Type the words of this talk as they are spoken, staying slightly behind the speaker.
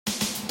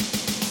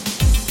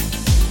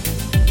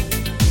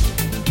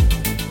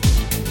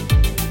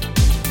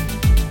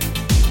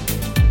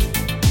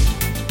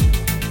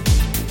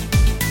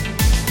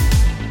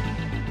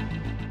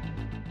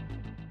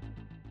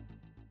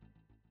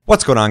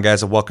What's going on,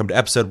 guys, and welcome to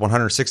episode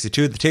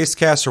 162 of the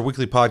Tastecast, our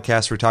weekly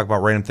podcast where we talk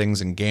about random things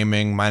in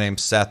gaming. My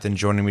name's Seth, and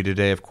joining me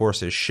today, of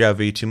course, is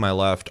Chevy to my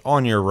left,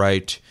 on your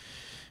right,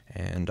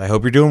 and I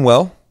hope you're doing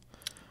well.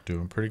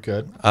 Doing pretty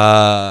good.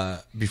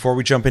 Before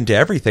we jump into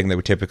everything that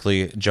we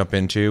typically jump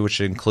into, which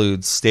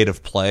includes State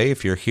of Play,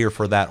 if you're here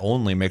for that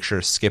only, make sure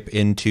to skip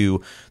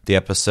into the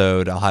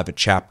episode. I'll have it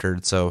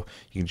chaptered, so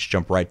you can just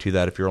jump right to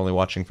that if you're only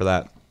watching for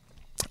that.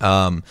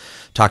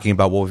 Talking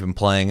about what we've been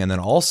playing, and then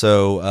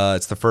also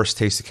it's the first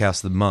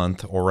Tastecast of the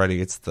month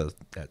already. It's the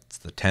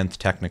 10th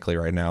technically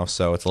right now,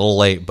 so it's a little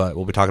late, but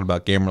we'll be talking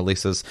about game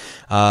releases.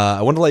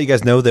 I want to let you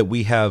guys know that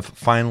we have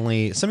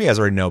finally, some of you guys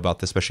already know about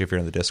this, especially if you're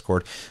in the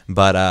Discord,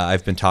 but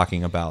I've been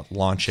talking about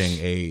launching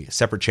a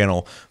separate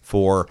channel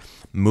for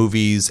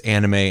movies,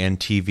 anime, and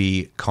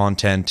TV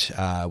content,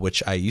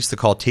 which I used to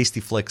call Tasty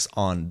Flicks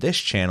on this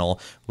channel,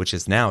 which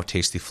is now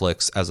Tasty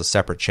Flicks as a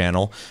separate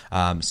channel.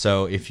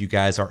 So if you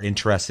guys are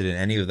interested in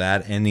any of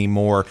that, any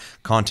more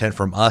content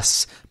from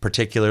us,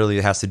 particularly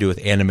that has to do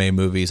with anime,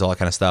 movies, all that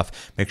kind of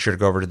stuff, make sure to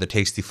go over to the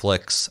Tasty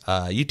Flicks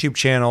YouTube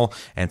channel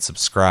and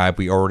subscribe.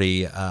 We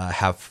already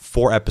have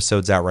 4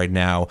 episodes out right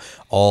now,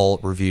 all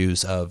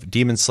reviews of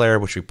Demon Slayer,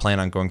 which we plan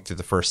on going through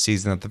the first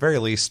season at the very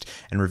least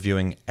and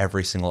reviewing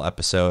every single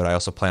episode. I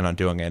also plan on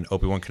doing an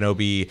Obi-Wan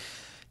Kenobi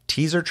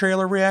teaser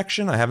trailer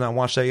reaction. I have not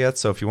watched that yet,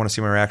 so if you want to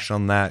see my reaction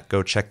on that,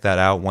 go check that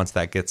out. Once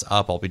that gets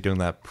up, I'll be doing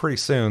that pretty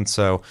soon,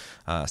 so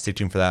stay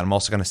tuned for that. I'm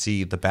also going to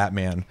see The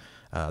Batman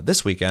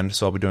this weekend,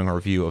 so I'll be doing a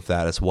review of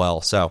that as well.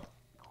 So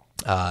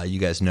you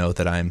guys know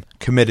that I'm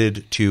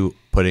committed to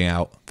putting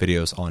out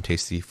videos on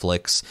Tasty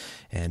Flicks,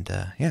 and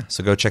yeah,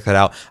 so go check that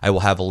out. I will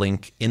have a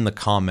link in the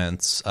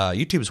comments.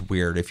 YouTube's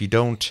weird.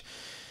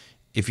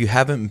 If you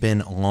haven't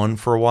been on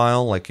for a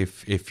while, like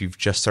if you've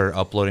just started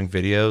uploading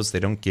videos, they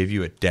don't give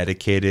you a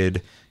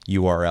dedicated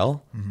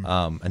URL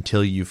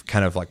until you've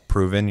kind of like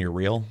proven you're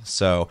real.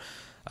 So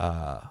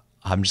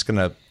I'm just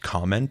gonna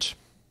comment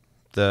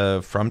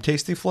from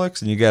Tasty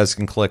Flicks, and you guys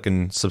can click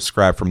and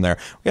subscribe from there.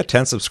 We got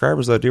 10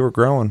 subscribers though, dude.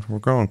 We're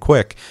growing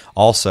quick.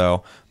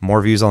 Also, more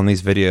views on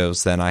these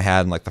videos than I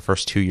had in like the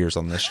first 2 years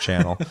on this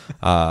channel.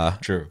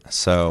 True.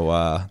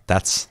 So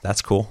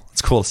that's cool.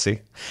 It's cool to see.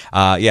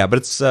 Yeah, but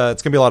it's gonna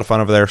be a lot of fun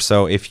over there.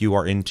 So if you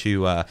are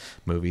into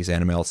movies,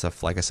 anime, all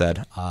stuff, like I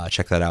said,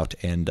 check that out.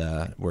 And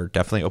we're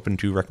definitely open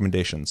to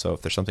recommendations. So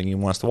if there's something you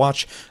want us to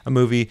watch, a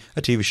movie,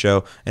 a TV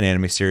show, an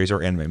anime series,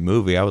 or anime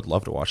movie, I would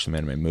love to watch some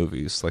anime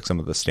movies, like some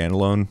of the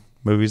standalone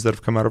movies that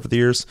have come out over the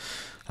years.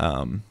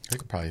 I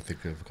could probably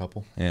think of a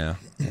couple. Yeah.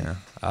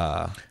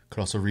 Could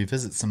also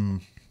revisit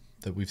some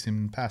that we've seen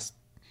in the past.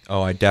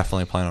 Oh, I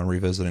definitely plan on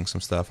revisiting some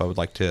stuff. I would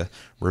like to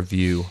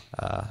review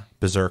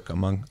Berserk,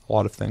 among a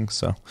lot of things.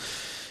 So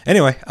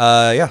anyway,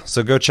 yeah,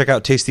 so go check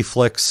out Tasty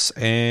Flicks,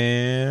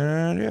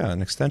 and yeah,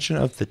 an extension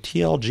of the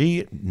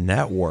TLG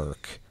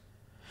network.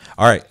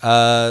 All right,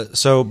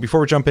 so before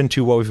we jump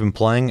into what we've been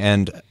playing,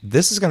 and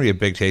this is going to be a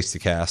big Tasty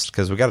cast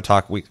because we got to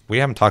talk. We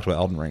haven't talked about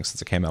Elden Ring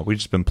since it came out. We've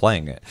just been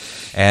playing it,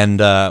 and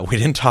we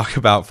didn't talk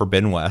about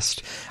Forbidden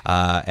West,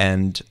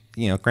 and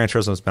you know, Gran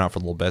Turismo's been out for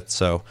a little bit,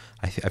 so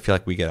I feel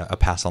like we get a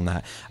pass on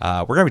that.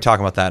 We're going to be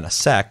talking about that in a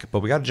sec, but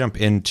we got to jump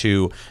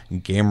into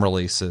game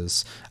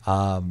releases.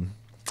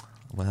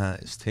 Well,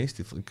 it's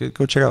Tasty Flicks.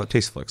 Go check out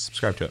Tasty Flicks.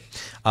 Subscribe to it.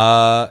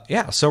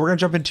 Yeah, so we're going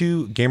to jump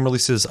into game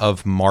releases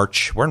of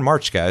March. We're in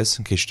March, guys,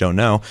 in case you don't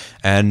know.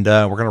 And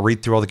we're going to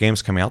read through all the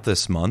games coming out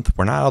this month.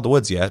 We're not out of the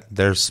woods yet.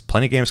 There's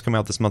plenty of games coming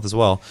out this month as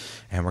well.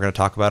 And we're going to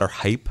talk about our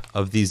hype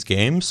of these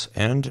games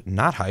and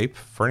not hype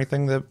for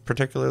anything that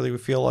particularly we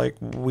feel like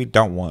we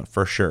don't want,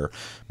 for sure.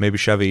 Maybe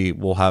Chevy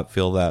will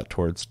feel that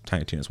towards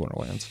Tiny Tina's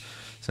Wonderlands,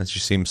 since you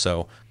seem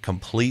so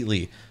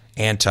completely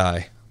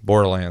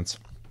anti-Borderlands.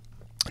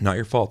 Not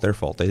your fault, their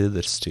fault. They did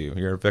this to you.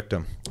 You're a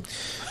victim.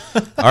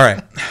 All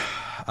right.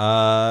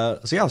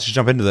 So yeah, let's just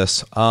jump into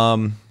this.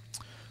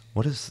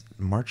 What is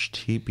March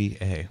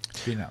TBA?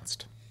 To be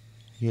announced.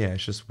 Yeah,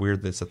 it's just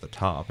weird that it's at the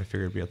top. I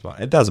figured it'd be at the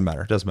bottom. It doesn't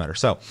matter. It doesn't matter.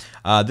 So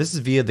this is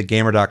via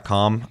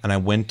thegamer.com, and I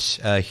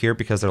went here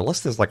because their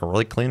list is like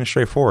really clean and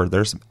straightforward.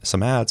 There's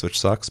some ads, which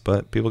sucks,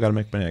 but people got to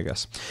make money, I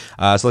guess.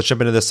 So let's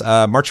jump into this.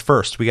 March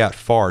 1st, we got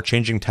Far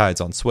Changing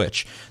Tides on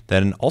Switch.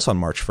 Then also on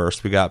March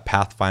 1st, we got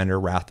Pathfinder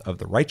Wrath of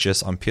the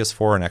Righteous on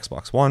PS4 and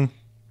Xbox One.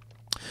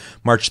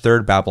 March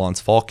 3rd,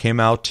 Babylon's Fall came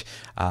out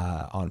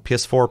on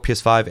PS4,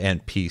 PS5,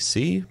 and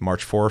PC.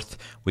 March 4th,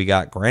 we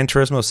got Gran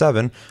Turismo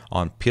 7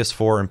 on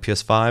PS4 and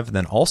PS5. And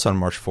then also on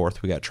March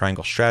 4th, we got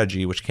Triangle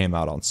Strategy, which came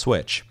out on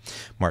Switch.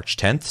 March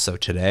 10th, so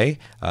today,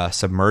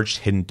 Submerged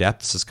Hidden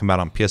Depths has come out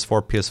on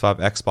PS4, PS5,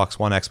 Xbox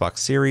One, Xbox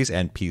Series,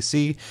 and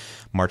PC.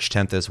 March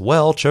 10th as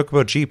well,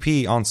 Chocobo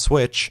GP on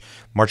Switch.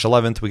 March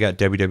 11th, we got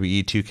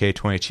WWE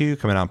 2K22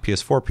 coming out on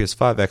PS4,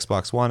 PS5,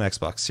 Xbox One,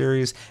 Xbox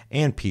Series,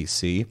 and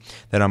PC.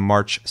 Then on March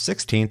March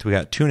 16th, we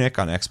got Tunic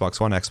on Xbox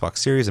One, Xbox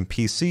Series, and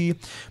PC.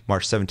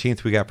 March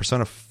 17th, we got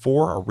Persona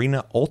 4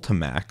 Arena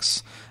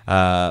Ultimax,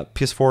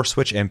 PS4,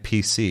 Switch, and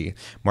PC.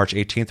 March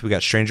 18th, we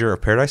got Stranger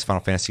of Paradise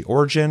Final Fantasy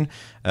Origin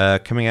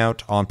coming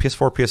out on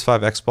PS4, PS5,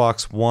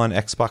 Xbox One,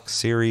 Xbox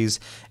Series,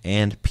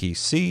 and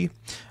PC.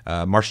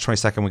 March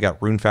 22nd, we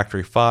got Rune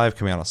Factory 5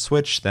 coming out on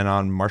Switch. Then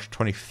on March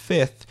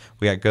 25th,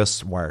 we got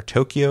Ghostwire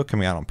Tokyo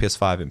coming out on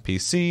PS5 and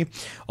PC.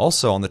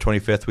 Also on the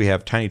 25th, we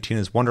have Tiny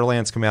Tina's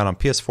Wonderlands coming out on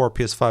PS4,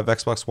 PS5,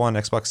 Xbox One,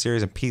 Xbox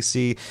Series, and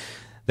PC.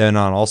 Then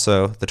on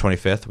also the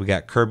 25th, we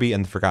got Kirby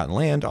and the Forgotten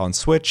Land on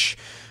Switch.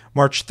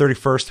 March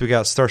 31st, we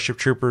got Starship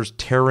Troopers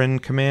Terran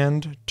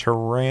Command,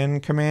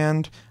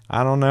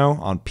 I don't know,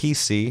 on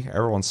PC.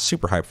 Everyone's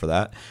super hyped for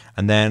that.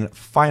 And then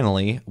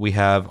finally, we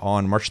have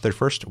on March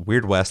 31st,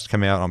 Weird West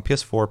coming out on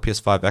PS4,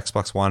 PS5,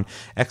 Xbox One,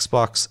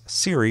 Xbox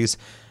Series,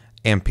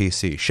 and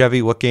PC.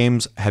 Chevy, what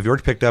games have you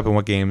already picked up and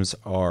what games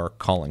are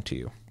calling to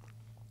you?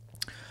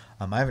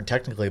 I haven't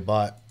technically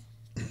bought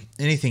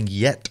anything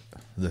yet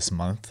this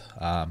month.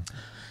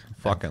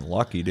 Fucking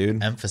lucky,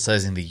 dude.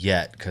 Emphasizing the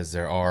yet because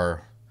there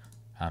are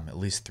at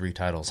least 3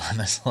 titles on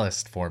this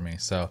list for me.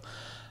 So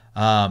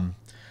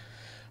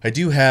I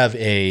do have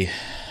a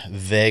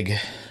vague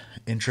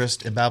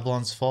interest in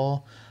Babylon's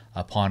Fall.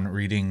 Upon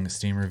reading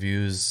Steam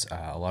reviews,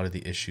 a lot of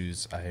the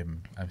issues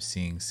I'm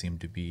seeing seem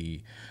to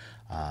be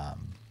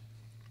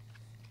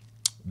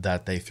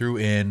that they threw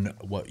in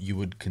what you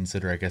would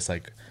consider, I guess,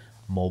 like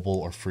mobile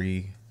or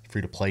free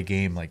to play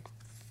game like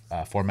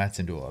formats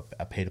into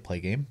a pay to play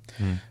game.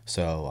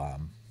 So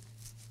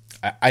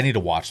I need to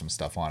watch some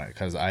stuff on it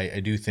because I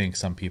do think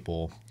some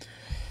people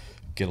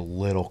get a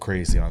little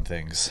crazy on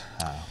things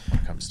when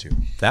it comes to.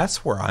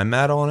 That's where I'm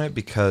at on it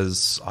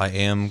because I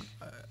am.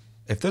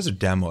 If there's a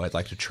demo, I'd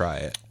like to try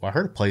it. Well, I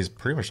heard it plays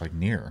pretty much like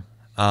Nier.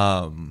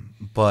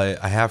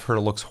 But I have heard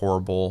it looks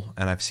horrible,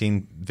 and I've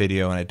seen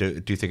video, and I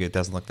do think it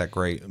doesn't look that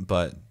great.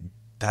 But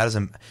that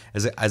isn't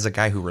as a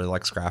guy who really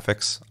likes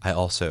graphics, I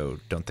also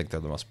don't think they're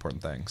the most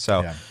important thing.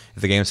 So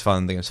if the game's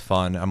fun, the game's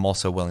fun. I'm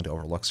also willing to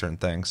overlook certain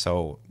things.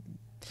 So.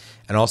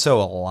 And also,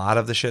 a lot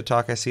of the shit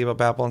talk I see about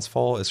Babylon's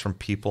Fall is from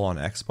people on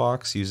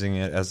Xbox using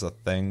it as a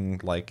thing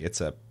like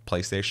it's a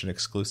PlayStation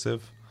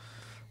exclusive.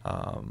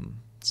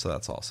 So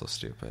that's also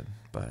stupid.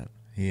 But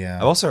yeah,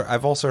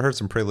 I've also heard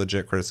some pretty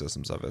legit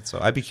criticisms of it. So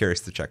I'd be curious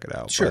to check it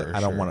out. Sure, but I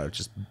don't want to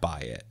just buy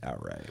it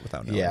outright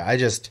without knowing. Yeah, I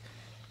just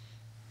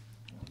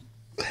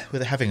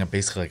with having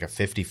basically like a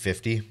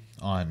 50-50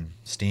 on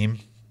Steam,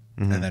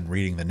 and then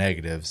reading the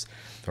negatives.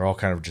 They're all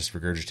kind of just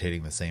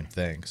regurgitating the same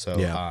thing. So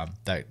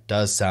that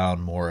does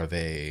sound more of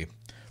a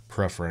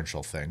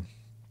preferential thing.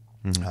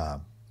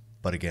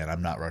 But again,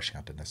 I'm not rushing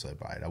out to necessarily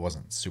buy it. I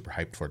wasn't super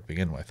hyped for it to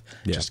begin with.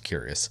 Just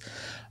curious.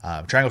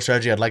 Triangle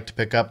Strategy I'd like to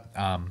pick up.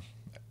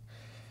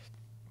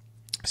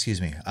 Excuse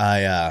me.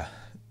 I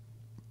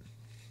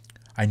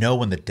know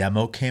when the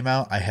demo came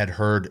out, I had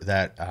heard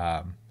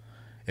that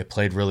it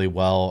played really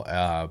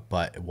well,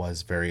 but it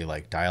was very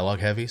like dialogue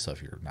heavy. So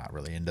if you're not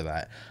really into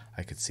that,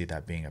 I could see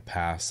that being a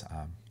pass.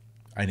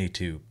 I need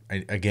to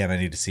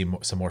see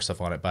some more stuff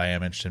on it, but I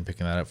am interested in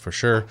picking that up for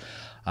sure.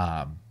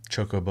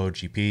 Chocobo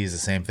GP is the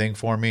same thing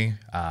for me.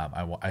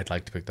 I'd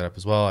like to pick that up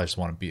as well. I just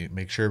want to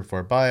make sure before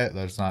I buy it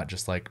that it's not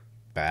just like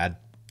bad.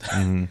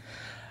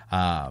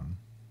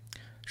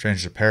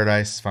 Strangers of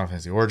Paradise, Final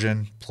Fantasy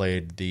Origin,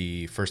 played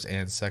the first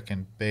and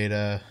second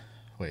beta.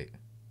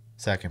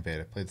 Second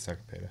beta. Played the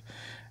second beta.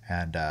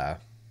 And had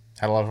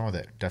a lot of fun with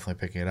it.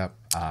 Definitely picking it up.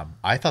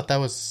 I thought that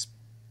was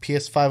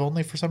PS5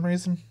 only for some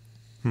reason.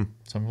 So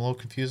I'm a little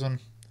confused on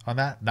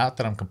that. Not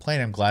that I'm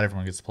complaining. I'm glad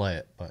everyone gets to play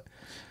it. But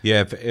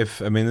yeah,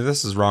 if I mean, if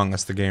this is wrong,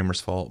 that's the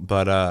gamer's fault.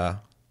 But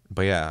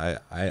yeah,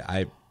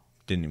 I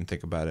didn't even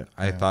think about it.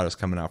 I thought it was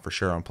coming out for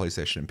sure on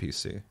PlayStation and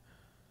PC.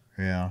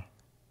 Yeah.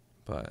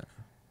 But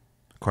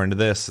according to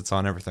this, it's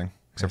on everything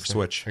except for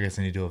Switch. I guess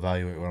I need to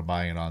evaluate what I'm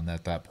buying it on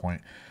at that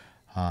point.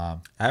 I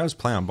was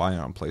planning on buying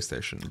it on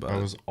PlayStation, but I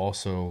was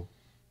also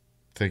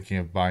thinking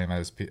of buying that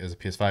as a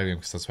PS5 game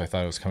because that's what I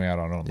thought it was coming out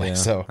on only. Yeah,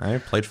 so I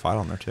played 5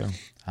 on there too.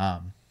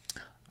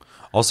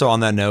 Also, on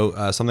that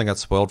note, something got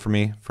spoiled for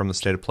me from the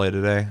State of Play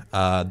today.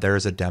 There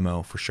is a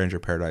demo for Stranger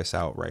Paradise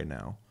out right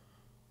now.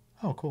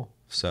 Oh, cool.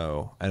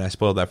 So, and I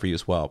spoiled that for you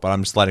as well. But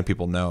I'm just letting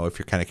people know if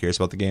you're kind of curious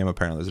about the game.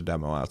 Apparently, there's a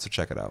demo out, so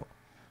check it out.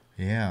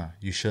 Yeah,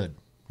 you should.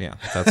 Yeah,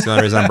 that's the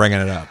only reason I'm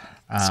bringing it up.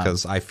 It's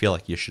because I feel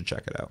like you should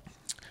check it out.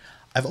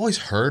 I've always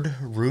heard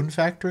Rune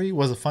Factory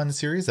was a fun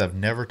series. I've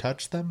never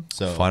touched them.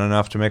 So fun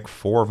enough to make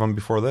 4 of them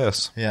before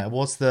this. Yeah,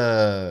 well,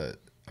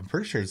 I'm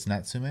pretty sure it's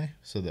Natsume,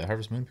 so the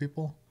Harvest Moon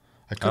people.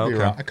 I could be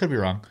wrong. I could be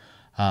wrong.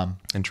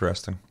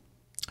 Interesting.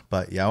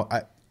 But yeah,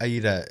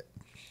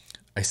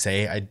 I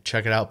say I'd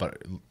check it out, but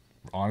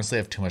honestly,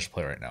 I have too much to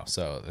play right now,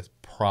 so it's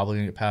probably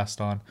gonna get passed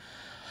on.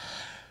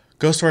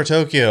 Ghostwire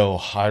Tokyo.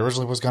 I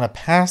originally was gonna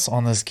pass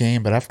on this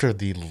game, but after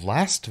the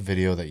last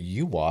video that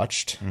you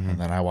watched,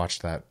 and then I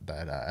watched that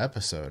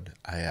episode,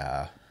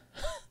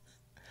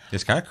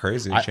 it's kind of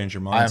crazy to change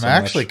your mind. I'm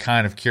actually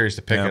kind of curious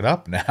to pick it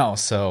up now.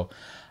 So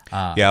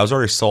Yeah, I was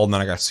already sold, and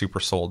then I got super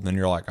sold. And then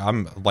you're like,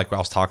 I'm like, I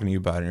was talking to you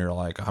about it, and you're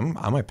like,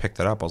 I might pick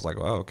that up. I was like,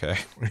 oh, okay.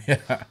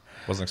 Yeah.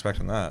 Wasn't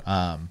expecting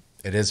that.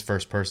 It is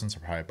first person, so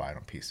probably buy it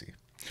on PC.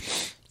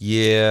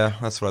 Yeah,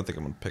 that's what I think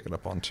I'm gonna pick it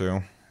up on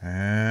too.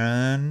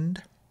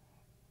 And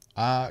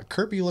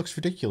Kirby looks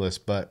ridiculous,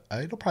 but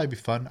it'll probably be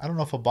fun. I don't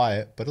know if I'll buy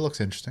it, but it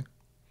looks interesting.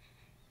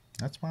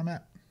 That's where I'm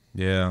at.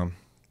 Yeah.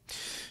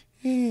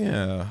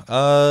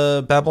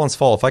 Yeah. Babylon's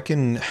Fall. I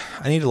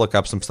need to look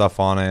up some stuff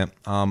on it.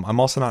 I'm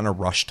also not in a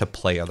rush to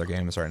play other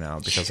games right now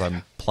because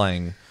I'm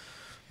playing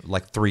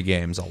like 3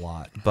 games a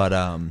lot, but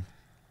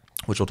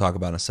which we'll talk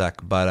about in a sec.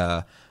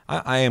 But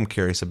I am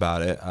curious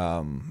about it.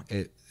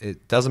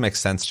 It doesn't make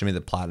sense to me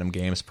that Platinum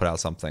Games put out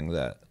something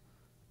that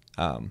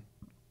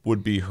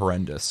would be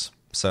horrendous.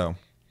 So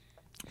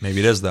maybe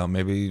it is though.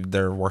 Maybe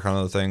they're working on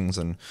other things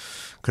and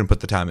couldn't put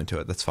the time into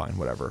it. That's fine.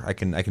 Whatever. I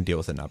can deal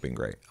with it not being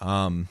great.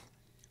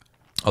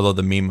 Although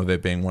the meme of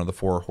it being one of the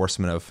 4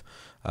 horsemen of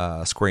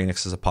Square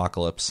Enix's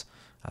Apocalypse,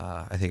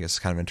 I think it's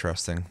kind of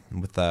interesting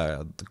with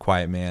the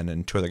Quiet Man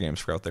and 2 other games.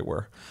 I forgot what they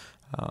were.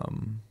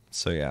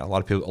 So yeah, a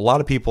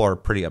lot of people are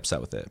pretty upset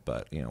with it,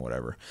 but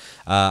whatever.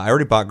 I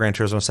already bought Gran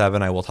Turismo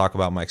 7. I will talk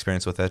about my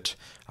experience with it.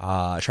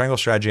 Triangle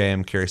Strategy I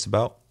am curious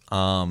about.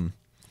 I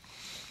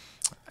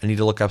need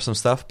to look up some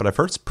stuff, but I've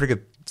heard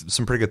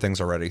some pretty good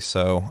things already.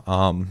 So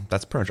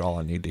that's pretty much all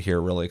I need to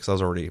hear really, because I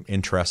was already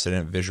interested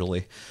in it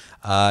visually.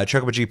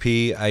 Chocobo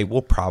GP, I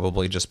will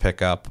probably just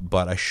pick up,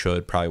 but I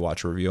should probably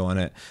watch a review on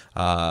it.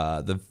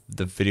 The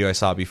video I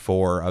saw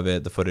before of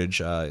it, the footage,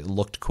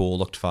 looked cool,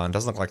 looked fun.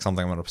 Doesn't look like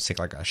something I'm going to sink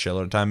like a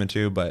shitload of time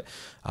into, but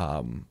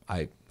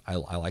I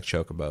like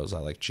Chocobos. I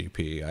like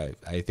GP.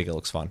 I think it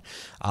looks fun.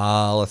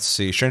 Let's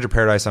see. Stranger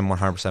Paradise I'm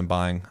 100%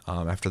 buying.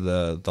 After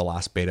the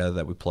last beta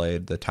that we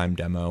played, the time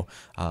demo,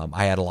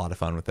 I had a lot of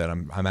fun with it.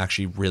 I'm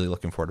actually really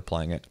looking forward to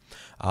playing it.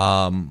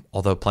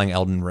 Although playing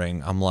Elden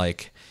Ring, I'm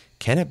like,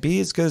 can it be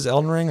as good as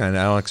Elden Ring? And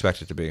I don't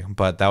expect it to be.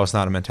 But that was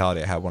not a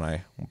mentality I had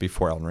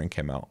before Elden Ring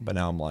came out. But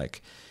now I'm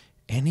like,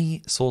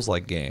 any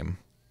Souls-like game,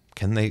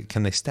 can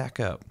they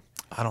stack up?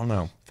 I don't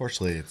know.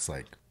 Fortunately, it's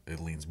like it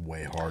leans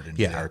way hard into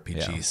the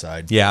RPG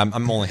side. Yeah,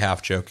 I'm only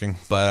half joking,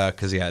 but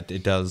because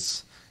it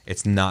does.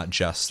 It's not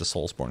just a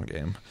Soulsborne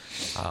game,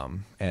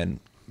 and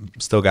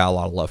still got a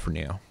lot of love for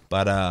Neo.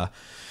 But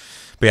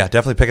yeah,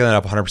 definitely picking that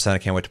up 100%. I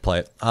can't wait to play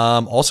it.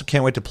 Also,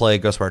 can't wait to play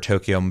Ghostwire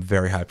Tokyo. I'm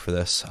very hyped for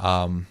this.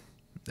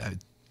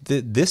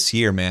 This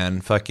year,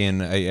 man,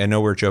 fucking. I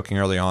know we were joking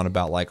early on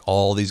about like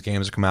all these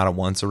games are come out at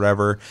once or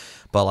whatever.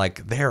 But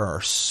like there are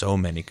so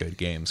many good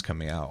games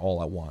coming out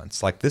all at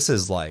once. Like this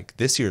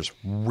year's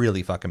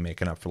really fucking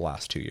making up for the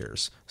last 2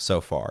 years so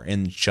far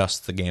in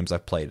just the games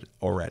I've played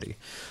already.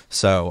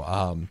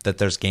 So that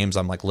there's games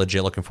I'm like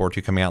legit looking forward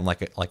to coming out in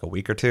like a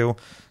week or two.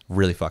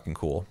 Really fucking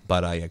cool.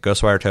 But yeah,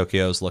 Ghostwire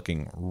Tokyo is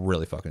looking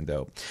really fucking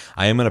dope.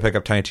 I am gonna pick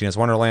up Tiny Tina's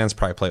Wonderlands,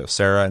 probably play with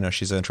Sarah. I know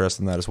she's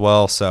interested in that as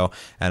well. So,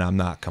 and I'm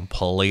not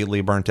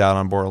completely burnt out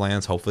on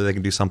Borderlands. Hopefully they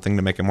can do something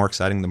to make it more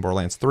exciting than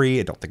Borderlands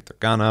 3. I don't think they're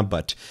gonna,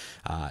 but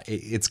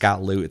it's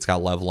got loot, it's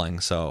got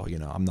leveling, so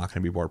I'm not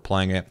gonna be bored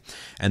playing it.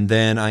 And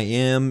then I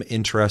am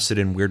interested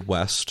in Weird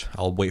West.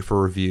 I'll wait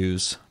for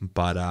reviews,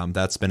 but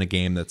that's been a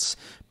game that's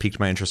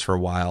piqued my interest for a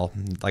while.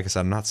 Like I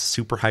said, I'm not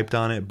super hyped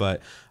on it,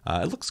 but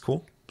it looks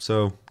cool.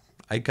 So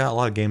I got a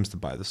lot of games to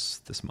buy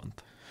this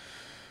month.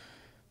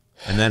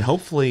 And then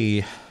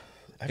hopefully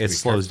it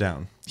slows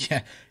down.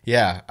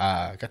 Yeah.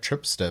 I got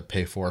trips to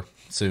pay for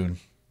soon.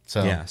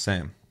 So yeah,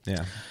 same.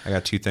 Yeah. I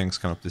got 2 things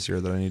coming up this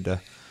year that I need to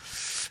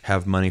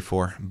have money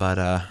for. But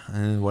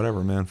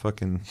whatever, man.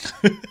 Fucking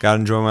gotta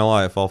enjoy my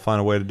life. I'll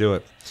find a way to do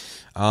it.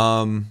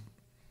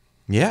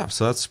 Yeah,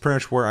 so that's pretty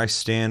much where I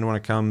stand when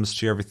it comes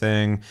to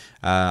everything.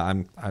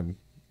 I'm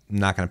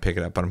not going to pick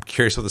it up, but I'm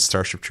curious what the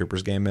Starship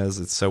Troopers game is.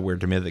 It's so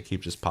weird to me that they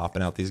keep just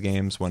popping out these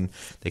games when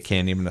they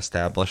can't even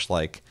establish,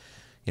 like,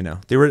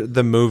 they were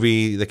the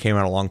movie that came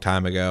out a long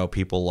time ago,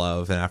 people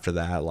love, and after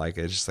that, like,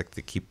 it's just like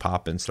they keep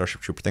popping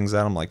Starship Trooper things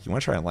out. I'm like, you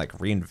want to try and like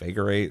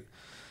reinvigorate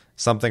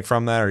something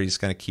from that, or are you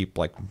just going to keep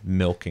like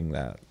milking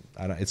that?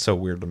 It's so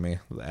weird to me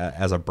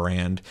as a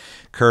brand.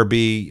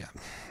 Kirby,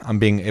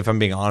 if I'm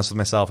being honest with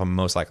myself, I'm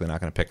most likely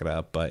not going to pick it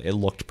up, but it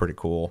looked pretty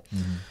cool.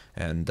 Mm-hmm.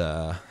 And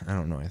I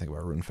don't know anything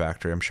about Rune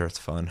Factory. I'm sure it's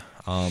fun.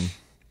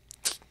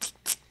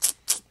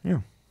 Yeah.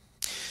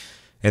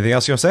 Anything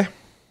else you want to say?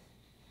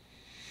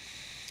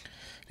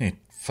 I need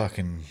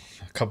fucking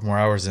a couple more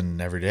hours in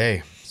every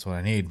day. That's what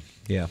I need.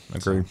 Yeah,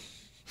 agreed.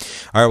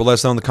 All right, well, let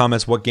us know in the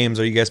comments, what games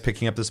are you guys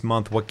picking up this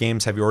month? What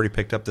games have you already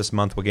picked up this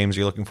month? What games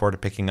are you looking forward to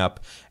picking up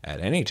at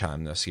any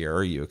time this year?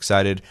 Are you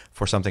excited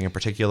for something in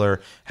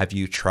particular? Have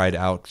you tried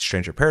out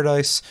Stranger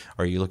Paradise?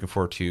 Are you looking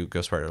forward to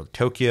Ghostwire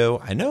Tokyo?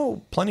 I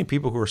know plenty of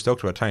people who are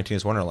stoked about Tiny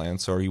Tina's Wonderland,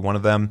 so are you one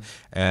of them?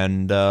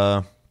 And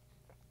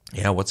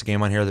what's a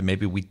game on here that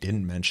maybe we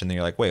didn't mention that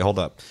you're like, wait, hold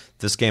up.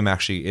 This game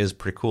actually is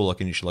pretty cool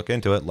looking. You should look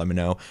into it. Let me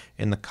know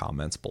in the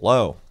comments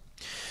below.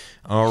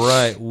 All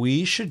right,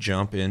 we should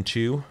jump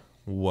into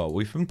what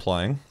we've been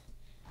playing.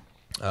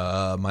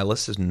 My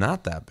list is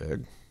not that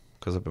big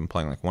because I've been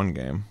playing like one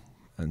game.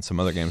 and some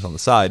other games on the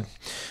side.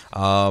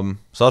 So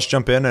let's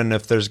jump in, and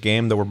if there's a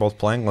game that we're both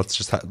playing, let's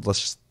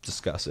just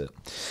discuss it.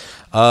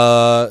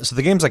 So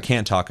the games I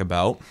can't talk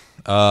about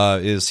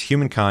is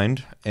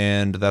Humankind,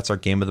 and that's our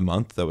game of the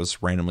month that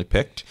was randomly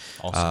picked.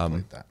 Also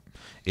played that.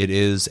 It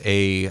is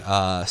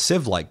a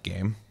Civ-like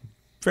game,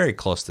 very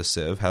close to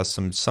Civ, has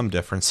some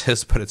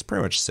differences, but it's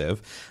pretty much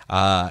Civ.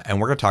 And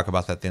we're going to talk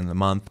about that at the end of the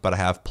month, but I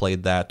have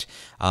played that.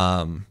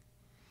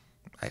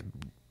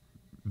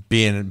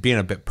 Being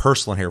a bit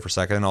personal here for a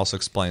second, and also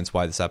explains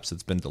why this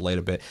episode's been delayed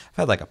a bit. I've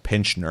had like a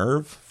pinched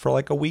nerve for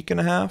like a week and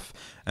a half,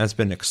 and it's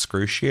been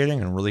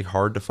excruciating and really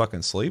hard to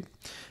fucking sleep.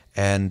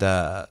 And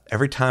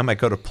every time I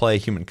go to play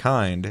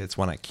Humankind, it's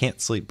when I can't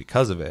sleep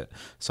because of it.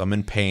 So I'm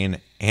in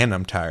pain and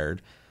I'm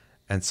tired.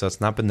 And so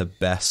it's not been the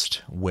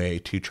best way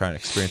to try and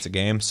experience a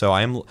game. So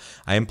I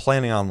am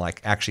planning on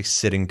like actually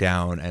sitting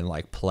down and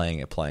like playing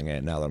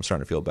it now that I'm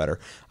starting to feel better.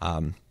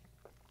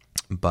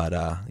 But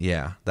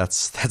yeah,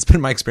 that's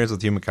been my experience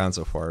with Humankind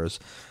so far, is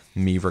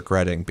me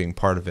regretting being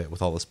part of it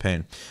with all this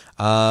pain.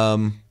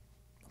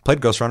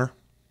 Played Ghost Runner.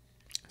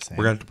 Same.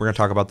 We're gonna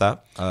talk about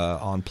that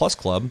on Plus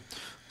Club.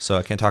 So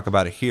I can't talk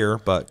about it here,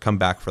 but come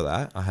back for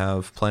that. I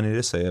have plenty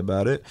to say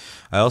about it.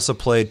 I also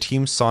played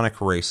Team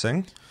Sonic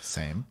Racing.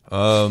 Same.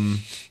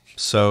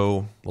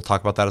 So we'll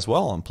talk about that as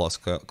well on Plus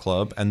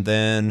Club. And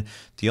then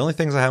the only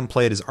things I haven't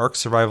played is Ark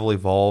Survival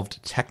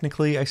Evolved.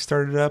 Technically, I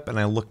started it up and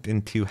I looked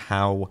into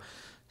how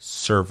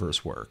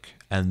servers work,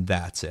 and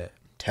that's it.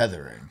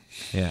 Tethering.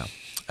 Yeah.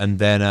 And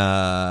then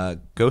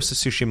Ghost of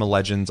Tsushima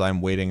Legends,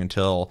 I'm waiting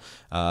until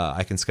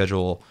I can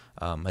schedule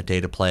a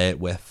day to play it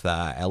with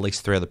at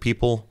least 3 other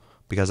people,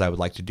 because I would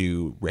like to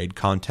do raid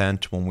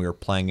content. When we were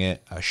playing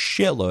it, a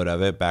shitload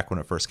of it back when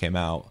it first came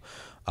out,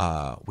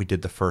 we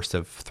did the first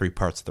of 3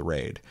 parts of the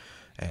raid.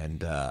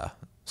 And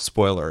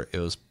spoiler, it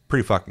was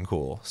pretty fucking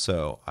cool.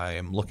 So I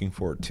am looking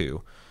forward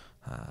to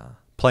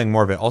playing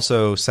more of it.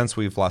 Also, since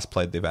we've last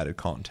played, they've added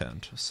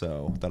content,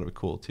 so that'll be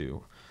cool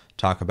to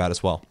talk about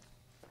as well.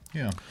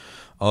 Yeah.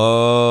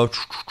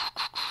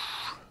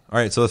 All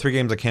right, so the 3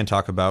 games I can't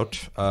talk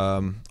about.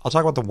 I'll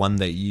talk about the one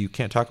that you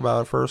can't talk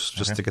about first,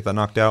 just to get that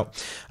knocked out.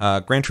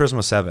 Gran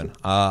Turismo 7.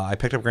 I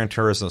picked up Gran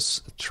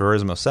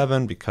Turismo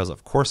 7 because,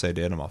 of course, I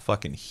did. I'm a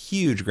fucking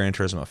huge Gran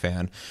Turismo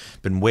fan.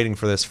 Been waiting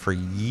for this for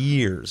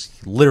years,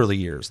 literally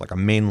years, like a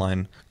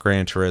mainline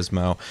Gran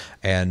Turismo.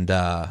 And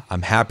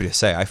I'm happy to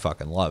say I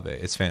fucking love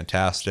it. It's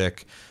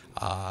fantastic.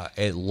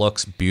 It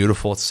looks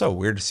beautiful. It's so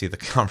weird to see the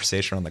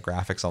conversation on the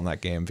graphics on that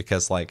game,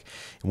 because, like,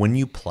 when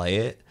you play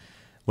it,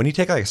 when you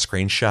take like a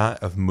screenshot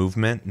of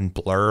movement and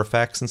blur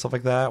effects and stuff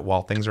like that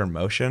while things are in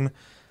motion,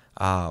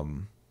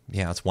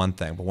 it's one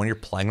thing. But when you're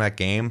playing that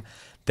game,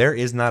 there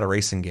is not a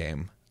racing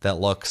game that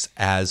looks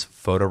as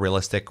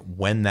photorealistic,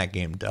 when that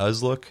game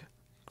does look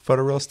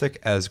photorealistic,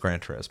 as Gran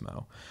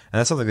Turismo. And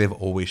that's something they've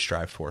always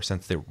strived for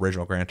since the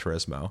original Gran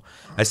Turismo.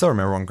 I still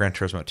remember when Gran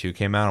Turismo 2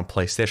 came out on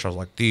PlayStation, I was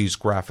like, these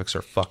graphics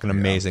are fucking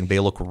amazing. They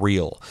look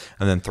real.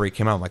 And then 3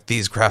 came out, I'm like,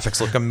 these graphics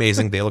look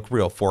amazing. They look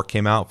real. 4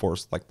 came out.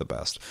 4's like the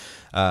best.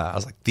 I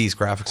was like, these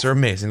graphics are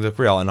amazing. They look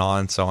real. And on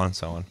and so on and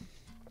so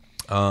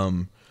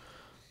on.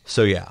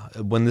 So yeah,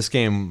 when this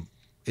game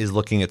is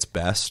looking its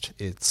best,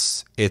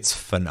 it's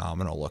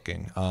phenomenal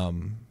looking.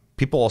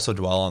 People also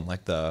dwell on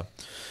like the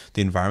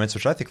environments,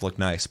 which I think look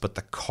nice, but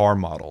the car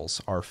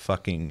models are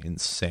fucking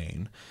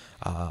insane.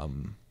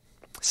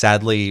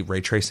 Sadly, ray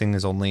tracing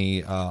is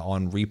only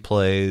on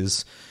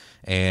replays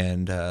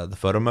and the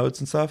photo modes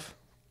and stuff,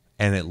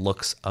 and it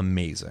looks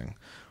amazing.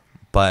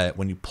 But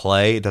when you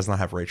play, it does not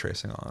have ray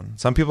tracing on.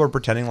 Some people are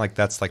pretending like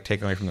that's like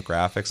taken away from the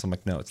graphics. I'm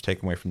like, no, it's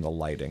taken away from the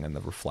lighting and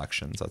the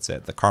reflections. That's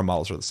it. The car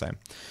models are the same.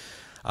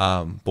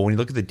 But when you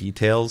look at the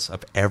details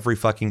of every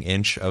fucking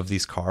inch of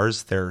these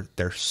cars,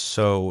 they're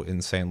so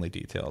insanely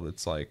detailed.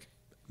 It's like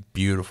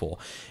beautiful.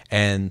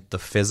 And the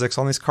physics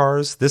on these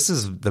cars, this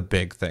is the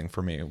big thing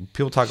for me.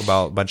 People talk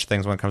about a bunch of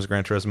things when it comes to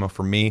Gran Turismo.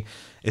 For me,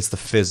 it's the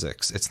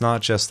physics. It's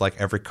not just like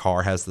every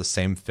car has the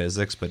same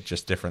physics, but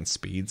just different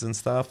speeds and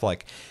stuff.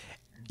 Like,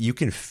 you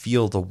can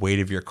feel the weight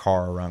of your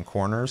car around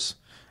corners,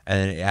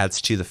 and it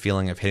adds to the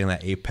feeling of hitting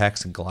that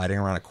apex and gliding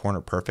around a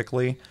corner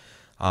perfectly.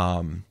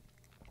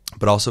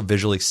 But also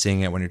visually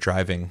seeing it when you're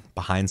driving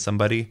behind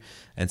somebody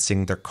and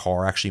seeing their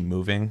car actually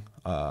moving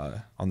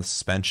on the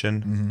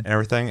suspension and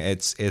everything.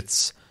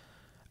 It's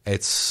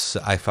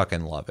I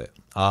fucking love it.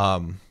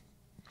 The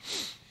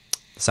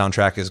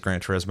soundtrack is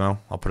Gran Turismo.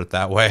 I'll put it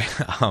that way.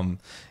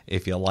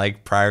 If you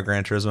like prior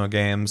Gran Turismo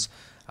games,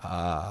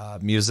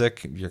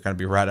 music, you're going to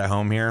be right at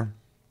home here.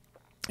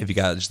 If you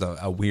got just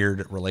a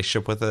weird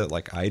relationship with it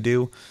like I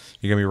do,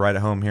 you're going to be right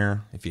at home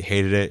here. If you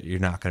hated it, you're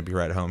not going to be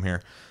right at home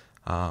here.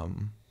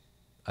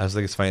 I was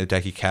think it's funny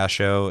that Deki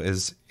Casho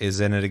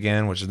is in it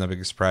again, which is no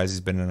big surprise. He's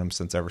been in them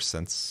ever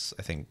since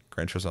I think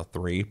Gran Turismo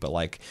 3, but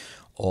like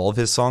all of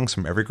his songs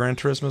from every Gran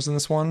Turismo is in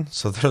this one,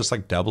 so they're just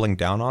like doubling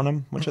down on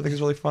him, which I think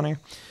is really funny.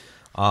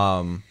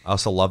 I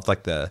also loved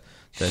like the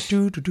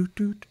do do do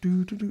do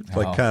do do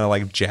like kind of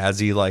like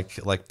jazzy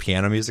like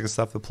piano music and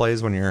stuff that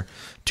plays when you're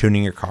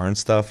tuning your car and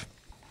stuff.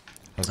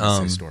 I was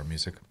gonna say store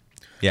music.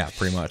 Yeah,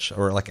 pretty much,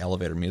 or like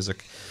elevator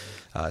music.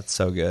 It's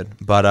so good.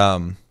 But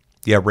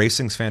yeah,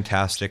 racing's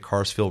fantastic.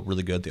 Cars feel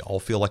really good. They all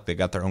feel like they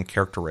got their own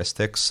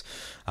characteristics.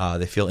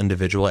 They feel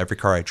individual. Every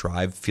car I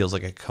drive feels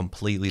like a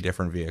completely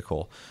different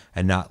vehicle,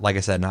 and not, like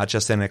I said, not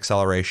just in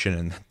acceleration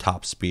and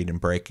top speed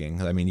and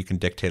braking. I mean, you can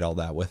dictate all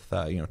that with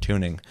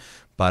tuning,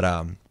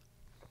 but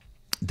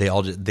they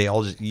all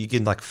just, you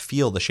can like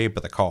feel the shape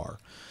of the car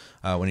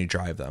when you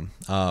drive them.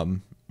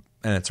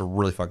 And it's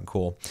really fucking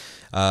cool.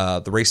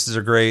 The races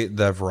are great.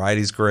 The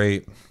variety's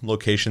great.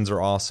 Locations are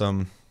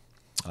awesome.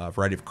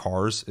 Variety of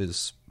cars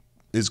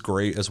is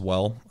great as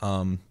well.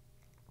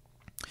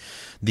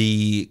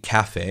 The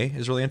cafe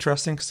is really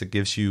interesting because it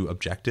gives you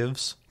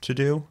objectives to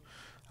do.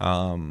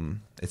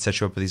 It sets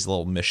you up with these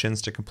little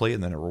missions to complete,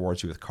 and then it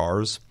rewards you with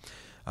cars.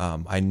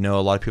 I know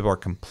a lot of people are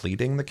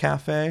completing the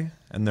cafe,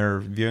 and they're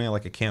viewing it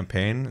like a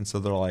campaign, and so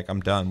they're like,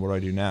 I'm done. What do I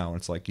do now? And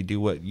it's like, you do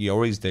what you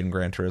always did in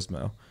Gran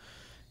Turismo.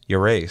 You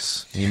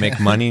race, you make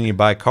money, and you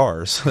buy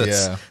cars.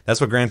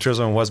 That's what Gran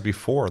Turismo was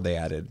before they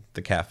added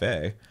the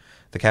cafe.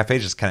 The cafe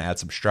just kind of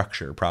adds some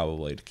structure,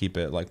 probably, to keep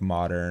it like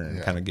modern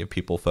and kind of give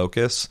people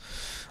focus.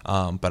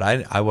 But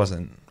I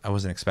wasn't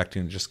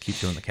expecting to just keep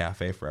doing the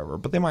cafe forever.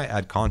 But they might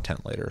add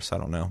content later, so I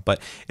don't know.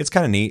 But it's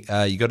kind of neat.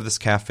 You go to this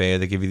cafe,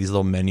 they give you these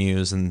little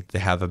menus, and they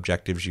have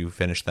objectives. You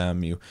finish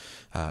them, you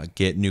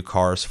get new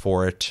cars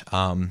for it.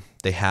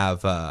 They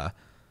have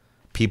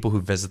people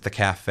who visit the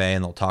cafe,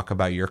 and they'll talk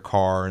about your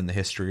car and the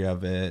history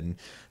of it. And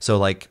so,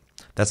 like,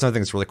 that's another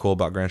thing that's really cool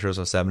about Gran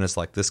Turismo 7 is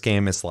like this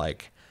game is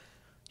like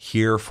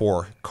here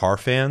for car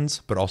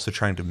fans, but also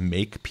trying to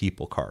make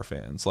people car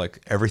fans. Like,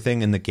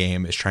 everything in the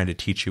game is trying to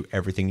teach you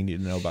everything you need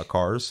to know about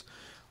cars,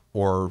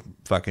 or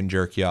fucking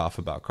jerk you off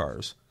about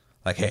cars.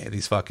 Like, hey,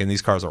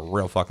 these cars are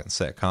real fucking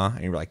sick, huh?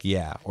 And you're like,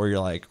 yeah. Or you're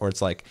like, or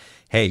it's like,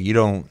 hey, you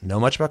don't know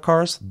much about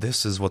cars?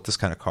 This is what this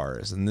kind of car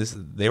is. And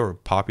they were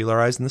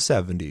popularized in the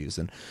 70s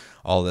and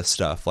all this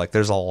stuff. Like,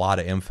 there's a lot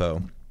of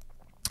info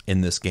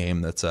in this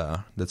game that's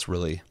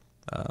really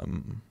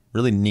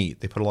really neat.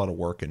 They put a lot of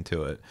work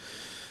into it.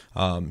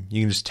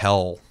 You can just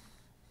tell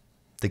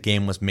the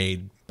game was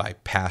made by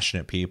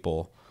passionate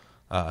people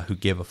who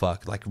give a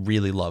fuck, like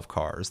really love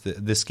cars.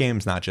 This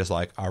game's not just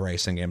like a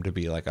racing game to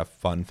be like a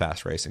fun,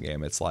 fast racing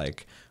game. It's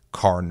like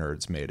car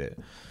nerds made it.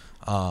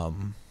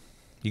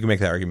 You can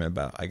make that argument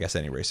about, I guess,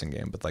 any racing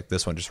game, but like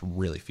this one just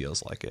really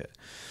feels like it,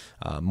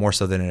 more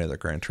so than any other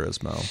Gran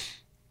Turismo.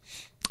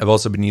 I've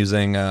also been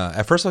using,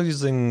 at first I was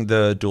using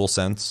the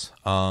DualSense,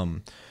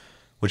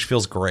 which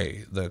feels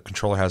great. The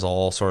controller has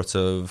all sorts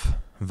of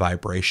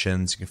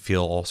vibrations. You can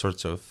feel all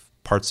sorts of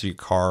parts of your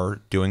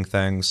car doing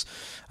things.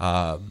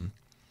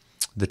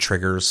 The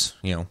triggers,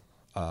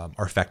 are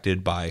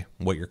affected by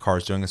what your car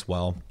is doing as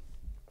well.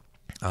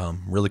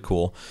 Really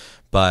cool.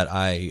 But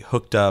I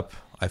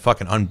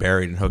fucking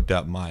unburied and hooked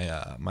up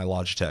my my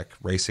Logitech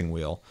racing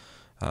wheel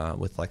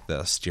with like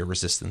the steer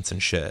resistance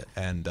and shit.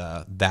 And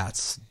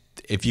that's,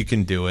 if you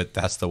can do it,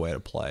 that's the way to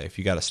play. If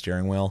you got a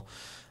steering wheel.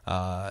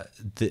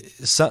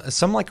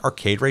 Some like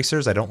arcade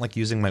racers, I don't like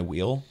using my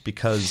wheel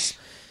because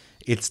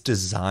it's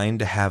designed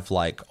to have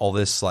like all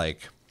this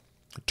like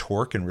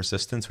torque and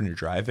resistance when you're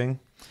driving.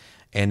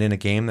 And in a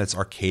game that's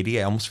arcadey,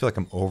 I almost feel like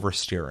I'm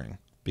oversteering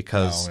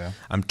because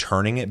I'm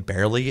turning it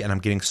barely and I'm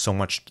getting so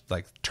much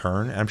like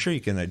turn. And I'm sure you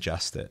can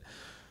adjust it.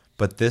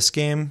 But this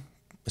game,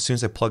 as soon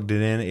as I plugged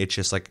it in, it's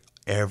just like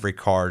every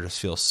car just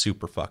feels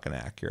super fucking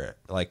accurate.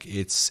 Like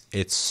it's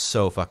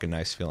so fucking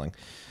nice feeling.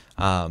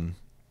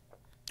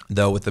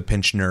 Though with the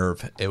pinched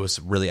nerve, it was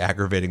really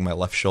aggravating my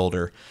left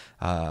shoulder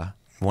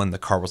when the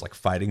car was like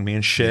fighting me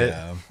and shit.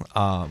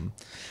 Yeah.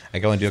 I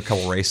go and do a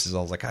couple races.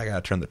 I was like, I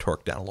gotta turn the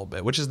torque down a little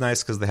bit, which is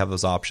nice because they have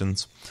those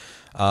options.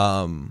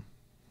 One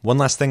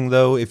last thing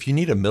though, if you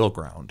need a middle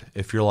ground,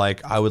 if you're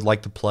like, I would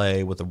like to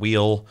play with a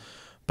wheel,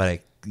 but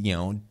I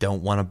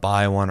don't want to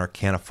buy one or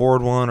can't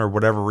afford one or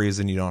whatever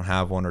reason you don't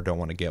have one or don't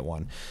want to get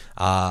one,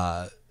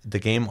 the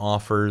game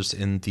offers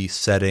in the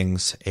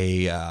settings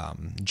a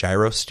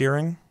gyro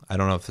steering. I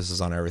don't know if this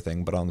is on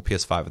everything, but on the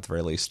PS5 at the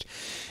very least.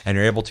 And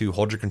you're able to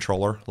hold your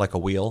controller like a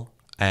wheel,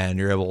 and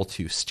you're able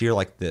to steer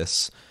like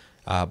this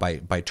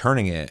by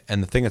turning it.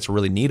 And the thing that's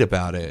really neat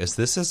about it is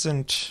this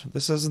isn't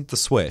the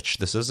Switch.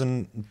 This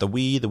isn't the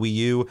Wii, the Wii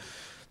U.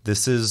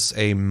 This is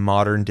a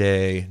modern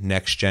day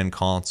next gen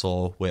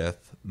console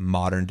with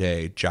modern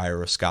day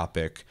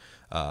gyroscopic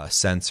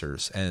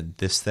sensors, and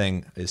this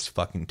thing is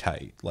fucking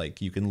tight.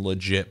 Like, you can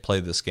legit play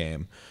this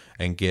game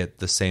and get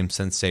the same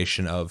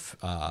sensation of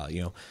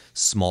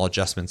small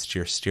adjustments to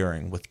your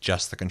steering with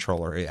just the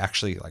controller. It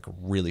actually like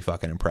really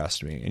fucking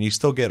impressed me, and you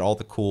still get all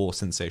the cool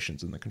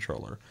sensations in the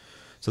controller.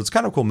 So it's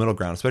kind of a cool middle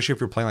ground, especially if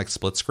you're playing like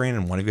split screen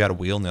and one of you had a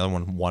wheel and the other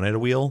one wanted a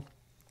wheel.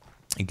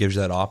 It gives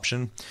you that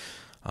option.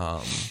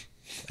 I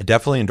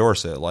definitely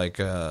endorse it. Like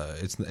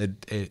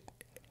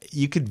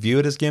you could view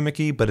it as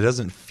gimmicky, but it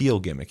doesn't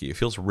feel gimmicky. It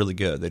feels really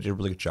good. They did a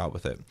really good job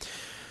with it.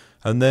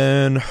 And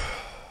then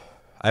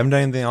I haven't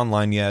done anything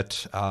online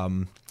yet,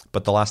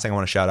 But the last thing I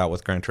want to shout out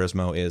with Gran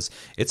Turismo is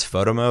its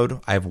photo mode.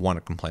 I have one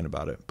complaint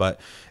about it, but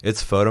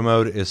its photo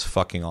mode is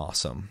fucking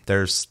awesome.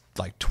 There's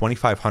like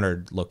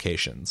 2,500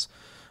 locations.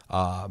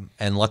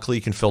 And luckily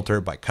you can filter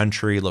it by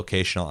country,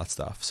 location, all that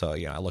stuff. So,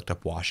 I looked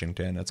up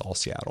Washington. It's all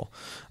Seattle.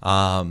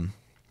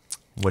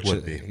 Which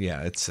Would be. Yeah,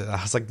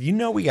 I was like,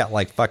 we got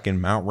like fucking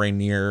Mount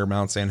Rainier,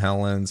 Mount St.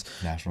 Helens,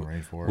 National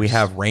Rainforest. We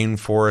have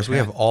rainforest. We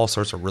have all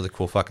sorts of really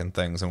cool fucking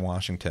things in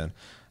Washington.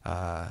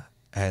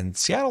 And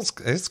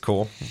it's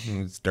cool.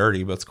 It's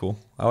dirty, but it's cool.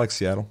 I like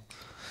Seattle.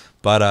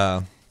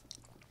 But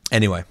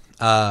anyway,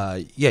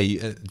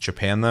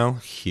 Japan though,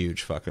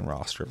 huge fucking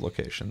roster of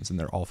locations, and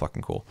they're all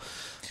fucking cool.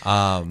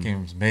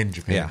 Games made in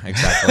Japan. Yeah,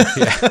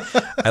 exactly.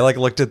 Yeah, I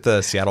looked at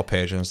the Seattle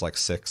page and it was like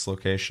 6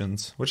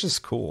 locations, which is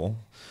cool.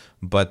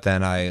 But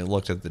then I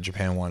looked at the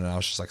Japan one and I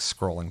was just like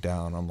scrolling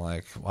down. I'm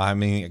like, well,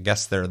 I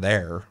guess they're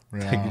there.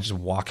 Yeah. You just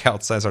walk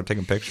outside and start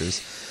taking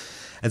pictures.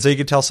 And so you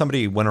could tell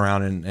somebody went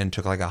around and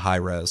took like a high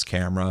res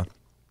camera,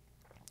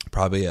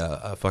 probably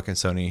a fucking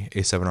Sony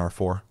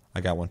A7R4.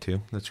 I got one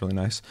too. That's really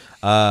nice.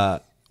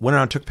 Went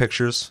around, took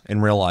pictures in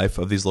real life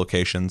of these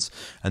locations,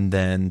 and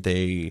then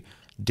they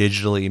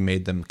digitally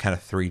made them kind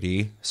of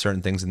 3D.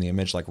 Certain things in the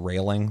image, like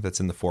railing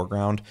that's in the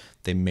foreground,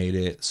 they made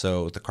it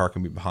so the car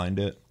can be behind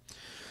it.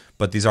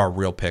 But these are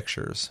real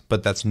pictures.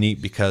 But that's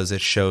neat because it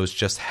shows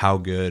just how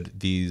good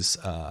these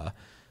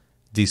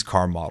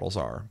car models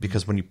are.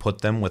 Because when you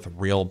put them with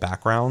real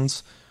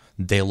backgrounds,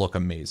 they look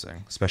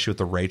amazing. Especially with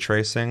the ray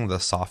tracing, the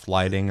soft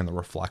lighting, and the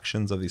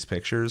reflections of these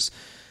pictures.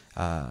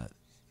 The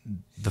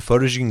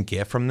photos you can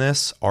get from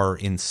this are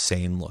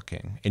insane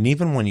looking. And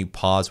even when you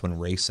pause when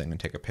racing and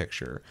take a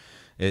picture,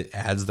 it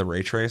adds the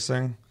ray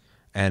tracing.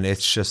 And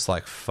it's just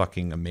like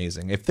fucking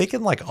amazing. If they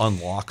can like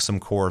unlock some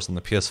cores on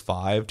the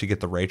PS5 to get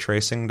the ray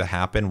tracing to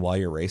happen while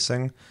you're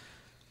racing,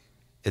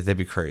 they'd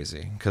be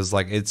crazy. Because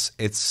like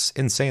it's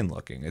insane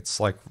looking. It's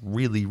like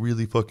really,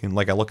 really fucking,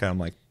 like I look at it, I'm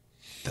like,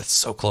 that's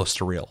so close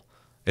to real.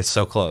 It's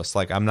so close.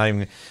 Like I'm not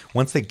even,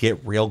 once they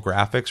get real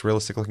graphics,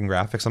 realistic looking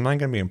graphics, I'm not going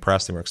to be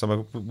impressed anymore. Because I'm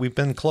like, we've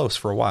been close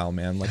for a while,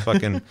 man. Like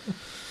fucking,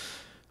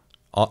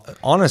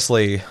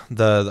 honestly,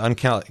 the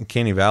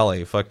Uncanny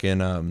Valley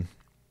fucking,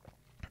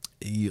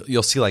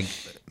 you'll see like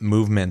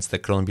movements that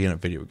could only be in a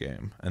video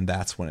game, and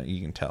that's when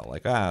you can tell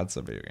like it's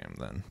a video game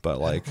then. But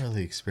like, I don't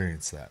really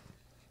experience that.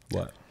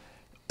 What?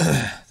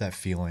 That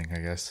feeling, I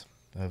guess,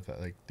 of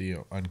like the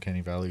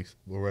Uncanny Valley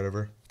or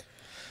whatever.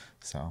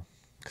 So,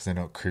 because I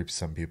know it creeps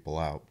some people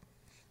out.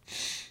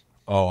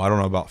 Oh, I don't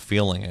know about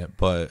feeling it,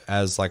 but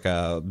as like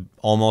a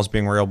almost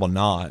being real but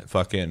not,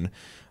 fucking,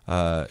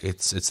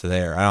 it's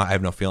there. I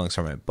have no feelings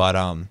from it, but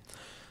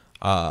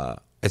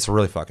it's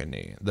really fucking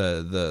neat.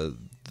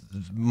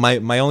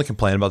 My only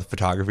complaint about the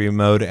photography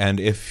mode, and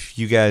if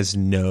you guys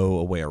know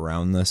a way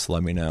around this,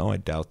 let me know. I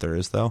doubt there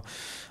is though.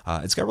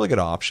 It's got really good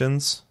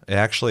options. It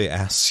actually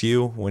asks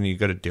you when you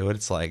go to do it.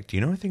 It's like, do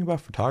you know anything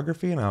about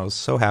photography? And I was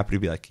so happy to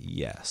be like,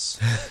 yes.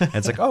 And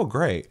it's like, oh,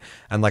 great.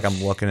 And like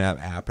I'm looking at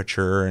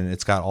aperture, and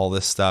it's got all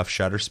this stuff,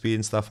 shutter speed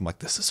and stuff. I'm like,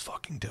 this is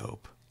fucking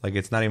dope. Like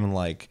it's not even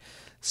like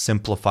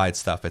simplified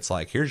stuff. It's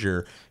like here's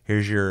your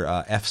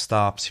f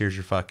stops, here's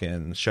your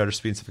fucking shutter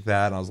speed and stuff like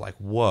that. And I was like,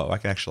 whoa, I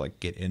can actually like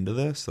get into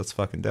this. That's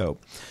fucking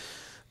dope.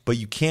 But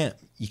you can't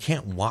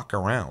walk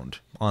around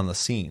on the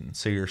scene,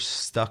 so you're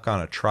stuck on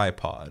a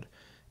tripod.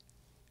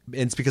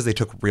 It's because they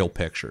took real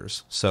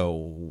pictures,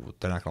 so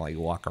they're not gonna like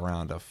walk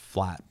around a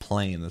flat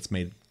plane that's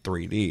made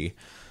 3D.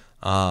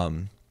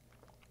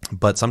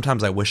 But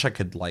sometimes I wish I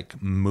could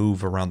like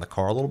move around the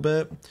car a little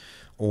bit,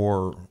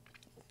 or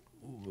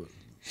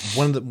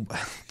one of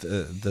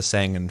the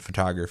saying in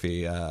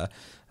photography,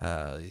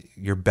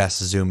 your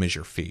best zoom is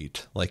your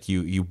feet. Like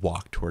you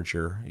walk towards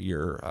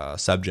your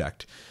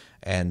subject,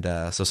 and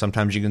so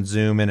sometimes you can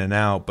zoom in and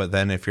out. But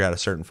then if you're at a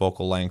certain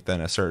focal length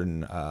and a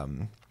certain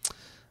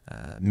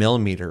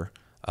millimeter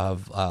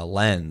of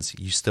lens,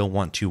 you still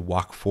want to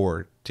walk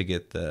forward to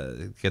get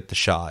the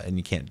shot, and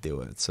you can't do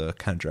it. So it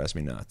kind of drives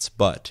me nuts.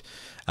 But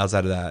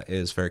outside of that, it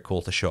is very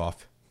cool to show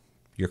off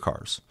your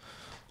cars.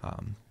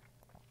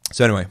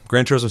 So anyway,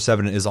 Gran Turismo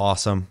 7 is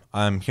awesome.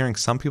 I'm hearing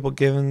some people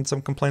giving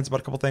some complaints about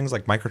a couple things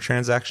like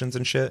microtransactions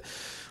and shit.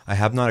 I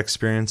have not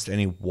experienced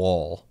any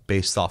wall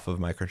based off of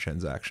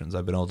microtransactions.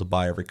 I've been able to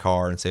buy every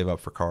car and save up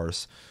for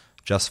cars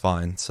just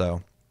fine.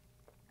 So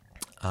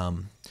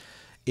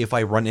if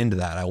I run into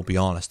that, I will be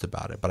honest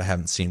about it, but I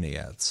haven't seen it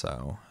yet.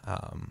 So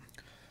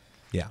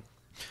yeah,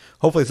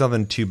 hopefully it's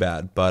nothing too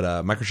bad, but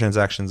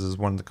microtransactions is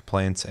one of the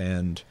complaints,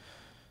 and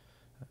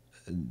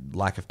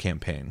lack of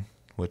campaign,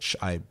 which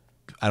I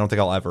don't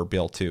think I'll ever be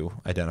able to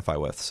identify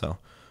with. So,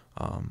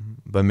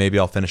 but maybe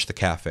I'll finish the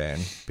cafe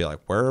and be like,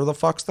 where the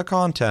fuck's the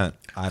content?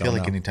 I feel don't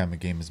like know. anytime a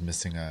game is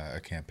missing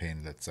a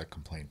campaign, that's a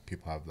complaint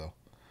people have, though.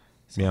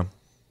 So.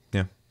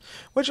 Yeah.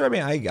 Which, I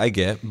mean, I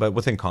get, but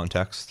within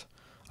context.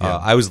 Yeah.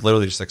 I was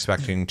literally just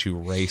expecting to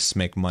race,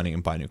 make money,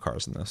 and buy new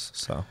cars in this.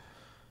 So,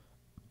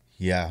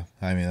 yeah,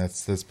 I mean,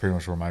 that's pretty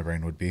much where my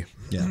brain would be.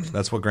 yeah,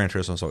 that's what Gran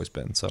Turismo's always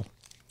been. So,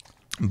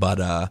 But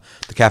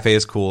the cafe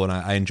is cool, and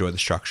I enjoy the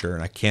structure,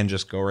 and I can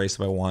just go race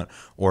if I want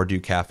or do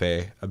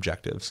cafe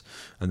objectives.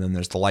 And then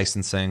there's the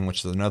licensing,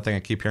 which is another thing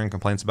I keep hearing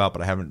complaints about,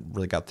 but I haven't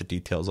really got the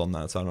details on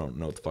that, so I don't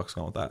know what the fuck's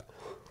going with that.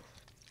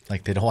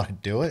 Like, they don't want to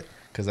do it?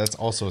 Because that's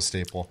also a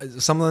staple.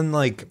 Something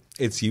like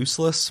it's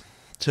useless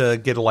to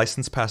get a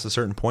license past a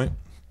certain point.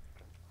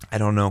 I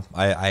don't know.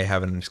 I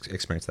haven't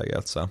experienced that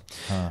yet. So,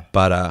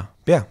 but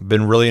yeah,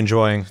 been really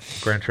enjoying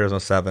Gran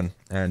Turismo 7,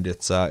 and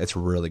it's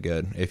really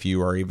good. If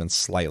you are even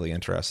slightly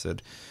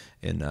interested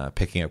in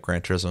picking up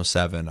Gran Turismo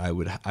 7, I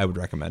would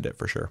recommend it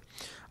for sure.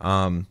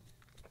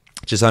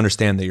 Just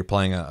understand that you're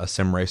playing a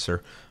sim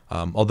racer,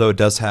 although it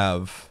does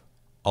have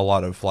a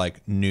lot of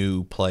like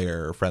new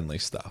player friendly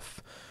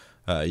stuff.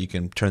 You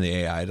can turn the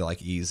AI to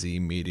like easy,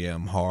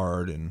 medium,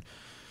 hard, and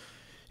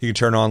you can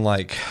turn on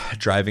like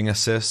driving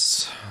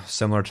assists,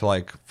 similar to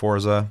like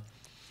Forza,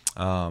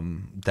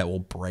 that will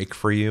brake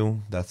for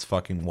you. That's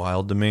fucking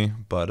wild to me.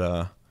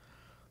 But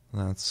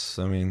that's,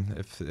 I mean,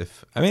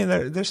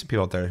 there's some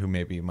people out there who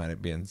maybe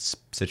might be in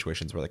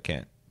situations where they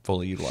can't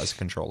fully utilize a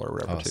controller or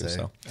whatever too.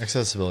 So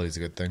accessibility is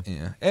a good thing.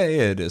 Yeah,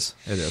 it is.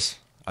 It is.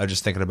 I was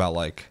just thinking about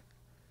like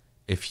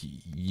if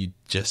you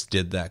just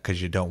did that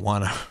because you don't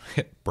want to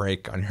hit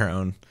brake on your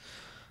own.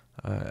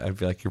 I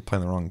feel like you're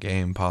playing the wrong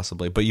game,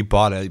 possibly. But you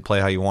bought it. You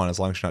play how you want, as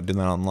long as you're not doing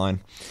that online.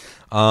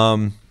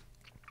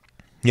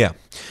 Yeah.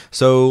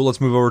 So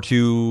let's move over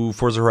to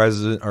Forza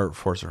Horizon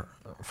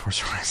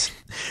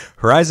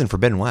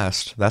Forbidden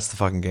West. That's the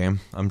fucking game.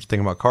 I'm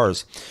thinking about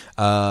cars.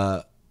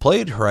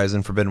 Played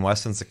Horizon Forbidden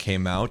West since it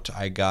came out.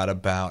 I got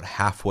about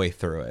halfway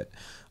through it.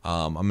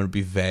 I'm going to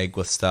be vague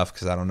with stuff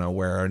because I don't know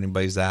where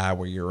anybody's at,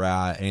 where you're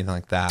at, anything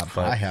like that.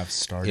 But I have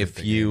started.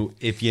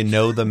 If you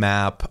know the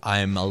map,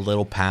 I'm a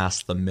little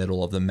past the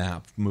middle of the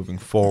map moving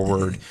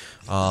forward.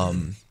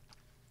 And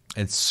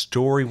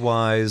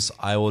story-wise,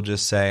 I will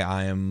just say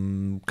I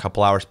am a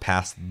couple hours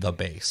past the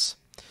base.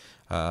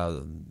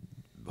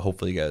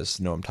 Hopefully you guys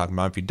know what I'm talking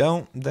about. If you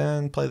don't,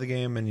 then play the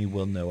game and you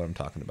will know what I'm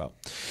talking about.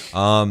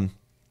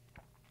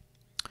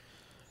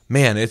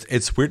 Man,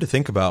 it's weird to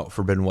think about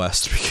Forbidden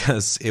West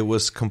because it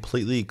was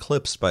completely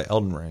eclipsed by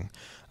Elden Ring.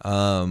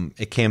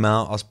 It came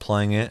out, I was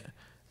playing it,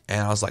 and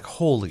I was like,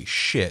 holy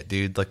shit,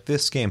 dude. Like,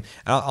 this game,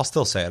 and I'll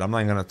still say it. I'm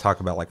not going to talk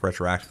about, like,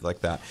 retroactive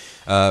like that.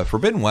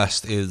 Forbidden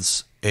West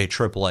is a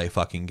AAA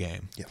fucking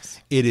game.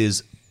 Yes. It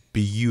is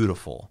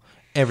beautiful.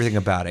 Everything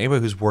about it.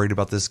 Anybody who's worried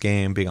about this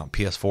game being on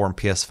PS4 and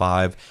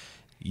PS5,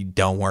 you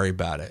don't worry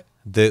about it.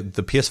 The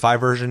PS5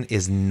 version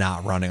is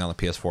not running on the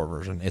PS4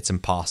 version. It's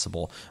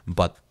impossible.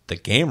 But the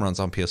game runs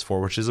on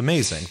PS4, which is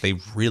amazing. They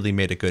really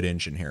made a good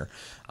engine here.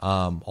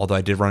 Although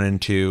I did run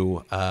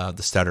into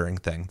the stuttering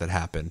thing that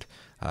happened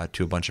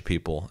to a bunch of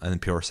people, and then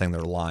people were saying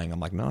they're lying. I'm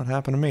like, no, it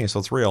happened to me, so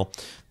it's real.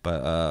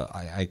 But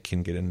I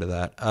can get into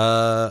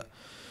that.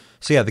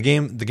 So yeah, the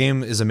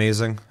game is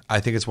amazing. I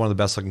think it's one of the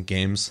best looking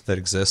games that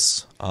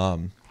exists.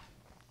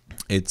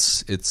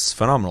 It's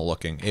phenomenal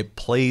looking. It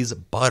plays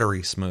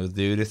buttery smooth,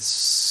 dude. It's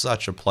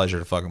such a pleasure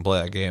to fucking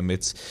play that game.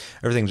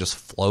 Everything just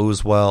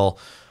flows well.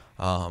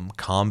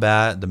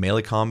 The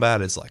melee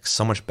combat is like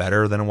so much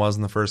better than it was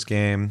in the first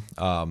game.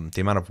 The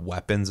amount of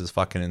weapons is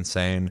fucking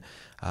insane.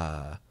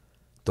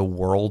 The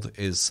world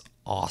is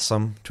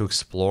awesome to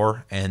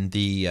explore, and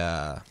the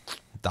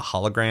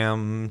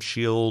hologram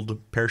shield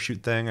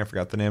parachute thing, I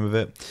forgot the name of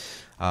it,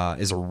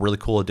 is a really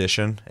cool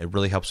addition. It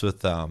really helps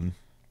with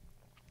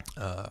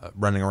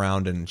running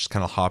around and just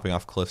kind of hopping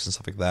off cliffs and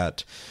stuff like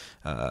that.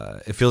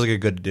 It feels like a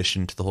good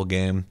addition to the whole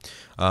game.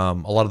 A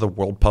lot of the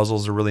world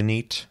puzzles are really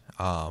neat.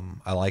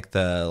 I like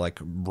the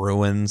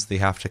ruins they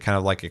have to kind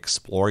of like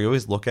explore. You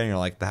always look at it and you're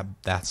like,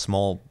 that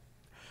small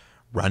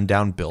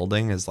rundown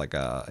building is like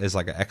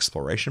an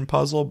exploration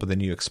puzzle, but then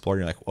you explore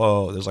and you're like,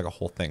 whoa, there's like a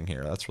whole thing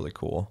here. That's really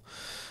cool.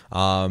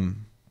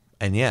 And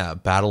yeah,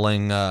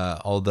 battling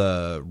all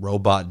the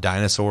robot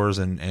dinosaurs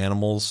and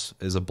animals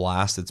is a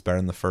blast. It's better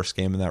than the first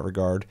game in that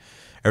regard.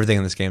 Everything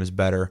in this game is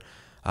better.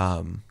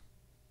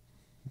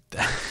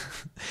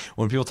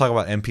 When people talk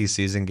about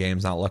NPCs in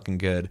games not looking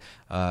good,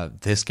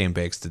 this game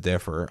begs to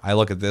differ. I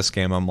look at this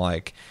game, I'm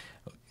like,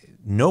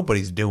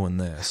 nobody's doing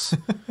this.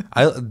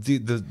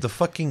 The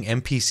fucking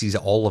NPCs,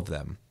 all of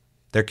them,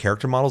 their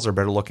character models are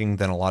better looking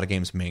than a lot of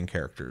games' main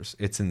characters.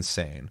 It's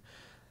insane.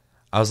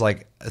 I was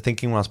like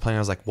thinking when I was playing,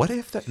 I was like, what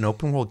if an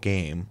open world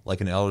game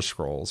like an Elder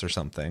Scrolls or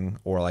something,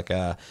 or like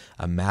a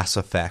Mass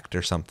Effect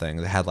or something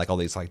that had like all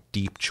these like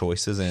deep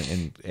choices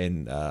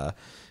in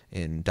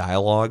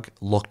dialogue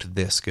looked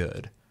this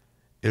good?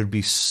 It would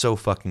be so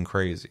fucking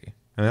crazy.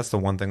 And that's the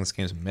one thing this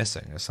game's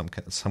missing, is some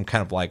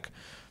kind of like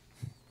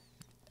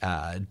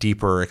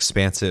deeper,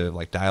 expansive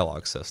like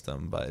dialogue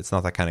system. But it's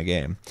not that kind of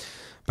game.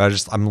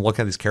 But I'm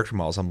looking at these character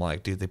models. I'm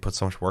like, dude, they put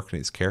so much work into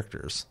these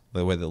characters,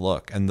 the way they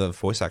look, and the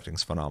voice acting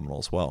is phenomenal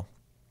as well.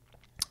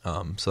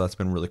 So that's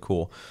been really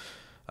cool.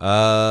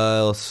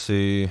 Let's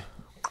see.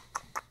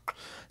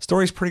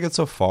 Story's pretty good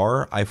so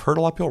far. I've heard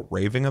a lot of people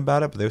raving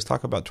about it, but they always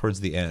talk about towards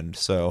the end.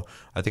 So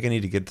I think I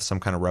need to get to some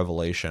kind of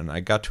revelation.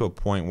 I got to a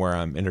point where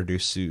I'm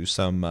introduced to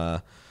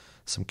some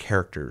some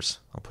characters.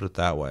 I'll put it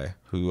that way.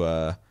 Who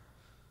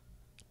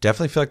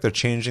definitely feel like they're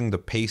changing the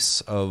pace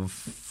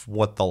of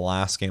what the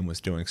last game was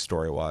doing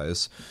story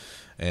wise,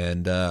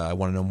 and I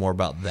want to know more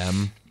about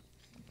them.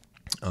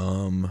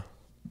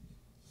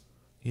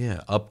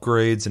 Yeah,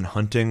 upgrades and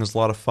hunting is a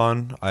lot of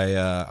fun.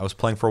 I was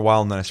playing for a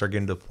while, and then I started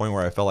getting to the point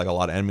where I felt like a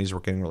lot of enemies were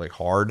getting really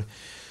hard.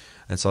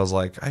 And so I was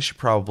like, I should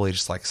probably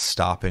just like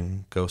stop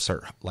and go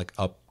start like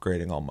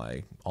upgrading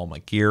all my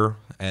gear.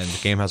 And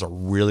the game has a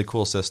really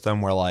cool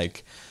system where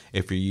like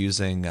if you're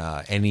using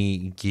any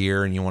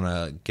gear and you want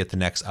to get the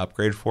next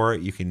upgrade for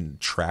it, you can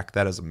track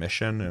that as a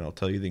mission, and it'll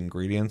tell you the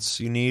ingredients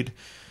you need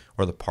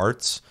or the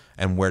parts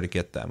and where to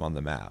get them on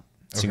the map.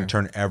 So you can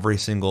turn every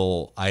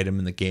single item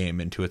in the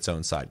game into its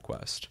own side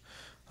quest,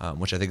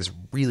 which I think is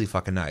really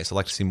fucking nice. I'd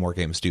like to see more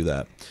games do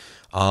that.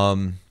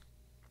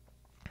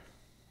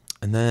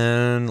 And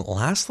then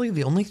lastly,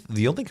 the only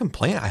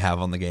complaint I have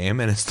on the game,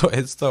 and it's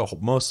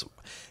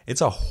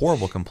a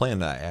horrible complaint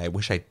that I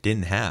wish I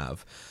didn't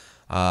have.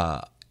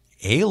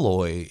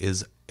 Aloy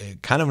is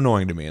kind of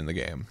annoying to me in the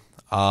game.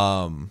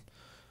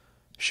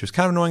 She was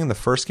kind of annoying in the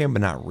first game,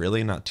 but not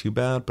really, not too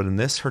bad. But in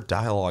this, her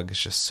dialogue is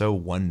just so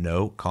one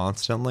note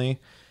constantly,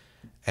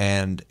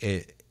 and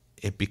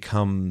it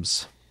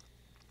becomes.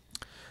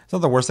 It's not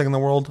the worst thing in the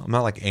world. I'm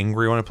not like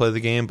angry when I play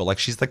the game, but like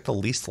she's like the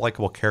least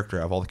likable character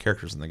out of all the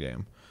characters in the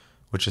game,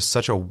 which is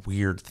such a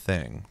weird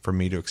thing for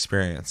me to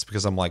experience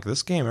because I'm like,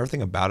 this game,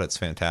 everything about it's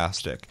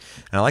fantastic.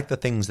 And I like the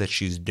things that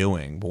she's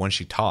doing, but when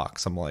she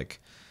talks, I'm like,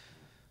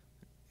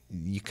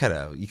 you could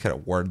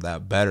have worded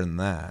that better than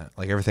that.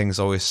 Like everything's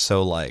always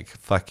so like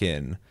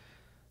fucking,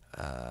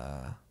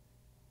 I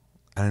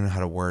don't know how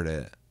to word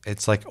it.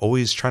 It's like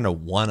always trying to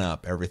one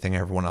up everything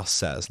everyone else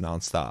says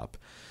nonstop.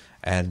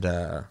 And,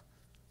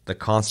 the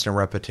constant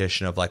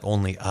repetition of like,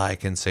 only I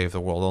can save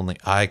the world, only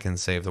I can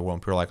save the world.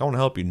 And people are like, I want to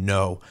help you.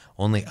 No,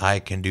 only I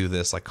can do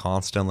this, like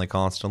constantly.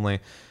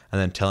 And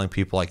then telling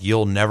people like,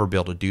 you'll never be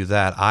able to do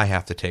that. I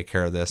have to take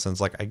care of this. And it's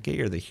like, I get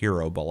you're the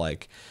hero, but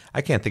like,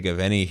 I can't think of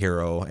any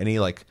hero, any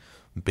like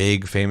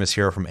big famous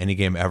hero from any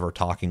game ever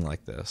talking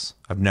like this.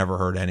 I've never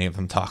heard any of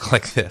them talk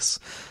like this.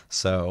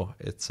 So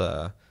it's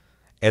a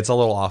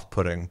little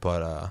off-putting,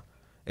 but,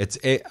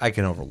 I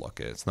can overlook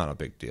it. It's not a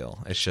big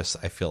deal. It's just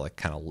I feel like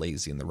kind of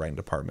lazy in the writing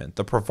department.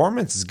 The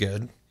performance is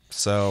good,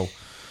 so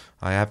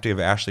I have to give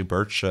Ashley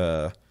Birch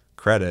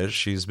credit.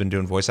 She's been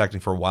doing voice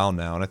acting for a while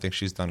now, and I think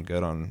she's done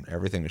good on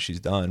everything that she's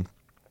done.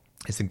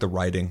 I think the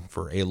writing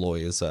for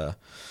Aloy is a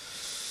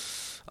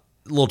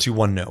little too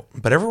one note,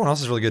 but everyone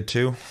else is really good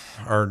too,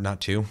 or not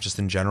too, just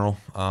in general.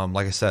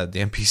 Like I said, the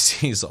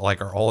NPCs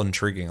like are all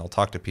intriguing. I'll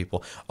talk to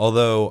people.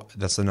 Although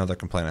that's another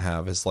complaint I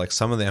have is like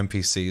some of the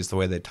NPCs, the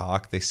way they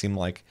talk, they seem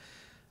like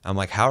I'm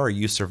like, how are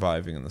you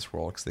surviving in this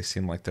world? Because they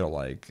seem like they're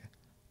like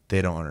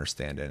they don't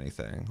understand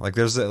anything. Like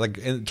there's like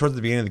towards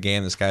the beginning of the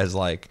game, this guy's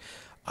like,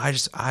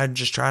 I'm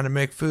just trying to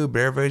make food, but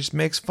everybody just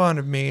makes fun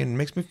of me and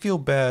makes me feel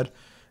bad. And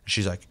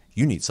she's like,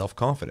 you need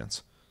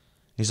self-confidence.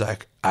 He's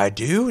like, I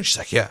do, and she's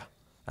like, yeah.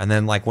 And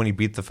then, like, when he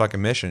beat the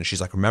fucking mission, she's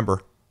like,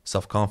 remember,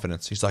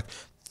 self-confidence. He's like,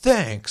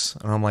 thanks.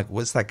 And I'm like,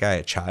 what's that guy,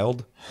 a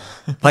child?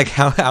 Like,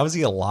 how is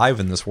he alive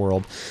in this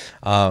world?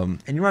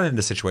 And you run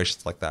into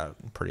situations like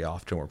that pretty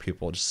often where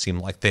people just seem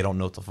like they don't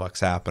know what the fuck's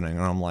happening.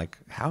 And I'm like,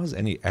 how is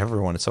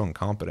everyone is so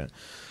incompetent?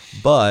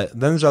 But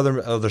then there's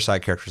other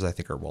side characters I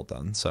think are well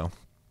done. So,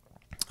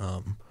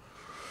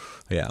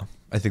 yeah,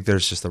 I think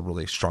there's just a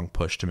really strong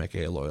push to make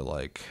Aloy,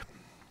 like,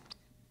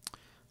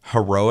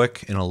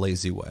 heroic in a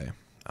lazy way.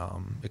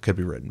 It could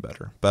be written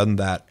better. But other than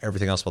that,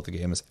 everything else about the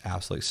game is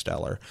absolutely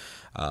stellar.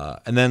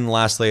 And then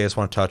lastly, I just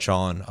want to touch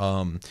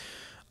on,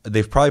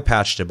 they've probably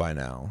patched it by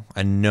now.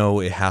 I know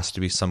it has to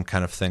be some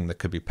kind of thing that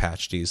could be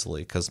patched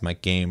easily because my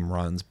game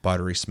runs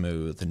buttery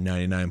smooth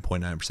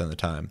 99.9% of the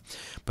time.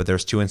 But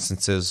there's two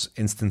instances,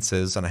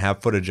 and I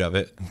have footage of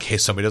it in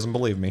case somebody doesn't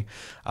believe me.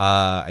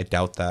 I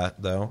doubt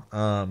that, though,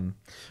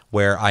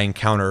 where I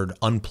encountered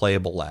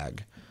unplayable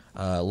lag.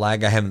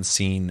 Lag I haven't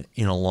seen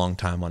in a long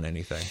time on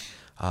anything.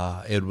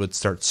 It would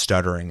start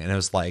stuttering, and it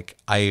was like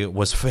I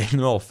was in the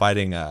middle of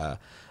fighting a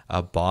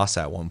boss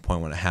at one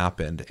point when it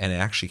happened, and it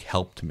actually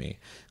helped me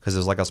because it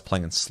was like I was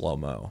playing in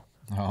slow-mo.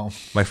 Oh.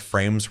 My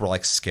frames were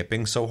like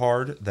skipping so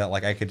hard that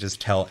like I could just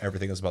tell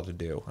everything I was about to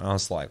do. And I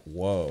was like,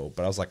 whoa.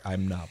 But I was like,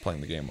 I'm not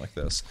playing the game like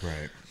this.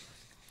 Right.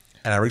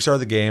 And I restarted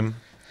the game,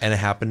 and it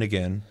happened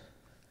again.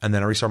 And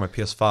then I restarted my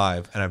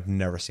PS5, and I've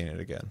never seen it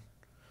again.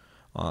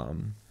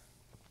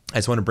 I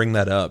just want to bring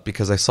that up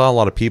because I saw a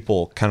lot of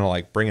people kind of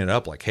like bringing it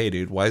up like, hey,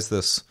 dude, why is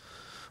this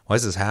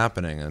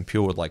happening? And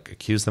people would like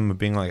accuse them of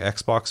being like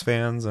Xbox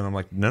fans. And I'm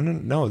like,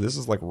 no, this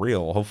is like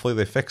real. Hopefully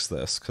they fix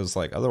this because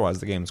like otherwise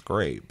the game's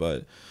great.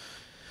 But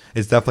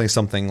it's definitely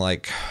something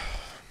like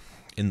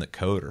in the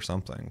code or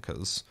something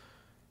because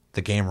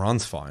the game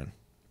runs fine.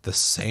 The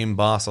same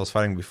boss I was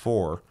fighting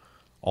before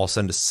all of a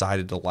sudden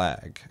decided to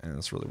lag. And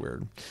it's really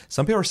weird.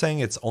 Some people are saying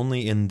it's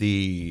only in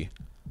the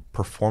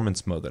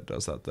performance mode that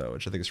does that though,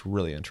 which I think is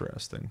really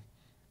interesting.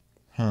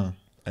 And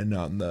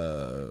not in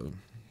the,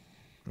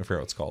 I forget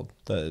what it's called,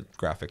 the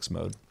graphics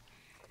mode.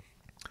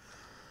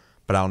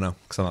 But I don't know,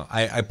 because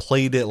I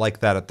played it like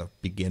that at the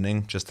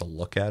beginning just to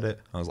look at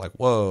it. I was like,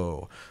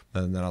 whoa.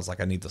 And then I was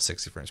like, I need the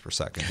 60 frames per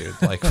second, dude.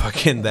 Like,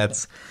 fucking,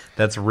 that's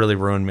really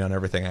ruined me on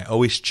everything. I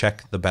always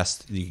check the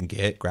best you can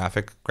get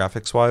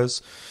graphics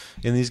wise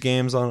in these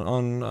games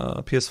on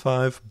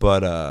PS5, but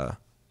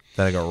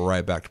then I go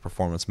right back to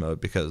performance mode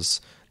because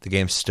the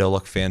games still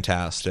look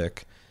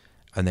fantastic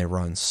and they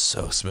run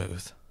so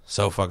smooth,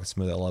 so fucking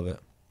smooth. I love it.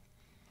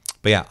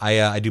 But yeah,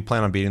 I do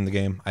plan on beating the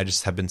game. I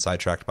just have been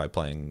sidetracked by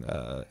playing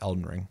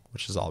Elden Ring,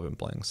 which is all I've been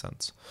playing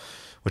since,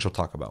 which we'll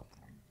talk about.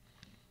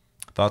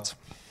 Thoughts?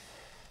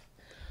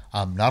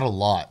 Not a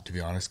lot, to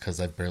be honest,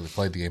 because I've barely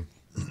played the game.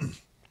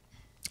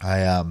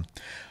 I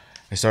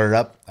started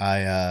up.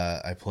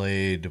 I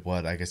played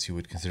what I guess you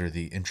would consider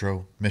the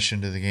intro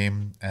mission to the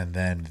game, and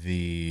then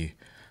the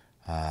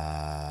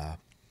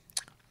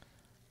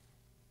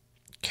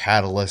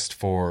catalyst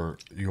for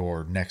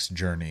your next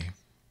journey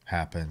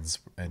happens,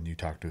 and you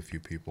talk to a few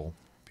people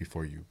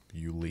before you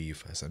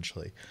leave.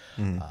 Essentially,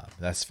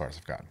 that's as far as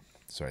I've gotten.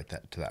 So right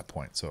to that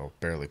point. So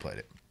barely played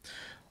it.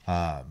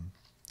 But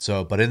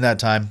in that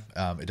time,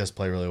 it does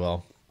play really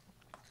well,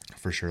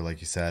 for sure.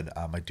 Like you said,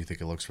 I do think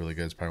it looks really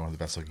good. It's probably one of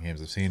the best looking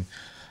games I've seen.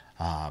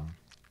 I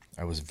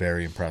was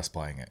very impressed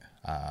playing it,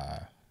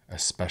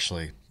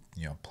 especially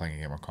playing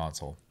a game on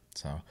console.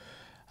 So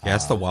yeah,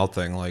 it's the wild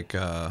thing, like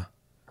to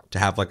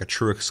have like a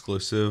true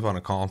exclusive on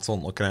a console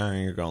and looking at it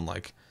and you're going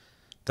like,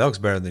 that looks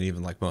better than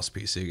even like most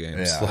PC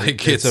games. Yeah,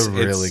 like it's a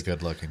really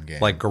good looking game.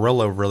 Like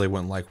Guerrilla really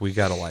went like, we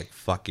gotta like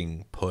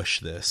fucking push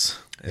this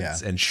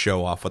and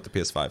show off what the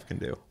PS5 can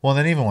do. Well,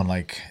 then even when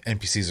like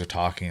NPCs are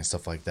talking and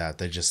stuff like that,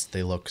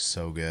 they look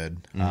so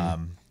good.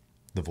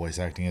 The voice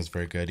acting is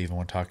very good, even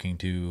when talking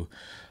to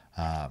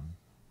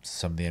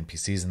some of the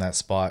NPCs in that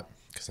spot,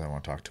 because I don't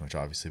want to talk too much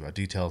obviously about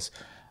details.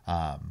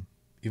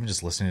 Even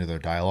just listening to their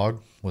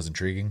dialogue was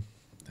intriguing.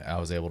 I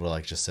was able to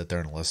like just sit there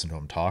and listen to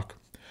them talk.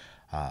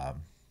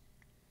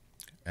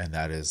 And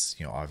that is,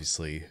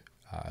 obviously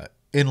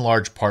in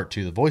large part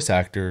to the voice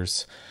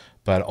actors,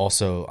 but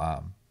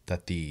also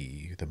that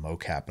the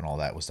mocap and all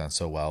that was done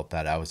so well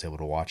that I was able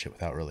to watch it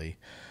without really,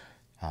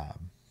 I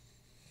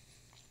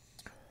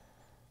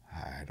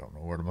don't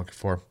know what I'm looking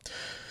for.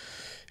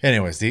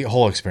 Anyways, the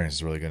whole experience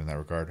is really good in that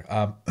regard.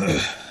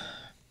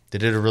 They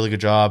did a really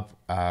good job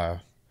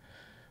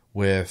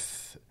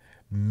with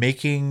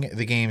making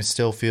the game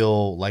still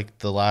feel like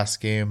the last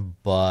game,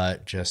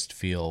 but just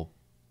feel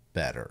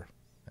better.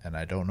 And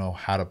I don't know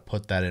how to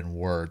put that in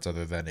words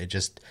other than it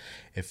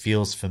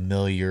feels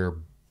familiar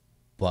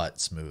but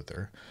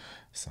smoother.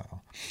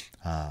 So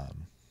I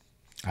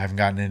haven't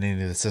gotten into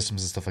any of the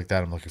systems and stuff like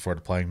that. I'm looking forward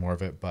to playing more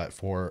of it, but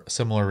for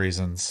similar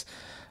reasons,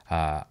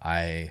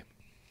 I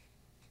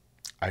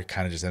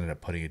kind of just ended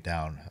up putting it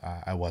down.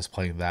 I was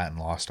playing that in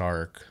Lost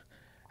Ark,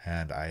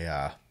 and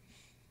I'm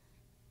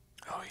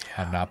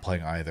not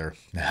playing either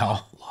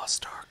now.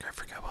 Lost Ark, I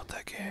forgot about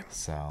that game.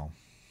 So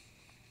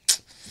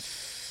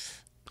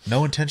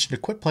no intention to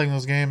quit playing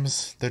those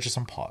games. They're just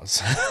on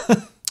pause.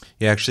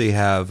 You actually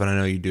have, and I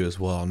know you do as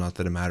well, not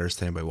that it matters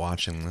to anybody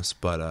watching this,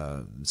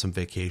 but some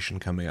vacation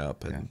coming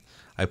up. And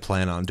I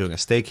plan on doing a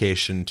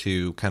staycation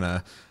to kind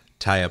of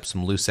tie up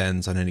some loose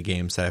ends on any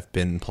games that I've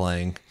been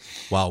playing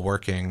while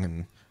working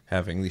and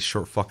having these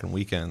short fucking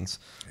weekends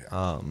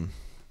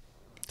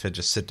to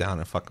just sit down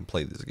and fucking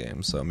play these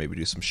games. So maybe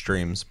do some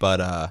streams.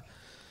 But I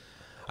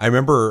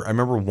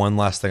remember one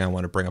last thing I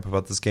want to bring up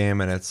about this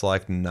game, and it's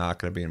like not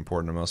going to be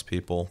important to most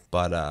people,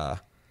 but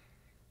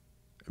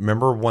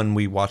remember when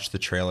we watched the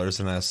trailers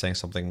and I was saying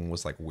something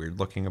was like weird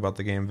looking about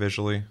the game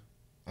visually?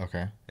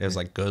 Okay. It was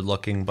like good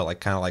looking, but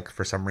like kind of like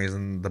for some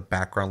reason the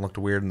background looked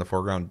weird and the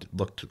foreground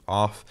looked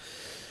off.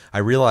 I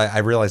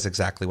realized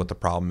exactly what the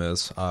problem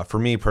is. For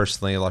me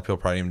personally, a lot of people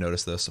probably didn't even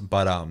notice this,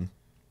 but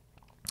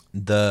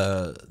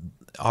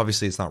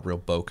obviously it's not real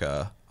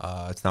bokeh.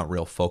 It's not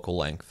real focal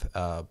length.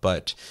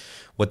 But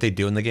what they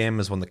do in the game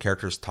is when the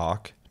characters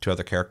talk to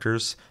other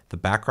characters, the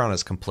background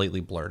is completely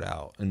blurred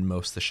out in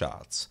most of the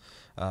shots.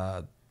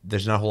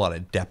 There's not a whole lot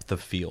of depth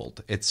of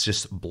field. It's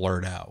just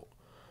blurred out.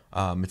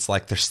 It's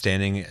like they're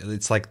standing.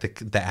 It's like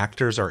the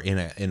actors are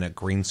in a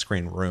green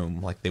screen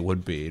room, like they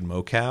would be in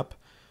mocap,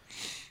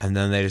 and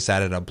then they just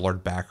added a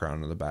blurred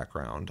background in the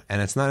background.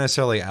 And it's not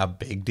necessarily a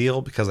big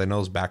deal because I know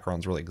those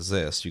backgrounds really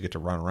exist. You get to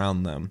run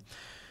around them,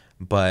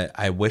 but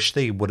I wish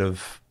they would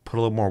have put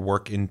a little more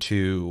work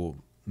into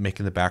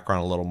making the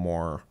background a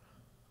little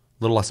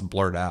less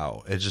blurred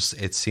out.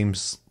 It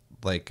seems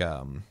like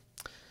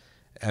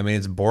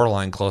it's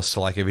borderline close to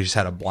like if you just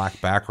had a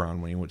black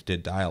background when you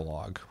did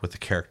dialogue with the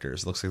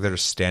characters. It looks like they're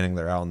just standing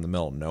there out in the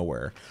middle of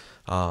nowhere.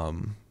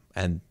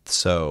 And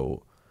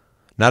so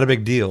not a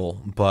big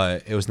deal,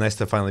 but it was nice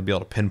to finally be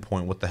able to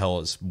pinpoint what the hell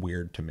is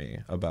weird to me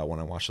about when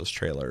I watch those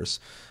trailers.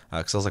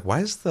 Because I was like, why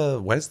does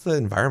the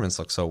environments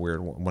look so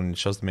weird when it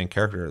shows the main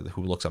character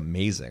who looks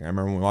amazing? I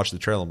remember when we watched the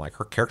trailer, I'm like,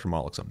 her character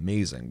model looks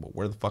amazing, but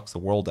where the fuck's the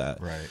world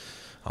at? Right.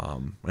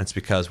 And it's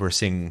because we're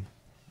seeing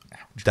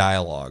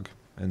dialogue.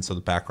 And so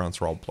the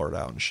backgrounds were all blurred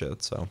out and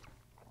shit. So,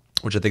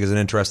 which I think is an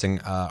interesting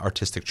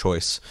artistic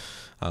choice.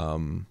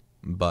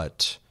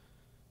 but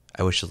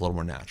I wish it was a little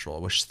more natural. I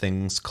wish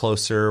things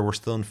closer were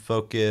still in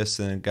focus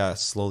and it got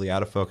slowly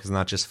out of focus,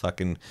 not just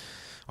fucking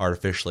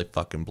artificially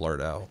fucking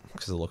blurred out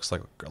because it looks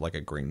like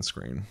a green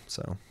screen.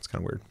 So it's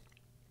kind of weird.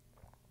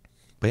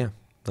 But yeah,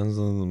 those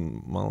are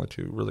my only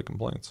two really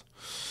complaints.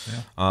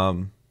 Yeah.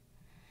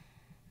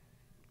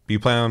 Do you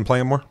plan on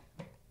playing more?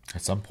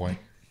 At some point.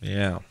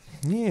 Yeah,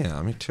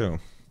 me too.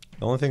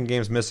 The only thing the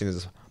game's missing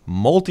is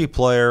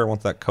multiplayer. I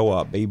want that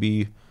co-op,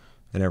 baby,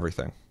 and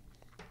everything.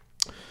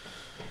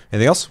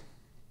 Anything else?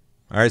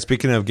 All right,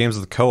 speaking of games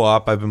with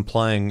co-op, I've been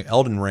playing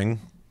Elden Ring.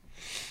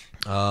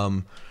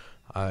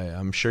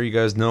 I'm sure you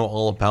guys know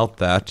all about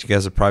that. You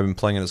guys have probably been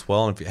playing it as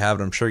well, and if you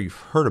haven't, I'm sure you've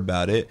heard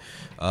about it.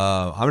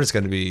 I'm just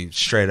going to be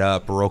straight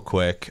up real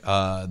quick.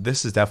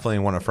 This is definitely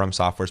one of From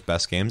Software's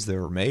best games they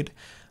ever made,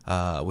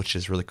 which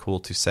is really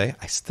cool to say.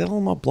 I still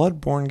am a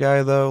Bloodborne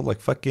guy, though. Like,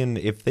 fucking,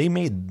 if they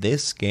made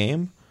this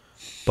game,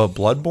 but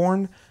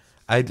Bloodborne,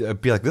 I'd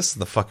be like, this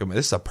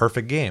is a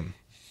perfect game.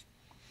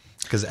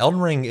 Because Elden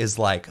Ring is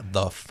like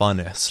the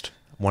funnest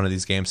one of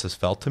these games has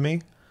felt to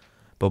me,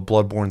 but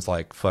Bloodborne's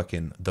like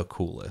fucking the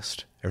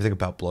coolest. Everything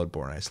about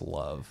Bloodborne I just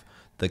love.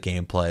 The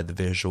gameplay, the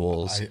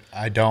visuals.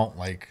 I don't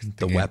like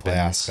the gameplay weapons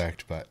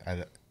aspect, but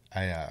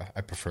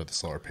I prefer the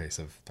slower pace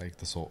of like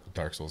the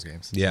Dark Souls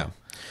games. Yeah,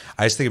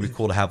 I just think it'd be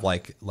cool to have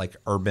like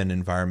urban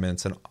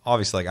environments and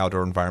obviously like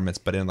outdoor environments,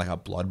 but in like a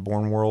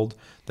Bloodborne world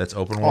that's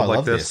open world I like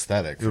love this. The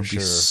aesthetic, it would be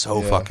sure.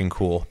 so fucking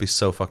cool. It'd be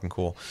so fucking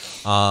cool.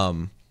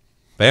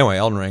 But anyway,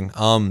 Elden Ring.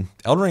 Elden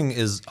Ring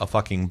is a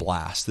fucking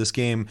blast. This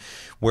game,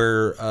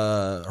 where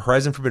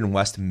Horizon Forbidden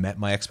West met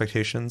my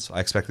expectations, I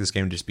expected this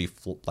game to just be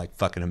like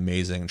fucking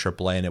amazing in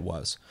AAA, and it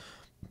was.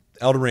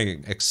 Elden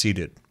Ring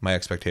exceeded my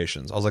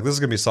expectations. I was like, this is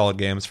gonna be a solid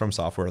game. It's From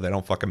Software. They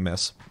don't fucking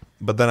miss.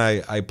 But then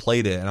I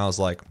played it and I was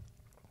like,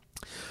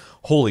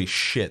 holy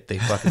shit! They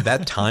fucking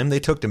that time they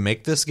took to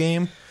make this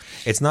game.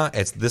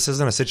 This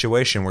isn't a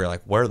situation where you're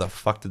like, where the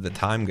fuck did the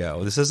time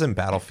go? This isn't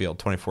Battlefield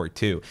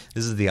 2042.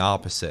 This is the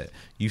opposite.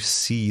 You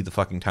see the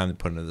fucking time they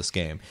put into this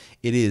game.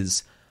 It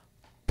is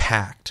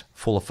packed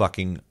full of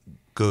fucking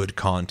good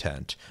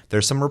content.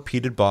 There's some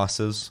repeated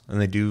bosses, and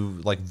they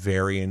do like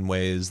vary in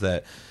ways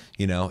that,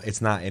 you know,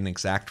 it's not an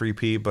exact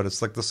repeat, but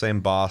it's like the same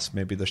boss.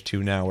 Maybe there's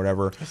two now,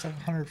 whatever. There's like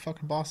 100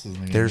 fucking bosses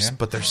in the game.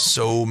 But there's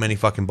so many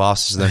fucking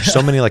bosses. And there's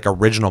so many like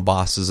original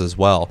bosses as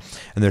well.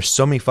 And there's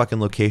so many fucking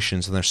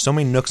locations. And there's so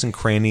many nooks and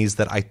crannies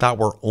that I thought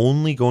were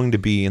only going to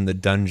be in the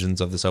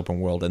dungeons of this open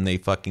world. And they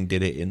fucking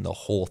did it in the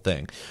whole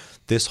thing.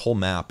 This whole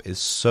map is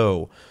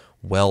so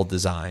well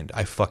designed.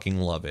 I fucking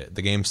love it.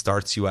 The game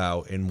starts you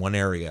out in one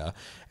area.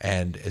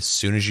 And as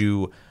soon as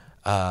you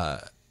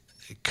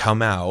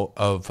come out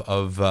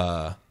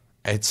of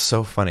it's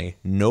so funny.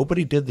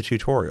 Nobody did the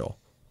tutorial.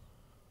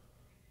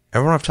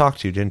 Everyone I've talked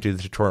to didn't do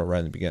the tutorial right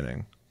in the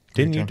beginning.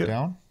 Didn't you jump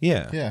down?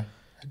 Yeah. Yeah,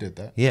 I did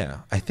that.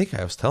 Yeah. I think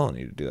I was telling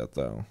you to do that,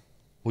 though.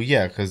 Well,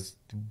 yeah, because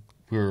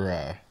we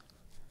were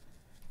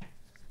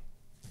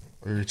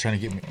trying to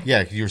get me.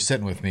 Yeah, you were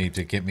sitting with me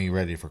to get me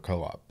ready for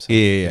co-op. So,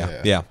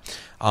 Yeah.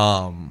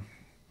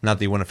 Not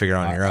that you want to figure it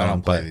out on your own. I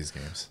don't play these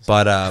games. So.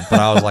 But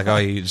I was like, oh,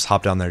 you just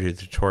hop down there and do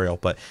the tutorial.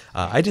 But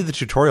I did the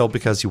tutorial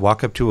because you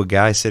walk up to a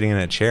guy sitting in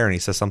a chair and he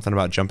says something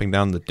about jumping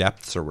down the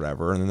depths or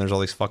whatever. And then there's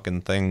all these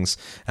fucking things.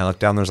 And I look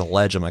down, there's a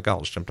ledge. I'm like, oh,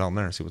 let's jump down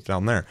there and see what's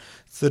down there.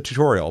 It's the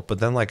tutorial. But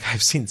then like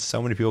I've seen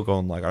so many people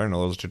going like, I didn't know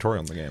there was a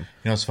tutorial in the game.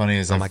 You know what's funny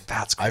is I'm like,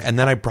 that's great. And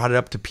then I brought it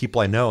up to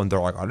people I know and they're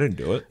like, I didn't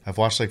do it. I've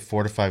watched like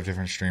 4 to 5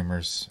 different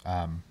streamers,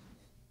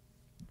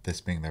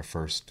 this being their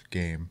first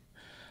game.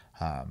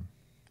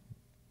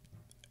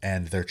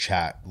 And their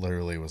chat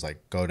literally was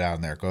like, go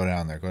down there.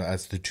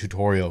 That's the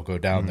tutorial, go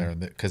down there.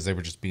 Because they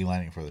were just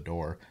beelining for the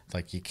door. It's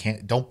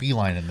like, don't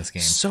beeline in this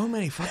game. So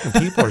many fucking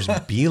people are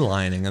just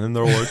beelining. And then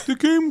they're like, the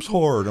game's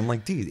hard. I'm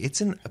like, dude,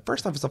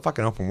 first off, it's a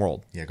fucking open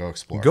world. Yeah, go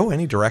explore. Go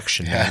any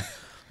direction, man.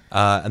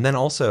 And then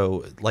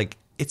also, like,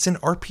 it's an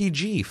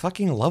RPG.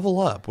 Fucking level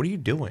up. What are you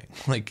doing?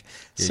 Like,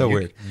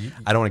 weird.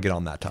 I don't want to get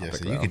on that topic. Yeah,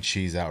 so you can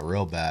cheese out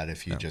real bad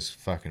if you just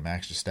fucking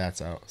max your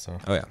stats out. So.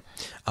 Oh, yeah.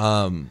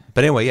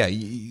 But anyway,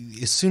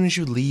 yeah, as soon as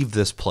you leave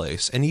this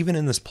place, and even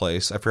in this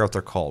place, I forgot what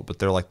they're called, but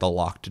they're like the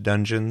locked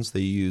dungeons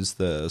they use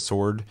the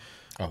sword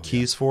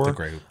keys for. The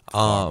great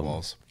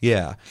walls.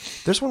 Yeah.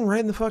 There's one right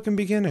in the fucking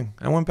beginning.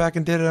 I went back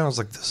and did it, and I was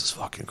like, this is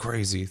fucking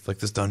crazy. Like,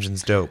 this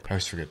dungeon's dope. I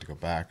always forget to go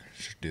back.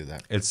 Should do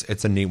that.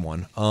 It's a neat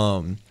one.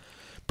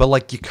 But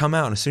like you come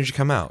out, and as soon as you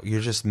come out, you're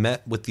just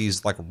met with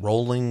these like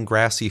rolling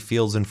grassy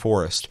fields and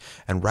forest.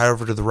 And right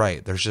over to the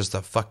right, there's just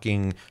a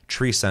fucking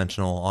tree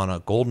sentinel on a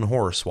golden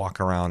horse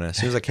walking around. And as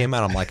soon as I came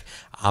out, I'm like,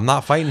 I'm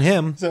not fighting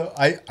him. So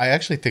I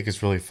actually think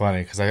it's really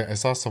funny because I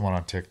saw someone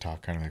on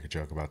TikTok kind of make a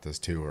joke about this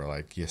too, where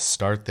like you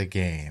start the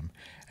game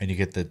and you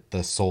get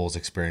the Souls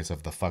experience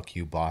of the fuck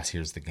you boss,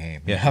 here's the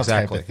game. Yeah,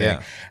 exactly. Type of thing.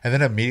 Yeah. And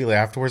then immediately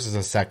afterwards is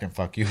a second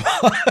fuck you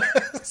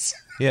boss.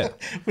 Yeah.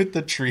 With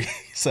the tree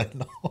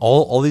sentinel.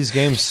 All these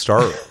games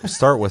start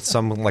with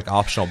some like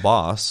optional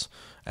boss,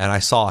 And I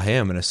saw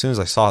him, and as soon as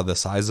I saw the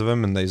size of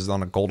him, and he's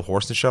on a gold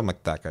horse and shit, I'm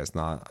like, that guy's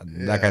not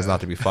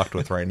to be fucked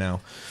with right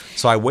now.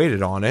 So I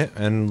waited on it,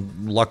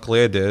 and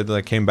luckily I did.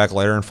 I came back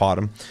later and fought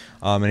him,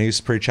 and he was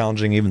pretty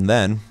challenging even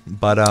then.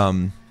 But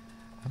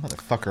That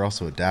motherfucker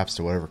also adapts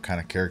to whatever kind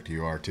of character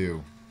you are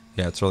too.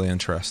 yeah, it's really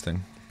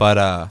interesting. But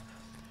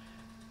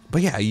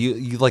yeah,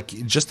 you like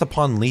just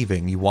upon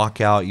leaving, you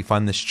walk out, you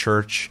find this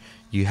church.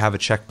 You have a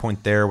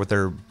checkpoint there with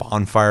their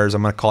bonfires.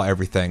 I'm going to call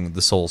everything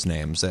the souls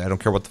names. I don't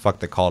care what the fuck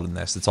they call it in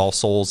this. It's all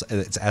souls.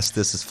 It's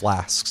Estus. It's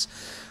flasks.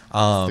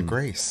 The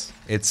grace.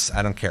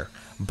 I don't care.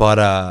 But,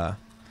 and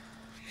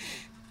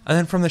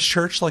then from this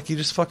church, like, you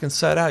just fucking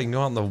set out. You can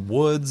go out in the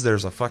woods.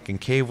 There's a fucking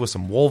cave with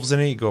some wolves in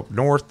it. You go up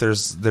north.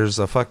 There's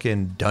a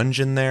fucking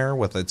dungeon there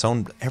with its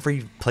own,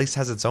 every place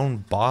has its own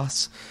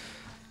boss.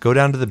 Go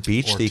down to the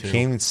beach that you can't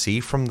even see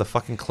from the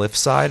fucking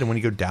cliffside, and when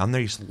you go down there,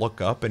 you just look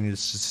up, and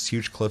it's just this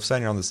huge cliffside,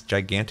 and you're on this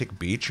gigantic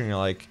beach, and you're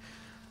like,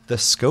 the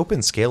scope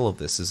and scale of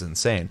this is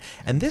insane.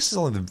 And this is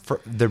only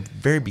the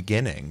very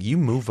beginning. You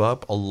move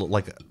up a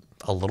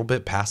little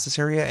bit past this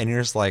area, and you're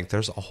just like,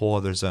 there's a whole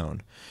other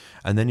zone.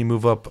 And then you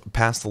move up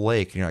past the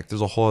lake, and you're like, there's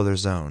a whole other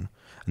zone.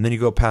 And then you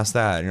go past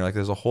that, and you're like,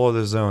 there's a whole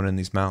other zone in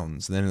these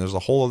mountains. And then there's a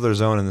whole other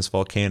zone in this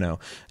volcano.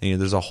 And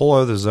there's a whole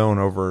other zone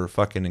over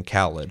fucking in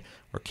Khalid.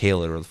 Or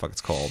Khalid, or the fuck it's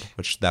called,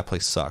 which that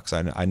place sucks.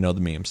 I know the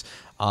memes.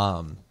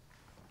 Then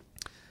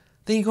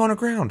you go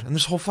underground, and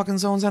there's whole fucking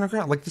zones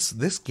underground. Like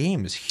this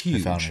game is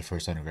huge. I found my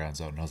first underground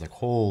zone, and I was like,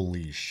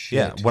 "Holy shit!"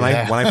 Yeah, when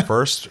I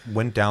first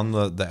went down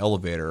the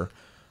elevator,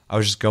 I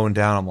was just going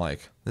down. I'm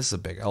like, "This is a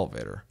big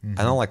elevator," and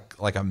then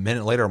like a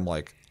minute later, I'm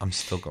like, "I'm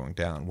still going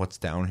down. What's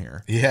down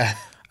here?" Yeah.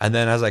 And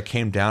then as I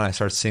came down, I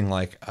started seeing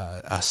like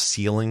a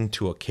ceiling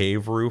to a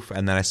cave roof,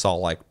 and then I saw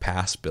like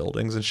past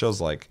buildings, and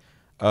shows like,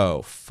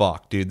 oh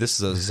fuck, dude, this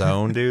is a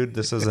zone, dude.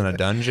 This isn't a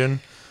dungeon.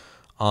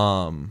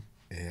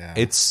 Yeah.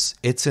 It's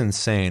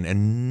insane,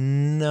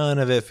 and none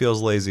of it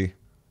feels lazy.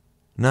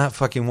 Not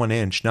fucking 1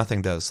 inch.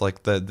 Nothing does.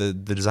 Like the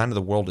design of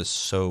the world is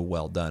so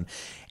well done,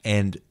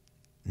 and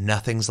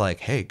nothing's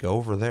like, hey, go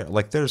over there.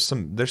 Like there's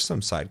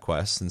some side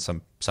quests,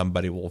 and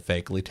somebody will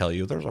vaguely tell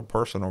you there's a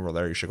person over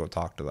there. You should go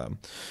talk to them.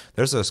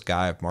 There's this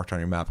guy I've marked on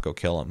your map. Go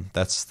kill him.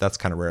 That's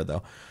kind of rare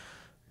though.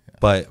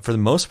 But for the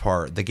most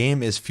part, the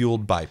game is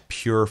fueled by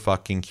pure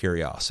fucking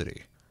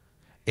curiosity.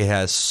 It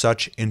has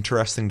such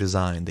interesting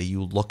design that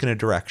you look in a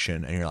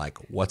direction and you're like,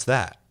 what's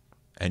that?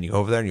 And you go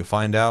over there and you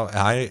find out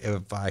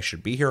if I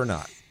should be here or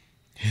not.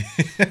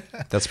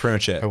 That's pretty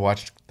much it. I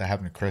watched that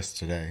happen to Chris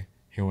today.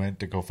 He went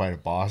to go fight a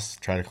boss,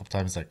 tried a couple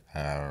times, like,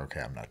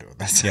 okay, I'm not doing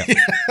this. Yeah.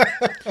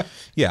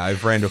 Yeah,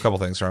 I've ran into a couple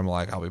things where I'm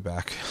like, I'll be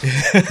back.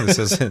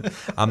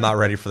 I'm not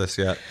ready for this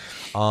yet.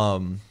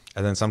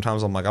 And then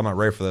sometimes I'm like, I'm not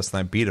ready for this, and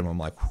I beat him. I'm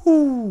like,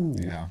 whoo.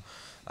 Yeah.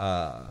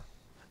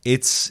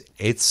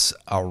 It's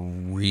a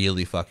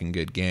really fucking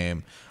good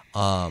game.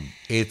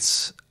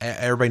 It's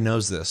everybody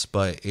knows this,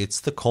 but it's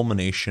the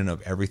culmination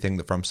of everything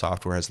that From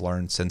Software has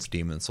learned since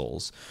Demon's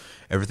Souls.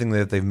 Everything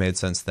that they've made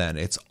since then,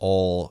 it's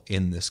all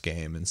in this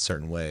game in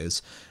certain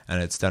ways,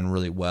 and it's done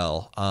really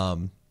well.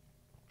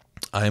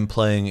 I'm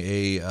playing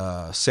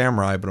a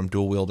samurai, but I'm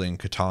dual wielding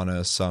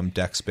katana, some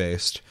dex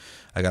based.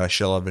 I got a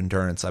shell of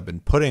endurance. I've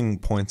been putting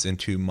points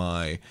into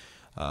my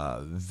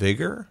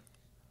vigor.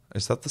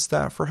 Is that the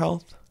stat for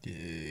health?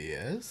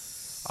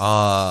 Yes.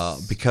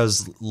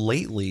 Because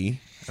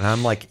lately, and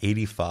I'm like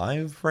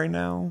 85 right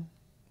now,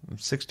 I'm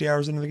 60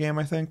 hours into the game,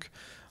 I think.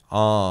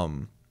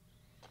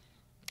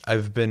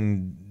 I've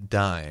been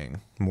dying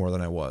more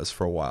than I was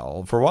for a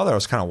while. For a while there, I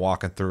was kind of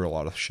walking through a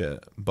lot of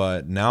shit,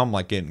 but now I'm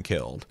like getting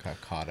killed.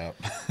 Got caught up.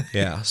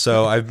 Yeah,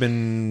 so I've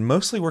been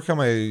mostly working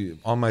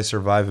on my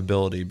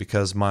survivability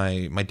because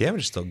my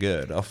damage is still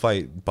good. I'll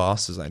fight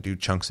bosses and I do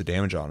chunks of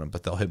damage on them,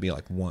 but they'll hit me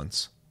like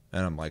once,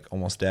 and I'm like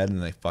almost dead,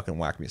 and they fucking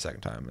whack me a second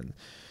time. And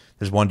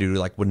there's one dude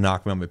who like would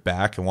knock me on my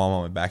back, and while I'm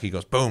on my back, he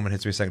goes boom and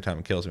hits me a second time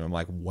and kills me. I'm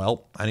like,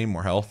 well, I need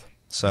more health,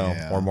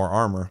 or more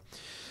armor.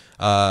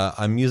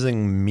 I'm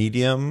using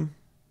medium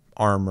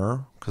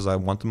armor because I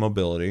want the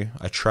mobility.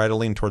 I try to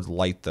lean towards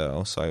light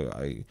though, so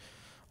I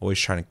always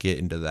trying to get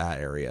into that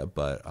area.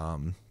 But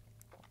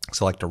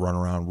so I like to run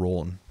around,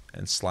 roll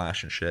and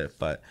slash and shit.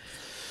 But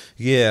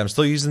yeah, I'm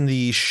still using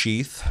the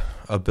sheath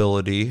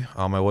ability.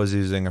 I was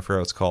using, I forget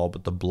what it's called,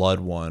 but the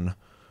blood one.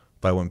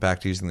 But I went back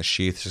to using the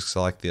sheath just because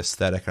I like the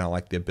aesthetic and I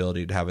like the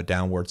ability to have a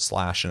downward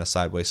slash and a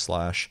sideways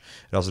slash.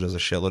 It also does a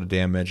shitload of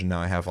damage, and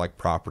now I have like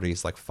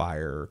properties like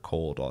fire,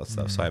 cold, all that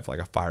stuff. So I have like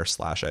a fire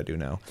slash I do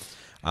now.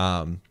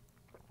 And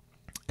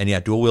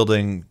yeah, dual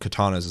wielding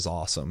katanas is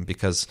awesome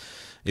because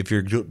if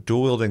you're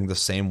dual wielding the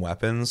same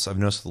weapons, I've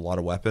noticed with a lot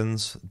of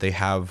weapons, they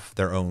have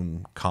their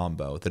own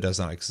combo that does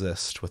not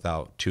exist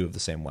without two of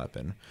the same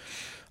weapon.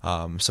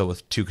 So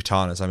with two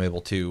katanas, I'm able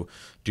to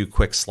do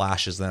quick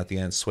slashes and at the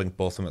end swing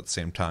both of them at the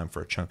same time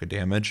for a chunk of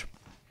damage.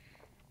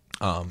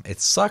 It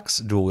sucks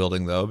dual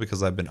wielding though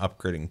because I've been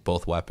upgrading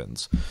both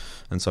weapons,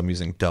 and so I'm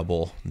using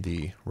double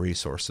the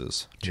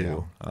resources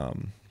to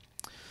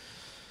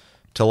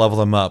level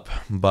them up.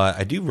 But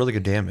I do really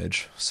good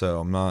damage, so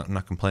I'm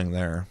not complaining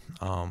there.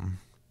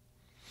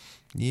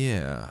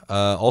 Yeah.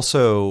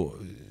 Also,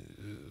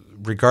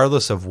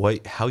 regardless of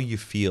how you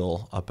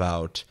feel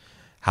about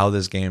how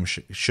this game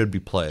should be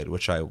played,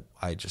 which I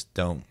just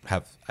don't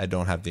have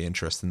the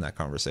interest in that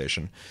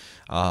conversation.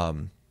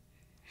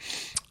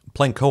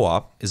 Playing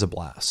co-op is a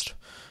blast.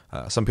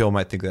 Some people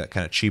might think that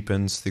kind of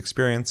cheapens the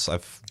experience.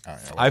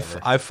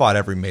 I've fought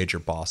every major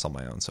boss on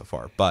my own so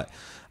far, but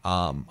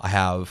I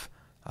have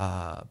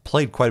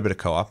played quite a bit of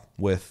co-op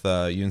with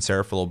you and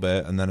Sarah for a little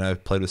bit, and then I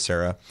played with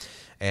Sarah,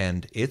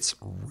 and it's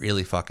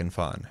really fucking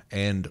fun.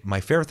 And my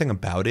favorite thing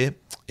about it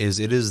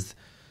is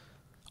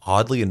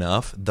oddly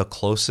enough the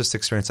closest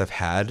experience I've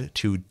had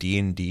to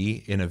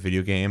D&D in a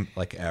video game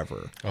like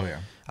ever. Oh yeah.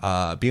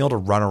 Being able to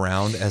run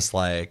around as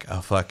like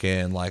a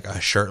fucking like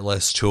a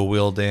shirtless tool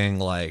wielding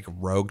like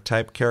rogue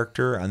type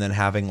character, and then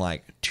having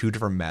like two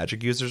different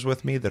magic users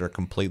with me that are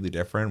completely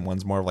different.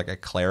 One's more of like a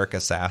cleric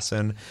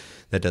assassin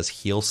that does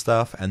heal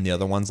stuff, and the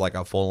other one's like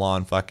a full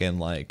on fucking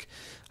like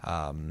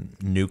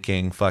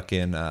nuking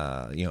fucking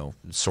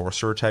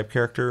sorcerer type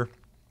character,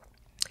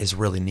 is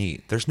really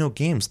neat. There's no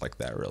games like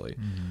that really.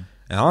 Mm-hmm.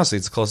 And honestly,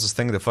 it's the closest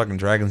thing to fucking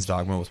Dragon's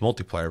Dogma with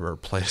multiplayer I've ever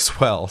played as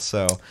well.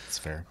 So it's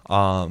fair.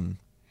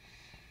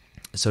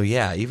 So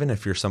yeah, even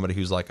if you're somebody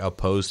who's like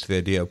opposed to the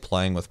idea of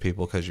playing with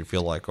people because you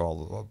feel like,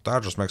 oh,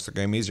 that just makes the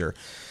game easier.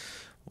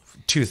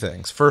 Two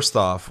things. First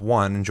off,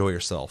 one, enjoy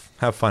yourself,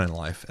 have fun in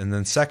life, and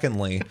then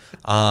secondly,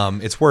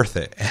 it's worth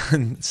it.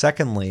 And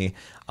secondly,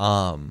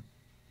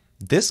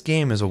 this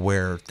game is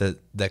aware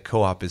that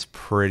co-op is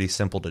pretty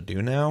simple to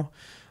do now,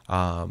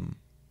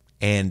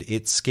 and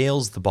it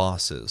scales the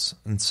bosses.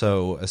 And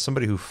so, as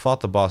somebody who fought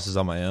the bosses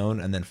on my own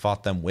and then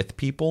fought them with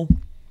people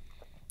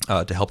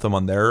to help them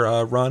on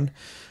their run.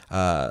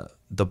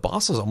 The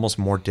boss is almost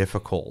more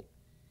difficult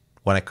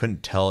when I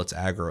couldn't tell its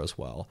aggro as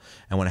well,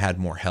 and when I had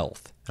more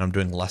health and I'm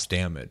doing less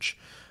damage.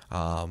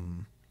 The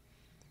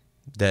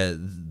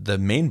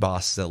main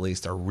bosses, at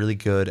least, are really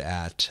good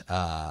at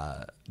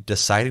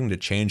deciding to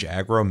change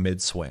aggro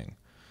mid-swing,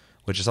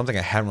 which is something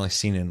I haven't really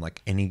seen in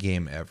like any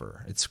game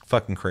ever. It's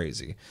fucking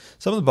crazy.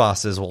 Some of the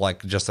bosses will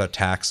like just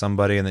attack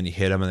somebody and then you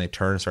hit them and they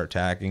turn and start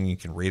attacking. You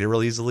can read it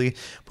real easily.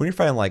 But when you're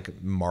fighting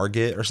like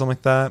Margit or something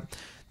like that,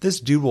 this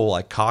dude will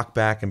like cock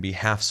back and be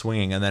half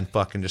swinging and then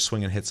fucking just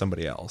swing and hit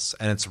somebody else.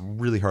 And it's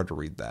really hard to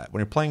read that. When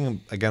you're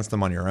playing against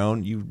them on your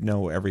own, you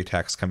know every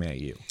attack's coming at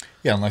you.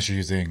 Yeah, unless you're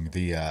using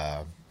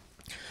the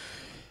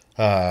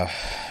a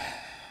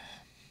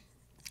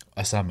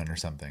summon or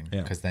something.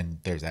 Because then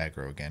there's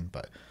aggro again.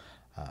 But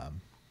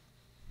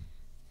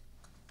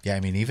yeah, I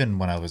mean, even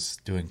when I was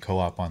doing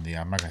co-op on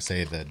I'm not going to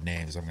say the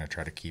names. I'm going to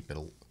try to keep it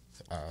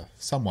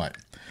somewhat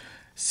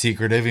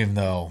secretive, even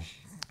though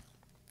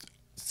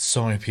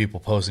so many people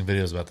posting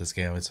videos about this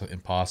game. It's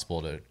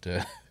impossible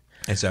to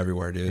It's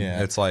everywhere, dude.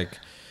 Yeah. It's like,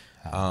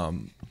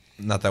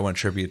 not that I want to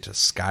attribute to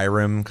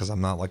Skyrim, because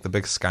I'm not like the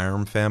big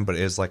Skyrim fan, but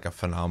it is like a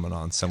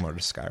phenomenon similar to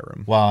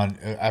Skyrim. Well,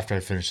 after I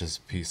finish this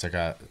piece, I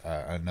got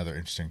another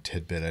interesting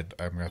tidbit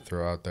I'm going to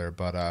throw out there.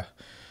 But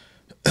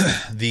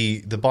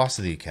the boss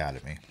of the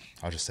academy,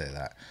 I'll just say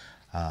that,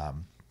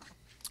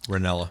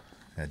 Ranella,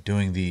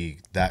 doing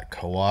that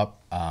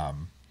co-op,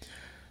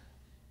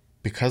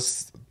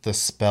 because the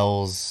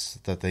spells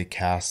that they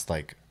cast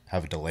like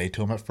have a delay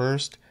to them at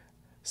first.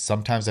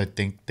 Sometimes I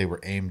think they were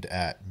aimed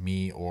at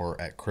me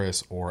or at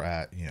Chris or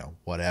at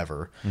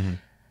whatever,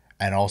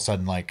 and all of a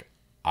sudden like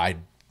I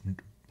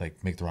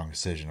like make the wrong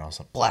decision. I was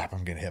like, blap,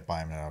 I'm getting hit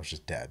by him, and I was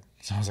just dead.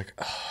 So I was like,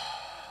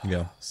 oh.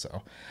 Yeah.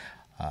 So,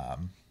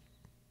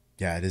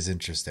 yeah, it is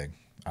interesting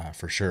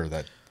for sure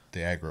that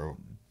the aggro.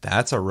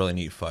 That's a really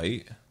neat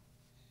fight.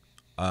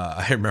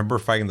 I remember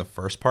fighting the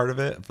first part of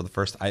it for the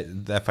first.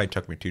 That fight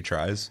took me 2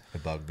 tries.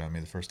 It bugged on me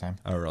the first time.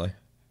 Oh, really?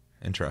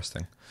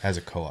 Interesting. It has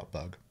a co-op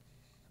bug.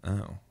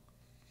 Oh.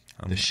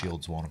 The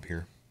shields won't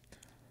appear.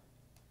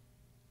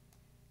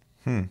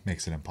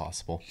 Makes it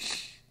impossible.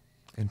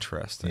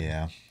 Interesting.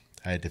 Yeah.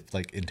 I had to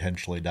like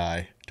intentionally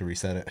die to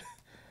reset it.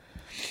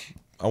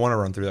 I want to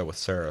run through that with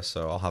Sarah,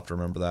 so I'll have to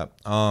remember that.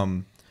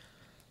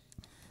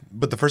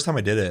 But the first time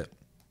I did it,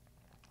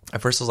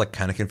 at first I was like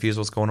kind of confused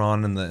what's going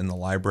on in the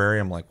library.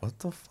 I'm like, what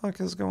the fuck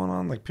is going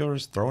on? Like people are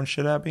just throwing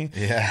shit at me.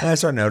 Yeah. And I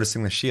started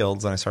noticing the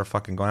shields, and I started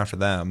fucking going after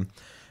them.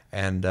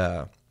 And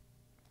I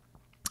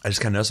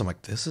just kind of noticed, I'm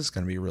like, this is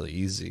going to be really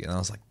easy. And I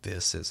was like,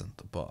 this isn't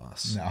the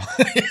boss. No.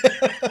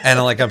 And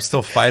I'm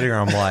still fighting her.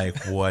 I'm like,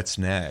 what's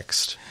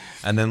next?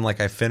 And then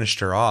like I finished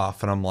her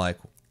off, and I'm like,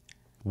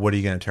 what are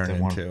you going to turn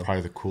into?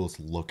 Probably the coolest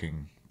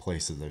looking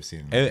places I've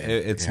seen.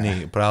 It's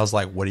neat, but I was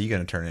like, what are you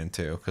going to turn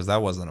into? Because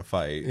that wasn't a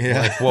fight.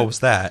 Yeah. Like, what was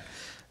that?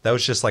 That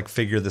was just like,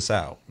 figure this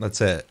out.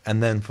 That's it.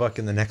 And then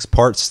fucking the next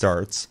part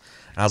starts,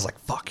 and I was like,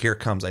 fuck, here it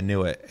comes. I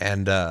knew it.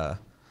 And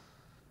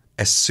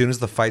as soon as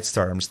the fight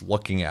started, I'm just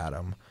looking at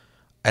him,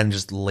 and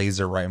just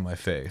laser right in my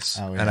face.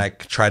 Oh, yeah. And I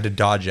tried to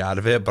dodge out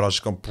of it, but I was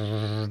just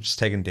going, just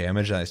taking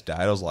damage, and I just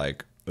died. I was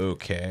like,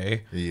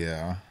 okay.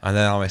 Yeah. And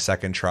then on my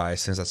second try,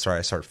 as soon as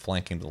I started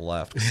flanking to the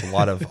left. A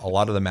lot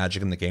of the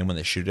magic in the game, when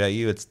they shoot at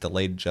you, it's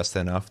delayed just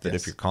enough that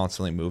if you're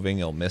constantly moving,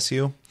 it'll miss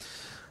you.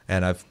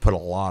 And I've put a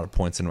lot of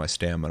points into my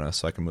stamina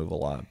so I can move a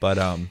lot. But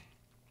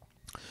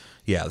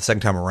Yeah, the second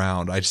time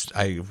around,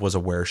 I was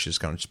aware she was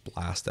going to just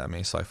blast at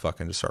me, so I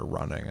fucking just started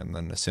running. And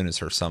then as soon as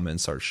her summon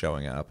started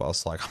showing up, I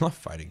was like, I'm not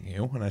fighting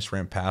you. And I just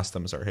ran past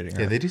them and started hitting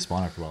her. Yeah, they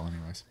despawn after a while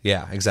anyways.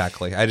 Yeah,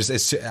 exactly.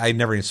 I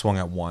never even swung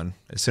at one.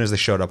 As soon as they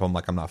showed up, I'm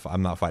like, I'm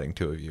not fighting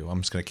two of you.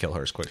 I'm just going to kill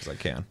her as quick as I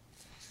can.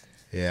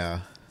 Yeah.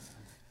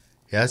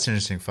 Yeah, that's an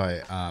interesting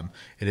fight.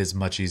 It is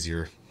much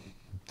easier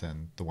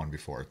than the one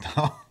before it,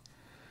 though.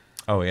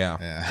 Oh, yeah.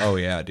 Yeah. Oh,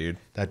 yeah, dude.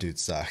 That dude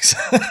sucks.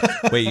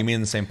 Wait, you mean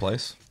in the same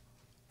place?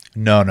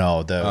 No.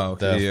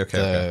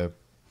 Okay.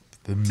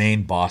 The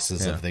main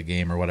bosses Yeah. of the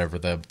game or whatever,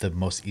 the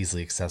most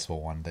easily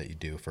accessible one that you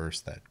do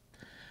first that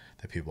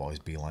people always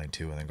beeline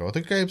to and then go,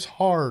 the game's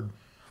hard.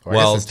 Or I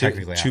Well, guess it's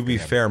technically to be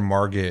after him. fair,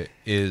 Margit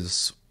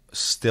is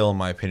still, in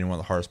my opinion, one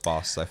of the hardest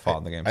bosses I fought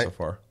in the game so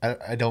far.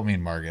 I don't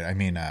mean Margaret. I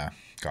mean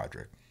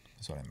Godric.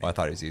 That's what I mean. Well, I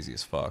thought he was easy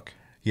as fuck.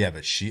 Yeah,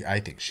 but I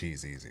think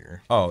she's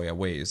easier. Oh, yeah,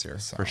 way easier,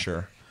 for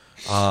sure.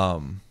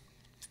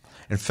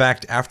 In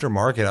fact, after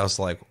Margit, I was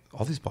like,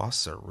 all these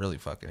bosses are really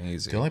fucking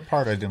easy. The only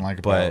part I didn't like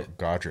about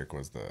Godric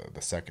was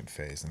the second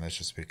phase, and that's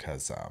just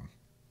because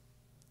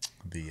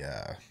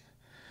the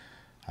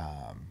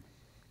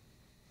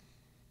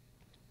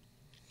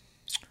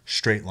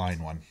straight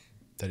line one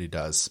that he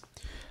does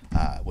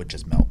would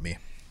just melt me.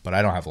 But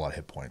I don't have a lot of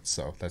hit points,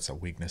 so that's a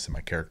weakness in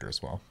my character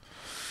as well.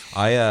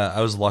 I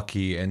was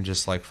lucky and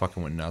just like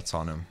fucking went nuts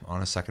on him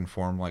on a second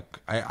form. Like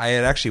I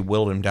had actually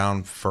willed him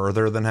down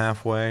further than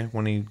halfway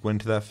when he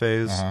went to that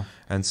phase.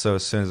 And so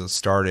as soon as it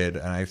started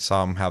and I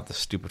saw him have the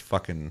stupid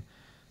fucking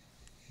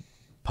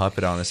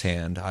puppet on his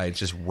hand, I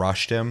just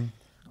rushed him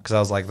because I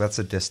was like, that's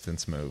a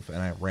distance move. And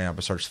I ran up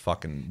and started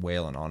fucking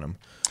wailing on him.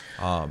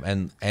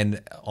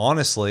 And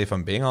honestly, if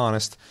I'm being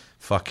honest,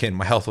 fucking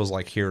my health was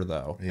like here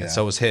though, Yeah. and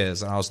so was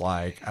his. And I was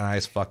like, and I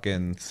just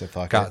fucking So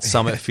fuck got it.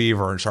 summit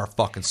fever and started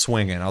fucking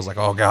swinging. I was like,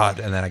 oh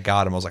god, and then I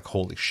got him. I was like,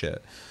 holy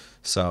shit.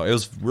 So it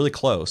was really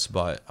close,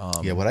 but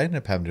Yeah, what I ended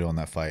up having to do on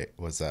that fight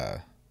was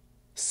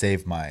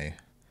save my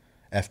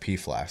FP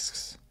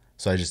flasks.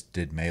 So I just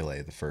did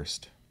melee the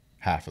first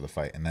half of the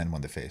fight, and then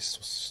when the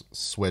phase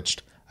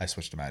switched, I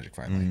switched to magic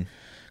finally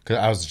because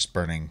I was just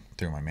burning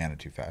through my mana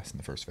too fast in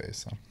the first phase.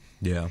 So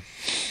yeah.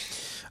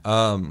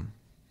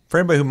 For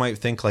anybody who might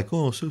think like,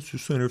 oh, so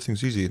soon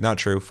everything's easy, not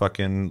true.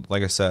 Fucking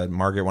like I said,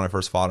 Margit, when I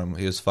first fought him,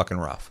 he was fucking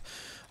rough.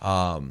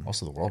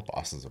 also the world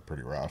bosses are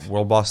pretty rough.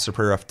 World bosses are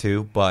pretty rough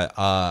too, but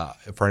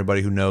for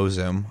anybody who knows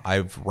him,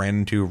 I've ran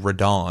into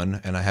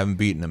Radon and I haven't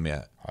beaten him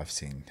yet. I've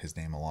seen his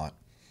name a lot.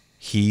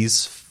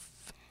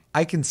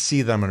 I can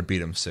see that I'm going to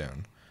beat him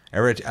soon.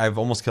 I've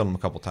almost killed him a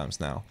couple times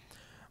now,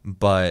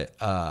 but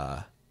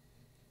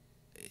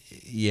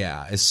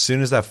yeah, as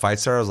soon as that fight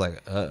started, I was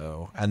like,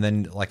 uh-oh. And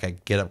then like I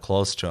get up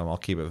close to him, I'll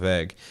keep it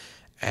vague.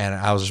 And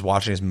I was just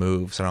watching his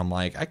moves and I'm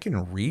like, I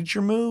can read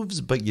your moves,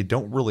 but you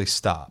don't really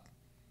stop.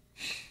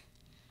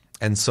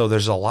 And so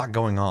there's a lot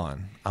going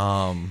on.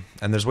 And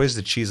there's ways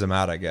to cheese him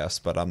out, I guess,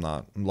 but I'm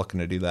looking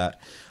to do that.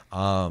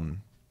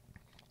 One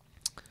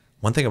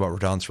thing about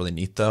Radon's really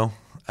neat though.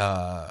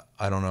 I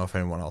don't know if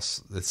anyone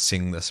else is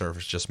seeing this or if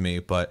it's just me,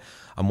 but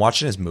I'm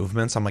watching his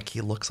movements. I'm like, he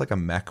looks like a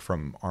mech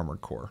from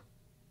Armored Core.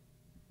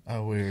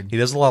 Oh, weird. He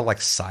does a lot of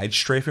like side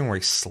strafing where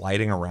he's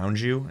sliding around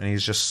you and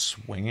he's just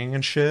swinging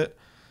and shit.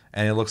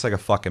 And it looks like a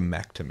fucking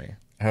mech to me.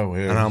 Oh,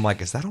 weird. And I'm like,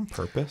 is that on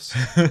purpose?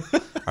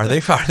 Are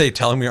they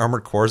telling me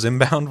Armored Core's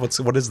inbound?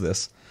 What is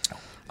this?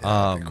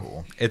 Yeah, that'd be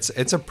cool.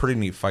 It's a pretty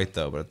neat fight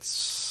though, but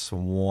it's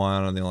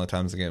one of the only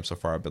times in the game so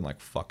far I've been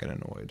like fucking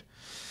annoyed.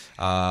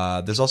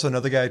 There's also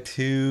another guy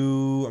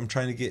too I'm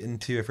trying to get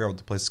into. I forgot what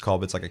the place is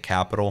called, but it's like a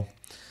capital.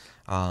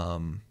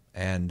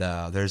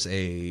 There's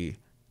a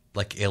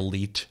like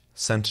elite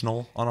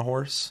sentinel on a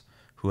horse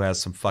who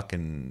has some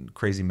fucking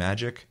crazy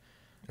magic.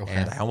 Okay.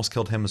 And I almost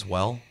killed him as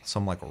well. So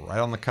I'm like right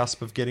on the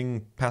cusp of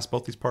getting past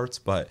both these parts,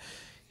 but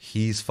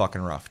he's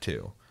fucking rough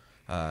too.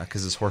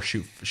 Because his horse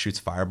shoots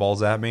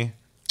fireballs at me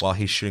while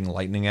he's shooting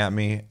lightning at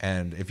me.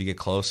 And if you get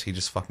close, he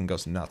just fucking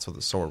goes nuts with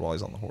his sword while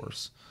he's on the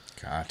horse.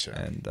 Gotcha.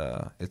 And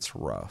it's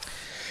rough.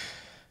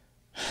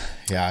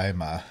 Yeah,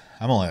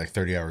 I'm only like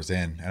 30 hours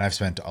in, and I've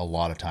spent a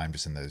lot of time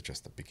just in the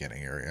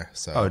beginning area.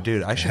 So Oh,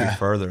 dude, I should be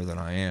further than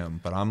I am,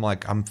 but I'm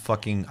not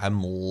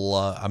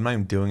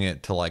even doing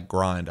it to like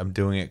grind. I'm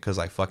doing it because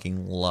I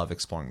fucking love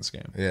exploring this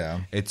game.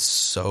 Yeah. It's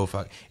so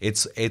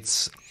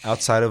it's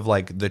outside of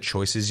like the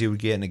choices you would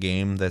get in a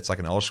game that's like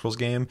an Elder Scrolls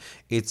game.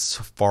 It's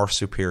far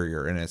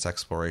superior in its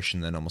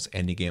exploration than almost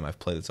any game I've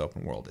played that's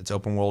open world. Its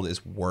open world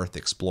is worth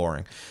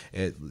exploring.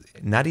 I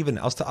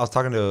was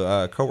talking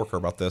to a coworker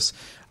about this.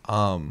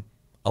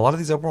 A lot of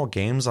these open world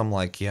games, I'm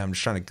like, yeah, I'm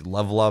just trying to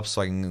level up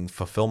so I can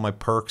fulfill my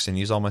perks and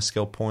use all my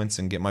skill points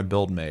and get my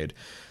build made.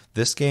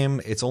 This game,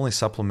 it's only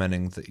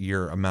supplementing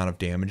your amount of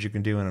damage you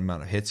can do and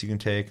amount of hits you can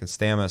take and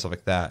stamina and stuff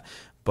like that.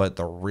 But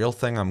the real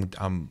thing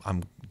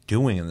I'm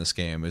doing in this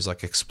game is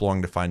like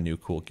exploring to find new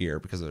cool gear,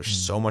 because there's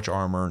so much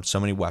armor and so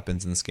many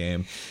weapons in this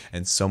game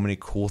and so many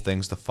cool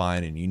things to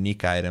find and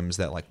unique items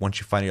that like once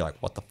you find it, you're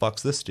like, what the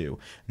fuck's this do?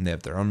 And they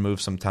have their own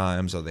moves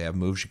sometimes, or they have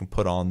moves you can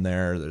put on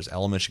there. There's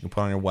elements you can put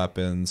on your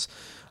weapons.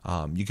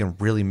 You can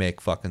really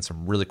make fucking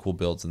some really cool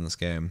builds in this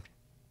game.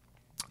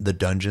 The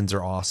dungeons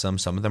are awesome.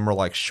 Some of them are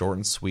like short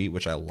and sweet,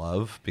 which I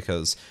love,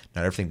 because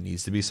not everything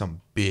needs to be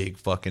some big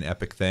fucking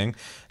epic thing. And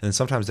then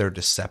sometimes they're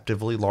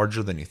deceptively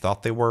larger than you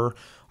thought they were.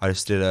 I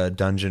just did a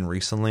dungeon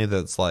recently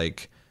that's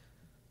like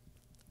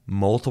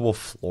multiple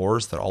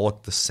floors that all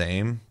look the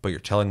same, but you're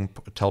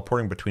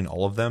teleporting between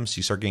all of them, so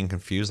you start getting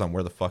confused on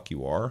where the fuck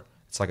you are.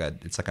 It's like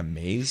a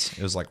maze.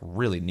 It was like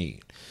really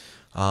neat.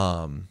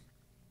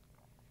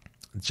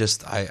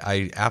 Just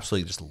I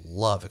absolutely just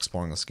love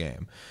exploring this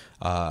game.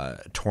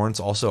 Torrent's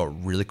also a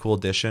really cool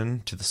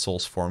addition to the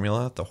Souls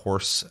formula. The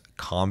horse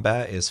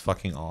combat is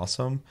fucking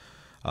awesome.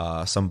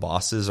 Some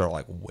bosses are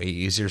like way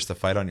easier to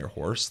fight on your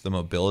horse. The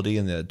mobility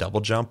and the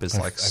double jump is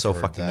like so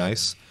fucking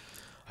nice.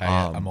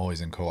 I'm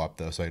always in co-op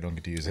though, so I don't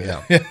get to use it.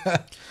 Yeah.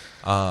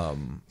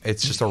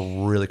 It's just a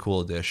really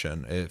cool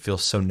addition. It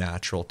feels so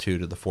natural too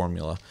to the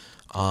formula.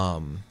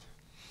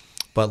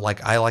 But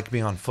like I like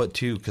being on foot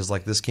too, because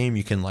like this game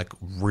you can like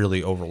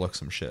really overlook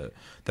some shit.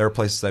 There are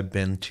places I've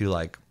been to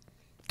like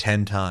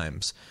 10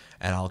 times,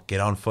 and I'll get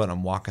on foot and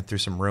I'm walking through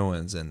some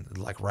ruins, and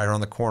like right around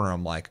the corner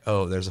I'm like,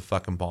 oh, there's a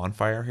fucking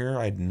bonfire here.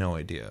 I had no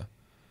idea.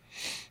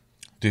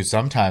 Dude,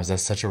 sometimes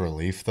that's such a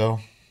relief though.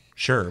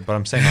 Sure, but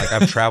I'm saying like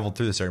I've traveled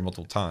through this area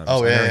multiple times.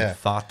 Oh, I yeah, never yeah.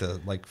 thought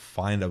to like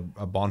find a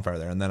bonfire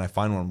there, and then I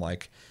find one. I'm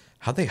like,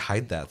 how'd they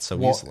hide that so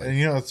Well, easily and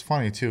you know, it's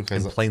funny too, in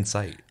because plain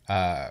sight?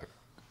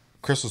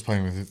 Chris was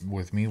playing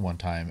with me one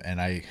time,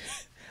 and I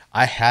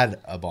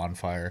had a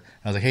bonfire.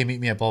 And I was like, hey, meet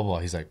me at blah, blah, blah.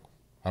 He's like,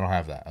 I don't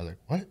have that. I was like,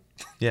 what?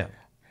 Yeah.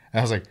 And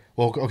I was like,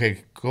 well,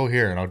 okay, go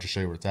here, and I'll just show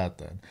you where it's at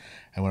then.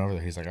 And went over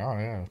there. He's like, oh,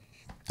 yeah.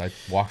 I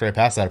walked right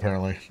past that,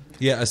 apparently.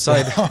 Yeah,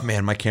 aside,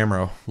 man, my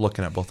camera,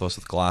 looking at both of us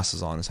with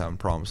glasses on, is having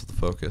problems with the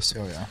focus.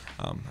 Oh, yeah.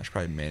 I should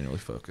probably manually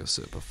focus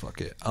it, but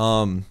fuck it. Pop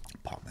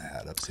my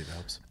hat up, see if it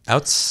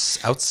helps.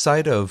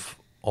 Outside of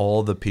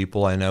all the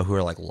people I know who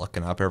are like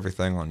looking up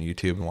everything on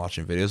YouTube and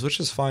watching videos, which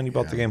is fine. You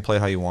bought the game, play it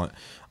how you want.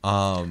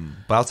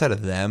 But outside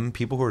of them,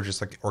 people who are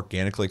just like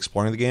organically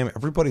exploring the game,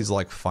 everybody's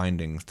like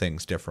finding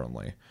things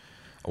differently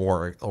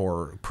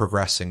or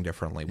progressing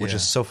differently, which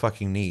is so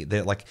fucking neat.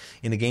 They like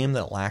in a game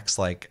that lacks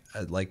like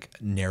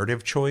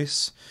narrative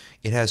choice,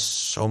 it has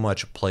so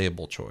much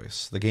playable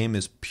choice. The game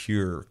is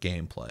pure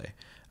gameplay.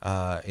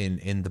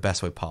 In the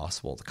best way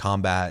possible. The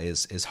combat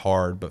is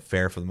hard but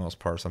fair for the most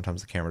part.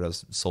 Sometimes the camera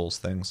does Souls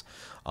things.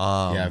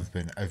 Yeah,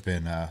 I've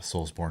been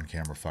Soulsborne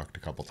camera fucked a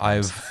couple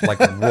times. I've like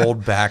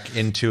rolled back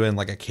into it, and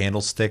like a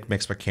candlestick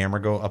makes my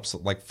camera go up,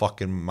 like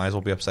fucking might as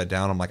well be upside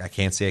down. I'm like, I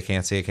can't see,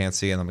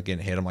 and I'm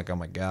getting hit. I'm like, oh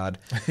my god.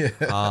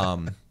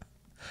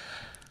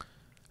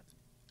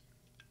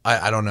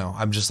 I don't know.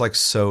 I'm just like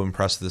so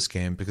impressed with this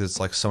game because it's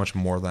like so much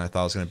more than I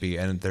thought it was going to be,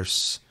 and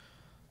there's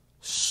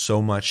so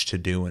much to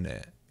do in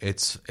it.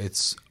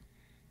 It's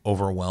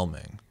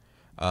overwhelming.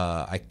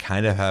 I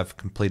kind of have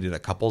completed a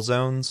couple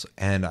zones,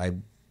 and I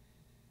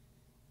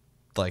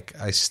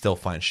still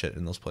find shit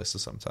in those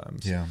places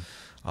sometimes. Yeah.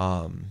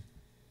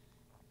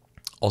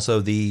 Also,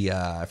 the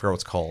I forgot what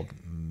it's called.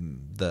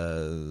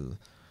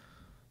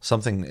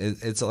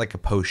 It's like a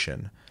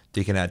potion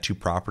that you can add 2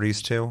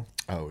 properties to.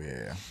 Oh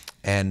yeah.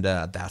 And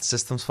that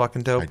system's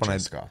fucking dope. I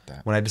just got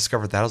that. When I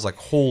discovered that, I was like,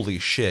 holy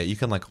shit, you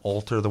can like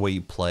alter the way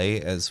you play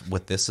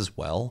with this as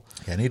well.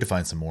 Yeah, I need to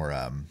find some more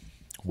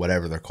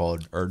whatever they're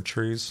called. Erd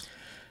trees.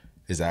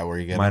 Is that where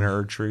you get minor them?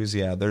 Erd trees?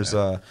 Yeah, they're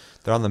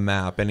on the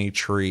map. Any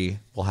tree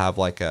will have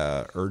like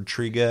a Erd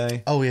tree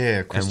guy. Oh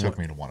yeah, Chris took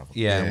me to one of them.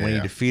 Yeah, and when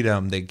you defeat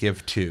them, they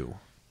give 2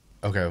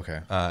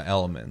 Okay.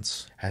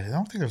 elements. I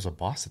don't think there was a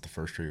boss at the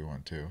first tree we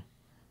went to.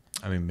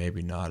 I mean,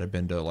 maybe not. I've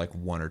been to like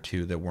 1 or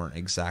 2 that weren't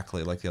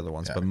exactly like the other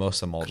ones, but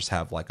most of them all just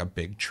have like a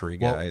big tree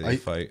guy they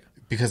fight.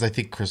 Because I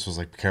think Chris was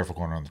like, be careful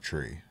going around the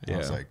tree. And I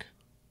was like,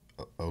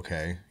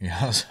 okay.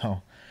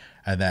 So,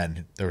 and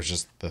then there was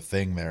just the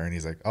thing there, and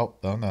he's like, oh,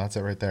 no, that's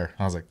it right there.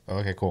 I was like, oh,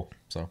 okay, cool.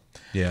 So,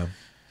 yeah.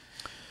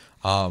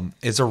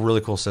 It's a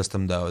really cool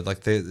system though.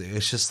 Like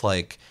it's just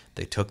like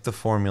they took the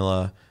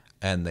formula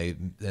and they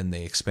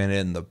expanded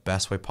it in the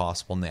best way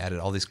possible, and they added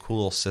all these cool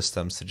little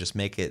systems to just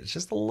make it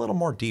just a little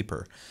more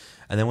deeper.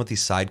 And then with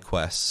these side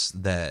quests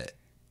that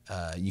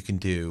you can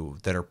do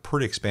that are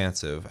pretty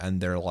expansive, and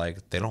they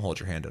don't hold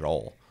your hand at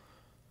all.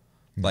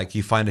 Like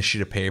you find a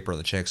sheet of paper, and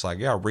the chick's like,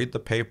 yeah, read the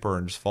paper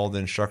and just follow the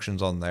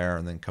instructions on there,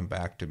 and then come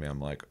back to me. I'm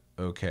like,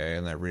 okay.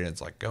 And I read it.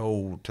 It's like,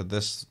 go to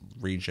this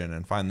region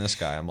and find this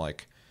guy. I'm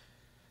like,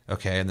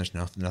 okay. And there's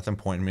nothing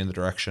pointing me in the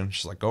direction.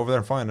 She's like, go over there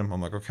and find him.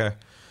 I'm like, okay.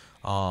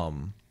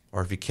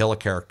 Or if you kill a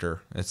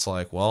character, it's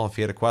like, well, if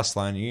you had a quest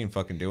line, you ain't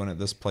fucking doing it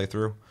this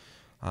playthrough.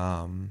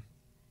 So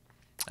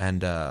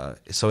in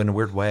a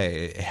weird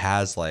way, it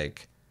has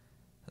like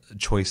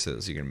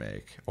choices you can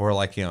make, or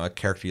like, you know, a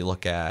character you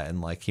look at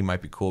and like he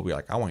might be cool, be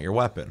like, I want your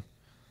weapon.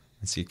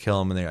 And so you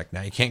kill him, and they're like,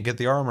 now you can't get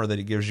the armor that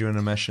he gives you in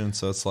a mission.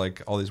 So it's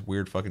like all these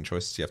weird fucking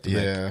choices you have to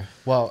make. Yeah.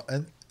 Well,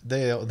 and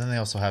they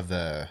also have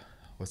the,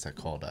 what's that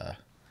called?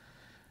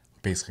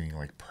 Basically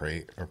like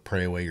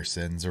pray away your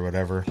sins or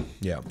whatever.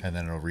 Yeah. And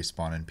then it'll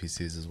respawn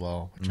NPCs as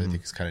well, which I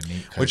think is kind of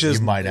neat. Which is,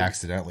 you might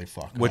accidentally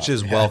fuck which up.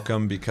 is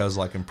welcome, because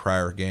like in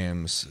prior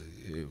games,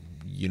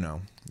 you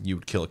know, you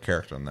would kill a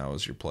character and that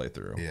was your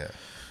playthrough. Yeah.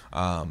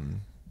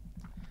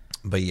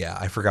 But yeah,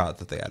 I forgot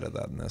that they added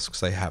that in this,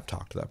 because I have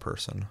talked to that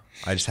person.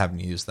 I just haven't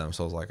used them,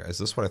 so I was like, is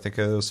this what I think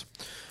it is?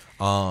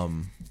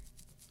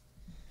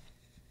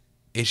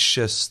 It's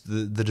just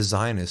the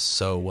design is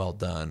so well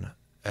done,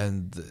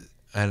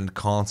 and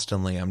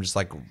constantly I'm just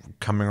like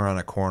coming around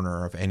a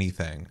corner of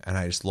anything, and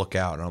I just look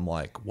out and I'm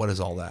like, what is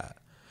all that?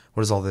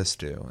 What does all this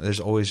do? There's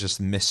always just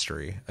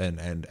mystery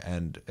and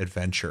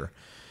adventure.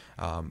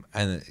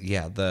 And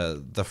yeah,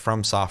 the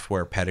From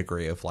Software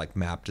pedigree of like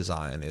map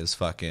design is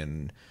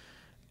fucking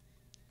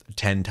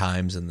 10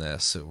 times in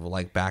this.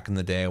 Like back in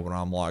the day when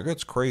I'm like,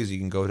 it's crazy, you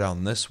can go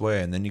down this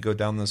way and then you go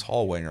down this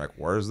hallway and you're like,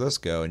 where does this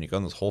go? And you go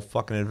on this whole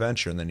fucking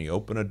adventure and then you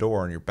open a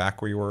door and you're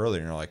back where you were earlier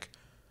and you're like,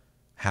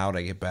 how'd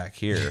I get back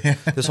here?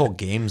 This whole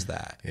game's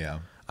that. Yeah.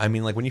 I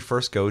mean, like when you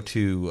first go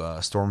to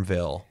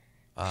Stormvale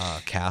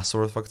Castle,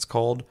 or what the fuck it's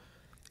called,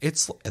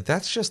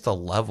 that's just a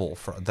level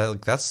for that.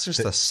 Like, that's just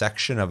a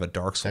section of a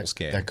Dark Souls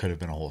game. That could have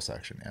been a whole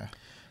section. Yeah.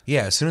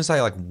 Yeah, as soon as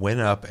I like went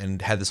up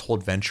and had this whole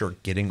adventure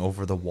getting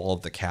over the wall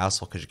of the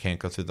castle, because you can't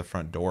go through the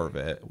front door of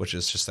it, which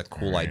is just a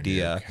cool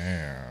idea. You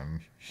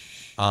can.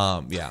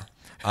 Yeah.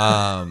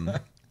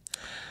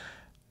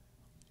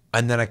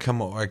 And then I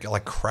come over,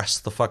 like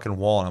crest the fucking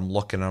wall, and I'm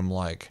looking, and I'm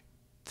like,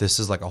 this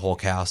is like a whole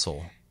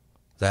castle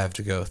that I have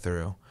to go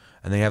through.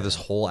 And then you have this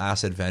whole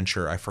ass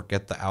adventure. I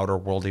forget the outer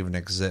world even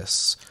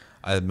exists.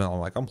 I'm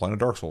like, I'm playing a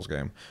Dark Souls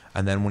game.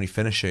 And then when you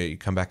finish it, you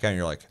come back out and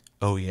you're like,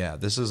 oh yeah,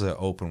 this is an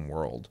open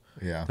world.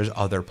 Yeah. There's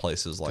other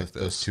places like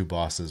this. Those two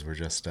bosses were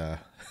just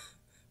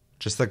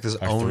like this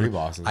three own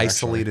bosses,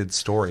 isolated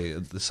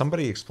story.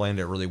 Somebody explained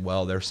it really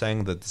well. They're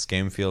saying that this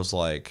game feels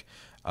like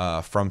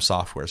From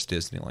Software's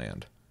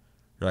Disneyland.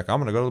 You're like, I'm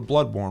going to go to the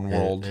Bloodborne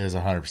world. It is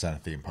 100% a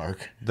theme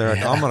park. They're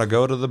like, I'm going to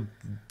go to the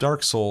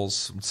Dark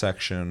Souls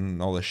section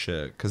and all this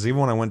shit. Because even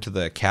when I went to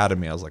the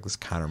Academy, I was like, this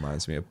kind of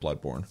reminds me of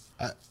Bloodborne.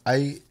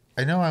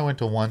 I know I went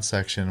to one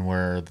section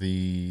where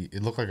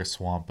it looked like a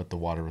swamp, but the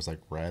water was like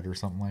red or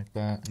something like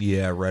that.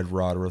 Yeah, Red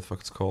Rod, or what the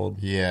fuck it's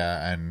called.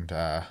 Yeah, and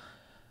I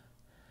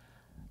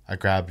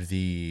grabbed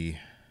the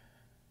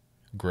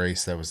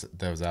Grace that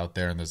was out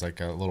there, and there's like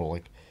a little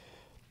like,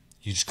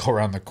 you just go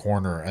around the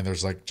corner and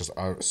there's like just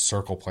a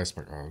circle place.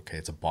 Like, oh, okay,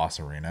 it's a boss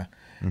arena.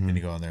 Mm-hmm. And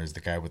you go in, there's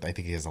the guy with, I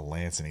think he has a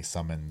lance and he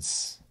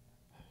summons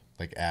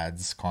like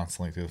ads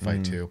constantly through the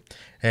fight too.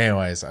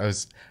 Anyways, I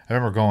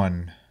remember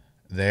going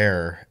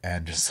there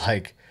and just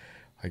like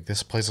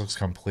this place looks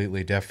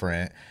completely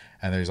different.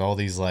 And there's all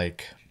these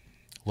like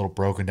little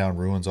broken down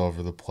ruins all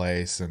over the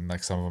place. And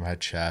like some of them had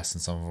chests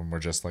and some of them were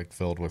just like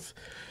filled with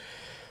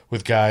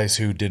guys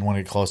who didn't want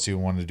to get close to you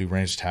and wanted to do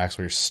ranged attacks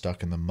where you're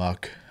stuck in the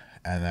muck.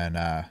 And then,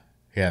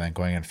 then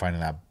going and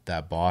finding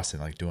that boss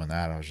and like doing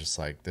that, I was just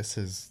like, this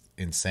is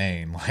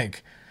insane.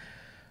 Like,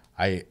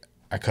 I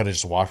could have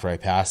just walked right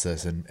past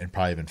this and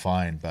probably been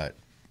fine, but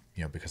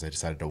you know, because I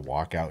decided to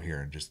walk out here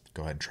and just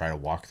go ahead and try to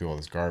walk through all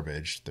this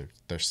garbage,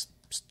 there's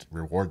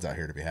rewards out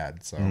here to be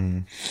had. So,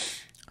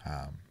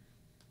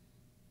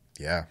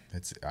 yeah,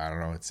 I don't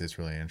know, it's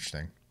really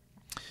interesting.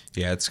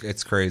 Yeah,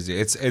 it's crazy.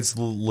 It's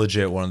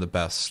legit one of the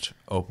best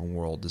open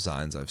world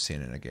designs I've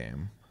seen in a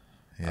game.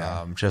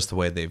 Yeah. Just the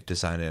way they've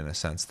designed it in a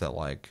sense that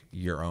like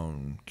your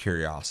own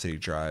curiosity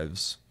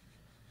drives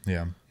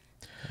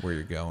where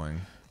you're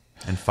going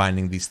and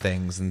finding these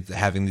things and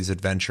having these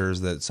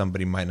adventures that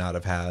somebody might not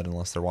have had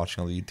unless they're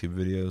watching all the YouTube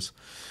videos.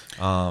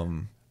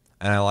 And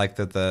I like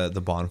that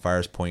the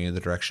bonfires point you in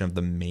the direction of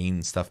the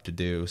main stuff to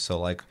do. So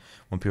like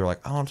when people are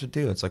like, I don't know what to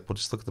do, it's like, well,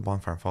 just look at the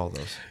bonfire and follow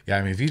those. Yeah,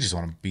 I mean, if you just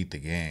want to beat the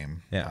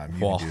game, you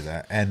can do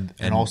that. And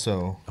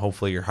also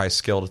hopefully you're high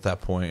skilled at that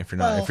point if you're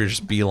not if you're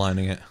just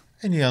beelining it.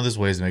 And you know, there's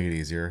ways to make it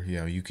easier. You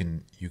know, you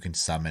can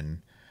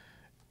summon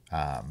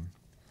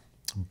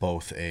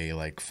both a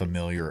like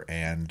familiar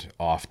and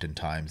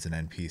oftentimes an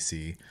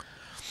NPC.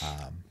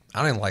 I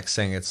don't even like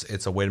saying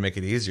it's a way to make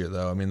it easier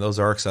though. I mean, those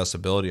are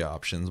accessibility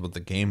options, but the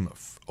game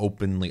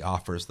openly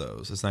offers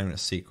those. It's not even a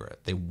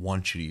secret. They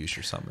want you to use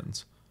your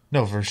summons.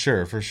 No, for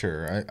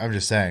sure. I'm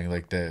just saying,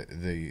 like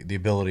the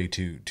ability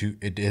to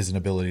it is an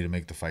ability to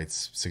make the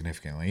fights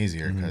significantly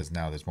easier because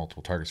now there's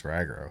multiple targets for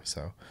aggro.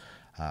 So.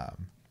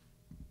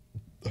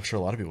 I'm sure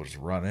a lot of people just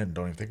run in and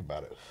don't even think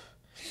about it.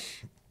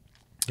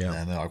 Yeah.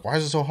 And they're like, why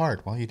is it so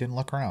hard? Well, you didn't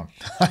look around.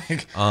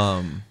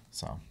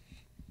 So.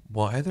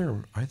 Well,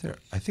 either I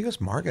think it was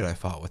Margit I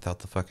fought without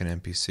the fucking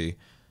NPC.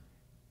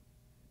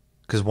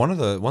 Because one of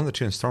the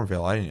two in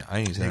Stormvale, I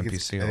didn't use an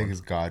NPC. I think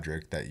it's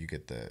Godric that you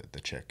get the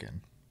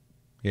chicken.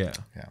 Yeah.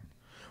 Yeah.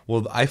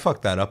 Well, I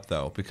fucked that up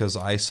though because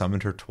I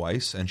summoned her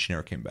twice and she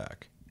never came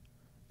back.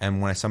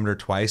 And when I summoned her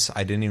twice,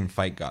 I didn't even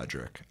fight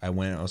Godric. I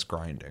went and I was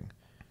grinding.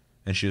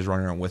 And she was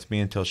running around with me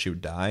until she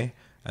would die.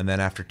 and then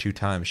after 2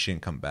 times, she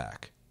didn't come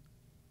back.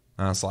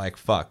 And I was like,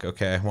 fuck,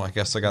 okay, well, I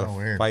guess I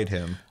gotta fight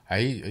him. I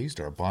used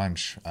her a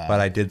bunch. But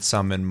I did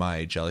summon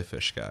my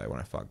jellyfish guy when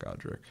I fought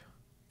Godric.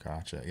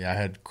 Gotcha. Yeah, I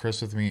had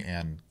Chris with me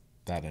and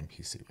that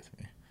NPC with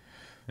me.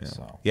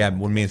 Yeah, so,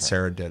 when me and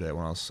Sarah did it,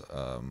 when I was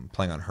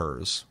playing on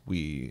hers,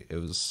 it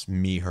was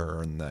me,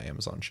 her, and the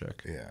Amazon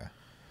chick. Yeah.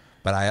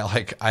 But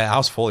I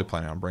was fully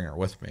planning on bringing her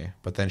with me,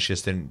 but then she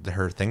just didn't.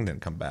 Her thing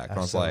didn't come back. And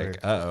I was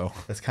like, uh-oh.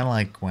 That's kind of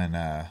like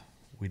when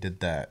we did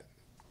that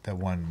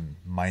one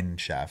mine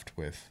shaft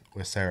with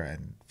Sarah,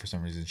 and for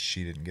some reason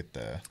she didn't get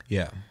the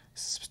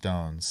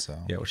stones. So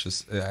yeah, which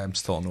is I'm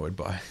still annoyed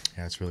by.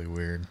 Yeah, it's really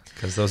weird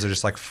because those are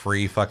just like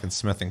free fucking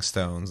smithing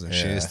stones, and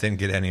she just didn't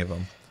get any of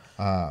them.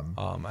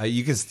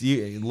 You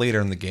can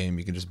later in the game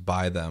you can just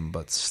buy them,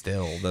 but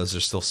still, those are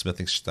still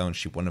smithing stones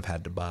she wouldn't have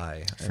had to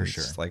buy. For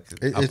sure, it's like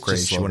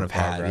upgrades she wouldn't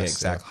have had. Yeah,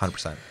 exactly,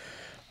 100%.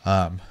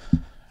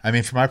 I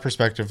mean, from my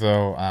perspective,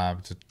 though,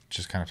 to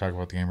just kind of talk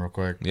about the game real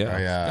quick.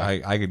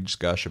 Yeah, I could just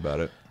gush about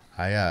it.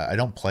 I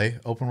don't play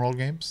open world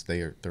games.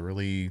 They're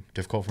really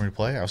difficult for me to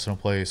play. I also don't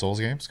play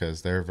Souls games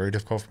because they're very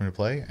difficult for me to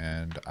play,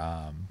 and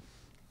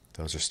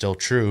those are still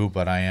true.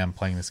 But I am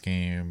playing this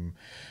game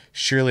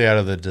surely out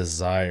of the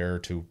desire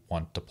to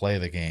want to play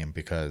the game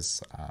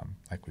because,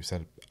 like we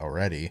said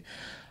already,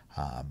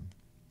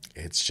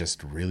 it's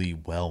just really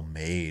well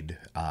made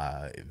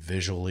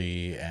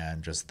visually,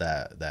 and just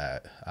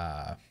that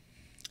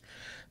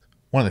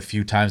one of the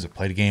few times I've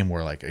played a game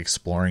where like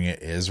exploring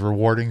it is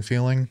rewarding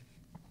feeling.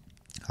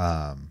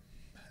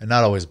 And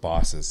not always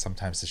bosses.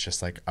 Sometimes it's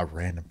just like a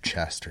random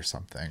chest or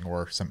something,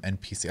 or some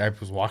NPC. I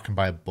was walking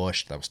by a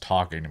bush that was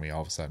talking to me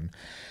all of a sudden,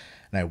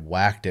 and I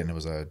whacked it, and it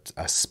was a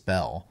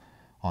spell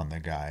on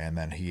the guy, and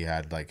then he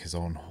had like his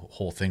own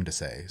whole thing to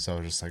say. So I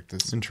was just like,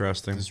 this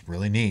interesting. This is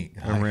really neat.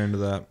 I ran into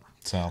that.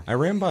 So I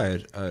ran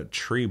by a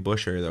tree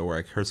bush area though where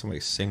I heard somebody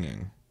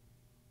singing.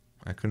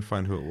 I couldn't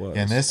find who it was.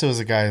 And this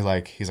was a guy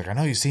like, he's like, I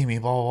know you see me,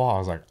 blah, blah, blah. I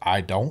was like,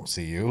 I don't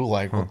see you.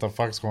 Like, what the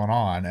fuck's going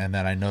on? And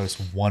then I noticed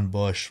one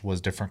bush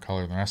was different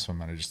color than the rest of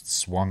them, and I just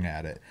swung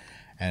at it,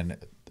 and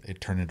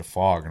it turned into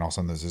fog, and all of a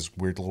sudden there's this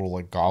weird little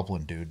like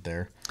goblin dude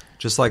there.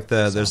 Just like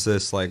there's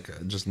this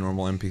like just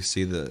normal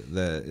NPC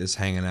that is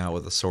hanging out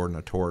with a sword and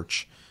a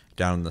torch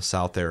down in the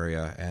south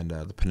area, and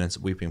the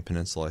Weeping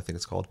Peninsula, I think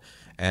it's called.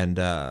 And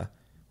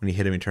when you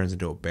hit him, he turns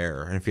into a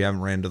bear. And if you haven't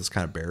ran into those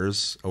kind of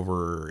bears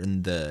over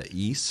in the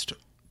east,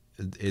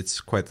 it's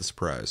quite the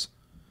surprise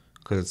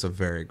because it's a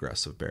very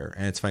aggressive bear.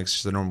 And it's funny, it's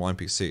just a normal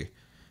NPC.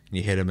 And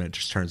you hit him and it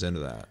just turns into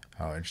that.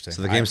 Oh, interesting.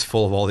 So the game's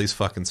full of all these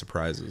fucking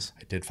surprises.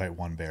 I did fight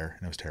one bear,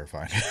 and it was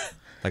terrifying.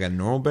 Like a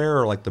normal bear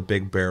or like the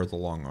big bear with the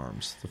long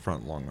arms, the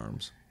front long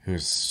arms? He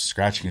was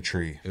scratching a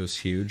tree. It was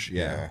huge.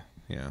 Yeah.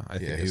 I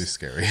think he was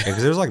scary.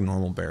 Because there's like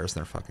normal bears, and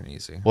they're fucking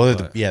easy. Well,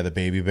 the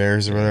baby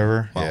bears or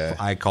whatever. Well,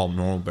 I call them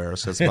normal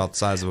bears because it's about the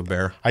size of a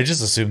bear. I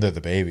just assume they're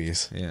the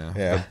babies. Yeah.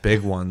 The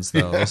big ones,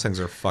 though, those things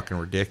are fucking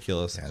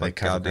ridiculous. Yeah,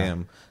 like,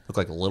 goddamn, look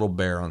like a little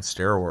bear on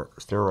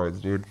steroids,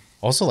 dude.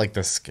 Also, like,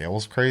 the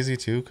scale's crazy,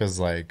 too, because,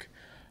 like,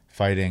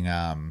 fighting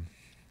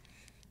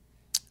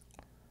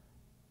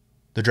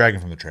the dragon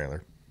from the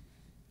trailer.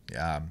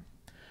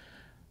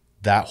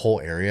 That whole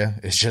area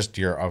is just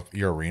your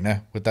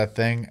arena with that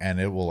thing,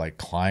 and it will like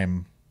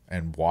climb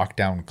and walk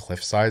down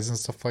cliff sides and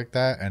stuff like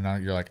that.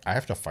 And you're like, I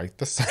have to fight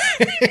this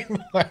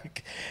thing.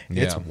 Like,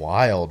 it's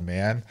wild,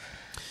 man.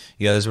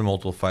 Yeah, there's been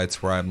multiple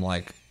fights where I'm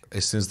like,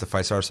 as soon as the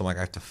fight starts, I'm like,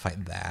 I have to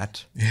fight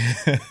that.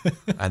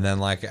 And then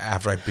like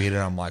after I beat it,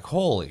 I'm like,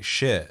 holy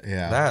shit,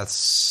 that's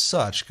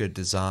such good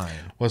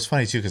design. Well, it's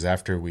funny too because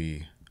after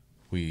we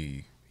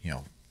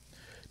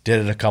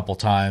did it a couple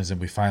times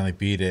and we finally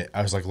beat it,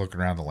 I was like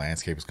looking around, the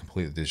landscape was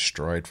completely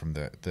destroyed from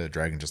the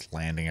dragon just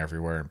landing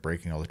everywhere and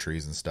breaking all the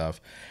trees and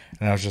stuff.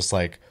 And I was just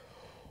like,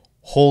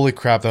 holy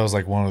crap, that was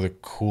like one of the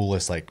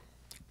coolest like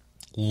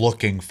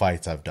looking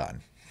fights I've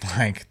done.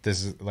 Like,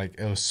 this is like,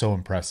 it was so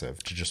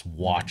impressive to just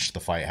watch the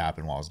fight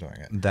happen while I was doing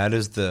it. That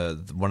is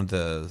one of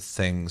the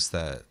things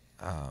that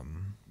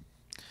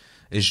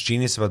is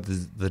genius about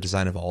the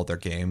design of all their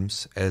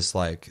games, is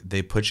like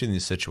they put you in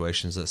these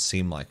situations that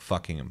seem like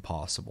fucking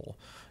impossible.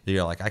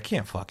 You're like, I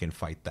can't fucking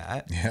fight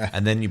that. Yeah.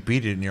 And then you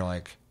beat it and you're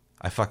like,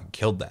 I fucking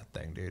killed that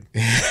thing, dude.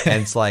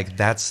 And it's like,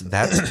 that's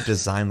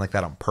designed like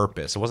that on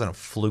purpose. It wasn't a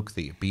fluke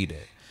that you beat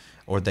it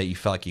or that you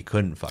felt like you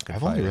couldn't fucking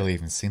I've fight only it. really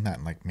even seen that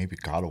in like maybe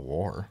God of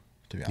War,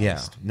 to be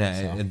honest.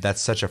 Yeah, and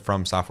that's such a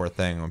From Software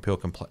thing. When people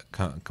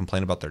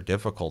complain about their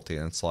difficulty,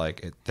 and it's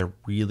like they're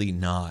really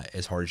not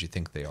as hard as you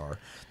think they are.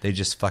 They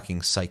just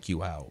fucking psych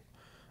you out,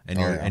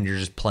 and you're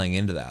just playing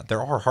into that.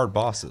 There are hard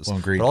bosses,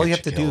 but all you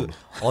have to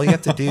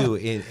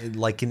do,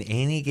 like in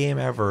any game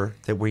ever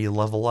where you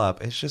level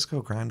up, is just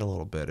go grind a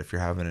little bit if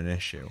you're having an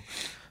issue.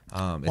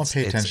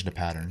 Pay attention to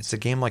patterns. It's a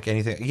game like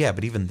anything. Yeah,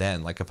 but even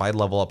then, like if I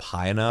level up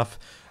high enough,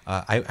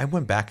 I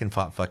went back and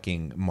fought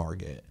fucking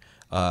Margit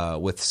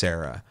with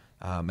Sarah.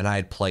 And I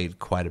had played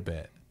quite a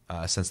bit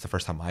since the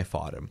first time I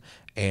fought him.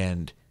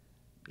 And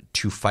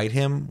to fight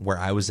him where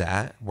I was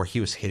at, where he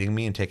was hitting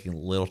me and taking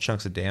little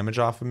chunks of damage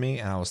off of me,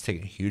 and I was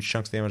taking huge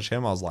chunks of damage to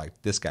him, I was like,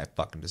 this guy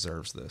fucking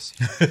deserves this.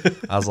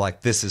 I was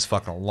like, this is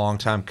fucking a long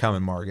time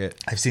coming, Margit.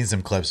 I've seen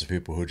some clips of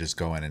people who just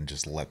go in and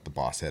just let the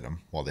boss hit them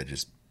while they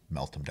just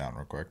melt him down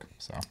real quick.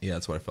 So yeah,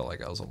 that's what I felt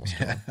like I was almost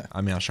doing. I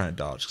mean, I was trying to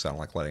dodge because I don't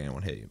like letting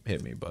anyone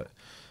hit me, but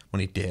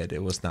when he did,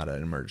 it was not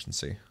an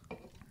emergency.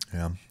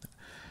 yeah.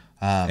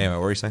 Anyway,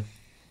 what were you saying?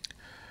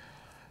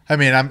 I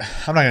mean, I'm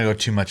not going to go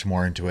too much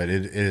more into it.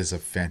 It is a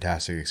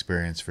fantastic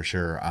experience for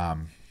sure.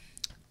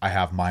 I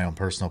have my own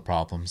personal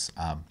problems.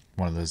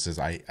 One of those is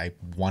I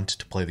want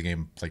to play the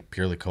game like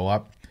purely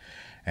co-op,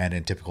 and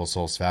in typical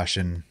Souls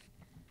fashion,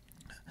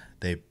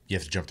 you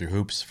have to jump through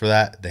hoops for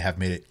that. They have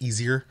made it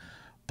easier,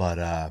 but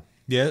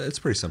Yeah, it's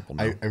pretty simple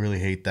now. I really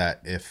hate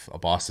that if a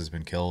boss has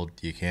been killed,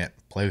 you can't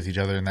play with each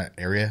other in that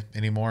area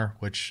anymore,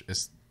 which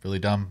is really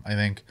dumb, I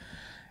think.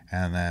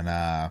 And then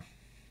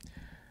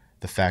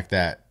the fact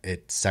that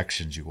it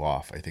sections you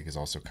off, I think, is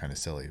also kind of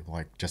silly.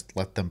 Like, just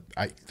let them.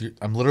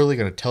 I'm literally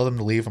going to tell them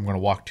to leave. I'm going to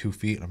walk 2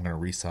 feet. And I'm going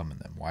to resummon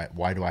them.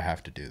 Why do I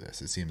have to do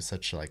this? It seems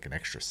such like an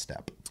extra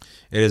step.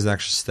 It is an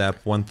extra step.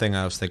 One thing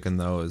I was thinking,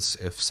 though, is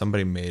if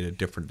somebody made a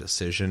different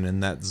decision in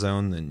that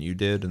zone than you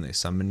did and they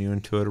summon you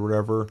into it or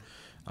whatever,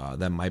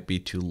 that might be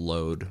to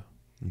load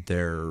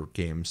their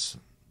game's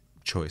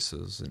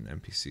choices and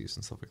NPCs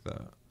and stuff like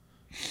that.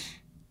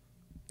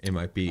 It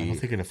might be... I don't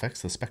think it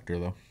affects the Spectre,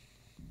 though.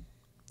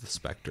 The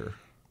Spectre.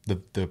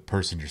 The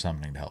person you're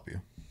summoning to help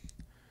you.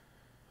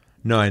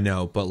 No, I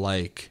know, but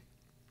like...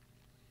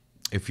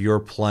 If you're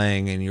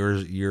playing and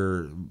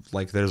you're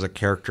like there's a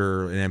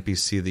character, an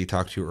NPC that you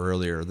talked to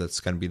earlier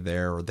that's going to be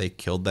there, or they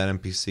killed that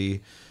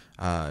NPC,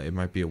 it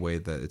might be a way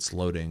that it's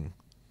loading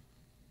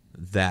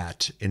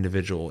that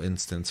individual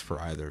instance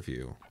for either of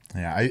you.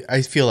 Yeah,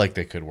 I feel like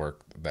they could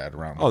work that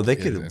around. Oh, they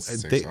could.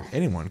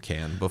 Anyone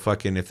can, but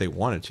fucking if they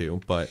wanted to.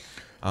 But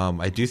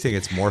I do think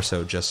it's more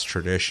so just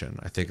tradition.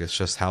 I think it's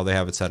just how they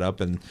have it set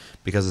up, and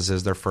because this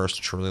is their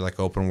first truly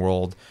like open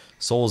world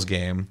Souls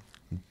game,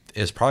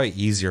 it's probably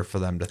easier for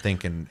them to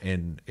think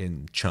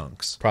in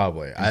chunks,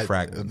 probably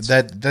fragments.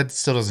 That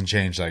still doesn't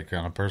change. Like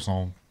on a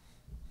personal,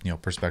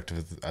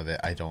 perspective of it,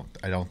 I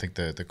don't think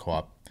the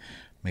co-op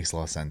makes a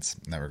lot of sense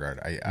in that regard.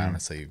 I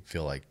honestly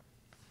feel like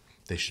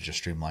they should just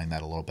streamline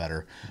that a little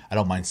better. I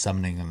don't mind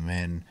summoning them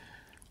in.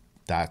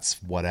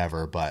 That's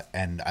whatever,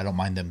 and I don't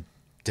mind them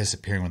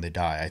disappearing when they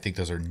die. I think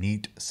those are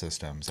neat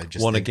systems. I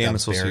just think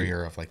the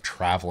barrier of like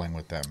traveling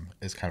with them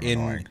is kind of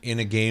annoying. In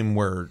a game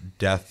where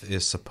death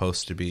is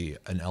supposed to be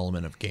an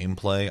element of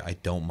gameplay, I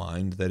don't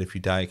mind that if you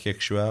die, it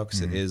kicks you out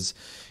because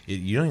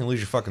you don't even lose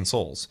your fucking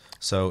souls.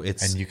 So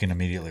and you can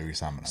immediately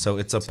resummon them. So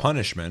it's a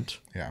punishment.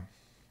 Yeah,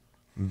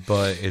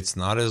 but it's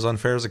not as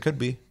unfair as it could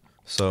be.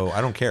 So I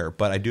don't care.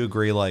 But I do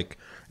agree. Like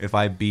if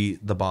I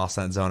beat the boss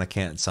in that zone, I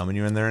can't summon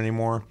you in there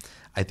anymore.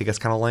 I think it's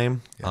kind of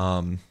lame.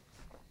 Yeah.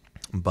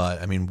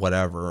 But I mean,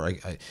 whatever.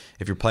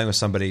 If you're playing with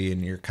somebody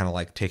and you're kind of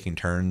like taking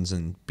turns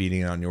and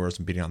beating it on yours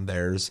and beating on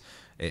theirs,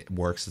 it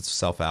works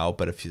itself out.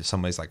 But if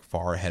somebody's like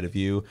far ahead of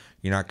you,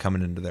 you're not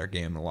coming into their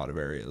game in a lot of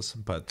areas,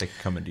 but they can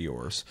come into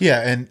yours.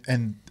 Yeah,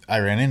 and I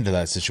ran into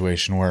that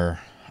situation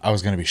where I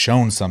was going to be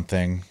shown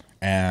something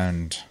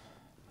and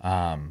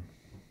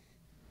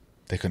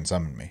they couldn't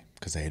summon me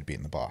because they had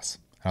beaten the boss.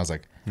 And I was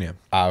like, yeah,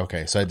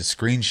 okay. So I had to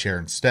screen share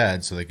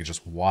instead so they could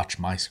just watch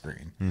my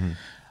screen.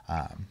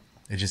 Mm-hmm.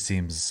 It just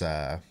seems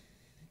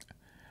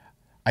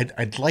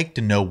I'd like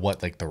to know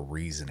what like the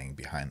reasoning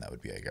behind that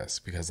would be, I guess,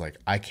 because like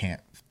I can't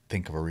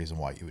think of a reason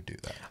why you would do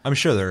that. I'm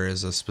sure there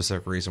is a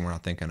specific reason we're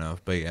not thinking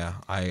of, but yeah,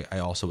 I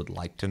also would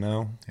like to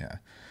know. Yeah,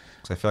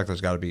 because I feel like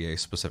there's got to be a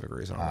specific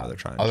reason why they're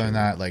trying. Other than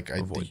that, like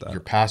your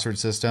password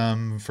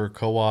system for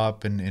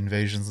co-op and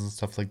invasions and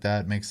stuff like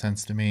that makes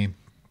sense to me.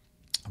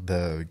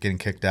 The getting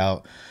kicked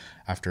out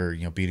after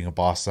beating a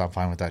boss, I'm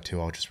fine with that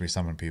too. I'll just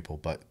resummon people,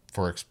 but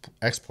for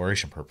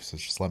exploration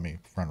purposes, just let me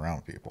run around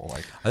with people.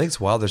 Like I think it's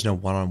wild. There's no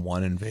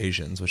one-on-one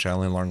invasions, which I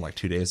only learned like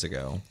 2 days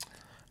ago.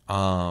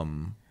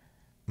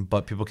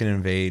 But people can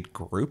invade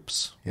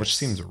groups, which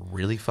seems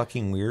really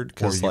fucking weird.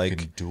 Because like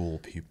can duel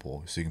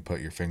people, so you can put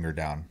your finger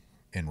down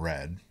in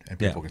red, and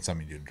people can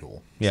summon you to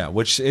duel. Yeah,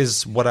 which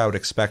is what I would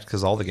expect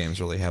because all the games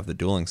really have the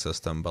dueling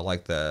system. But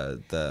like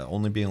the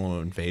only being able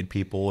to invade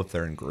people if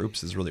they're in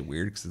groups is really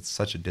weird because it's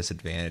such a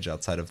disadvantage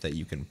outside of that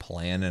you can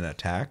plan an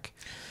attack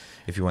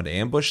if you want to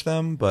ambush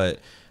them. But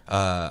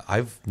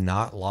I've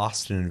not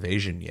lost an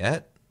invasion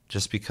yet,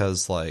 just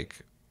because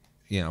like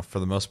for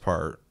the most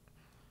part,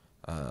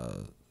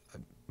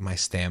 my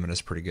stamina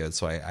is pretty good,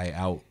 so I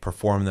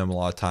outperform them a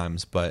lot of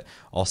times. But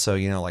also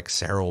like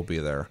Sarah will be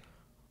there.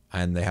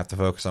 And they have to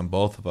focus on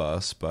both of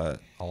us, but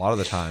a lot of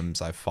the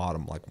times I've fought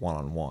them like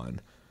one-on-one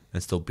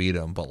and still beat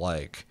them. But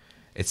like,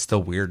 it's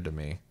still weird to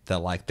me that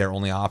like their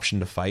only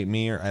option to fight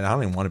me, and I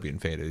don't even want to be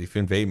invaded. If you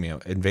invade me,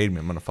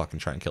 I'm gonna fucking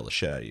try and kill the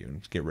shit out of you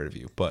and get rid of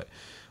you. But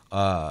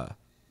that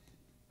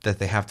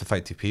they have to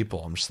fight two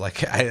people, I'm just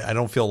like I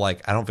don't feel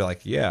like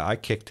yeah, I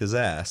kicked his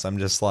ass. I'm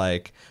just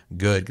like,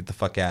 good, get the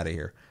fuck out of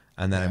here.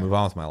 and then I move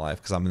on with my life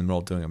because I'm in the middle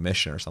of doing a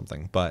mission or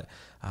something. But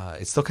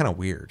it's still kind of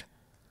weird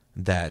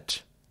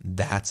that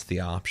that's the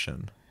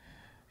option.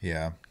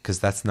 Yeah, because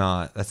that's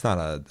not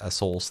a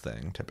Souls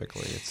thing.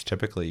 Typically, it's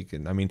typically you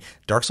can. I mean,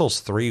 Dark Souls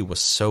 3 was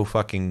so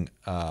fucking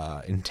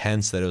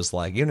intense that it was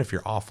like, even if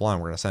you're offline,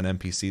 we're gonna send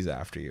NPCs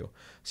after you,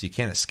 so you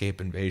can't escape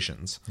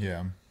invasions.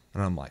 yeah.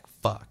 And I'm like,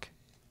 fuck,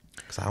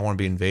 because I don't want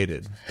to be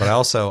invaded. But I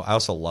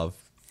also love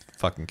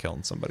fucking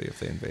killing somebody if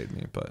they invade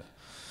me. But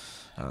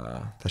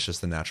that's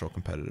just the natural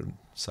competitive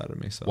side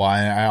of me. So Well,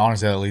 I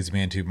honestly, that leads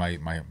me into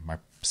my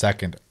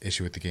second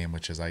issue with the game,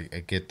 which is I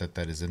get that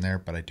is in there,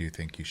 but I do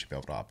think you should be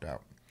able to opt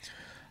out.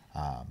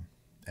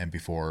 And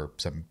before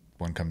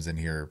someone comes in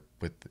here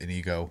with an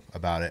ego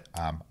about it,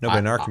 No, but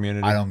in our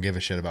community, I don't give a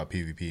shit about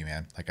PvP,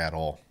 man, like at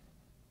all.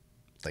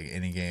 Like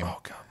any game, Oh,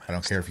 God, man. I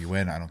don't care if you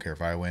win. I don't care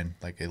if I win.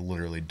 Like it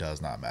literally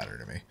does not matter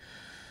to me.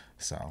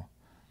 So,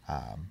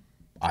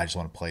 I just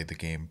want to play the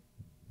game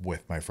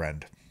with my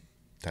friend.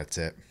 That's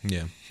it.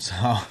 yeah,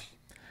 So,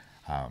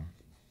 and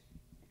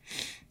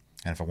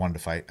if I wanted to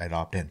fight, I'd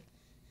opt in.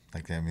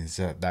 Like, I mean, it's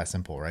that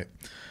simple, right?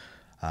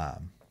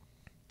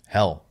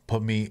 Hell,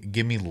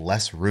 give me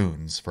less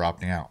runes for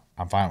opting out.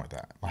 I'm fine with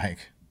that.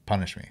 Like,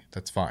 punish me.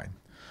 That's fine.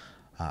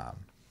 I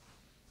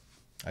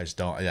just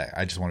don't. Yeah,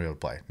 I just want to be able to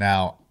play.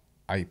 Now,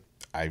 I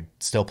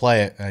still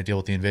play it and I deal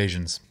with the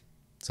invasions,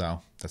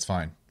 so that's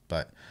fine.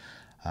 But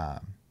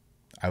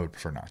I would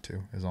prefer not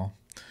to. Is all.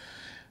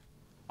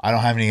 I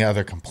don't have any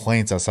other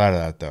complaints outside of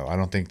that, though. I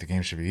don't think the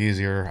game should be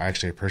easier. I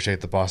actually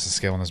appreciate the bosses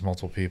scale when there's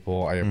multiple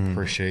people. I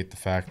appreciate the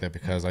fact that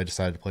because I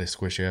decided to play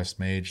squishy ass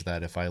mage,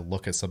 that if I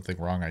look at something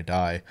wrong, I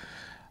die.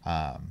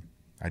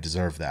 I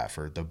deserve that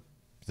for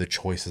the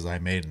choices I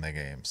made in the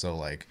game. So,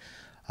 like,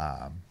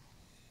 I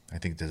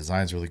think the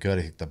design's really good.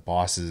 I think the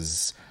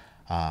bosses,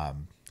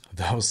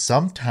 though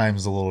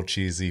sometimes a little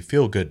cheesy,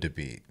 feel good to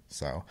beat.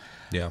 So,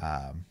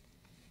 yeah.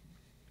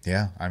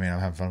 yeah, I mean, I'm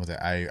having fun with it.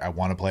 I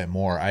want to play it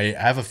more. I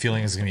have a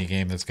feeling it's going to be a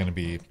game that's going to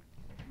be...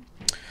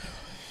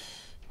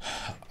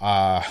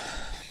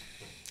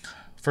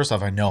 first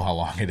off, I know how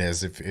long it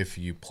is if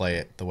you play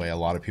it the way a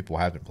lot of people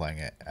have been playing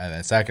it. And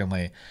then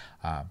secondly,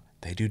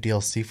 they do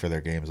DLC for their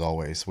games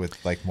always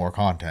with, like, more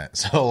content.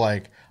 So,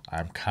 like,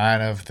 I'm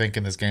kind of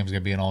thinking this game's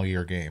going to be an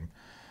all-year game.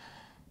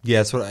 Yeah,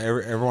 that's what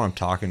everyone I'm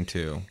talking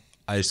to.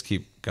 I just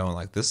keep going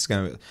like this is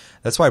gonna.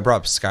 That's why I brought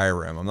up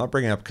Skyrim. I'm not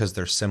bringing it up because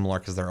they're similar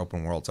because they're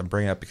open worlds. I'm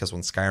bringing it up because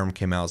when Skyrim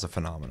came out as a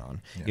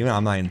phenomenon, even though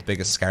I'm not the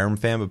biggest Skyrim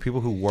fan, but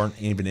people who weren't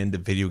even into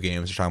video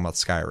games are talking about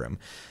Skyrim.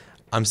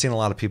 I'm seeing a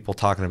lot of people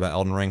talking about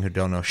Elden Ring who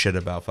don't know shit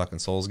about fucking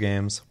Souls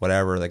games.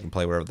 Whatever, they can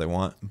play whatever they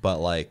want. But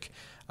like,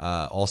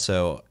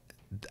 also,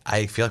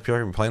 I feel like people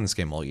have been playing this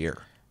game all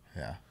year.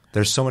 Yeah.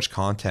 There's so much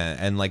content,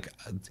 and like,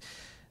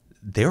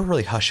 they were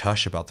really hush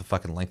hush about the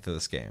fucking length of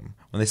this game.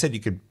 When they said you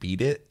could beat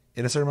it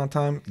in a certain amount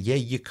of time, yeah,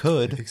 you I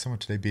could. think someone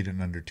today beat it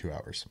in under 2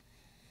 hours.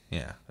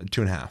 Yeah,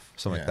 2.5,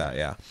 something like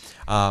Yeah. that.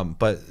 Yeah,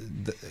 but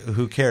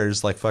who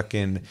cares? Like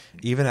fucking,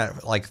 even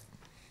at like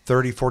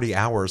 30, 40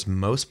 hours,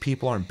 most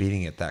people aren't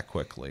beating it that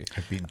quickly.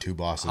 I've beaten 2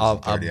 bosses in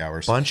 30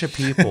 hours. A bunch of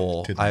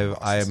people To the I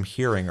bosses. am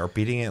hearing are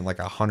beating it in like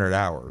 100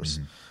 hours.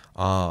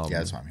 Yeah,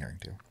 that's what I'm hearing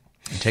too.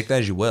 Take that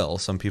as you will.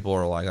 Some people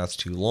are like, that's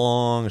too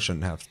long. It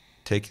shouldn't have to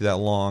take you that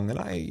long.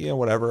 And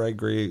whatever. I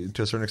agree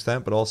to a certain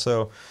extent, but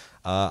also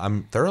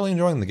I'm thoroughly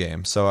enjoying the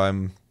game. So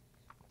I'm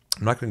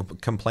not going to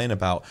complain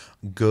about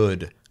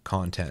good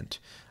content.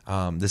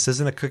 This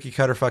isn't a cookie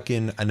cutter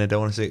fucking, and I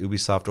don't want to say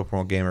Ubisoft open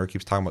world game. Everyone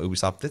keeps talking about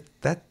Ubisoft.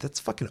 That's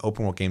fucking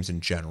open world games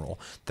in general.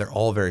 They're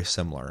all very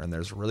similar, and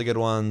there's really good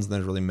ones, and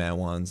there's really meh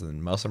ones,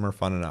 and most of them are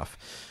fun enough.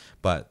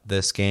 But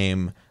this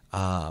game,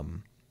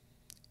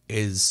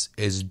 is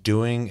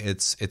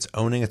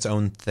owning its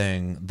own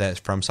thing that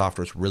From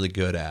Software is really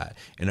good at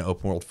in an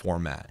open world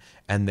format,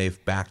 and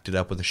they've backed it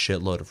up with a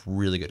shitload of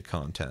really good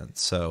content.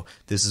 So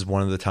this is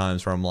one of the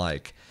times where I'm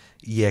like,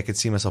 yeah, I could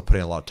see myself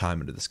putting a lot of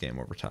time into this game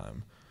over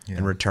time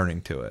and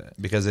returning to it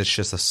because it's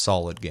just a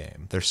solid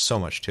game. There's so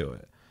much to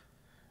it.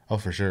 Oh,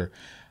 for sure.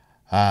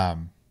 I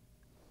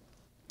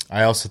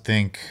also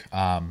think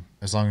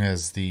as long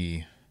as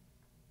the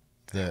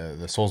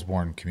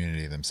Soulsborne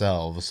community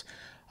themselves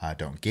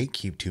don't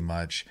gatekeep too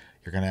much,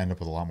 you're going to end up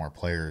with a lot more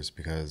players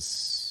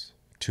because,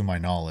 to my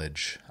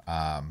knowledge,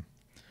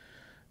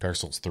 Dark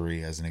Souls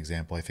 3, as an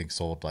example, I think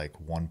sold like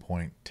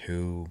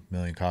 1.2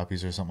 million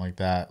copies or something like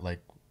that, like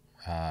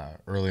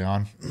early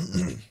on.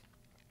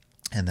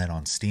 And then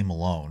on Steam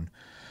alone,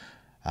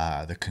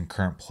 the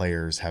concurrent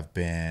players have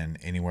been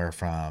anywhere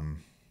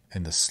from,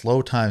 in the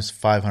slow times,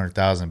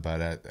 500,000,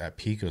 but at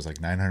peak it was like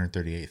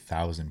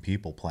 938,000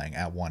 people playing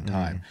at one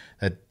time.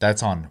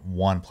 That's on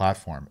one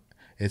platform.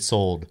 It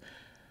sold,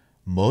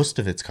 most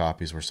of its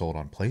copies were sold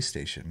on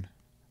PlayStation.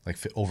 Like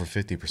over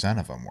 50%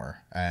 of them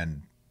were.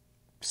 And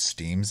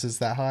Steam's is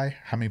that high?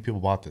 How many people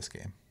bought this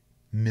game?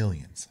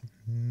 Millions.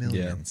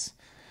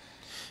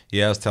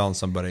 Yeah, I was telling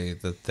somebody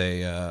that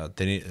they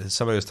need.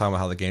 Somebody was talking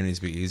about how the game needs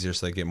to be easier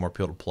so they get more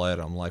people to play it.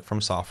 I'm like,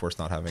 From Software's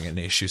not having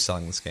any issue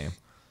selling this game.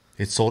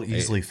 It sold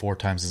easily 4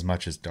 times as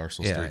much as Dark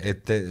Souls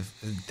 3.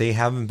 They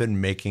haven't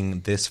been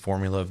making this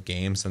formula of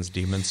game since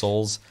Demon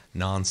Souls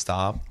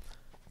nonstop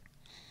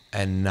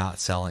and not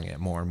selling it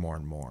more and more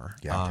and more.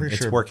 Yeah, I'm pretty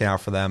it's sure working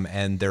out for them,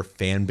 and their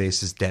fan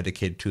base is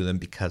dedicated to them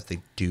because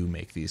they do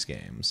make these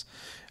games.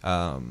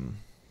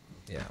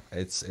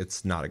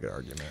 It's not a good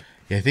argument.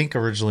 Yeah, I think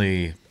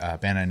originally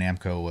Bandai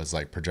Namco was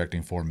like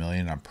projecting 4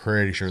 million. I'm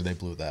pretty sure they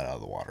blew that out of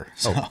the water.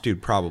 So. Oh,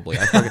 dude, probably.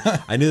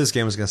 I knew this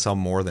game was going to sell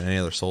more than any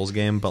other Souls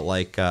game, but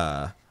like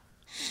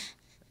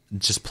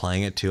just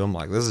playing it too, I'm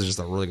like, this is just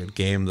a really good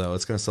game, though.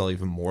 It's going to sell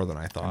even more than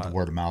I thought. The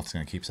word of mouth is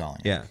going to keep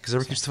selling. Yeah, because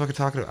everybody keeps fucking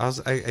talking.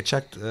 I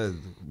checked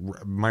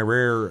my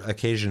rare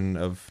occasion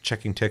of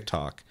checking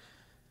TikTok.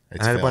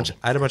 I had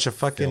a bunch of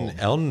fucking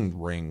Elden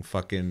Ring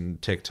fucking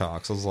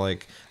TikToks. I was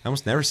like, I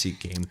almost never see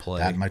gameplay.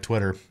 That and my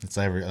Twitter,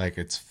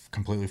 it's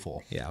completely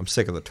full. Yeah, I'm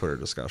sick of the Twitter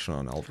discussion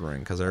on Elden Ring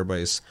because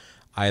everybody's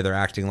either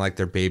acting like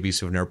they're babies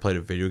who've never played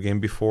a video game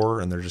before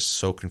and they're just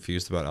so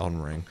confused about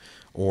Elden Ring,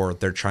 or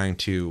they're trying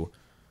to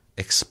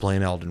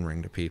explain Elden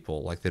Ring to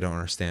people like they don't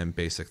understand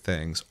basic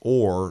things,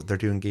 or they're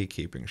doing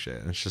gatekeeping shit.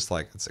 And it's just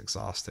like, it's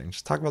exhausting.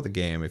 Just talk about the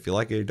game. If you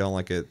like it, you don't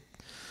like it.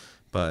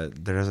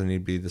 But there doesn't need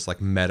to be this like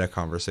meta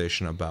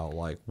conversation about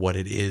like what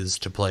it is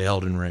to play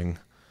Elden Ring.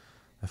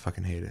 I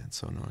fucking hate it. It's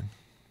so annoying.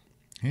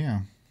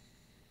 Yeah.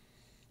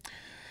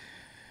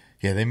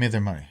 Yeah, they made their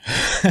money.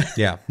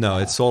 Yeah, no,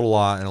 it sold a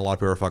lot, and a lot of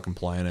people are fucking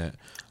playing it.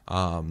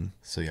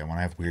 So yeah, when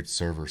I have weird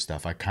server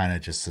stuff, I kind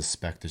of just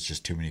suspect there's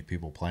just too many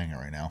people playing it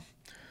right now.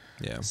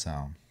 Yeah.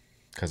 So,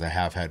 because I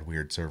have had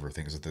weird server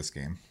things with this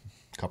game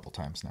a couple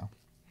times now.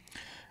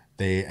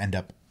 They end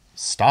up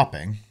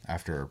stopping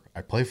after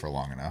I play for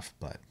long enough,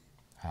 but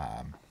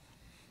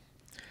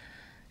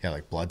yeah,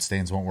 like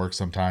bloodstains won't work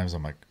sometimes.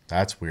 I'm like,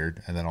 that's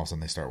weird, and then all of a sudden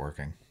they start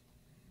working.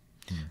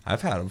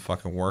 I've had them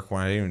fucking work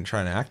when I didn't even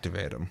try to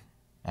activate them.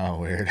 Oh,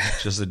 weird.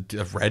 Just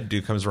a red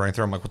dude comes running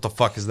through. I'm like, what the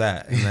fuck is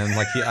that? And then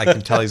like I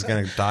can tell he's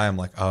gonna die. I'm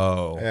like,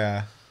 oh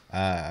Yeah.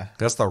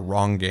 that's the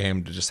wrong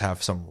game to just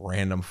have some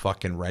random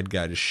fucking red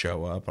guy just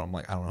show up. And I'm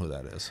like, I don't know who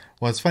that is.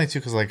 Well, it's funny too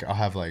because like I'll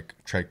have like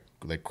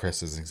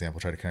Chris as an example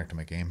try to connect to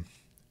my game,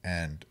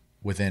 and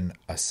within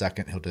a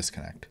second he'll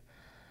disconnect,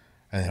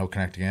 and then he'll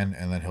connect again,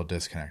 and then he'll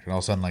disconnect, and all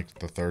of a sudden like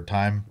the third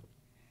time,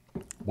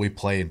 we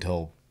play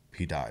until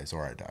he dies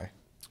or I die.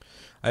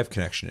 I have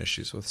connection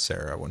issues with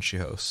Sarah when she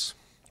hosts.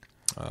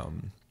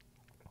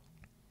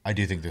 I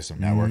do think there's some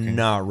networking.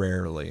 Not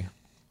rarely.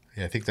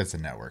 Yeah, I think that's a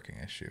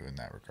networking issue in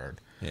that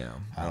regard. Yeah,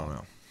 I don't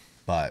know.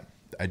 But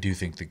I do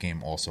think the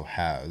game also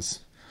has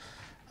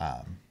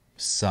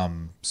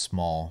some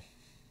small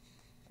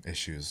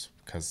issues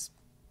because,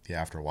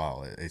 yeah, after a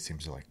while, it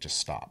seems to like just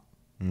stop.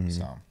 Mm-hmm.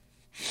 So,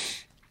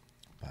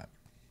 but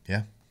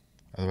yeah,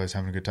 otherwise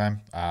having a good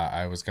time.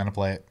 I was going to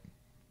play it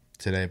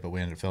today, but we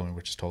ended up filming,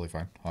 which is totally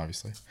fine,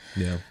 obviously.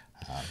 Yeah.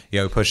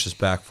 Yeah, we pushed this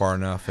back far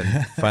enough,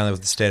 and finally with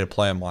the state of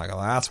play, I'm like,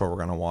 oh, that's what we're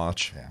going to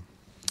watch. Yeah.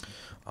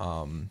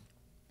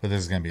 But this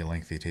is going to be a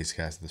lengthy taste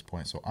cast at this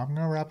point, so I'm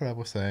going to wrap it up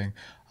with saying,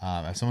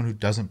 as someone who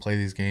doesn't play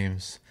these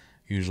games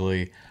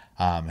usually,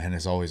 and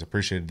has always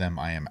appreciated them,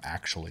 I am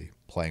actually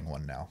playing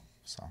one now.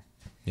 So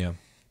yeah,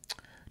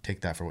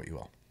 take that for what you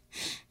will.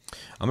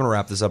 I'm going to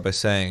wrap this up by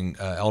saying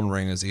Elden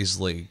Ring is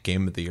easily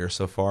game of the year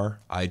so far.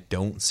 I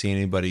don't see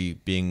anybody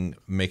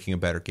making a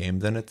better game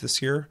than it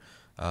this year.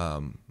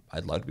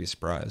 I'd love to be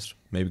surprised.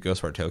 Maybe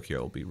Ghostwire Tokyo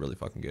will be really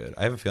fucking good.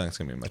 I have a feeling it's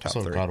going to be in my top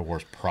 3. God of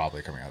War's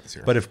probably coming out this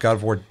year. But if God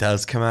of War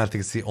does come out, I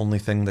think it's the only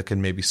thing that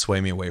can maybe sway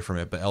me away from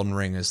it. But Elden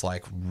Ring is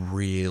like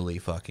really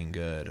fucking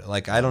good.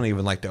 Like, I don't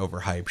even like to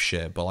overhype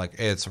shit, but like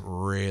it's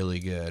really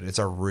good. It's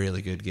a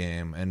really good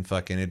game, and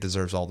fucking it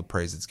deserves all the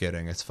praise it's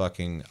getting. It's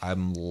fucking,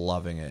 I'm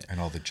loving it. And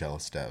all the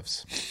jealous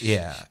devs.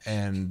 Yeah,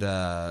 and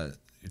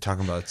you're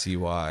talking about its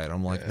UI, and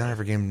I'm like, not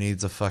every game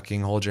needs a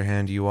fucking hold your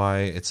hand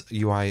UI. Its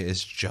UI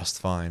is just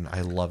fine.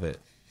 I love it.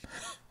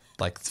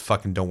 Like,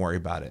 fucking don't worry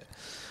about it.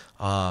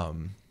 I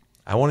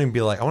won't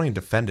even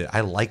defend it.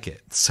 I like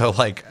it. So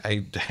like,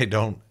 I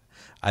don't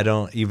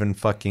even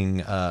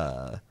fucking,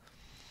 I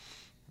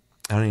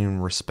don't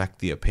even respect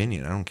the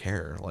opinion. I don't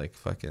care. Like,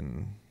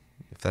 fucking,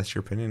 if that's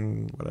your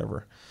opinion,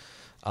 whatever.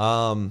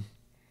 But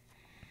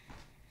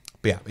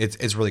yeah,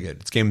 it's really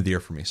good. It's game of the year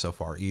for me so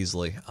far,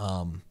 easily.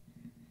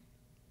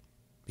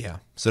 Yeah,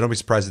 so don't be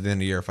surprised at the end of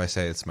the year if I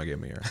say it's my game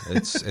of the year.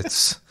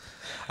 It's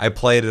I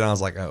played it and I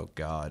was like, oh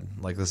god,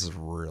 like this is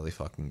really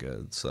fucking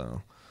good.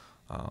 So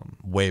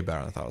way better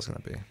than I thought it was gonna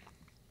be.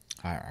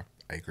 I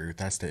agree with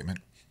that statement.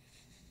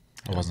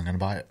 I wasn't gonna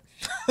buy it.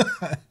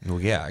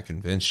 Well, yeah, I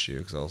convinced you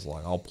because I was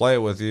like, I'll play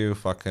it with you.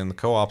 Fucking the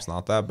co-op's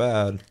not that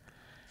bad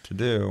to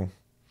do.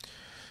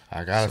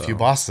 I got a few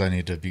bosses I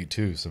need to beat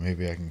too, so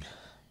maybe I can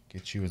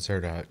get you and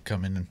Sarah to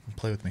come in and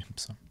play with me.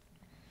 So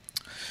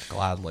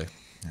gladly.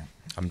 Yeah.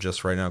 I'm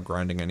just right now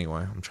grinding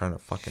anyway. I'm trying to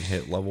fucking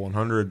hit level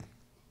 100.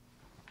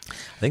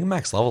 I think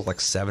max level is like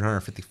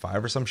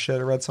 755 or some shit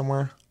I read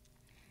somewhere.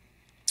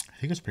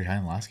 think it was pretty high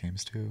in the last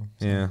games too.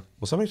 So. Yeah.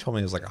 Well, somebody told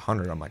me it was like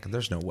 100. I'm like,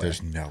 there's no way.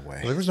 There's no way.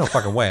 Like, there's no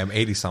fucking way. I'm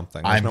 80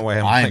 something. There's no way.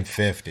 I'm like,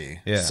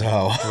 50. Yeah.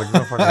 So like,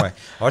 no fucking way.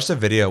 I watched a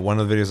video. One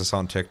of the videos I saw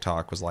on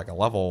TikTok was like a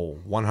level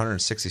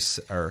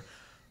 160 or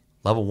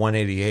level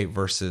 188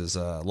 versus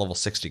level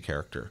 60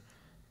 character.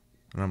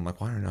 And I'm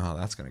like, well, I don't know how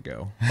that's going to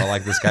go. But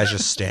like this guy's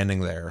just standing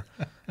there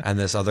and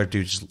this other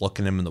dude's just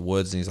looking at him in the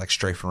woods and he's like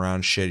strafing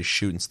around shit. He's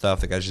shooting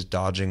stuff. The guy's just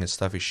dodging his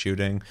stuff he's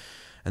shooting.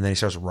 And then he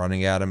starts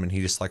running at him and he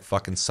just like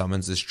fucking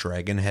summons this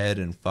dragon head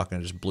and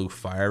fucking just blew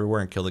fire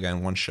everywhere and killed the guy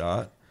in one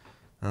shot.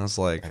 And I was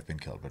like, I've been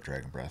killed by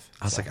dragon breath.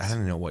 I was like, I don't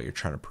even know what you're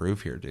trying to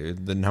prove here,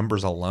 dude. The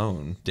numbers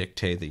alone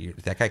dictate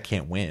that that guy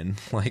can't win.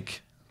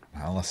 Like,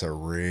 unless they're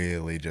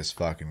really just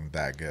fucking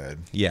that good.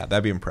 yeah,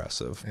 that'd be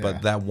impressive. Yeah.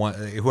 But that one,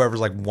 whoever's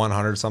like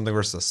 100 something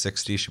versus a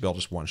 60 should be able to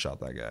just one shot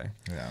that guy.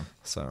 Yeah.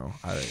 So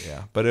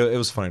yeah, but it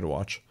was funny to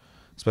watch,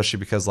 especially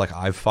because like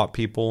I've fought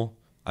people.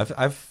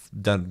 I've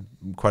done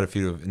quite a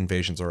few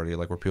invasions already,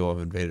 like where people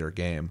have invaded our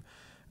game,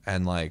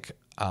 and like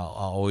I'll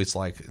always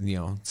like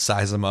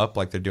size them up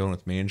like they're doing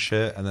with me and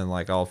shit, and then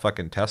like I'll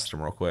fucking test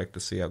them real quick to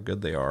see how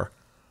good they are,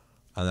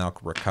 and then I'll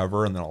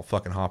recover, and then I'll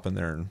fucking hop in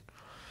there and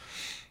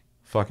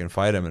fucking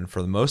fight him. And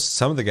for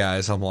some of the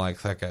guys, I'm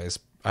like, that guy's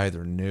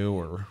either new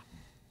or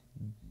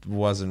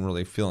wasn't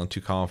really feeling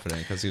too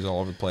confident because he's all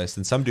over the place.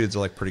 And some dudes are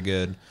like pretty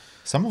good.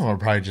 Some of them are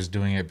probably just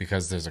doing it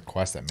because there's a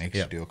quest that makes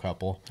you do a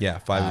couple. Yeah,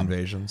 5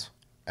 invasions.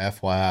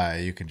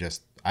 FYI, you can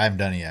just, I haven't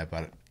done it yet,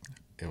 but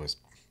it was,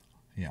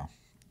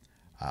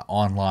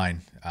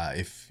 online.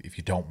 If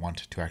you don't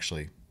want to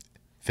actually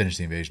finish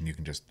the invasion, you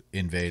can just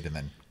invade and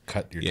then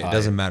cut your tie. It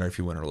doesn't matter if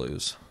you win or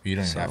lose. You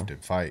don't even have to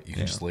fight. You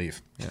can just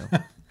leave.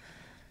 Yeah.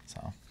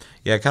 So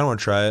Yeah, I kind of want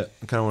to try it.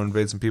 I kind of want to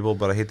invade some people,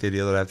 but I hate the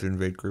idea that I have to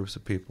invade groups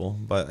of people.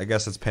 But I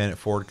guess it's paying it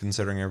forward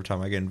considering every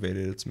time I get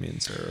invaded, it's me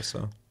and Sarah.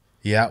 So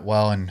yeah,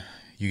 well, and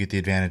you get the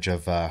advantage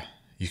of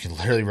you can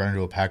literally run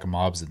into a pack of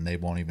mobs and they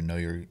won't even know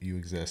you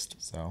exist.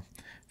 So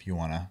if you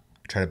want to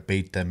try to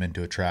bait them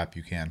into a trap,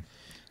 you can.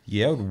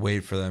 Yeah, I would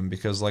wait for them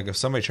because like if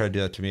somebody tried to do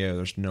that to me,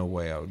 there's no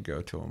way I would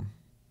go to them.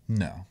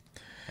 No.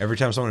 Every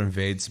time someone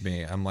invades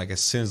me, I'm like,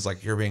 as soon as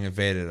like you're being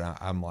invaded,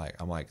 I'm like,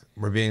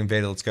 we're being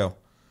invaded, let's go.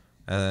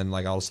 And then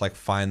like I'll just like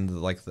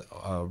find like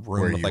a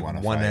room with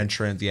like one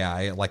entrance. Yeah,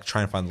 I like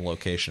try and find the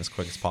location as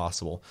quick as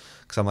possible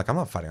because I'm like, I'm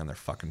not fighting on their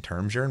fucking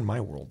terms. You're in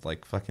my world.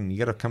 Like fucking, you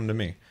gotta come to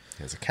me.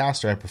 As a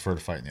caster, I prefer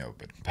to fight in the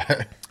open.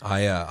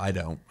 I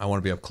don't. I want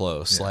to be up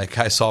close. Yeah. Like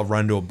I saw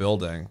run to a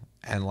building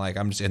and like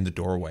I'm just in the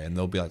doorway and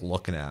they'll be like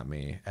looking at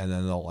me and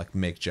then they'll like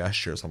make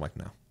gestures. I'm like,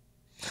 no,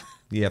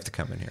 you have to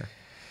come in here.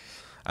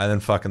 And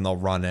then fucking they'll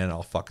run in.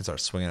 I'll fucking start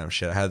swinging on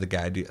shit. I had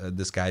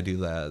this guy do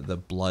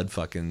the blood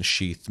fucking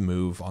sheath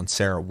move on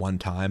Sarah one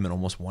time and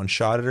almost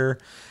one-shotted her.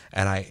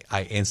 And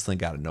I instantly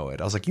got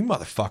annoyed. I was like, you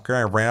motherfucker.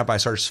 I ran up. I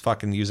started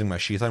fucking using my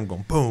sheath. I'm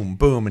going boom,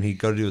 boom. And he'd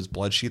go to do his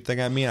blood sheath thing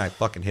at me. And I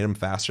fucking hit him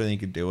faster than he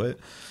could do it.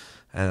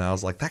 And I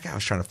was like, that guy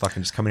was trying to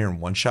fucking just come in here and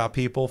one-shot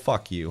people.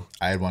 Fuck you.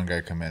 I had one guy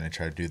come in and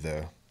try to do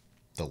the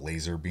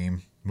laser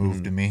beam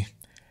move to me.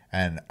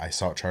 And I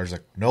saw it charge,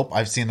 like, nope,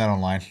 I've seen that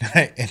online.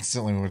 I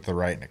instantly went to the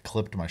right and it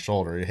clipped my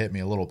shoulder. It hit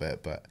me a little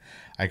bit, but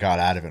I got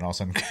out of it. And all of a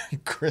sudden,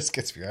 Chris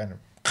gets behind him.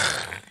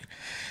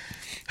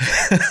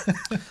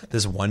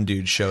 This one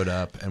dude showed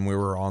up and we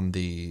were on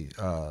the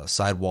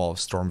side wall of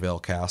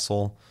Stormvale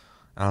Castle.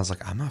 And I was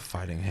like, I'm not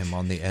fighting him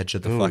on the edge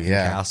of the fucking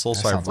castle.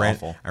 So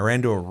I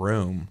ran to a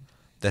room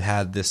that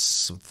had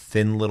this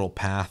thin little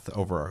path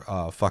over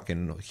a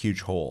fucking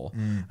huge hole.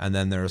 And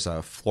then there's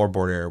a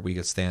floorboard area we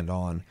could stand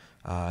on.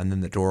 And then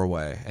the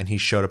doorway, and he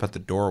showed up at the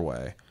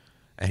doorway,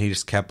 and he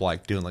just kept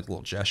like doing like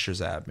little gestures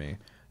at me,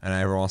 and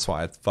every once in a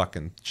while I'd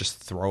fucking just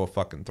throw a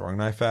fucking throwing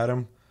knife at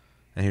him,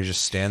 and he was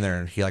just stand there,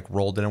 and he like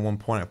rolled in at one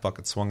point. I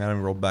fucking swung at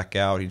him, rolled back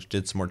out. He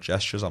did some more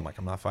gestures. I'm like,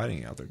 I'm not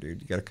fighting you out there,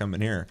 dude. You got to come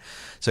in here.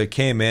 So he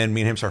came in.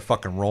 Me and him start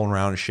fucking rolling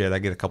around and shit. I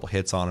get a couple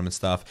hits on him and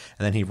stuff,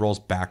 and then he rolls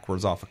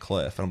backwards off a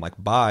cliff, and I'm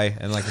like, bye.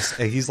 And like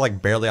he's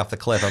like barely off the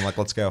cliff. I'm like,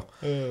 let's go.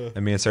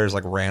 And me and Sarah's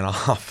like ran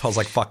off. I was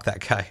like, fuck that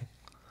guy.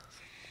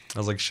 I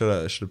was like,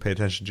 should have paid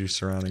attention to your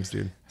surroundings,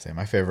 dude. Say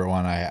my favorite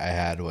one I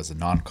had was a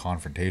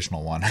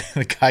non-confrontational one.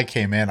 The guy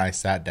came in, I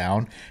sat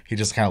down, he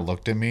just kind of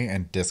looked at me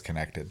and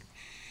disconnected.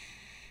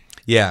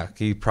 Yeah,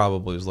 he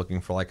probably was looking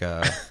for like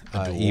a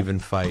even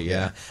fight.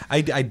 Yeah,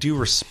 I do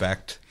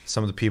respect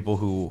some of the people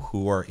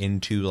who are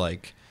into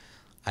like,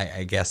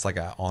 I guess like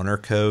a honor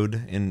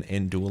code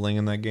in dueling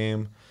in that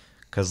game,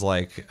 because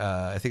like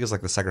I think it was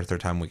like the second or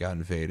third time we got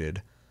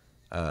invaded.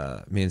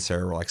 Me and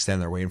Sarah were like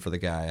standing there waiting for the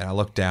guy, and I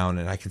looked down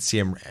and I could see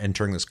him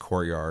entering this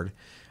courtyard,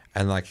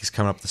 and like he's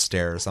coming up the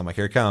stairs. I'm like,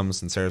 here he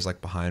comes, and Sarah's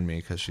like behind me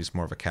because she's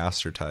more of a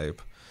caster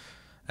type,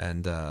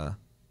 and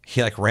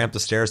he like ran up the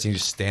stairs and he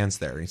just stands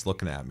there and he's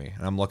looking at me,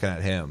 and I'm looking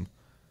at him,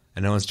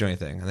 and no one's doing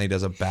anything, and then he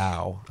does a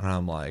bow, and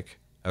I'm like,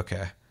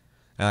 okay,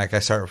 and like I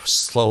start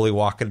slowly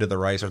walking to the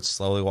right, start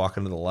slowly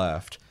walking to the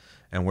left,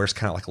 and we're just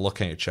kind of like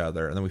looking at each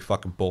other, and then we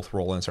fucking both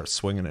roll in and start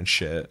swinging and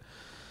shit.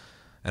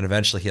 And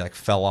eventually he like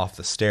fell off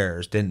the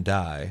stairs, didn't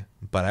die,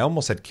 but I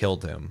almost had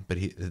killed him. But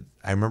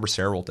I remember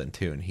Sarah rolled in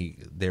too, and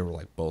they were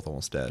like both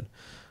almost dead.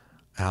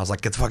 And I was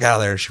like, get the fuck out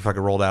of there. And she fucking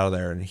rolled out of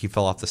there, and he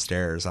fell off the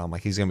stairs. And I'm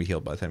like, he's going to be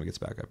healed by the time he gets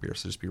back up here,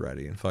 so just be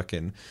ready. And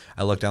fucking,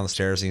 I look down the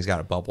stairs, and he's got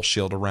a bubble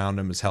shield around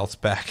him. His health's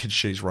back and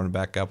shit. He's running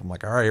back up. I'm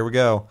like, all right, here we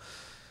go.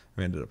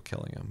 We ended up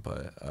killing him,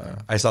 but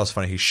I just thought it was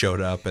funny. He showed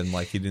up and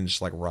like he didn't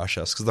just like rush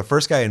us, because the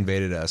first guy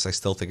invaded us. I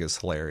still think is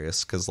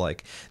hilarious, because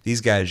like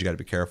these guys you got to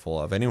be careful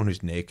of. Anyone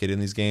who's naked in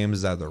these games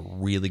is either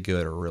really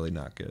good or really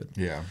not good.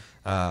 Yeah.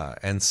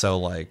 And so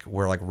like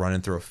we're like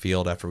running through a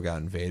field after we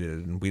got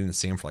invaded, and we didn't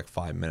see him for like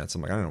 5 minutes.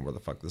 I'm like, I don't know where the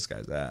fuck this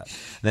guy's at.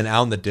 And then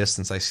out in the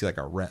distance, I see like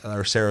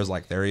or Sarah's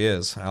like, there he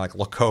is. And I like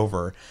look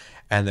over,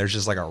 and there's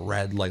just like a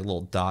red like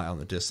little dot on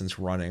the distance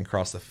running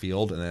across the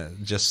field, and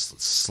it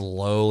just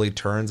slowly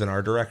turns in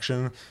our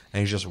direction, and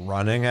he's just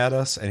running at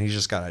us, and he's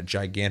just got a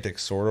gigantic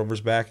sword over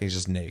his back, and he's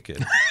just naked.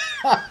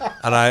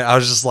 And I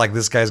was just like,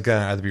 this guy's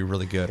gonna either be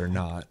really good or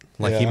not.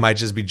 Like he might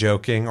just be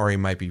joking, or he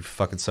might be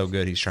fucking so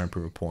good he's trying to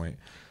prove a point.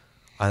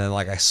 And then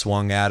like I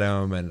swung at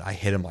him, and I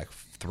hit him like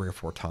 3 or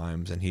 4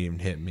 times, and he even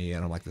hit me,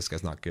 and I'm like, this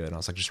guy's not good. And I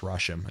was like, just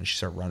rush him. And she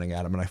started running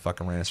at him, and I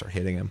fucking ran and started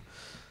hitting him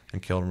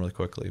and killed him really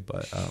quickly.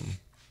 But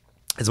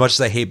as much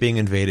as I hate being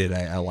invaded,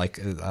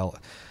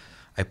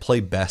 I play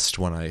best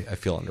when I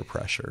feel under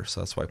pressure.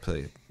 So that's why I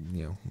play,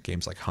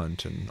 games like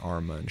Hunt and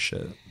Arma and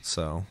shit.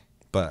 So,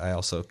 but I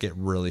also get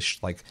really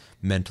like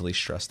mentally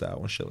stressed out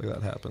when shit like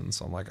that happens.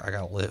 So I'm like, I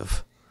gotta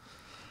live.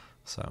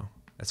 So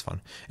it's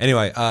fun.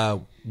 Anyway,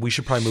 we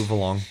should probably move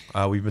along.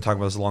 We've been talking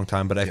about this a long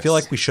time, but I feel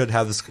like we should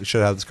have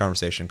this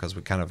conversation, because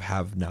we kind of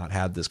have not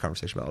had this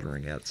conversation about Elden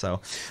Ring yet.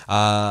 So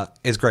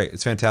it's great.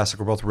 It's fantastic.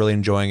 We're both really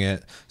enjoying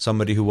it.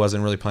 Somebody who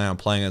wasn't really planning on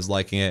playing it is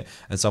liking it,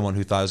 and someone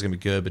who thought it was going to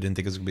be good but didn't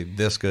think it was going to be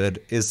this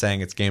good is saying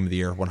it's game of the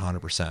year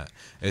 100%.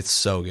 It's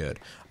so good.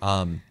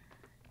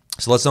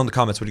 So let us know in the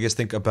comments, what do you guys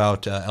think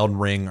about Elden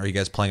Ring? Are you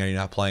guys playing it? Are you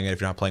not playing it?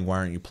 If you're not playing, why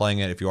aren't you playing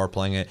it? If you are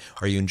playing it,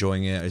 are you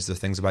enjoying it? Is there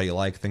things about it you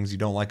like, things you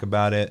don't like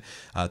about it,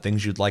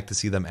 things you'd like to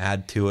see them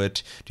add to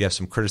it? Do you have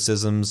some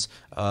criticisms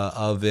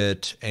of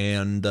it?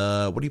 And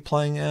what are you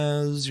playing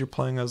as? You're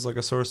playing as like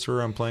a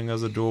sorcerer. I'm playing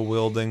as a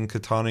dual-wielding,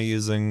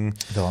 katana-using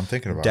Though I'm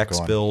thinking about dex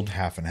going build.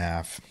 half and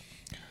half.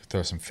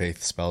 Throw some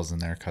faith spells in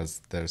there,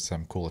 because there's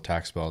some cool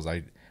attack spells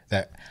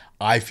that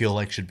I feel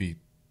like should be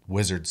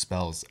wizard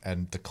spells,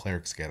 and the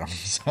clerics get them.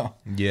 So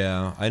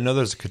Yeah, I know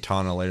there's a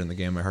katana later in the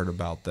game I heard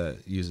about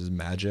that uses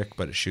magic,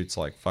 but it shoots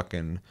like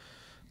fucking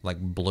like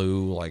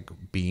blue like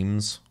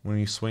beams when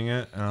you swing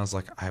it, and I was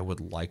like, I would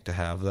like to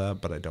have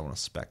that, but I don't want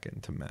to spec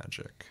into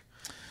magic.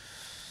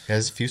 yeah,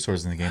 there's a few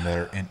swords in the game that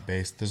are int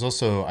based. There's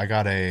also, I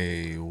got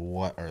a,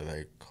 what are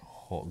they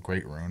called?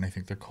 Great Rune, I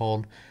think they're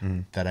called,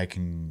 that I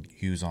can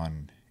use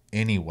on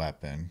any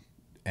weapon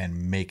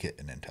and make it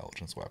an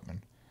intelligence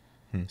weapon.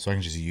 So I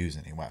can just use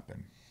any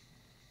weapon.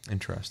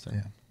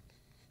 Interesting.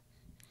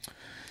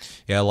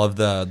 Yeah, I love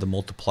the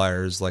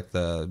multipliers, like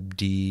the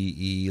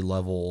DE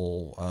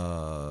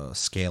level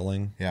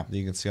scaling. Yeah, that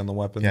you can see on the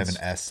weapons. You have an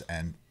S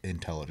and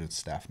intelligence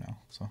staff now.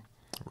 So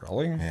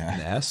really, yeah,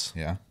 an S.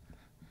 Yeah,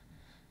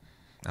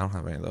 I don't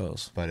have any of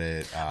those. But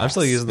it I'm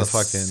still using the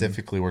fucking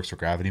specifically works for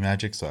gravity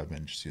magic, so I've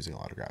been just using a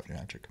lot of gravity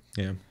magic.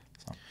 Yeah.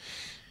 So.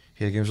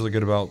 Yeah, the game's really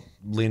good about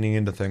leaning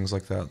into things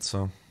like that.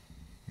 So.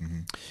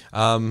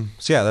 So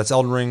yeah, that's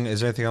Elden Ring.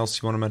 Is there anything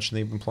else you want to mention that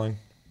you've been playing?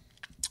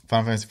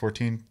 Final Fantasy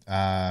 14.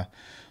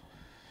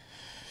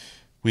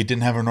 We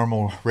didn't have our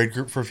normal raid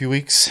group for a few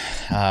weeks,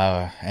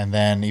 and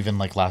then even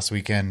like last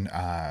weekend,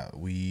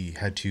 we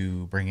had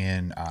to bring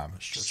in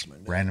just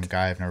random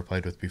guy I've never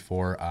played with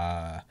before.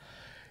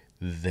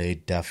 They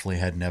definitely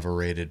had never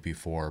raided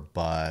before,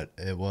 but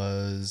it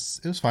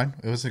was fine.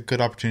 It was a good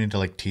opportunity to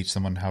like teach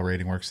someone how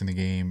raiding works in the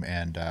game,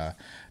 and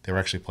they were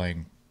actually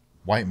playing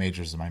White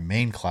Mages in my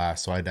main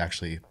class, so I'd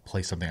actually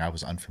play something I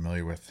was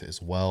unfamiliar with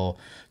as well.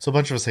 So a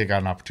bunch of us had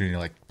got an opportunity to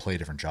like play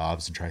different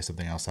jobs and try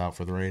something else out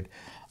for the raid.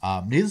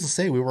 Needless to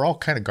say, we were all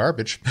kind of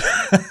garbage,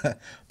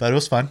 but it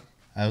was fun.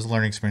 It was a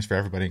learning experience for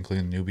everybody,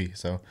 including the newbie.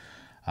 So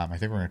I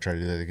think we're going to try to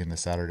do that again this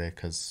Saturday,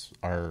 because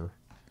our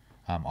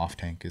off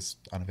tank is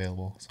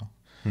unavailable.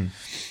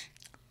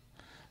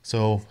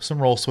 So some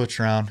roles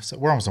switched around. So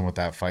we're almost done with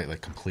that fight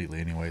like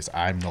completely anyways.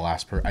 I'm the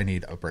last I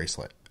need a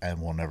bracelet,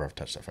 and we'll never have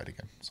touched that fight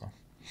again. So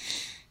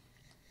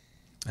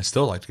I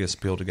still like to get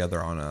some people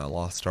together on a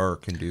Lost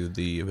Ark and do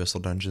the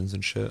Abyssal Dungeons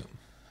and shit.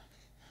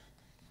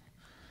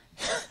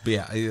 But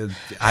yeah,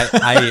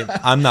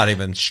 I'm not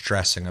even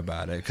stressing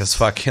about it, because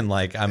fucking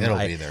like it'll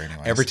be there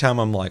anyways. Every time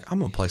I'm like, I'm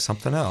gonna play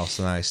something else,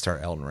 and then I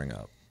start Elden Ring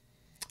up.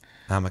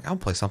 And I'm like, I'm gonna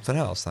play something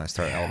else, and I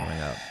start Elden Ring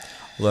up.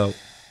 Although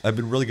I've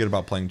been really good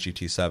about playing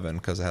GT7,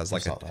 because it has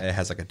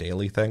like a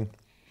daily thing.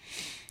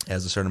 It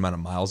has a certain amount of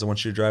miles it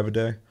wants you to drive a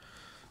day,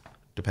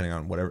 depending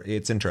on whatever.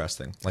 It's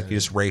interesting. Like you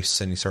just race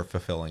and you start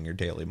fulfilling your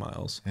daily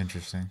miles.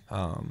 Interesting.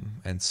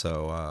 And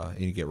so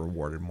you get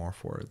rewarded more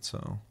for it.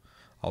 So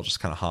I'll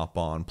just kind of hop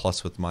on.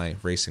 Plus, with my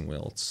racing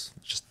wheel, it's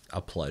just a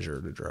pleasure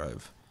to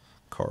drive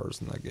cars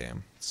in that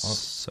game. It's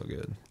so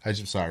good.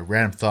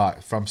 Random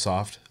thought from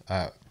Soft.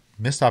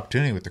 Missed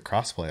opportunity with the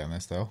crossplay on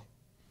this, though.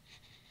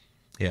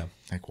 Yeah.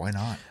 Like, why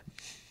not?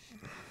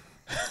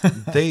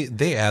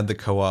 They add the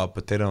co-op,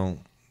 but they don't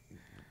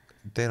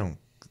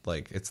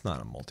like, it's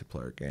not a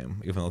multiplayer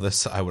game. Even though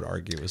this, I would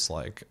argue, is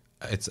like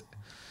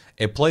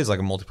it plays like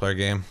a multiplayer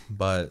game,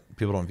 but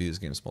people don't view these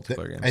games as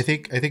multiplayer games. I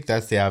think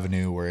that's the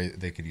avenue where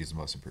they could use the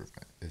most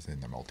improvement is in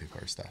their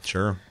multiplayer stuff.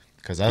 Sure.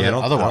 Because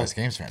otherwise,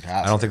 the game's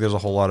fantastic. I don't think there's a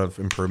whole lot of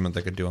improvement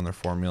they could do on their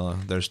formula.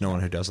 There's no one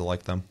who does it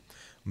like them.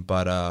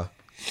 But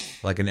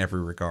like in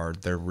every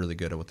regard, they're really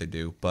good at what they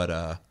do.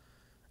 But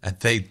and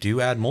they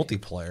do add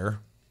multiplayer.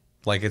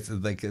 Like it's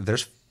like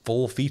there's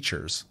full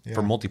features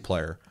for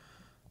multiplayer,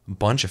 a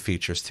bunch of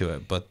features to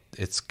it, but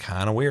it's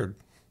kind of weird.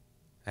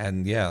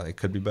 And yeah, it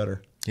could be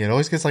better. Yeah, it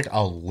always gets like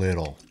a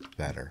little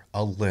better,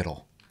 a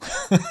little.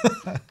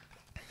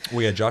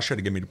 Well, yeah, Josh tried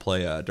to get me to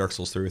play Dark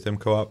Souls 3 with him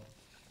co-op.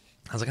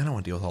 I was like, I don't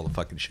want to deal with all the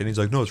fucking shit. And he's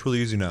like, no, it's really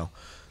easy now.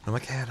 And I'm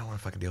like, I don't want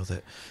to fucking deal with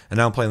it. And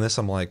now I'm playing this.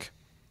 I'm like,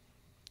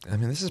 I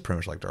mean, this is pretty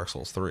much like Dark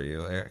Souls 3.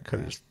 I could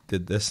have just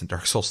did this in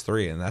Dark Souls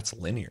 3, and that's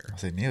linear. I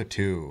say Neo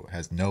 2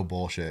 has no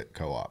bullshit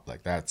co-op.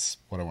 Like, that's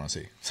what I want to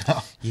see. So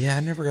yeah, I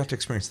never got to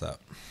experience that.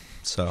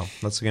 So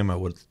that's a game I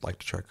would like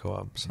to try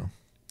co-op. So,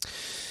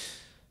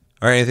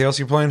 all right, anything else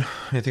you're playing?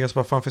 Anything else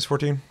about Final Fantasy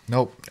 14?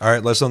 Nope. All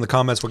right, let us know in the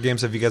comments. What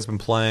games have you guys been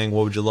playing?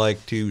 What would you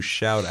like to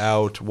shout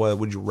out? What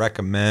would you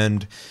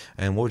recommend?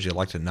 And what would you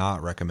like to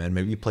not recommend?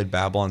 Maybe you played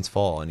Babylon's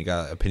Fall and you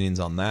got opinions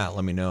on that.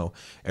 Let me know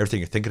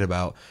everything you're thinking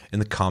about in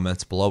the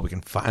comments below. We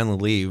can finally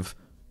leave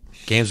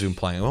games we've been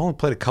playing. We've only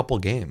played a couple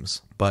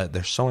games, but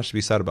there's so much to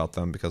be said about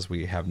them because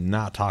we have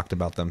not talked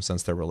about them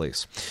since their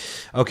release.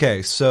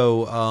 Okay,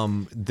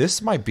 so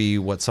this might be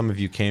what some of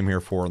you came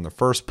here for in the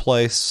first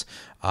place.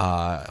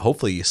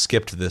 Hopefully you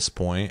skipped this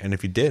point, and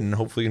if you didn't,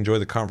 hopefully you enjoy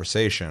the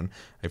conversation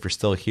if you're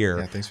still here.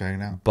 Yeah, thanks for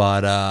hanging out.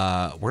 But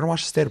we're gonna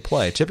watch the State of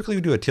Play. Typically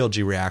we do a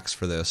TLG Reacts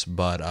for this,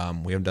 but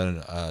we haven't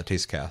done a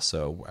Taste Cast,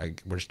 so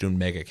we're just doing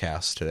Mega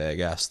Cast today, I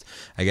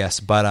guess.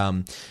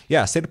 But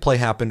yeah, State of Play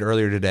happened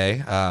earlier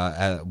today,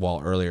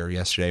 earlier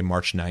yesterday,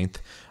 March 9th.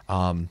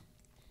 And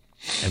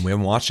we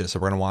haven't watched it, so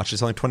we're gonna watch it.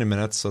 It's only 20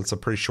 minutes, so it's a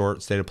pretty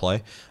short State of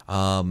Play.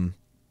 I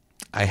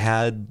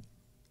had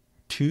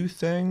two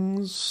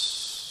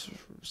things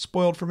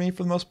spoiled for me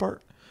for the most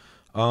part.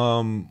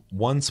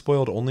 One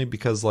spoiled only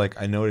because like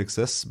I know it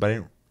exists,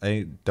 but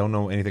I don't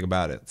know anything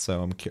about it,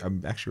 so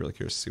I'm actually really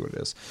curious to see what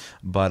it is.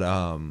 But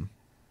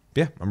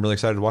yeah, I'm really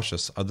excited to watch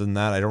this. Other than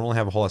that, I don't really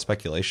have a whole lot of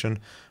speculation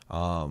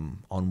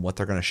on what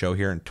they're going to show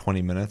here in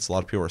 20 minutes. A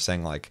lot of people were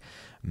saying like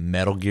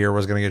Metal Gear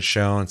was going to get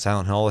shown,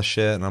 Silent Hill, all this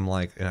shit, and I'm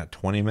like, in a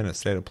 20-minute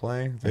State of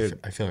Play,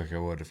 I feel like I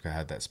would have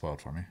had that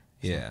spoiled for me.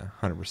 So. Yeah,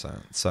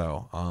 100%.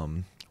 So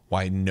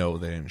why no,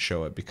 they didn't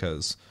show it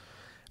because.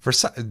 For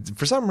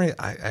some reason,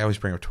 I always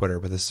bring up Twitter,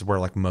 but this is where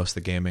like most of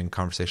the gaming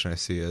conversation I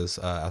see is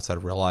outside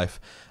of real life.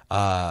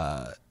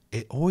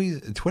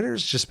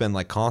 Twitter's just been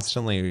like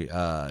constantly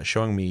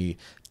showing me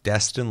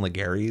Destin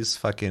Legary's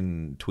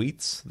fucking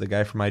tweets, the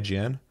guy from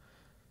IGN.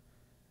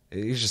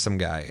 He's just some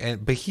guy,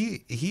 but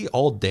he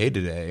all day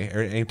today,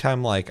 or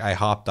anytime like I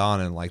hopped on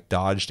and like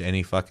dodged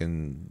any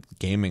fucking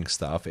gaming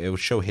stuff, it would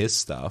show his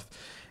stuff.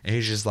 And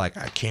he's just like,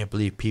 I can't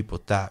believe people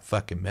thought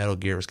fucking Metal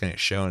Gear was going to get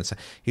shown. And so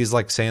he's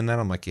like saying that.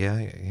 I'm like,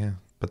 yeah.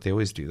 But they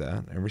always do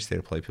that. Every State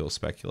of Play, people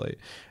speculate.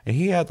 And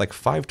he had like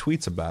 5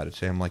 tweets about it.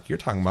 I'm like, you're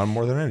talking about him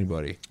more than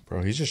anybody.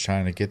 Bro, he's just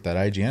trying to get that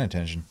IGN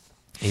attention.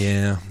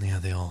 Yeah,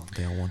 they all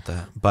want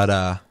that.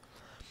 But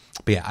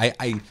yeah,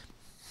 I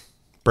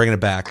bringing it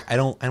back. I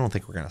don't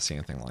think we're going to see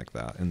anything like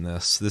that in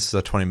this. This is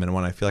a 20-minute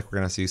one. I feel like we're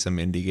going to see some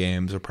indie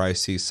games. We'll probably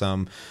see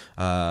some.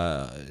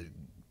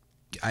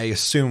 I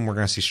assume we're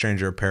going to see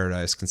Stranger of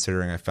Paradise,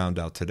 considering I found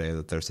out today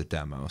that there's a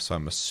demo. So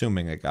I'm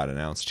assuming it got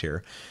announced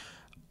here.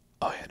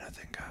 Oh, yeah,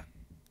 nothing got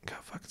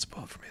fucking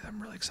spoiled for me that I'm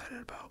really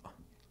excited about.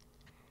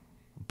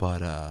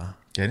 But, yeah,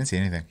 I didn't see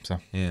anything, so.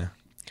 Yeah.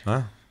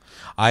 Huh?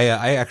 I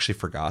actually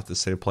forgot the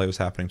State of Play was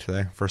happening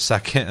today for a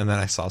second, and then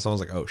I saw someone,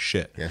 I was like, oh,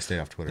 shit. Yeah, I stayed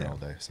off Twitter all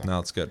day. So. No,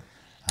 it's good.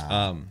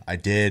 I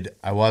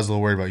was a little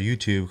worried about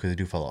YouTube because I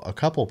do follow a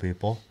couple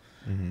people.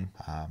 Mm-hmm.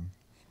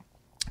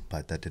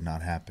 But that did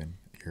not happen.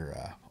 Your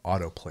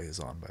autoplay is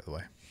on, by the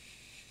way.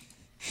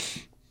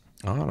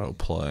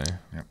 Autoplay?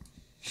 Yep.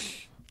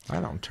 I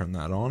don't turn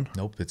that on.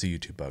 Nope, it's a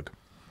YouTube bug.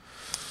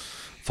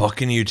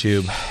 Fucking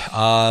YouTube.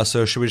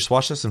 So should we just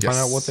watch this and find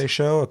out what they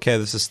show? Okay,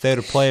 this is State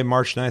of Play,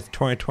 March 9th,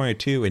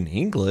 2022 in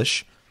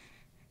English.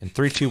 In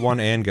 3, 2, 1,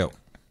 and go.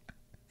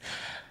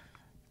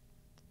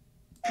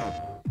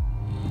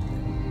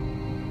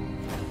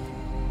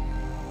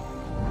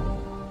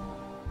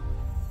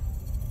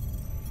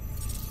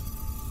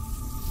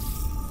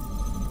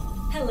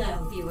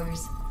 Hello,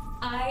 viewers.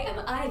 I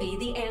am Ivy,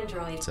 the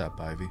android. What's up,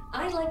 Ivy?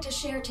 I'd like to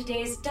share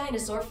today's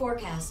dinosaur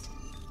forecast.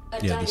 A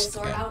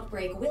dinosaur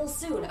outbreak will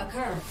soon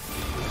occur.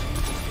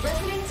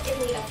 Residents in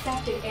the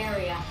affected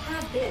area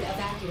have been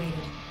evacuated,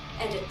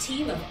 and a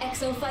team of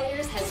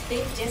exo-fighters has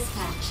been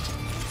dispatched.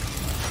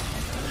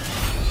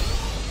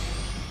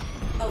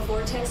 A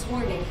vortex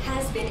warning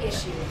has been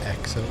issued.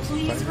 Exo-fighters?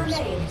 Please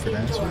remain for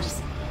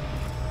indoors.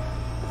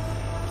 All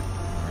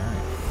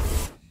right.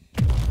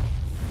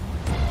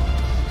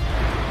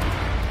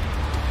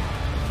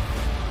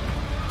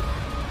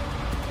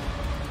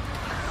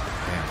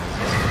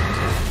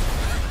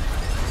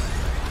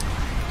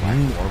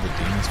 giant orb of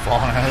demons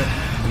falling out of it.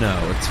 No,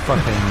 it's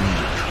fucking.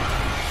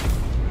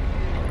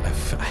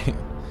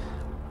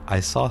 I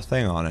saw a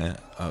thing on it.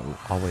 Oh,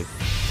 I'll wait.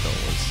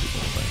 Let's see the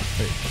thing.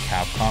 Wait,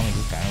 Capcom, is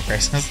it Dino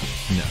Crisis?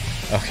 No.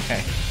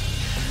 Okay.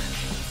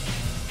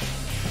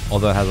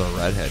 Although it has a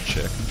redhead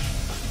chick.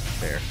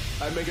 Fair.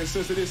 I make a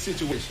sense of this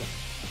situation.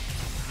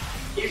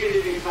 You've been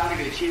living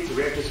family with chief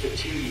directors for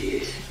 2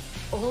 years.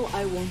 All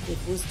I wanted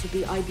was to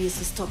be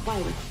IBS's top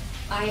pilot.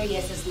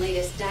 IBS's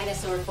latest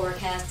dinosaur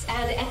forecasts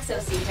and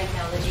exosuit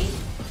technology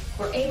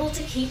were able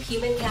to keep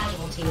human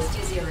casualties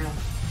to 0.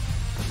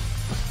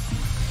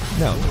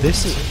 No,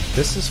 this is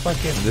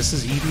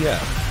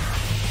EDF.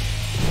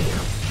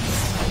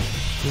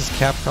 This is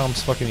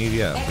Capcom's fucking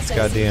EDF. It's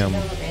goddamn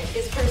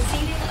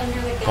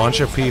bunch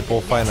of people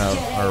fighting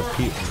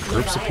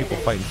groups of people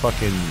fighting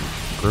fucking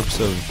groups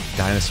of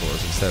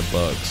dinosaurs instead of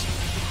bugs.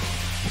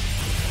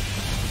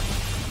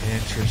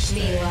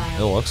 Interesting.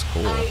 Meanwhile, It looks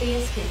cool.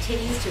 IBS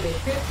continues to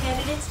recruit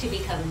candidates to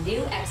become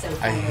new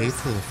exoplanets. I hate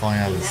that they're falling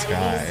out of the sky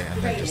Humanity's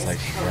and they're just like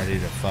greatest ready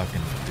to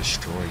fucking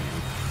destroy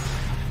you.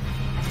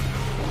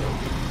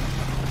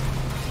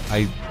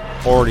 I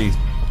already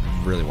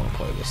really want to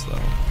play this though.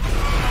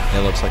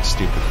 It looks like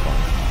stupid fun.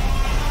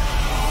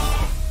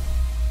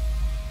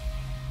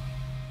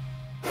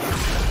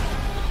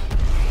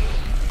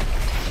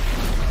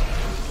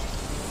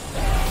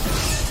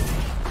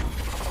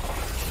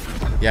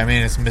 Yeah, I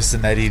mean, it's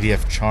missing that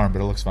EDF charm, but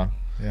it looks fun.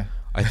 Yeah.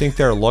 I think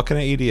they're looking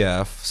at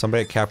EDF.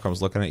 Somebody at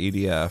Capcom's looking at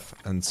EDF,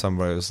 and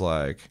somebody was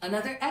like,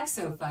 Another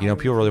exo. you know,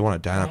 people really want a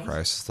Dino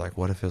Crisis. It's like,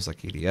 what if it was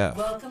like EDF?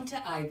 Welcome to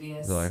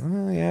IBS. They're like,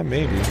 oh, yeah,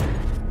 maybe.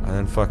 And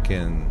then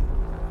fucking.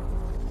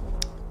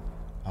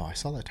 Oh, I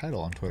saw that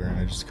title on Twitter and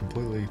I just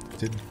completely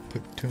didn't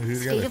put two and two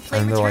State together. of Play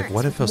And they're like, returns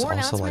what if it was with more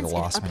also like announcements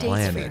Lost and updates for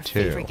Planet, your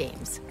too? favorite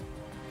games.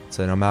 It's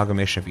an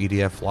amalgamation of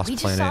EDF, Lost We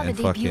just saw Planet,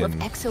 the and debut of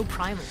fucking. Exo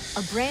Primal,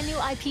 a brand new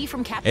IP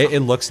from Capcom. It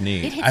looks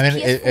neat. It hits I mean,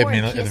 PS4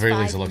 and at the very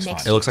least, it PS5 looks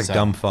next fun. It looks like So,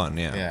 dumb fun,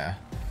 yeah. Yeah.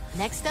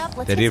 Next up,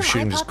 let's The idea hit of some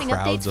shooting just eye-popping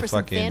crowds updates of for some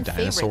fucking fan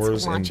favorites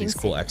dinosaurs in launching these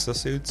cool soon.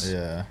 exosuits.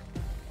 Yeah.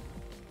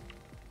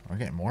 We're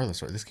getting more of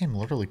this. This game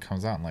literally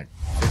comes out in like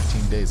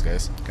 15 days,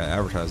 guys. Gotta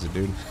advertise it,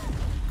 dude.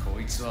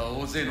 こいつは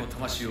大勢の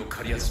魂を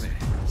借り集め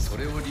そ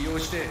れを利用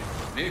して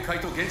冥界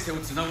と現世を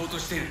つなごうと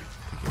している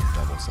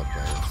Double subtitles.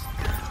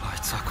 あ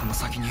いつはこの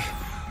先に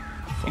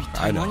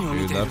I know,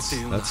 dude. That's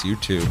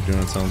YouTube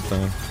doing its own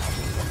thing.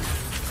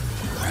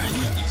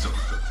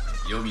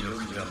 黄泉の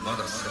国はま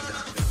だ先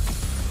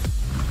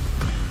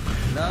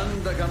だな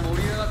んだか盛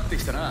り上がって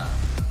きたな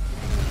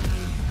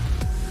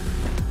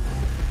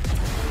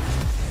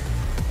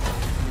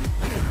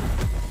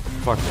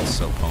Fuck, I'm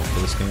so pumped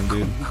for this game, dude.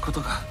 こんなこと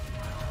が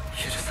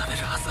許され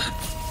るはず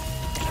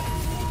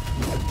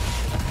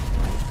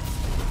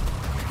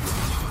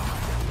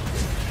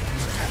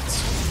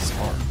It's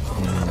hard.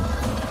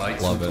 あい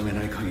つを止め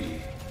ない限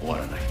り終わ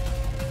らない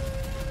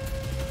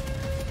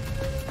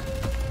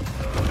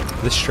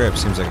This strip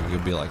seems like it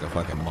could be like a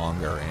fucking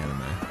manga or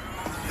anime.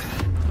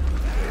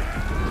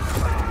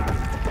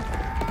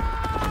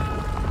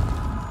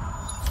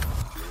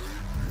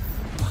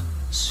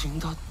 死ん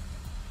だ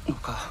の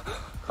か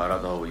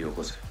体をよ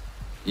こせ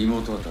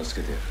妹は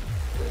助けてやる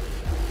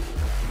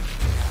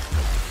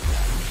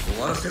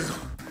終わらせるぞ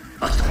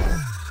秋田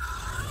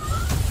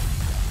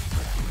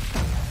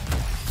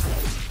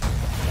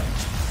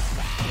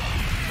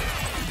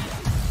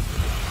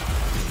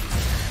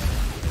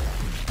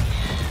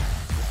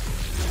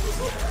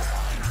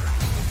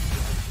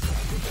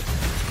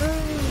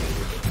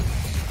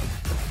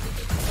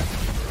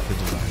The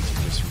designs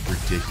are just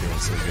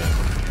ridiculously good.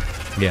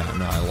 Yeah,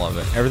 no, I love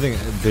it. Everything,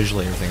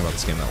 visually, everything about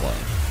this game I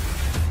love.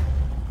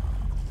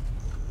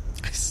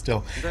 I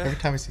still, every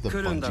time I see the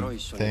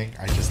Bungie thing,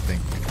 I just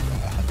think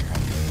Hunter x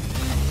Hunter.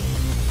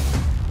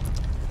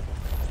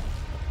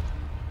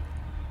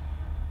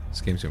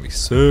 This game's gonna be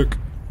sick.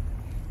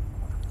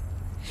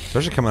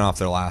 Especially coming off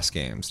their last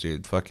games,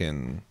 dude.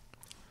 Fucking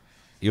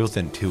Evil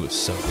Within 2 is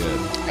so good.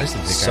 I just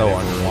didn't think So I'd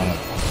ever underrated. want a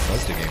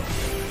Bethesda game.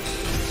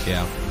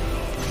 Yeah.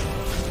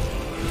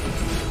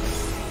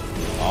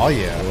 Oh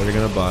yeah. What are you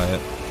gonna buy it?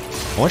 I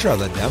want to try out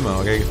that demo.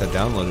 I gotta get that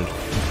downloaded.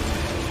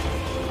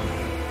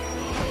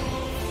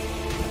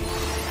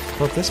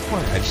 But at this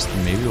point, I just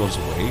maybe we'll just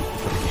wait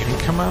for the game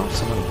to come out,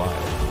 so I'm gonna buy it.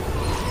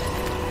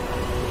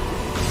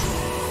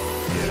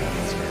 Yeah,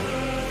 that's right.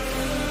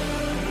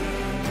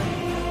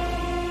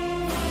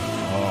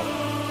 Oh,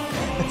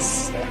 that's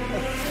sad.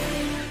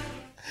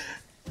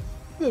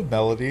 The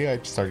melody, I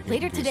just started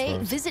getting Later today,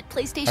 goosebumps. visit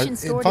PlayStation In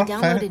Store to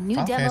Final download a new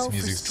Final demo Fantasy for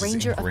music's just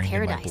Stranger of ingrained in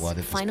my Paradise, blood at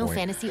this Final point.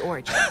 Fantasy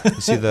Origin. You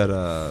see that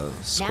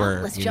Square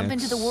Now, let's jump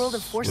into the world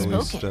of released,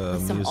 Forspoken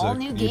with some music,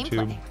 all-new YouTube.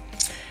 gameplay.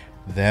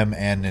 Them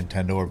and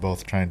Nintendo are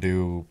both trying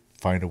to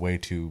find a way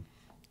to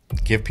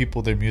give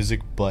people their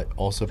music, but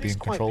also be in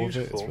control of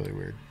it. It's really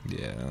weird.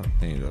 Yeah,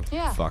 they need to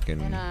fucking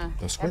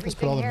Though Square just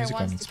put all the music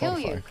on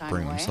Spotify.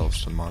 bring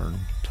themselves to modern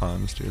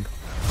times, dude.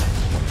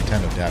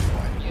 Nintendo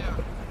definitely.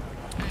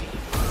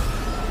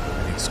 I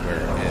think Square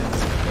is.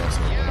 They're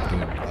also like,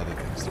 doing other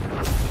things too.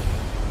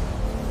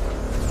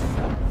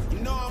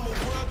 You know I'm a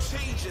world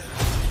changer.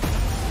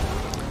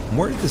 I'm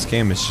worried this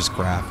game is just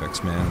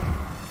graphics, man.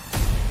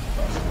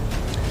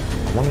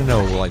 I want to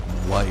know like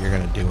what you're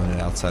gonna do in it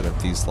outside of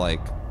these like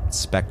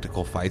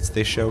spectacle fights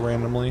they show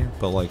randomly.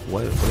 But like,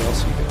 what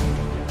else are you doing?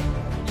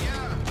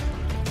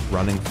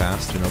 Running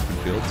fast in open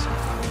fields.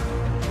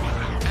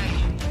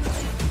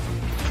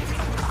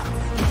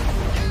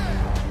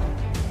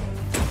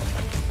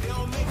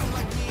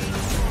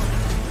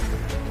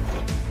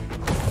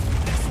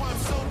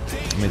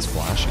 I mean, it's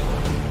flashy.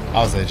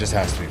 I was like, it just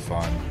has to be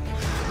fun.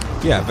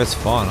 Yeah, if it's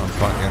fun, I'm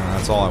fucking.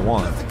 That's all I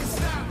want.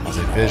 I was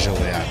like, visually,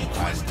 I'm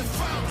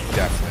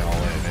definitely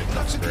all in. It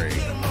looks great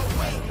in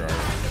that regard.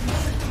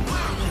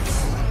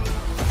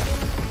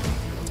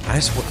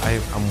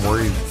 I'm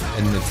worried,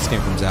 and if this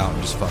game comes out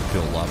and just fuck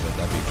people love it,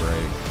 that'd be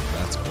great.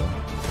 That's cool.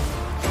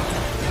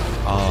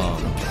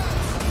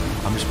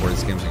 I'm just worried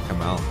this game's gonna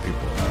come out and people,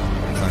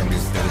 it's not gonna be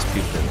as good as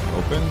people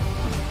open.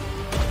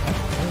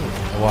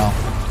 Well,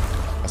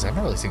 I was like, I'm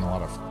not really seeing a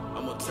lot of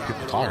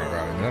people talking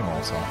about it in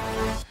general, so.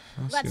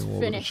 Let's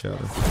finish. The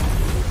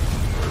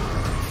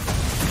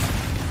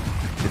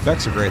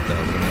effects are great though.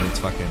 I mean, it's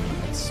fucking,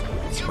 it's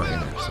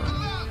spraying it, so.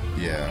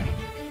 Yeah.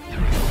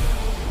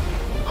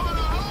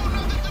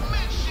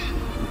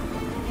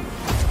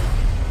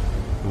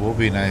 It will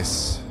be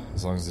nice,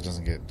 as long as it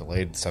doesn't get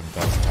delayed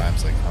 7,000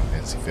 times like Final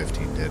Fantasy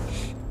 15 did,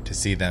 to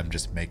see them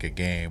just make a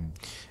game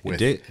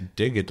with... It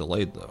did get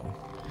delayed though.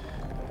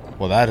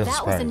 Well, that doesn't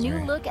That was a surprise new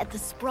me. look at the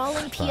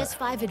sprawling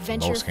PS5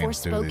 adventure most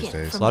games do these Forspoken.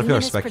 days. From A lot of people are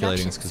Luminous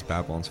speculating it's Productions. because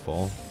Babylon's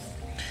full.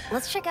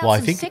 Let's check out Well, I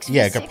some think- 6v6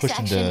 yeah, it got pushed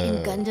action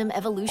into in Gundam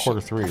Evolution,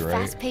 quarter 3, a right?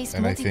 fast-paced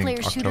And I think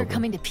multiplayer shooter October.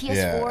 coming to PS4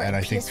 Yeah, and I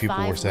and think people PS5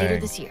 were later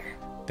saying this year.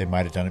 they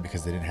might have done it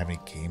because they didn't have any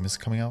games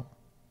coming out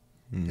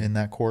in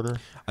that quarter.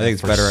 I think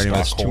it's For better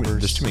anyway. stockholders.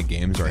 There's too many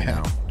games right Yeah.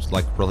 now. Just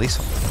like release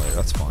something later.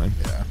 That's fine.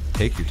 Yeah.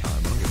 Take your time.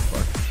 I don't give a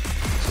fuck.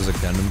 This is a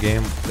Gundam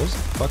game. This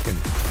is fucking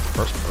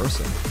first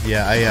person.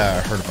 Yeah, I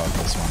heard about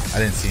this one. I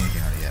didn't see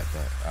anything on it yet,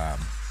 but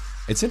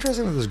It's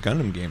interesting that there's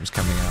Gundam games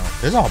coming out.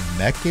 there's a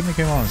mech game that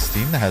came out on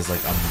Steam that has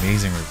like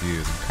amazing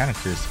reviews. I'm kind of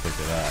curious to pick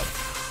it up.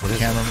 I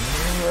can't remember the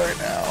name right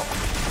now,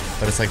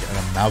 but it's like an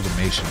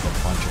amalgamation of a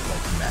bunch of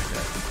like mecha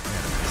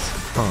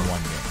animes in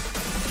one game.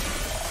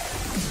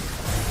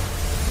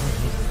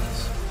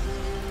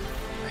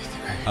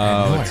 I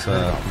know I It's heard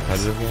a about this.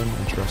 competitive game.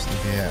 Interesting.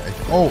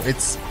 Yeah.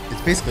 It's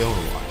basically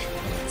Overwatch.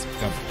 It's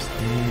Gundam stuff.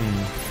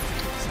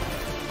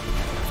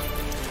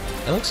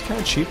 It looks kind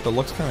of cheap, but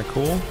looks kind of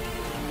cool.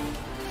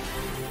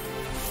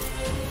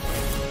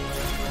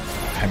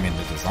 I mean,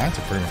 the designs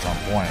are pretty much on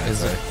point.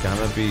 Is I'd it say.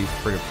 gonna be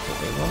free to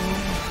play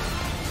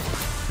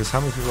though? Because how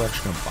many people are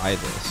actually gonna buy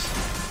this?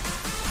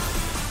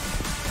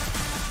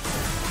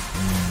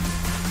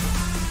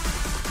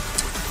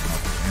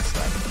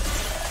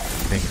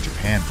 I think in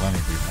Japan, plenty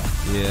of people.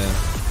 Yeah.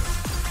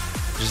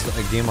 Just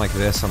a game like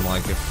this, I'm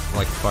like, if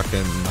like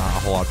fucking not a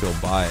whole lot of people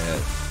buy it,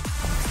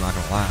 it's not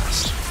gonna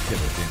last. Yeah,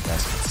 but the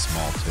investment's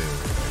small too.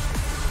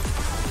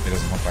 Like, it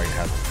doesn't look like it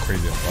has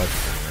crazy on budget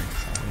or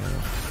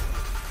anything.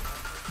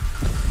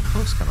 So.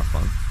 Looks kind of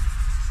fun.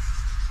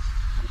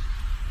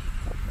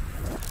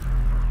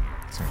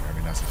 So, I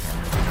mean, that's the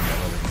camera. That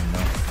other game,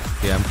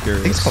 though. Yeah, I'm I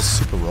curious. think it's called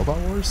Super Robot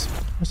Wars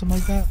or something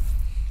like that.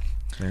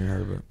 Never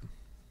heard of it.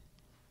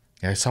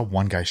 Yeah, I saw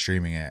one guy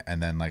streaming it,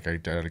 and then like out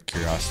of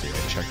curiosity,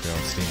 I checked it out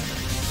on Steam, and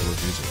the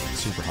reviews are like,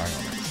 super high on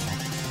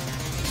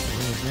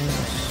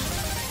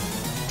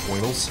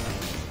it. Oils?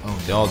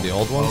 Oh, the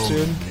old ones,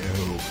 dude?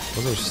 No.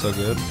 Those are so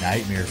good.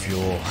 Nightmare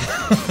Fuel.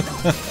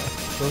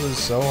 Those are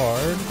so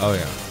hard. Oh,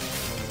 yeah.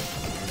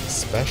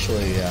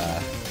 Especially,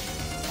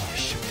 oh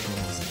shit,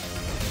 what was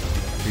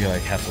it? You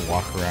like have to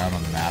walk around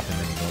on the map and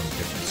then you go into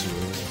different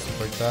sewers and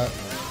stuff like that.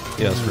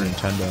 Yeah, it's for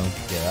Nintendo.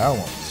 Yeah, that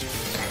one's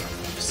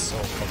so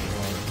fucking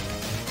hard.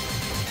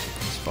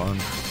 It's fun.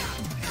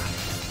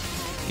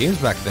 Games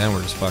back then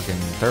were just fucking,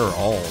 they were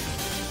all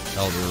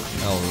Elder.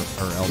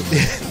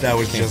 That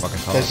was Can't just, fucking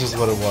talk. that's just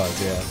what it was,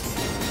 yeah.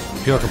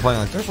 People are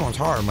complaining like, this one's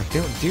hard. I'm like,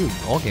 dude,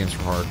 all games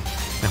were hard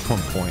at one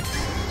point.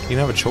 You didn't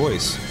have a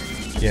choice.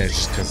 Yeah,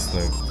 it's just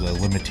because the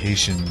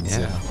limitations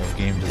Yeah. of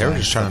game design. They were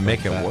just trying to stuff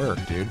make like it that. work,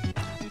 dude.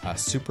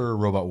 Super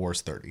Robot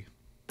Wars 30.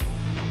 Okay,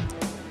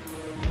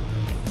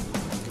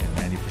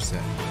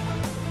 90%.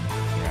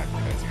 We're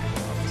advertising it,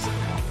 obviously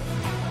now,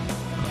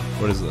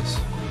 What is this?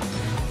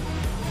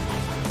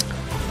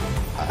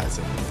 but is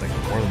it like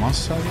a War of the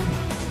Monsters style game?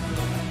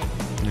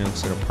 Yeah,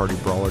 looks like a party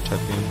brawler type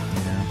game.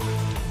 Yeah.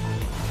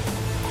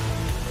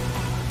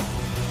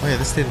 Oh yeah,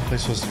 this state of play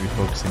is supposed to be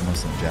focusing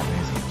mostly on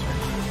Japanese games,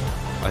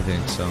 right? I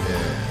think so.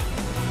 Yeah.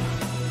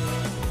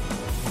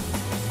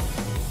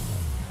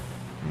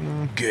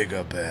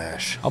 Giga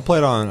Bash. I'll play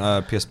it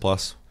on PS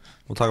Plus.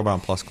 We'll talk about it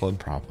on Plus Club.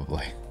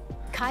 Probably.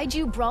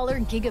 Kaiju Brawler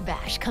Giga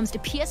Bash comes to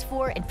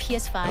PS4 and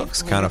PS5.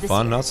 Looks later kind of this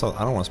fun. year.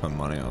 I don't want to spend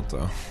money on it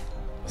though.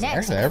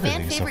 Next, Actually, a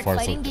everything so fan-favorite far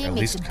has fighting looked game at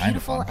makes least a kind of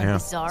beautiful fun. and Yeah.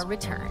 bizarre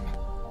return.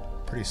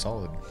 Pretty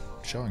solid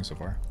showing so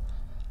far.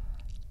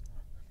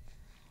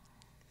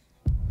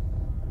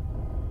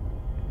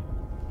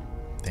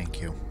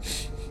 Thank you.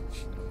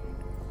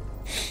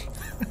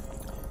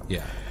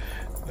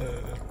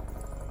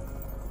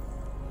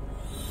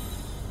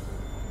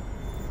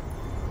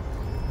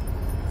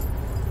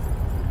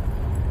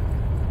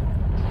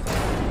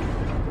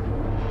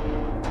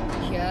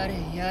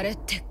 れっ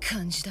て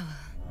感じだわ。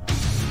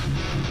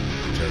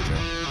 JoJo.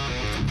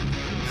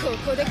 こ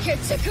こで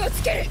決着を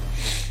つける。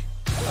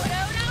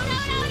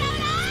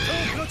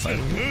 I've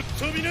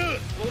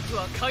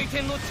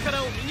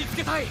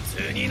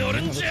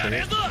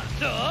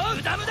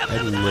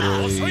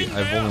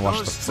only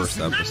watched the first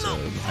episode.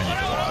 I need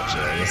to watch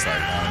it. It's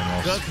like one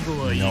of the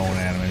most known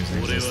animes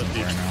in existence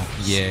right now.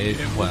 Yeah,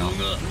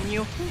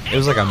 it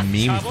was like a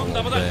meme for a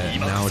little bit.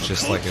 Now it's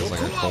just like it's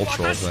like a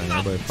cultural thing.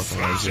 Nobody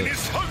fucking knows it.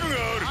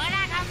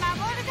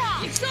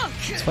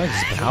 It's funny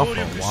 'cause it's been out for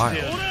a while,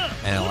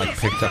 and it like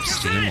picked up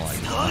steam like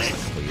the last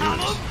couple years.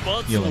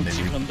 Yeah, when they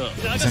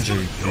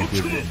essentially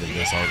rebooted it into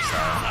this art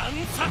style.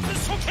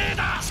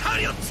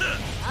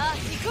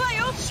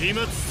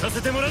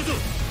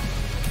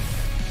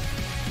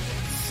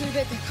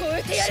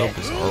 So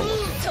bizarre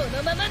looking.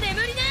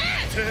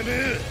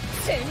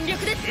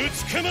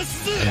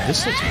 And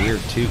this looks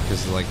weird too,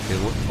 because like they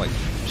look like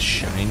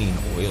shiny and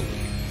oily.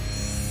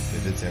 They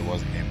did say it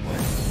wasn't gameplay.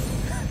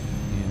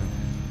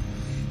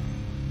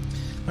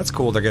 That's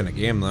cool. They're getting a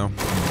game though.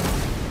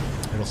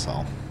 It'll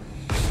sell.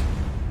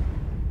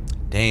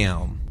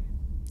 Damn.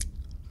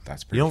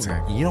 That's pretty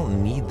insane. You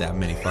don't need that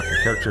many fucking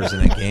characters in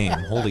a game.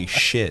 Holy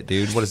shit,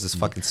 dude. What is this,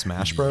 fucking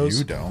Smash Bros?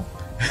 You don't.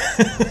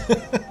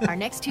 Our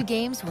next 2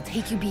 games will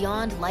take you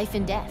beyond life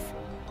and death.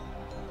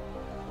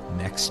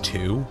 Next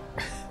 2?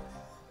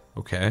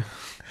 Okay.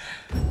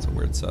 It's a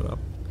weird setup.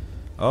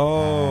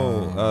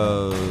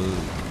 Oh,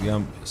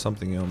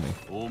 something yummy.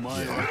 I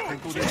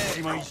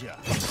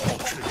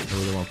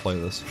really want to play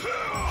this.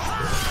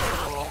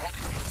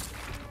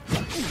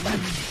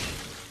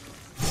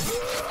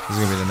 This is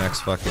gonna be the next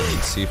fucking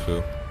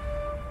Sifu.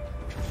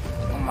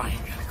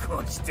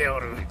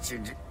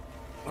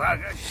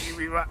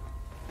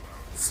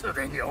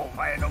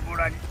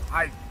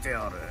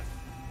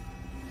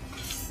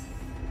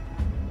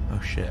 Oh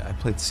shit, I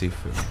played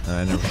Sifu. And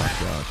I never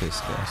talked about it. It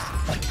tastes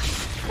disgusting.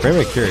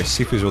 Very curious.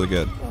 Sifu's really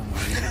good.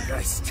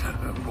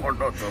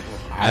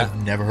 I've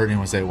never heard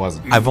anyone say it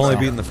wasn't. I've only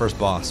beaten the first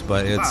boss,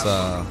 but it's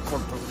I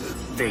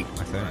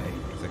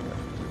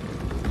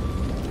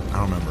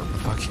don't remember.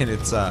 Fucking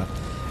it's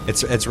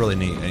really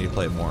neat. I need to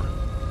play it more.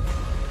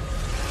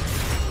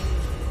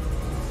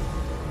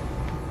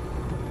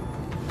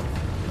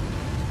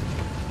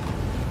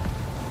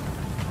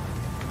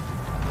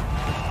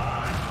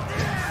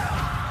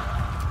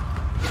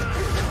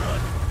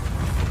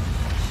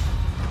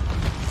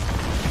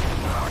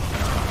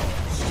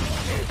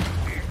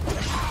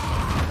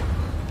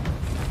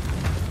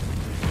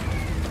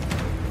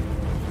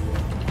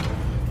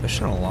 There's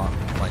shown a lot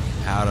like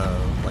out of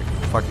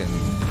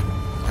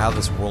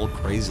this world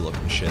crazy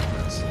looking shit in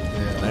this.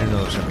 Yeah. I didn't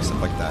know there's gonna be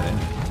stuff like that in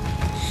it.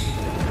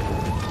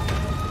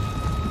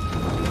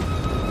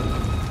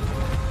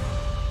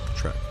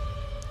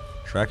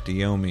 Track to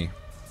Yomi.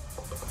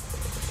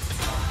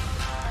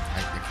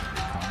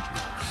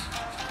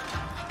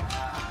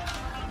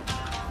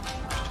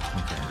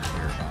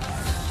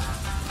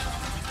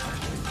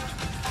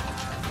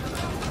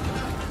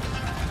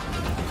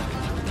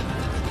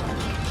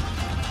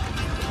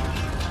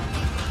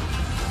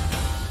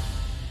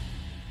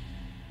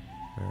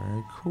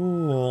 Very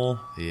cool.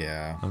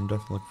 Yeah. I'm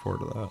definitely looking forward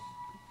to that.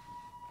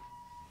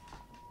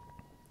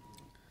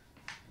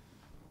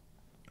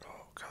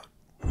 Oh god.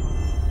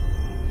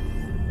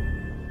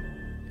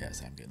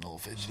 Yes, I'm getting a little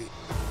fidgety.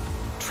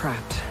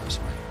 Trapped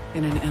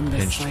in an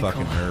endless Pinched cycle.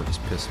 fucking nerve is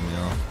pissing me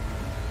off.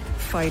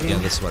 Fighting. Yeah,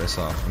 this is what I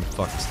saw. I'm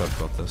fucking stoked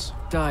about this.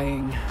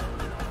 Dying.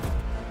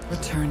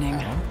 Returning.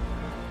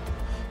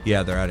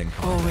 Yeah, they're adding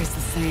Always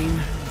the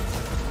same.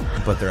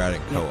 but they're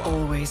adding Yet co-op.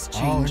 always Oh,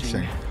 changing.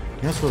 interesting. You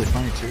know what's really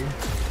funny too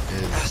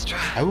is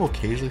I will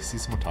occasionally see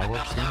someone talk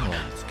about this game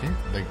like, this game,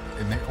 like,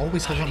 and they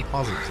always have something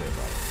positive to say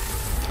about it.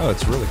 Oh,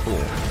 it's really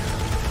cool.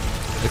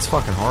 It's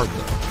fucking hard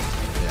though.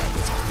 Yeah,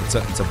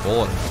 it's a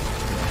bullet.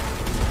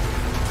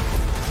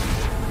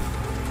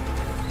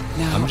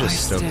 Now I'm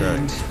just stoked they're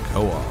adding stand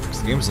co-op.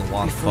 The game's a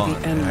lot of before fun,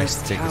 the and I endless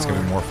think it's gonna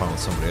be tower. more fun with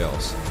somebody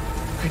else.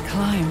 I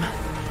climb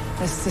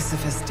as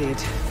Sisyphus did,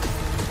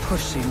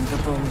 pushing the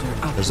boulder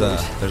upward.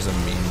 There's a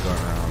meme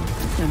going around.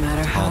 No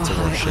matter how Console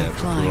high I shit.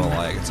 climb, People are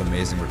like, it's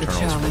amazing the Returnal's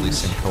challenge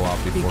releasing co-op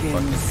before fucking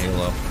begins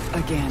Halo.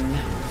 again.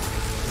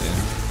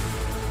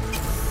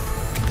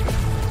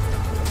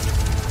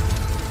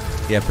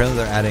 Yeah, apparently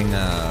they're adding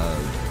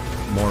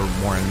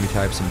more enemy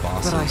types and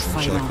bosses But I and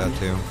fight shit like on that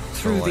too.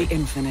 through So, like, the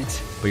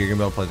infinite, but you're gonna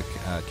be able to play the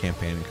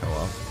campaign in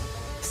co-op.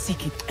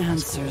 seeking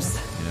answers,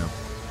 You know?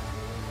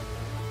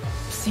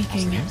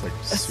 seeking game's, like,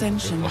 super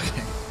ascension. good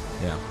looking.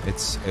 Yeah,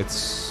 it's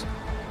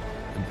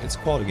a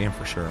quality game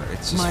for sure.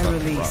 It's just My fucking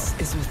release rough.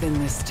 is within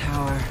this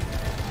tower,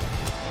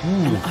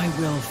 and I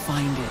will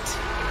find it.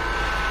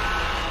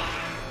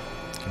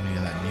 Give me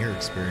that near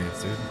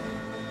experience, dude.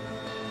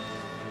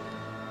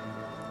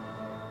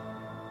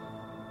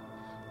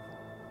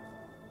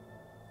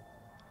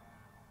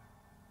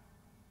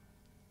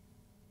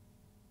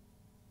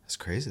 It's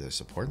crazy they're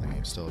supporting the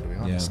game still, to be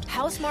honest.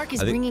 Housemarque is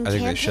I think bringing they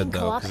campaign should, though,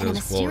 co-op 'cause and it a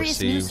was well mysterious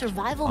new received.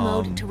 survival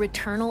mode to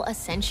Returnal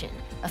Ascension,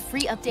 a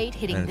free update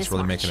hitting And this it's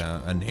really March. making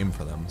a name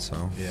for them.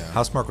 So Yeah.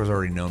 Housemarque was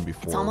already known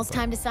before. It's almost but-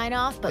 time to sign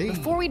off, but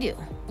before we do,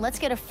 let's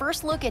get a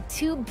first look at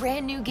 2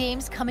 brand new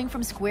games coming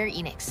from Square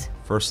Enix.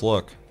 First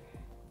look.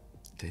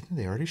 Didn't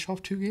they already show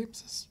off 2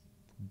 games?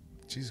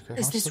 Jesus Christ.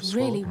 Is how this much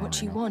really scrolling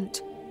what you right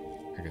want?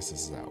 now? I guess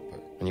this is out,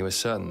 but And you are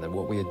certain that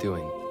what we are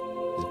doing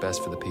is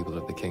best for the people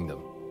of the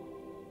kingdom?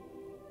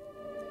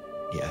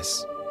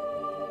 Yes.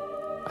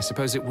 I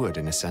suppose it would,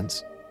 in a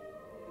sense.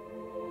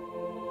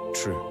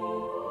 True.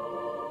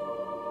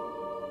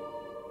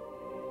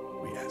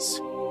 Yes.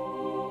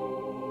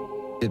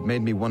 It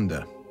made me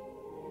wonder.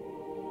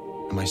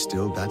 Am I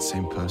still that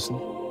same person?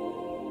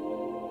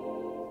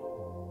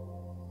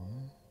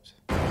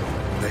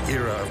 The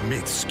era of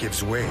myths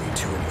gives way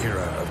to an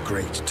era of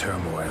great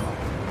turmoil.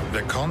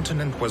 The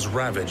continent was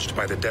ravaged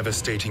by the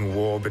devastating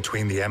war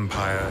between the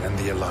Empire and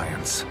the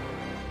Alliance.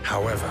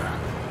 However,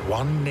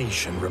 one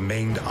nation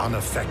remained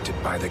unaffected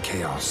by the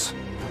chaos.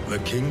 The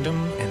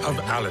Kingdom of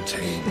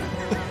Alatane,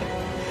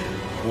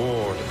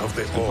 Ward of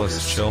the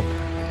Orders,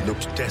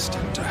 looked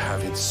destined to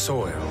have its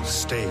soil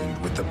stained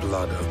with the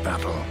blood of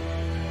battle.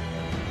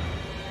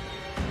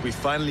 We've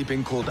finally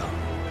been called up.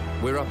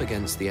 We're up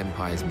against the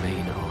Empire's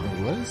main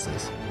army. What is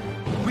this?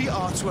 We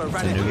are to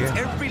eradicate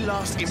every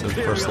last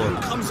Imperial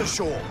who comes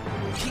ashore.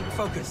 Keep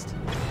focused.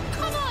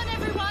 Come on,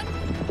 everyone!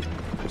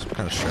 Some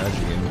kind of strategy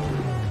game.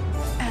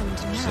 And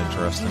It's now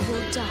interesting. you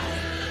will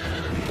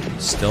die.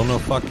 Still no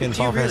fucking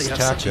Final really Fantasy have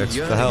such a Tactics.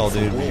 What the hell,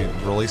 yearning dude?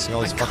 for You're releasing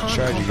all these fucking can't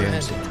strategy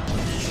comprehend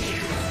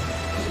games.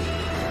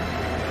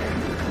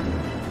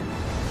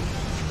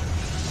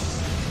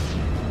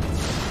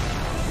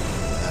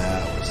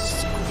 That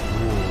was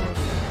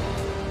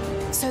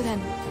cool. So then,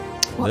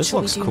 what This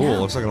shall looks we do cool. now? It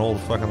looks like an old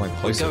fucking like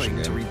We're PlayStation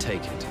going to game,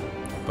 retake it.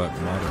 but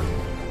modern.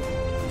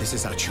 This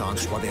is our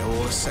chance while they're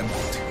all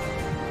assembled.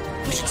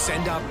 We should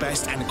send our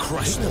best and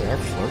crush They them. are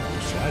flirting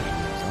with strategy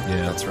games, huh?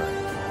 Yeah, That's right.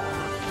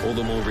 All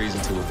the more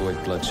reason to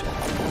avoid bloodshed.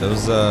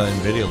 those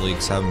Nvidia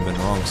leaks haven't been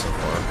wrong so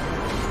far.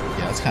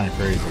 Yeah, it's kind of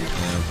crazy.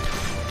 Yeah.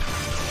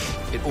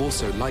 It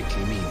also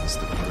likely means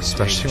that we're in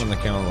Especially danger. when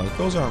they came out like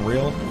those aren't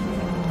real.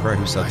 I forgot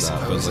who said I that, but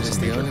suppose like it's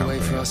some the major only way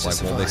company. for us It's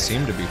to like, well, they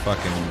survive. seem to be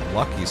fucking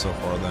lucky so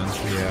far. Then,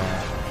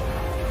 Yeah.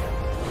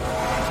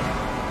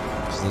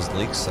 so those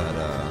leaks said,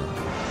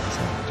 is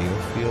that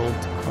Dealfield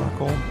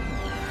Chronicle?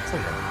 It's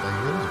like it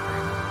is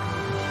pretty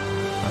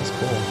That's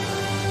cool.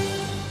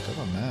 good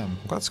on them.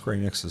 I'm glad Square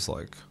Enix is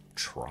like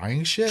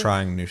Trying shit?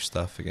 trying new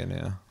stuff again.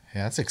 Yeah,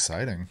 Yeah, that's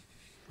exciting.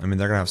 I mean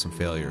they're gonna have some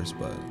failures,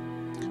 but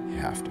You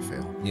have to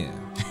fail. yeah,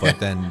 but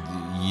then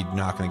you're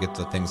not gonna get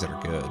the things that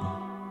are good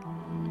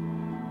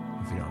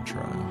if you don't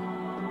try.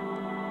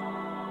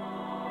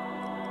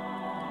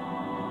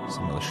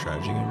 Some other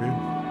strategy game, dude.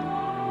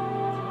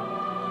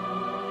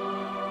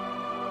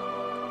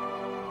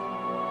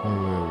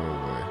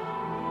 Wait.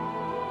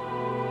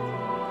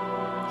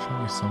 Show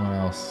me someone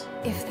else.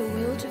 If the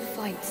will to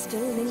fight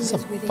still Is lingers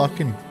this a within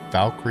fucking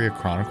Valkyria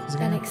Chronicles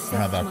Then game? Or accept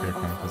not my Valkyria offer.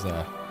 Chronicles,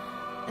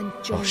 you,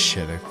 and join oh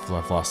shit,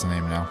 I've lost the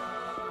name now.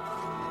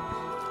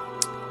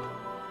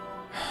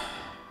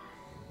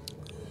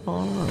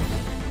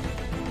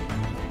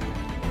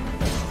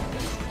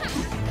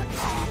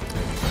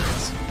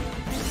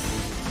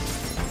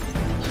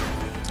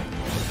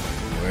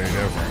 Way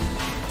different.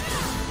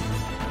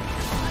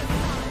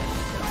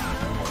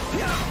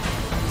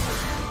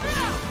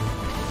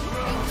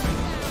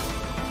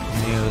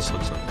 Yeah, this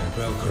looks okay.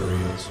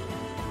 Valkyries.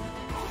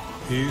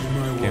 Heed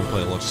my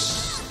Gameplay word.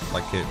 looks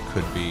like it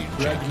could be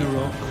janky.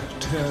 Ragnarok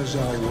tears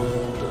our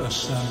world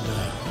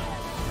asunder.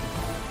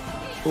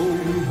 All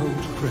we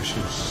hold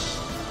precious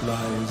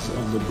lies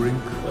on the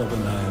brink of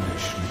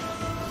annihilation.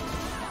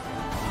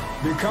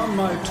 Become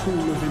my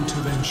tool of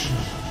intervention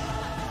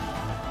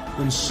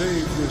and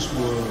save this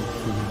world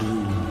from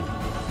doom.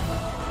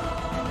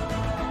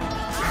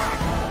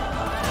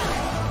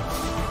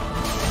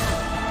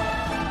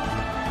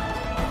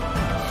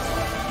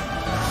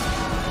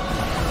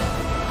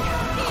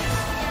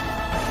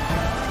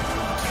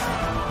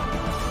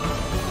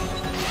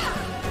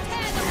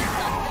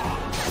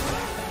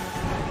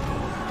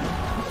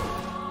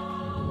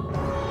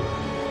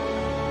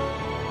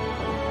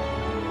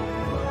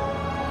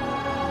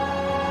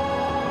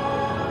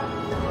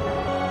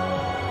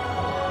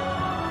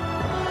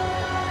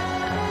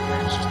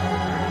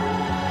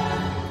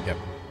 Yep.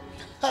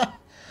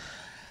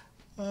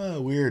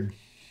 Weird.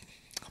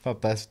 I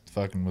thought that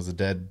fucking was a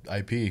dead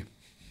IP.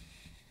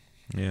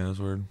 Yeah, it's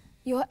weird.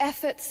 Your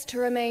efforts to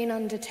remain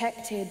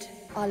undetected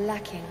are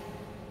lacking.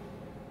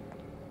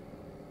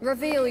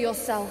 Reveal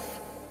yourself.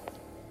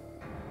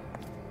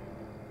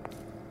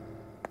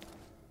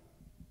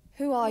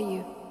 Who are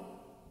you?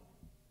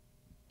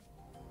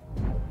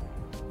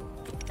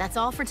 That's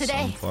all for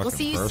today. Some We'll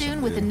see you fucking person,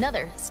 soon with dude.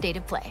 another State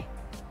of Play.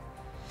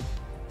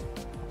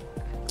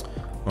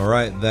 All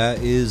right, that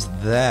is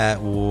that.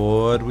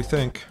 What do we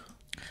think?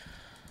 I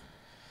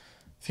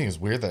think it's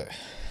weird that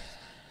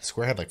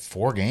Square had like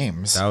 4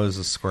 games. That was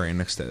a Square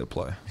Enix State of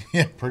Play.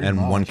 Yeah, pretty and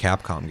much. 1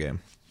 Capcom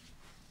game.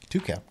 2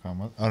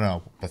 Capcom. Oh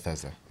no,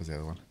 Bethesda was the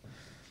other one.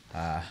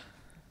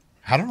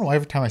 I don't know why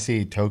every time I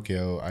see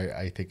Tokyo,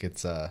 I think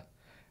it's a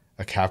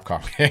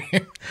Capcom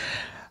game.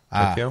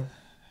 Tokyo?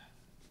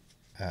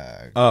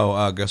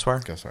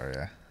 Ghostwire? Ghostwire,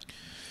 yeah.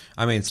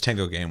 I mean, it's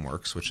Tango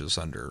Gameworks, which is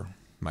under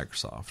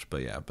Microsoft.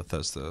 But yeah,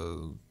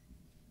 Bethesda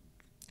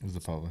was the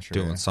publisher.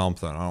 Doing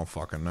something. I don't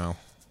fucking know.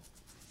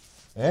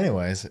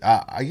 Anyways,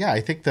 yeah,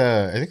 I think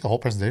the whole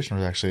presentation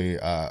was actually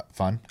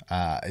fun.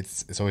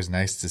 It's always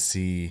nice to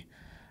see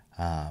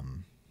a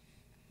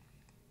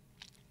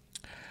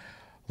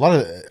lot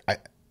of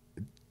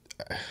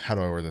how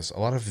do I word this? A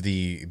lot of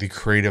the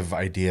creative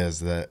ideas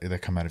that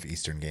come out of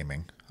Eastern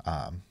gaming,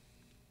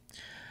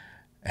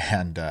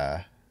 and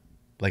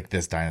like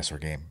this dinosaur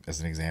game as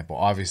an example.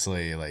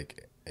 Obviously,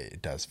 like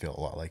it does feel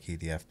a lot like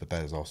EDF, but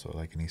that is also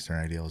like an Eastern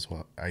idea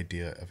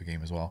of a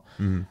game as well.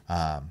 Mm-hmm.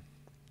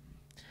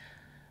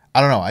 I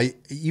don't know. I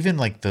even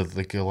like a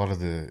lot of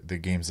the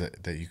games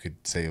that you could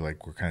say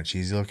like were kind of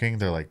cheesy looking.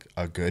 They're like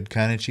a good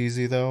kind of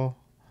cheesy though.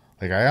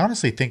 Like I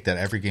honestly think that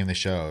every game they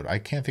showed, I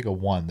can't think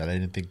of one that I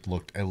didn't think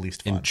looked at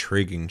least fun.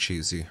 Intriguing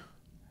cheesy.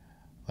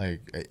 Like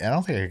I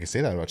don't think I can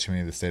say that about too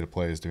many of the State of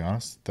Plays, to be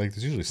honest. Like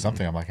there's usually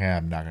something I'm like, hey,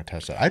 I'm not gonna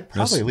touch that. I'd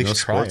probably at least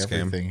try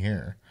everything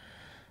here.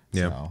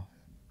 Yeah.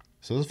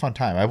 So it was a fun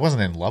time. I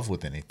wasn't in love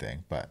with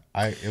anything, but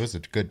it was a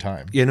good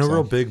time. Yeah, no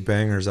real big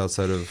bangers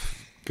outside of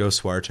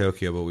Ghostwire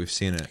Tokyo, but we've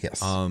seen it.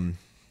 Yes. I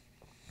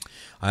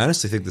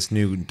honestly think this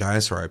new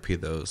dinosaur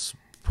IP though is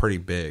pretty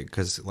big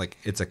because like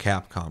it's a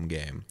Capcom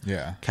game.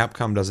 Yeah.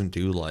 Capcom doesn't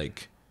do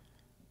like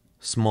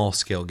small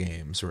scale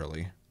games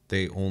really.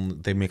 They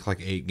make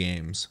like 8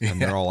 games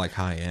and they're all like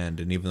high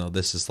end. And even though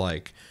this is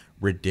like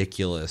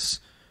ridiculous,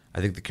 I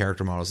think the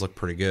character models look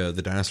pretty good.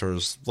 The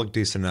dinosaurs look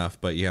decent enough,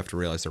 but you have to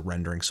realize they're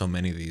rendering so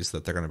many of these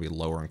that they're going to be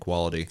lower in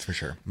quality for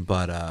sure.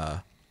 But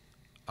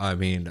I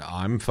mean,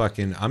 I'm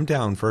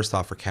down first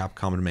off for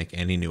Capcom to make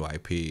any new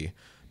IP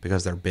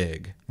because they're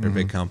big. They're a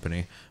big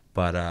company.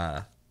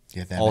 But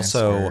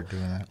also,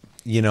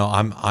 you know,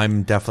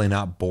 I'm definitely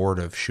not bored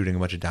of shooting a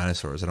bunch of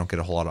dinosaurs. I don't get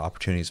a whole lot of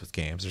opportunities with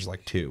games. There's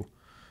like 2.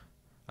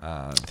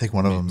 I think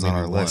one of them's on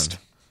our list.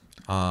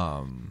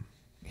 Yeah,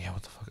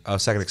 what the fuck? Oh,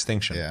 Second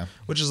Extinction. Yeah.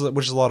 Which is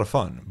a lot of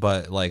fun.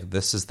 But like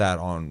this is that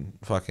on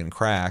fucking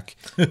crack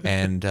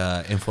and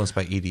influenced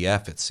by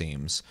EDF, it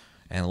seems.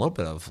 And a little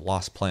bit of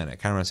Lost Planet.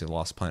 Kind of reminds me of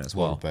Lost Planet as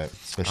well. A little bit,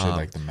 especially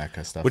like the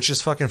mecha stuff. Which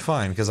is fucking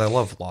fine because I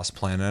love Lost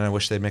Planet and I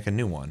wish they'd make a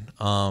new one.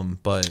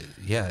 But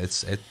yeah,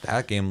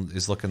 that game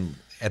is looking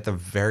at the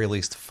very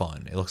least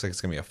fun. It looks like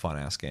it's gonna be a fun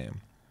ass game.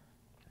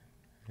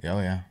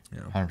 Yeah,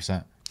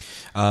 100%.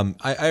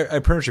 I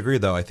pretty much agree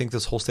though. I think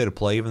this whole State of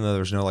Play, even though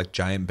there's no like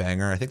giant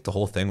banger, I think the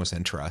whole thing was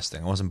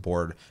interesting. I wasn't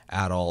bored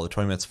at all. The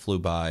 20 minutes flew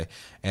by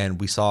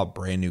and we saw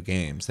brand new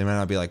games. They might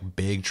not be like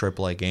big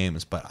AAA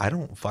games, but I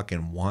don't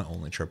fucking want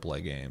only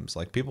AAA games.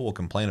 Like people will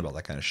complain about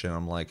that kind of shit.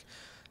 I'm like,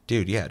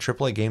 dude, yeah,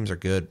 AAA games are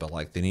good, but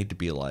like they need to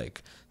be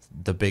like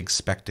the big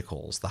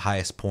spectacles, the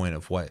highest point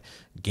of what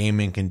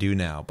gaming can do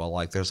now. But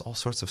like there's all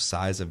sorts of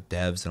size of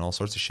devs and all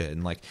sorts of shit.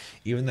 And like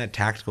even that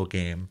tactical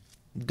game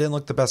didn't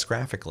look the best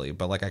graphically,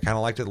 but like I kind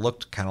of liked it. It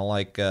looked kind of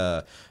like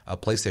a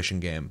PlayStation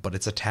game, but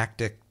it's a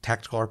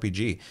tactical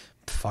RPG.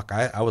 Fuck,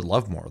 I would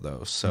love more of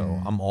those,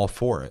 so I'm all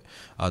for it.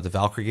 The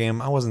Valkyrie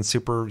game I wasn't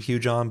super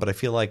huge on, but I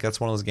feel like that's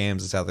one of those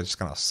games that's either just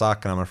gonna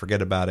suck and I'm gonna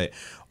forget about it,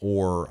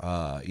 or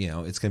you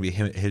know, it's gonna be a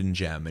hidden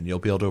gem and you'll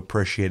be able to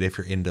appreciate it if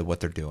you're into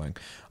what they're doing.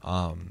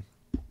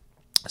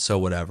 So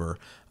whatever.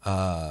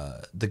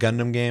 The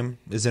Gundam game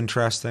is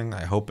interesting.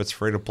 I hope it's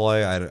free to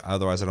play.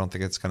 Otherwise, I don't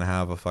think it's going to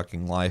have a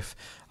fucking life.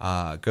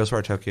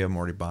 Ghostwire Tokyo, I'm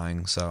already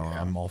buying, so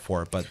I'm all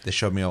for it. But they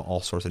showed me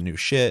all sorts of new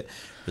shit.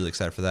 Really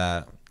excited for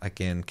that.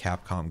 Again,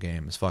 Capcom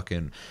game is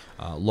fucking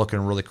looking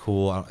really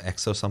cool.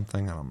 Exo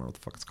something. I don't remember what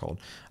the fuck it's called.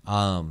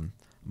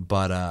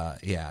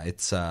 Yeah,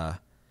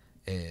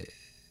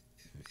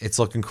 it's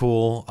looking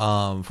cool.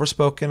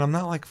 Forspoken, I'm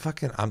not like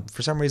fucking.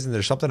 For some reason,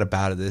 there's something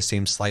about it that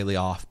seems slightly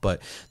off,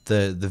 but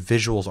the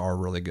visuals are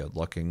really good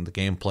looking. The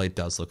gameplay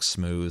does look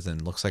smooth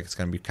and looks like it's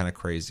going to be kind of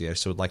crazy. I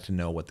just would like to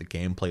know what the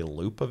gameplay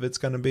loop of it's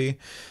going to be.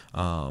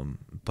 I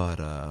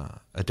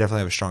definitely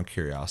have a strong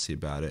curiosity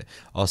about it.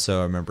 Also,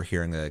 I remember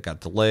hearing that it got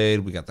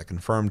delayed. We got that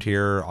confirmed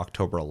here,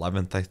 October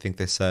 11th, I think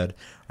they said,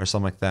 or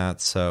something like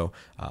that. So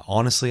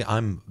honestly,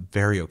 I'm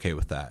very okay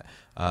with that.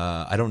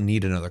 I don't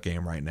need another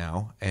game right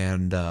now,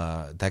 and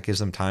that gives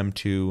them time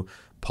to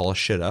polish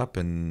shit up,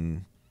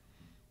 and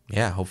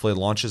yeah, hopefully it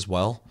launches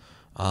well.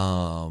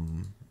 The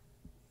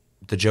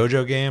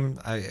JoJo game,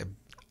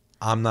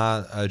 I'm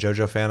not a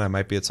JoJo fan. I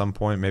might be at some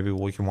point. Maybe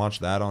we can watch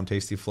that on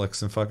Tasty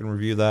Flicks and fucking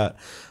review that.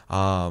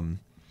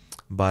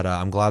 But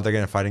I'm glad they're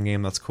getting a fighting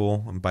game. That's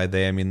cool. And by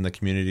they, I mean the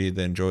community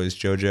that enjoys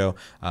JoJo.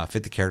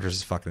 50 characters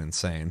is fucking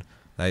insane.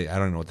 I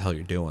don't know what the hell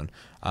you're doing.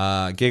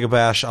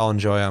 Gigabash I'll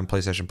enjoy on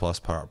PlayStation Plus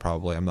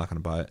probably. I'm not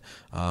going to buy it,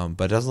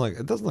 but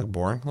it doesn't look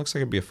boring. It looks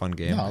like it'd be a fun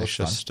game. No, it's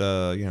just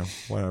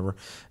whatever.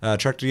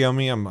 Trek to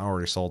Yomi I'm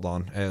already sold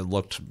on. It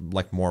looked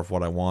like more of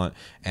what I want,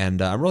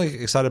 and I'm really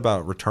excited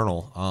about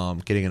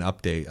Returnal getting an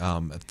update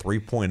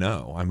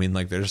 3.0. I mean,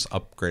 like, they're just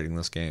upgrading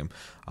this game.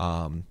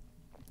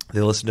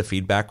 They listened to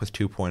feedback with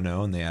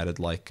 2.0 and they added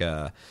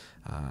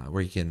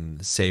where you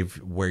can save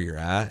where you're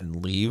at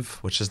and leave,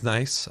 which is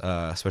nice,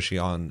 especially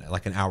on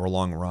like an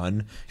hour-long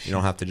run. You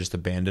don't have to just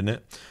abandon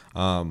it.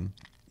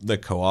 The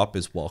co-op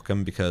is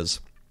welcome because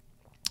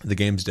the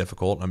game's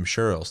difficult. I'm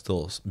sure it'll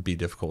still be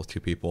difficult with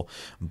 2 people,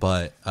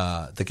 but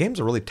the game's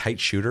a really tight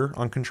shooter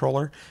on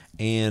controller,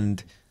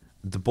 and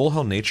the bullet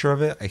hell nature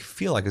of it, I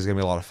feel like is going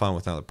to be a lot of fun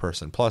with another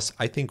person. Plus,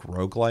 I think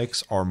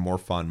roguelikes are more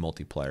fun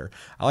multiplayer.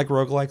 I like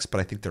roguelikes, but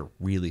I think they're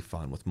really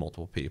fun with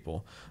multiple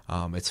people.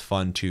 It's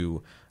fun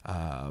to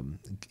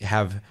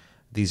have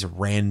these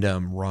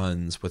random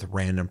runs with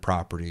random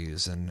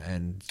properties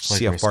and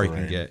see how far you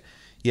can get.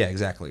 Yeah,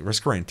 exactly.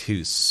 Risk of Rain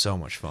 2 is so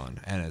much fun,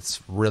 and it's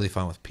really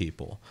fun with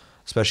people,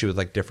 especially with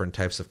like different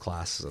types of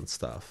classes and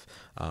stuff.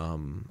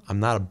 I'm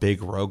not a big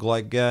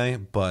roguelike guy,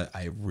 but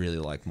I really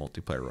like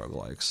multiplayer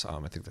roguelikes.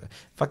 I think that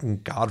fucking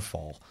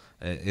Godfall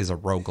is a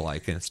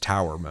roguelike in its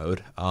tower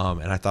mode,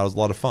 and I thought it was a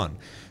lot of fun.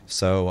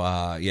 So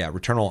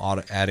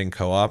Returnal adding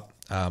co-op,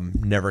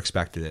 never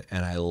expected it,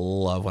 and I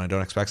love when I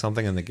don't expect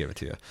something and they give it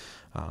to you.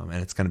 And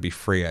it's going to be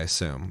free, I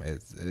assume.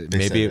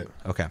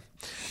 Okay.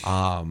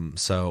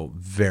 So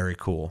very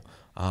cool.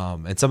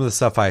 And some of the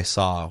stuff I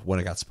saw when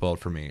it got spoiled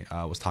for me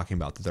was talking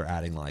about that they're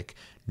adding like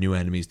new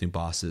enemies, new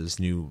bosses,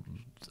 new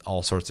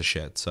all sorts of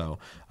shit. So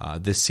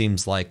this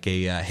seems like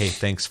a hey,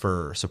 thanks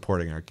for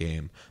supporting our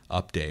game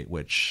update,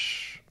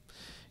 which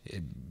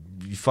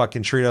you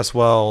fucking treat us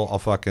well, I'll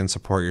fucking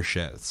support your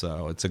shit.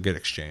 So it's a good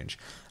exchange.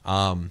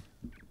 And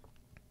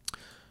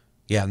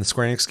the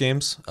Square Enix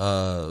games,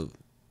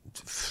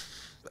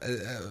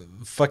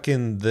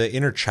 fucking the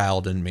inner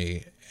child in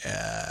me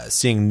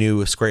seeing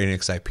new Square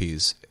Enix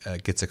IPs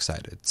gets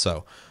excited.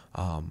 So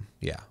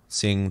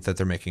seeing that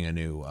they're making a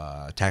new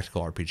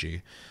tactical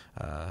RPG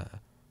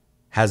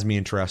has me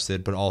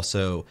interested, but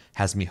also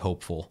has me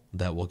hopeful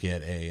that we'll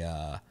get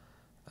a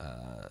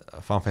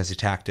Final Fantasy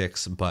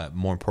Tactics, but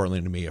more importantly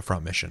to me, a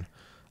Front Mission.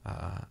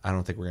 I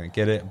don't think we're going to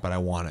get it, but I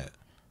want it.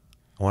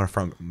 I want it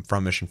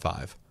from Mission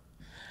 5.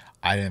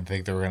 I didn't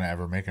think they were going to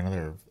ever make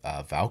another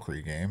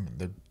Valkyrie game.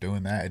 They're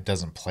doing that. It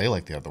doesn't play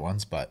like the other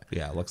ones, but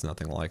yeah, it looks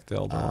nothing like the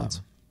older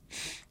ones.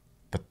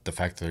 But the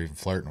fact that they're even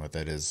flirting with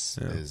it is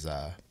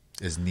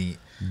neat.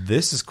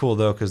 This is cool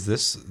though, because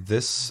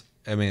this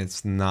I mean,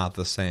 it's not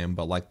the same,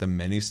 but like the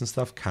menus and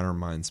stuff kind of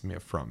reminds me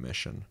of Front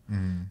Mission.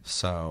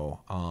 So,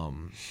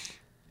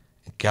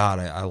 God,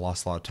 I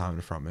lost a lot of time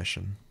to Front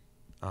Mission.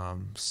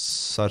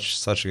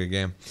 Such a good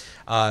game.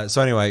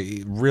 So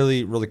anyway,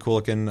 really, really cool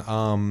looking.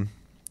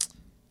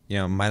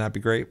 Might not be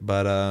great,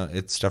 but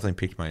it's definitely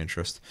piqued my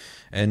interest.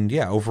 And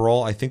yeah,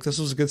 overall, I think this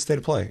was a good state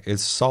of play.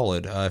 It's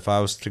solid. If I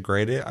was to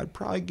grade it, I'd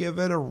probably give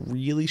it a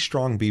really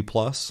strong B+.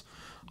 Kind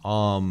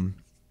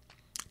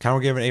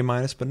of give it an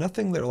A-, but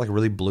nothing that like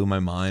really blew my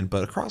mind.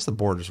 But across the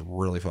board, is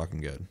really fucking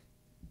good.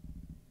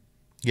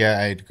 Yeah,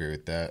 I'd agree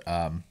with that.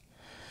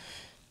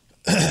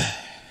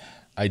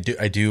 I do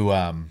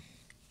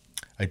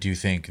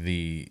think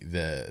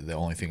the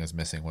only thing that's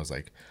missing was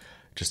like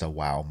just a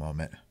wow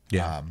moment.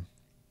 Yeah.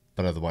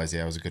 But otherwise,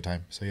 yeah, it was a good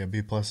time. So yeah,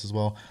 B+ as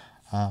well.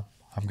 I'm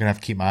gonna have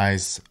to keep my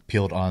eyes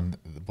peeled on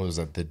what was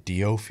that, the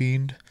Dio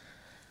Fiend?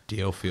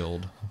 Dio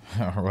Field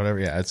or whatever.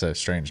 Yeah, it's a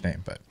strange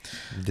name, but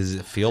is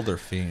it Field or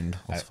Fiend?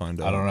 Let's find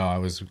out. I don't know. I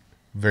was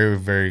very,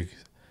 very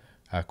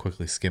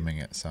quickly skimming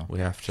it, so we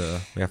have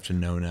to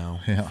know now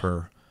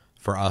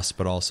for us,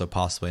 but also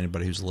possibly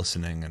anybody who's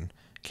listening and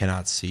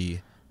cannot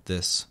see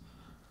this.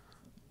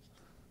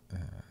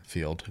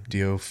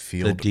 Dio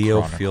Field. The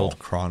Dio Field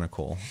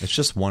Chronicle. It's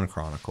just one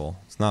chronicle.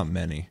 It's not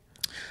many.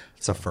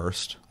 It's a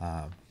first.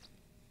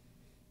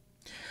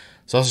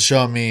 It's also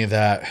showing me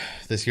that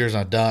this year's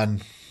not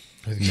done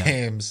with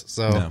games.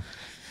 So no.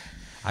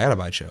 I gotta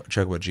buy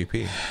Chocobo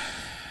GP.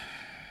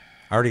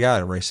 I already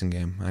got a racing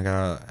game.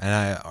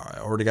 I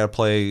already got to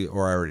play,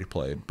 or I already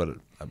played, but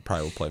I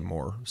probably will play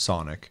more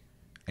Sonic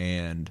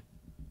and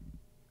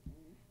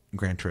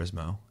Gran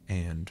Turismo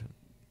and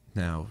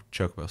now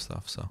Chocobo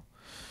stuff. So.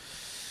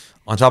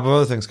 On top of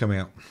other things coming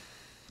out.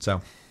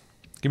 So,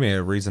 give me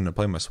a reason to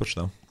play my Switch,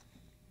 though.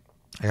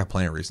 I got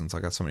plenty of reasons. I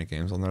got so many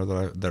games on there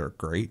that are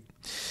great.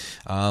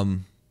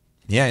 Anything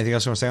else you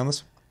want to say on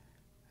this?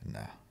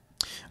 No.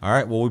 All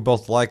right. Well, we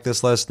both like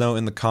this. Let us know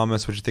in the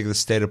comments what you think of the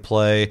state of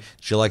play.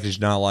 Did you like it? Did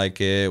you not like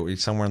it? Were you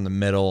somewhere in the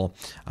middle?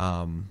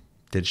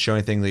 Did it show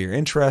anything that you're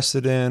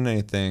interested in?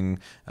 Anything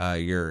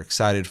you're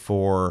excited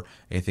for?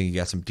 Anything you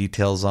got some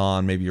details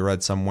on? Maybe you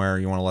read somewhere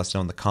you want to let us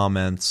know in the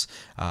comments.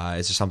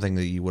 Is there something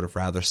that you would have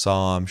rather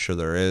saw? I'm sure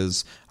there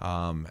is.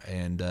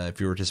 And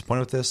if you were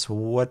disappointed with this,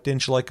 what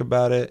didn't you like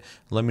about it?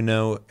 Let me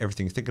know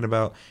everything you're thinking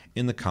about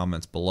in the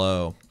comments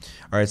below. All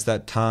right, it's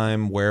that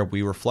time where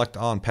we reflect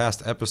on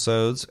past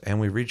episodes and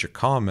we read your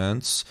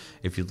comments.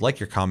 If you'd like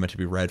your comment to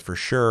be read for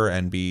sure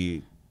and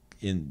be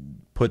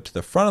put to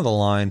the front of the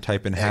line,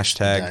 type in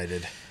hashtag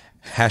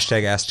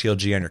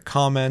AskTLG on your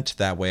comment.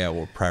 That way I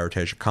will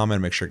prioritize your comment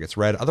and make sure it gets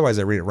read. Otherwise,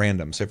 I read it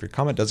random. So if your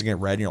comment doesn't get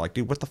read and you're like,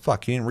 dude, what the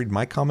fuck? You didn't read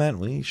my comment?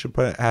 Well, you should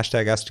put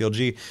hashtag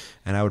AskTLG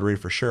and I would read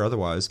it for sure.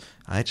 Otherwise,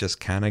 I just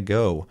kind of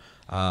go.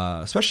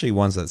 Especially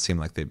ones that seem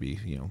like they'd be,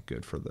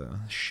 good for the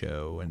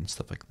show and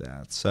stuff like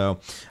that. So,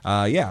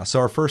 so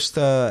our first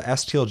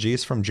STLG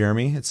is from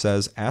Jeremy. It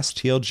says,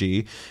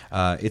 STLG,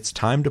 it's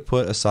time to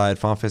put aside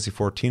Final Fantasy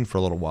XIV for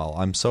a little while.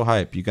 I'm so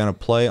hyped. You gonna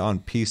play on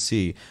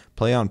PC,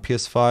 play on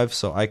PS5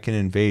 so I can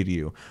invade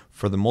you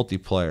for the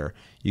multiplayer.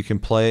 You can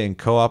play in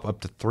co-op up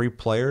to 3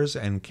 players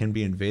and can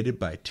be invaded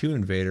by 2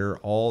 invader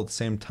all at the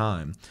same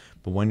time.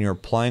 But when you're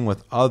playing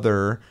with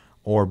other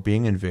or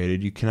being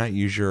invaded, you cannot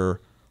use your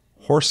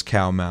horse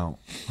cow mount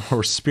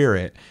or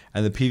spirit,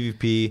 and the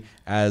PvP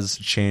has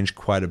changed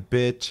quite a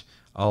bit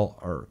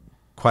or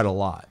quite a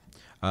lot.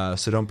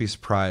 So don't be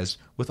surprised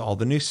with all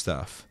the new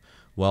stuff.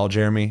 Well,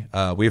 Jeremy,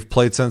 we've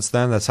played since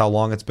then. That's how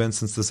long it's been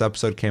since this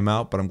episode came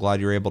out, but I'm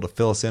glad you were able to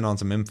fill us in on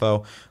some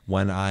info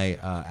when I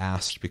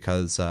asked,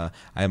 because I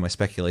had my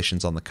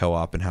speculations on the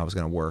co-op and how it was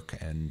going to work,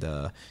 and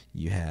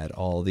you had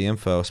all the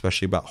info,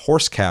 especially about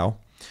horse cow.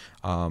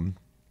 But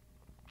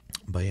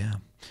yeah,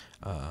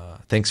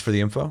 thanks for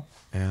the info.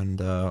 And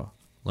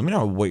let me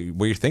know what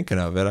you're thinking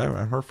of it.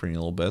 I heard from you a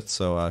little bit.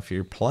 So if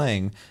you're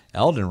playing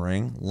Elden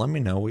Ring, let me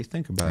know what you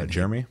think about it,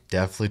 Jeremy.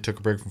 Definitely took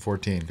a break from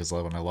 14 because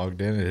when I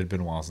logged in, it had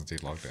been a while since he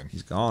logged in.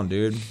 He's gone,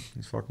 dude.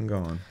 He's fucking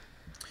gone.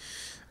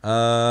 We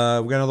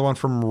got another one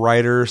from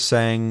Ryder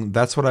saying,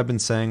 that's what I've been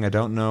saying. I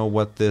don't know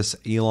what this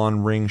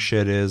Elon Ring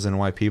shit is and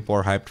why people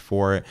are hyped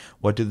for it.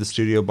 What did the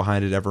studio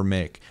behind it ever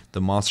make?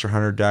 The Monster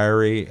Hunter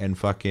Diary and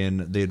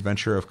fucking The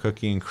Adventure of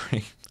Cookie and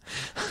Cream.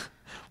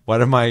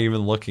 What am I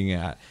even looking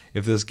at?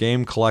 If this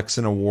game collects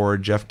an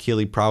award, Jeff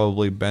Keighley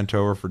probably bent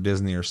over for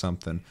Disney or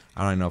something.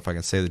 I don't know if I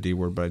can say the D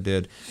word, but I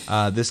did.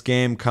 This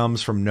game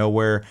comes from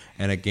nowhere,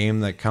 and a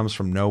game that comes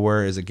from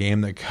nowhere is a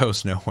game that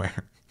goes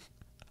nowhere.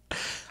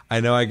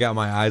 I know I got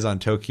my eyes on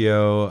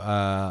Tokyo,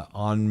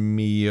 on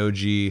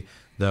Miyoji,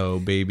 though,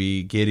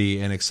 baby. Giddy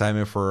and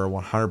excitement for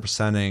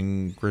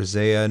 100%ing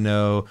Grisea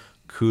no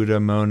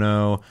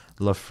Kudamono,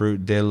 La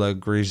Fruit de la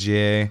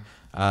Grisier.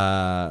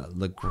 That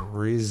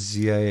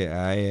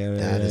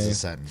is a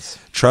sentence.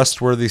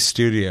 Trustworthy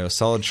studio,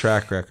 solid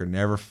track record,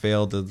 never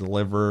failed to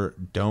deliver.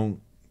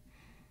 Don't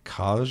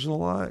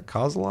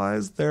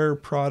casualize their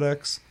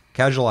products.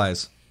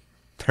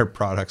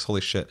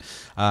 Holy shit.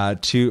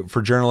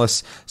 For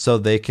journalists, so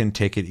they can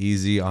take it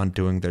easy on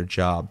doing their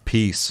job.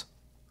 Peace.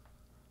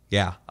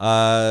 Yeah.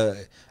 I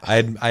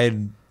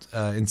had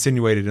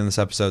insinuated in this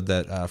episode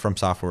that From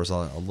Software was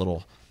a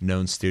little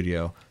known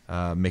studio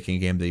making a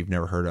game that you've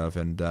never heard of,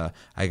 and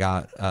I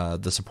got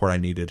the support I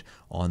needed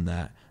on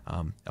that.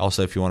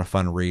 Also, if you want a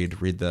fun read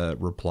the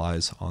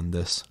replies on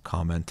this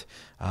comment.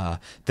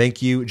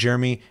 Thank you,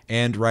 Jeremy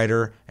and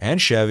Ryder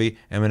and Chevy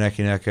and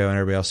Maneki-Neko and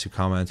everybody else who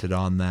commented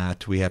on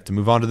that. We have to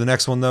move on to the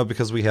next one though,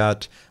 because we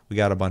got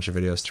a bunch of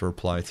videos to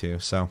reply to.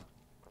 So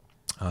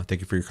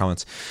thank you for your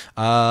comments.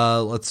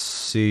 Let's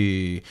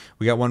see.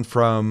 We got one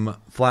from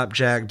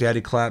Flapjack,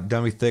 Daddy Clap,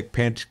 Dummy Thick,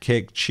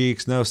 Pancake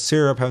Cheeks, No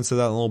Syrup. Haven't said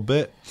that in a little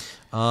bit.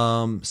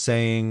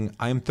 Saying,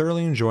 I'm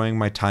thoroughly enjoying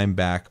my time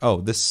back. Oh,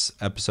 this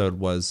episode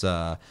was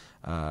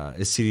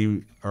is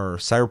CD or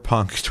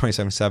Cyberpunk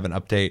 2077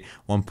 update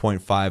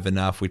 1.5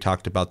 enough? We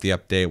talked about the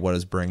update, what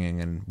it's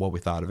bringing, and what we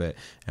thought of it.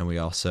 And we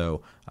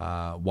also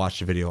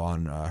watched a video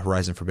on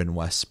Horizon Forbidden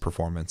West's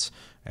performance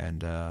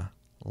and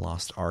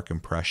Lost Ark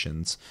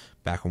impressions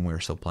back when we were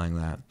still playing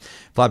that.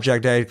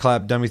 Flapjack, Daddy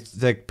Clap, Dummy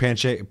Thick,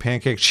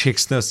 Pancake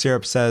Cheeks, No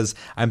Syrup says,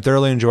 I'm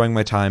thoroughly enjoying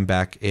my time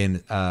back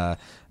in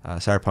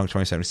Cyberpunk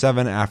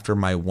 2077 after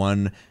my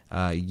 1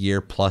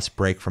 year plus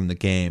break from the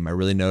game. I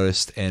really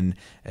noticed an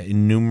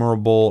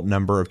innumerable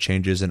number of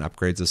changes and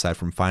upgrades aside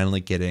from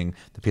finally getting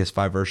the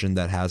PS5 version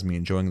that has me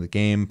enjoying the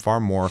game far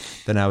more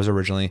than I was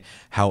originally.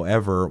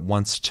 However,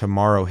 once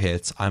tomorrow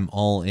hits, I'm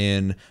all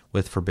in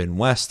with Forbidden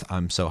West.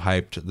 I'm so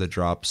hyped. The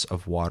drops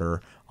of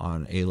water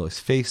on Aloy's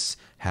face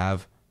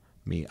have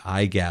me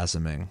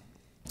eye-gasming.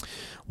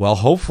 Well,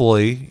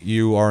 hopefully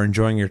you are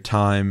enjoying your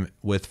time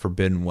with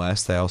Forbidden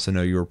West. I also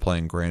know you were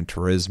playing Gran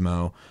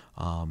Turismo,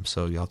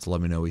 so you'll have to let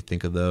me know what you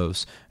think of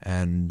those.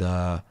 And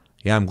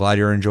I'm glad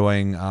you're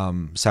enjoying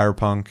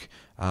Cyberpunk.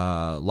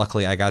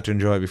 Luckily, I got to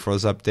enjoy it before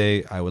this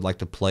update. I would like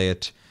to play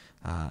it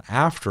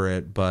after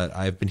it, but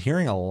I've been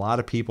hearing a lot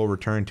of people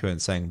return to it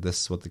and saying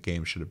this is what the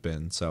game should have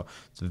been. So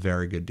it's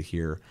very good to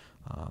hear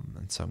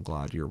And so I'm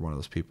glad you're one of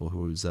those people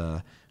who's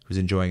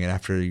enjoying it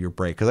after your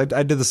break. Because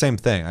I did the same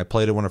thing. I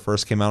played it when it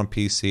first came out on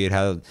PC. It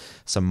had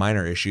some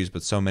minor issues,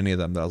 but so many of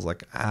them that I was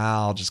like,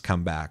 I'll just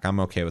come back. I'm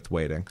okay with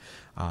waiting.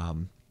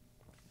 And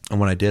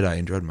when I did, I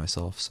enjoyed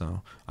myself.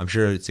 So I'm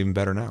sure it's even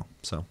better now.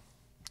 So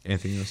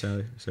anything you want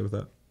to say with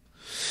that?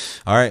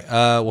 All right.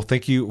 Well,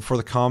 thank you for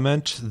the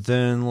comment.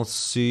 Then let's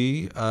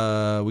see.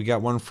 We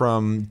got one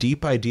from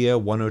Deep Idea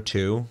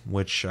 102,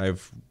 which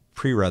I've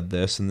pre-read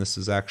this, and this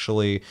is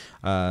actually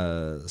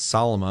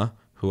Salama,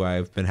 who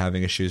I've been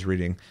having issues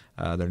reading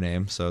their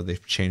name, so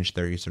they've changed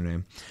their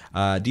username.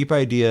 Deep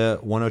Idea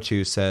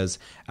 102 says,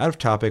 out of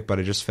topic, but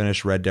I just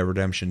finished Red Dead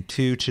Redemption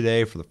 2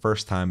 today for the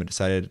first time. I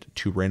decided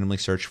to randomly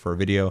search for a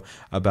video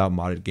about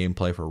modded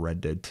gameplay for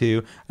Red Dead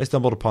 2. I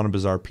stumbled upon a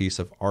bizarre piece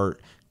of art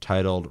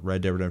titled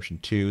Red Dead Redemption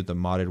 2, The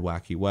Modded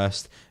Wacky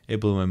West. It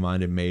blew my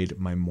mind and made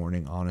my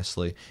morning,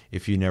 honestly.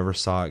 If you never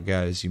saw it,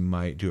 guys, you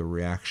might do a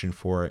reaction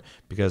for it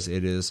because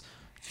it is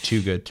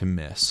too good to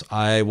miss.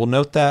 I will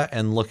note that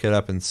and look it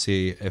up and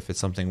see if it's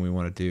something we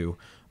want to do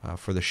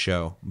for the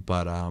show,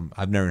 but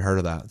I've never even heard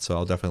of that, so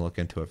I'll definitely look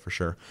into it for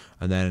sure.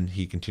 And then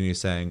he continues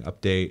saying,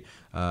 update,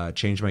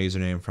 change my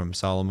username from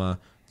Zalama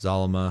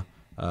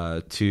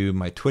to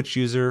my Twitch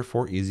user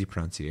for easy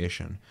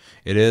pronunciation.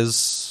 It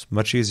is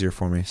much easier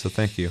for me, so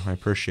thank you. I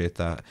appreciate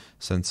that,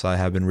 since I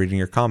have been reading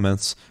your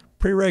comments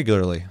pretty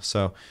regularly.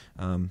 So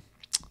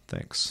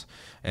thanks.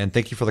 And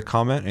thank you for the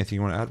comment. Anything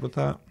you want to add with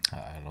that?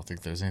 I don't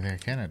think there's anything I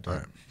can add to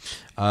it.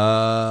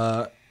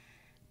 Right.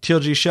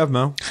 TLG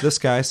Chevmo, this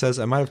guy says,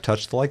 I might have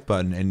touched the like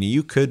button, and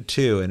you could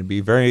too, and it'd be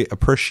very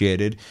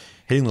appreciated.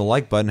 Hitting the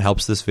like button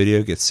helps this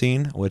video get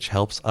seen, which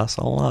helps us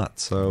a lot.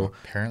 So well,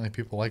 apparently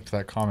people liked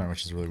that comment,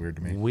 which is really weird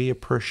to me. We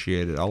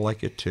appreciate it. I'll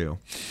like it too.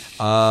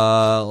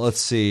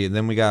 Let's see.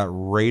 Then we got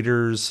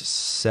Raiders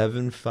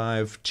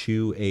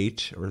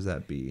 7528, or is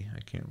that B? I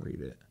can't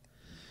read it.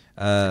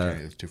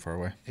 It's too far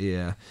away.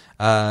 Yeah.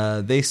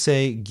 They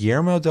say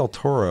Guillermo del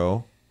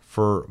Toro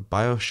for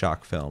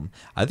BioShock film.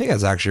 I think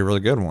that's actually a really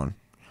good one.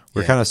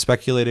 We're kind of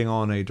speculating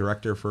on a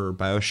director for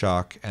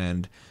BioShock,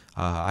 and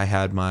I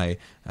had my,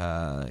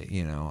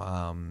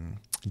 Denis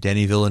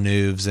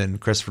Villeneuve's and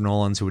Christopher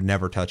Nolan's who would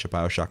never touch a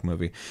BioShock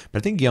movie. But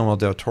I think Guillermo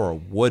del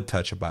Toro would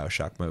touch a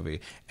BioShock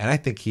movie, and I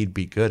think he'd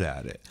be good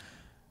at it.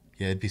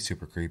 Yeah, it'd be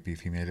super creepy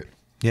if he made it.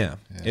 Yeah,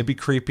 it'd be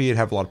creepy. It'd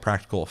have a lot of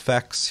practical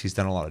effects. He's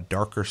done a lot of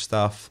darker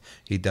stuff.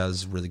 He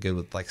does really good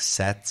with like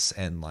sets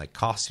and like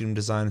costume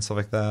design and stuff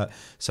like that.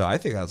 So I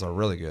think that's a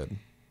really good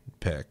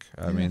pick.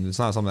 I mean, it's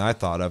not something I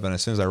thought of, and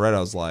as soon as I read it, I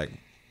was like,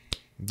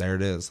 there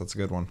it is. That's a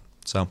good one.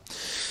 So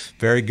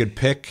very good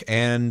pick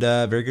and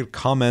very good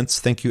comments.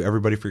 Thank you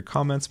everybody for your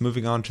comments.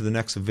 Moving on to the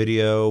next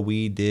video,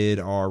 we did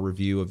our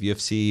review of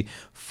UFC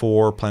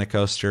 4 Planet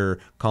Coaster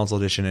Console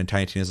Edition and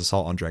Tiny Tina's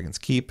Assault on Dragon's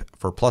Keep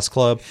for Plus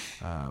Club.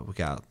 We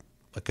got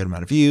a good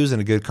amount of views and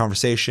a good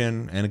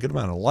conversation and a good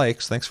amount of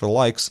likes. Thanks for the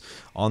likes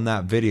on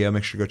that video.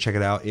 Make sure to go check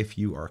it out if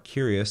you are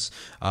curious.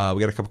 We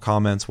got a couple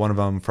comments. One of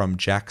them from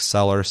Jack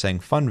Seller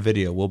saying, fun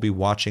video. We'll be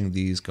watching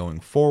these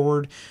going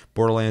forward.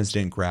 Borderlands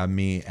didn't grab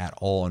me at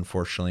all,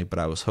 unfortunately, but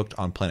I was hooked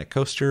on Planet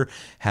Coaster.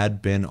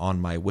 Had been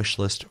on my wish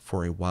list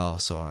for a while,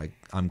 so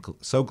I'm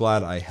so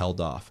glad I held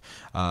off.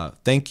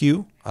 Thank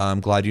you. I'm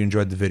glad you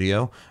enjoyed the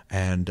video,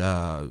 and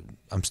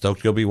I'm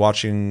stoked you'll be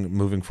watching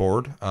moving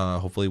forward.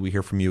 Hopefully we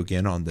hear from you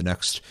again on the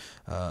next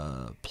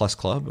Plus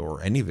Club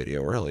or any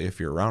video, really, if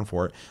you're around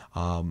for it.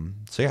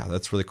 So yeah,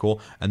 that's really cool.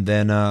 And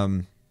then,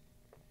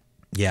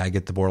 I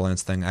get the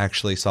Borderlands thing. I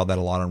actually saw that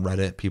a lot on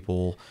Reddit.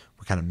 People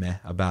were kind of meh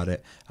about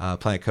it.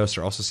 Planet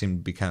Coaster also seemed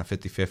to be kind of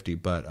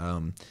 50-50, but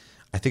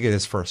I think it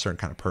is for a certain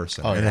kind of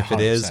person. And if 100%.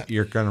 It is,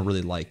 you're going to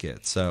really like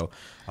it. So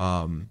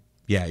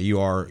you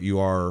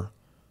are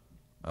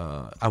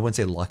I wouldn't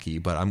say lucky,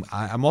 but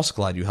I'm also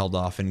glad you held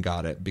off and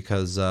got it,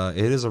 because it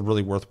is a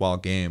really worthwhile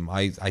game.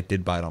 I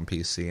did buy it on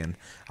PC, and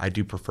I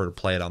do prefer to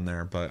play it on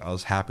there, but I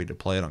was happy to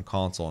play it on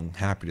console and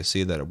happy to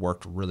see that it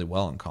worked really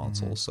well on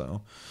console. Mm-hmm.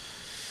 So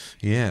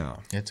yeah,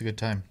 it's a good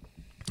time.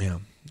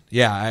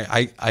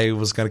 I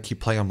was gonna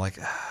keep playing. I'm like,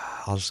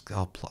 I'll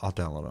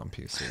download it on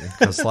PC,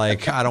 because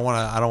like I don't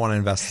want to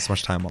invest this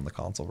much time on the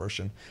console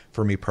version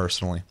for me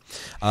personally.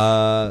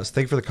 So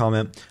thank you for the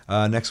comment.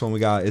 Next one we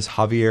got is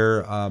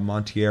Javier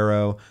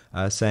Montiero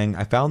saying,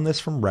 I found this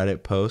from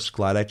Reddit post.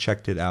 Glad I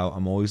checked it out.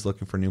 I'm always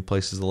looking for new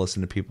places to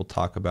listen to people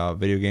talk about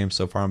video games.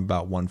 So far I'm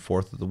about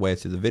 1/4 of the way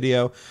through the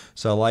video,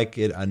 so I like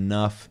it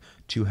enough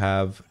to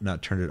have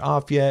not turned it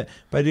off yet,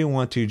 but I do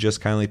want to just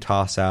kindly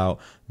toss out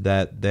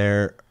that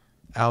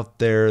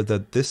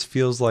that this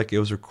feels like it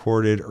was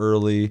recorded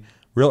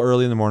real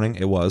early in the morning.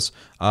 It was.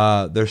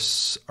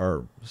 There's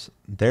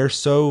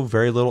so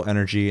very little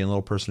energy and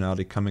little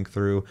personality coming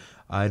through.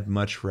 I'd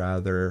much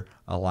rather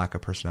a lack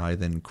of personality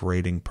than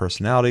grating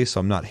personality. So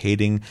I'm not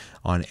hating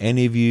on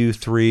any of you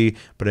three,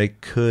 but I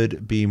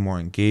could be more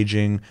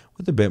engaging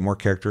with a bit more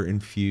character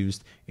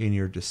infused in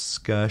your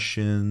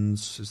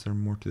discussions. Is there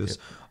more to this? Yep.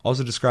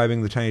 Also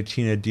describing the Tiny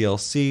Tina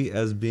DLC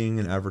as being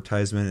an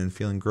advertisement and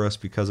feeling gross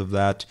because of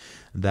that.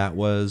 That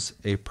was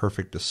a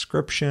perfect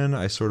description.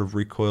 I sort of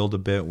recoiled a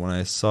bit when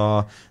I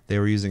saw they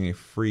were using a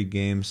free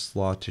game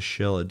slot to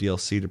shill a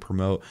DLC to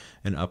promote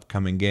an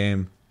upcoming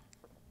game.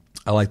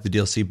 I liked the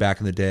DLC back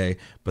in the day,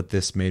 but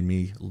this made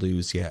me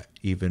lose yet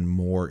even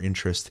more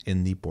interest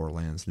in the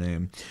Borderlands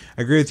name.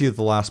 I agree with you with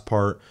the last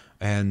part,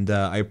 and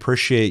I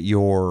appreciate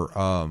your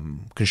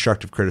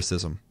constructive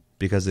criticism,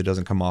 because it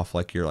doesn't come off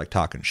like you're like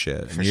talking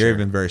shit, and you're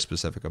even very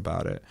specific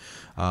about it.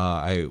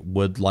 I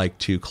would like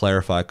to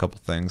clarify a couple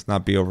things,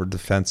 not be over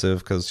defensive,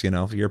 because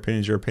your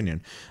opinion is your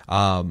opinion.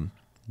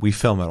 We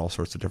film at all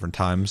sorts of different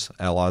times,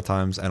 a lot of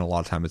times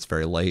it's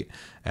very late,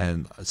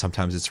 and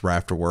sometimes it's right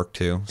after work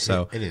too.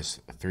 So it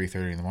is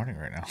 3:30 in the morning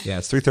right now. Yeah,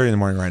 it's 3:30 in the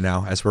morning right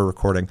now as we're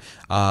recording.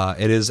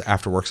 It is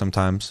after work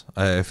sometimes.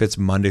 If it's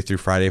Monday through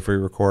Friday, if we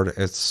record,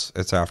 it's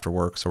after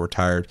work, so we're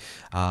tired.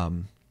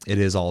 It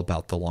is all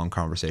about the long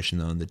conversation,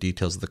 though, and the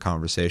details of the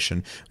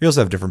conversation. We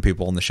also have different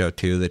people on the show,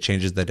 too, that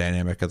changes the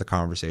dynamic of the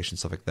conversation,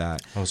 stuff like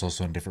that. I was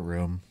also in a different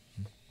room.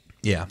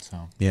 Yeah.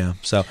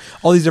 So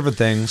all these different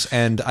things.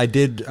 And I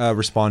did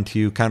respond to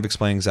you, kind of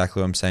explaining exactly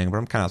what I'm saying, but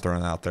I'm kind of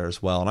throwing it out there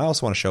as well. And I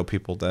also want to show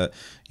people that,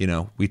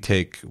 we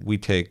take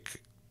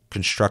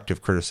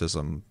constructive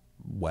criticism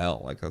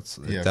well. Like,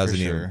 it doesn't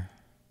even...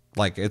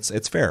 Like,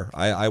 it's fair.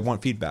 I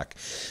want feedback.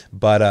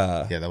 But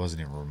that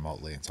wasn't even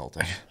remotely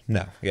insulting.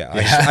 No,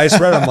 I just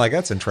read it, I'm like,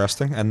 that's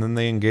interesting. And then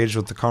they engaged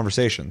with the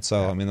conversation.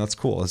 So I mean, that's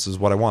cool. This is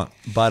what I want.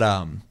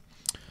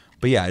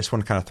 But yeah, I just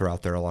want to kind of throw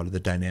out there a lot of the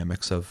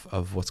dynamics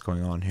of what's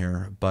going on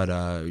here. But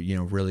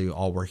really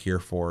all we're here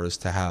for is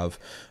to have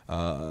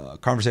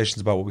conversations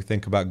about what we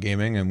think about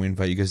gaming, and we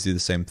invite you guys to do the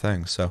same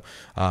thing. So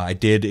I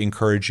did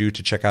encourage you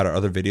to check out our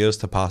other videos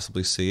to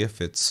possibly see if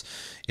it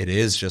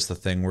is just a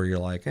thing where you're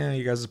like,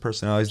 you guys'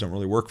 personalities don't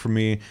really work for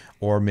me,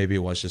 or maybe it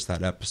was just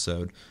that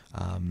episode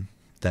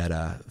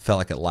that felt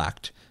like it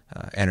lacked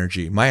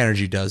energy. My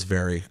energy does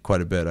vary quite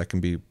a bit. I can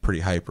be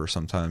pretty hyper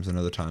sometimes, and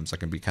other times I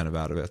can be kind of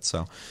out of it.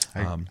 So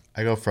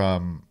I go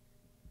from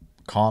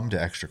calm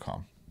to extra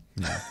calm.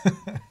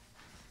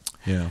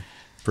 Yeah,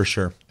 for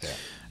sure. Yeah.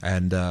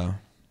 And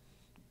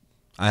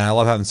I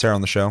love having Sarah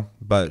on the show,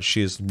 but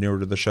she is newer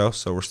to the show,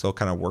 so we're still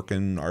kind of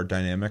working our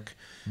dynamic,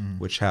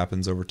 which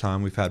happens over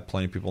time. We've had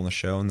plenty of people on the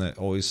show, and that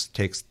always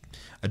takes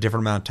a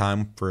different amount of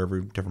time for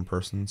every different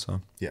person. So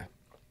yeah,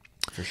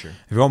 for sure.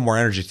 If you want more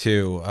energy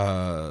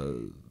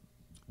too,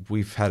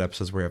 we've had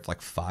episodes where we have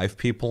like 5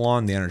 people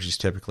on. The energy is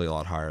typically a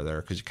lot higher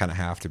there, because you kind of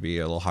have to be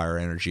a little higher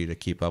energy to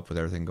keep up with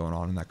everything going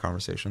on in that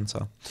conversation.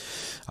 So,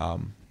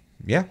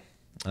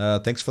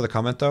 thanks for the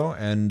comment though,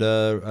 and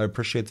I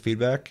appreciate the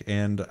feedback,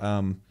 and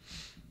I'm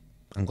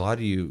glad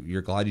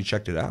you're glad you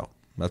checked it out.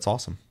 That's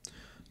awesome.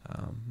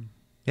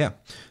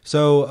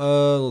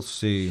 So let's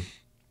see.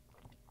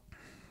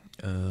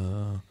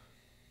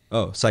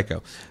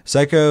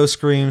 Psycho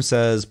Scream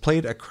says,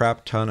 played a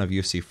crap ton of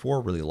UFC 4,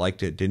 really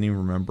liked it, didn't even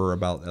remember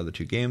about the other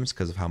 2 games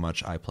because of how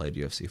much I played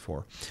UFC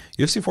 4.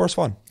 UFC 4 is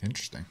fun.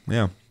 Interesting.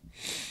 Yeah.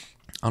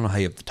 I don't know how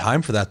you have the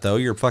time for that, though.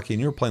 You're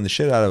playing the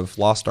shit out of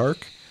Lost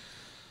Ark.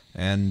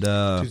 And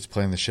dude's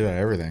playing the shit out of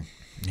everything.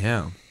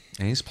 Yeah.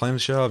 And he's playing the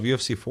shit out of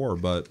UFC 4,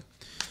 but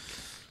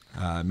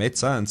it made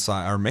sense.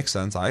 Makes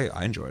sense.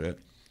 I enjoyed it.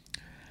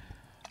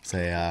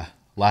 Say,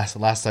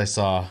 last I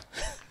saw,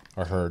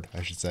 or heard,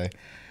 I should say,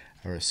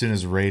 or as soon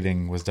as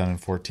raiding was done in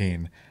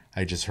 14,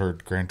 I just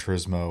heard Gran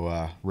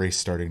Turismo race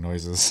starting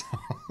noises.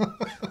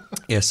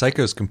 Yeah,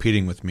 Psycho's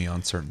competing with me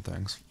on certain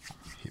things.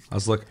 I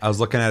was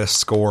looking at a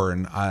score,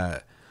 and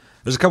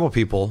there's a couple of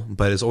people,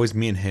 but it's always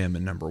me and him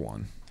in number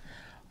 1.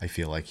 I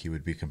feel like he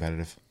would be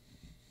competitive.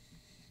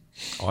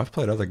 Oh, I've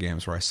played other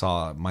games where I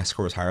saw my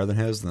score was higher than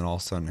his, and then all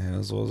of a sudden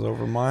his was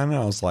over mine, and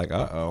I was like,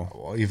 uh-oh.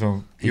 Well,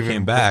 even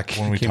came back.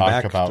 When we came talk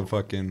back about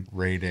fucking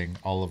raiding,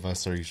 all of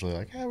us are usually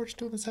like, we're just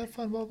doing this, have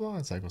fun, blah, blah.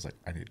 And Psycho's like,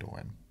 I need to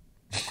win.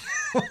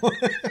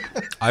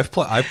 I've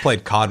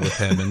played COD with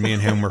him, and me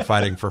and him were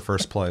fighting for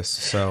first place.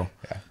 So,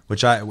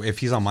 if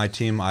he's on my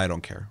team, I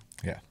don't care.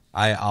 Yeah,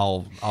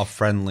 I'll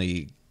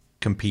friendly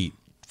compete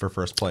for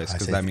first place,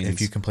 because that means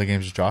if you can play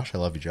games with Josh, I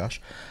love you,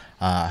 Josh.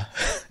 I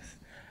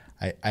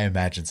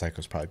imagine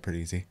Psycho's probably pretty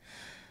easy.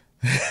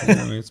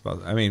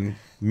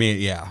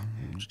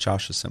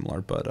 Josh is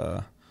similar,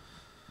 but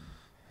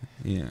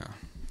yeah,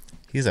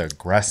 he's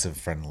aggressive,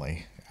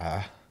 friendly.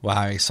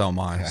 Well, so am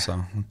I. Yeah.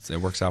 So it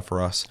works out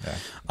for us. Yeah.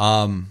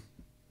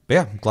 But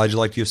yeah, glad you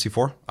liked UFC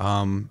 4.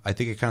 I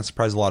think it kind of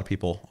surprised a lot of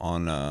people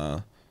on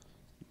how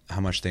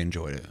much they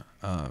enjoyed it.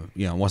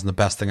 It wasn't the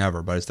best thing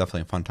ever, but it's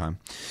definitely a fun time.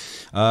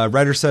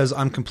 Ryder says,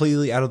 I'm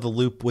completely out of the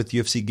loop with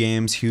UFC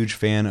games. Huge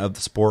fan of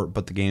the sport,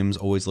 but the games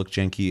always look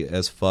janky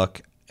as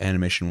fuck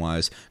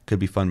animation-wise. Could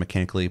be fun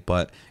mechanically,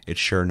 but it's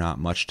sure not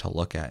much to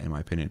look at, in my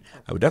opinion.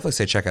 I would definitely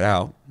say check it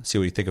out, see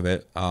what you think of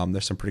it.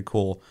 There's some pretty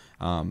cool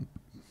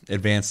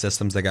advanced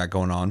systems they got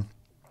going on.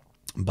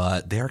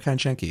 But they are kind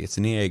of janky. It's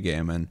an EA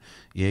game, and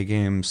EA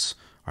games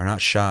are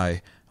not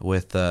shy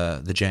with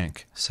the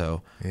jank.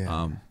 So,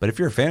 but if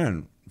you're a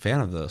fan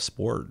of the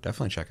sport,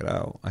 definitely check it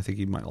out. I think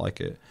you might like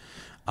it.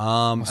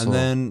 Also, and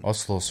then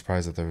also a little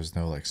surprised that there was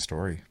no like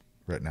story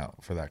written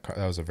out for that.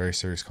 That was a very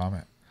serious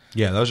comment.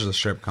 Yeah, that was just a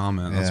straight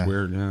comment. That's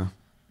weird. Yeah,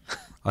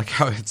 like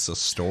how it's a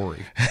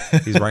story.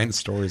 He's writing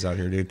stories out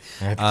here, dude.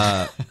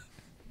 No,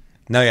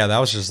 yeah, that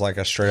was just like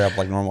a straight up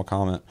like normal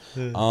comment.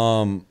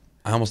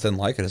 I almost didn't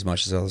like it as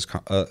much as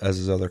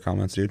his other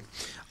comments, dude.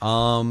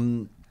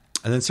 And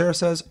then Sarah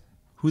says,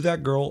 "Who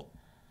that girl,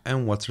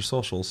 and what's her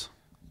socials?"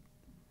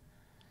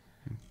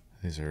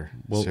 These are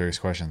serious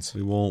questions.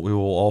 We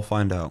will all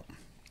find out.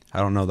 I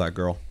don't know that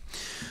girl.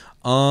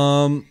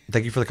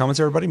 Thank you for the comments,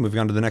 everybody. Moving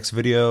on to the next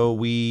video,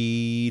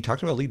 we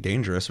talked about Elite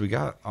Dangerous. We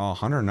got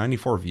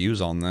 194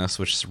 views on this,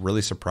 which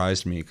really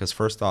surprised me because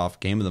first off,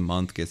 Game of the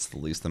Month gets the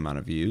least amount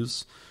of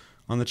views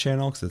on the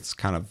channel because it's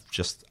kind of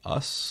just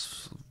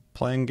us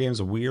playing games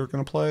that we are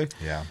going to play.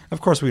 Yeah. Of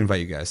course, we invite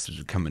you guys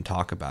to come and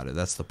talk about it.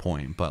 That's the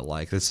point. But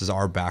like, this is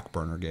our back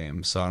burner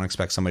game, so I don't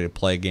expect somebody to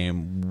play a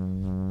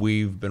game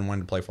we've been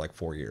wanting to play for like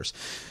 4 years.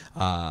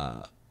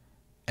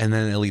 And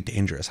then Elite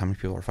Dangerous. How many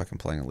people are fucking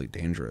playing Elite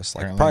Dangerous?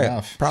 Like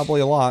probably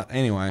a lot.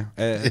 Anyway,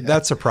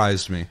 that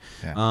surprised me.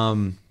 Yeah.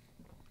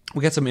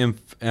 We got some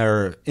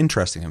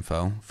interesting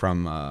info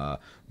from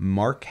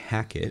Mark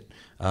Hackett.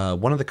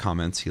 One of the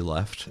comments he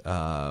left,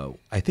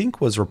 I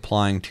think, was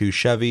replying to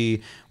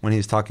Chevy when he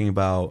was talking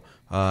about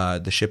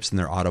the ships and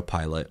their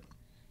autopilot,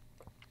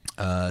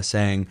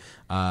 saying,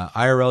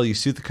 IRL, you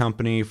sued the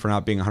company for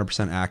not being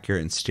 100%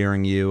 accurate in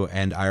steering you,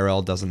 and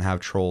IRL doesn't have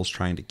trolls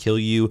trying to kill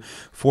you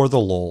for the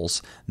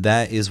lols.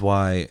 That is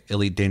why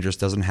Elite Dangerous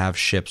doesn't have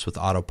ships with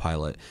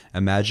autopilot.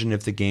 Imagine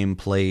if the game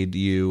planted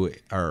you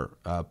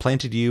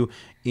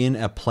in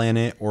a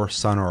planet or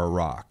sun or a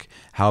rock.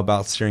 How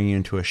about steering you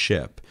into a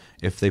ship?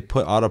 If they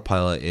put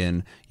autopilot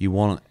in, you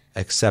won't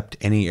accept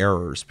any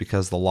errors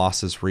because the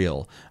loss is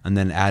real. And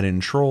then add in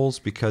trolls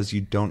because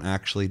you don't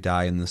actually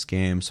die in this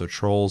game. So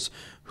trolls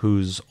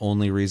whose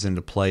only reason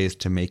to play is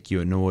to make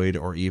you annoyed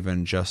or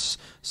even just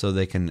so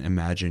they can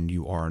imagine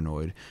you are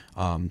annoyed.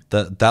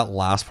 That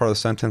last part of the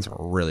sentence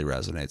really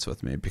resonates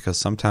with me because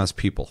sometimes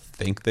people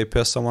think they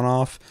piss someone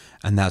off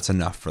and that's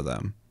enough for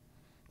them.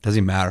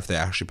 Doesn't matter if they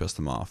actually piss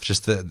them off.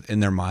 Just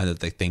in their mind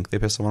that they think they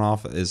piss someone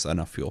off is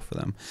enough fuel for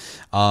them.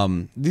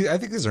 I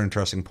think these are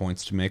interesting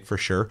points to make for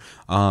sure,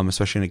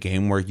 especially in a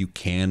game where you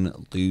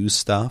can lose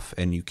stuff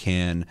and you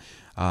can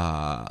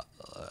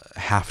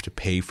have to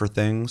pay for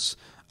things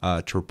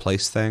to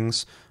replace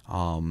things.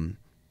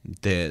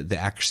 They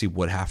actually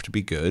would have to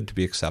be good to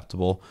be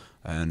acceptable.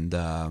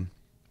 And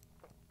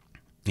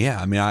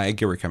yeah, I mean, I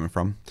get where you're coming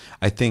from.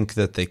 I think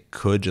that they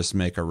could just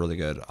make a really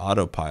good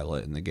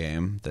autopilot in the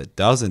game that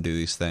doesn't do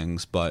these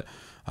things, but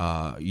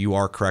you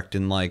are correct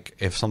in, like,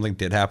 if something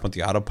did happen with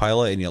the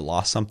autopilot and you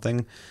lost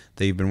something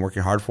that you've been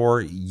working hard for,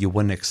 you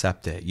wouldn't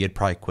accept it. You'd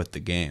probably quit the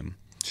game.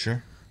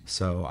 Sure.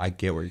 So I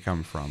get where you're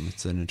coming from.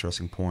 It's an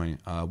interesting point.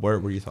 What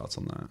are your thoughts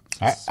on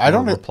that? I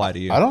don't reply to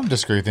you. I don't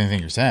disagree with anything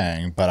you're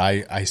saying, but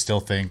I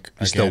still think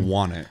you still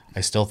want it.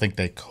 I still think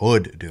they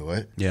could do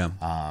it.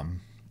 Yeah.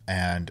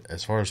 And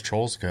as far as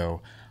trolls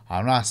go,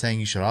 I'm not saying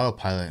you should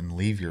autopilot and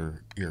leave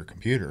your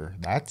computer.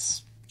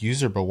 That's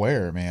user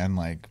beware, man.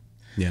 Like,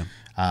 yeah,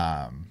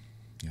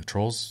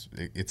 trolls.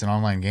 It's an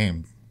online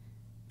game.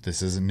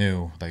 This isn't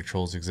new. Like,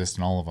 trolls exist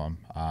in all of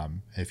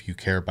them. If you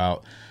care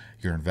about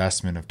your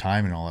investment of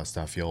time and all that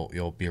stuff,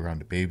 you'll be around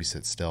to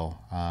babysit still.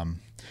 And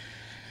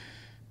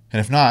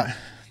if not,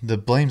 the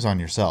blame's on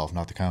yourself,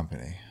 not the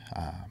company,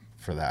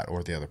 for that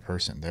or the other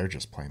person. They're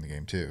just playing the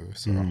game too.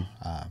 So.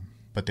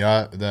 But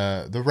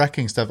the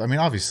wrecking stuff, I mean,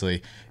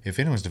 obviously, if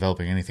anyone's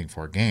developing anything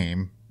for a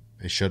game,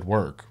 it should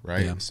work,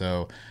 right? Yeah.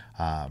 So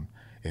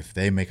if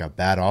they make a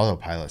bad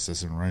autopilot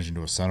system and runs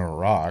into a sun or a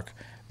rock,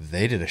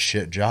 they did a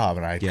shit job,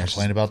 and I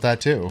complain about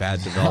that too.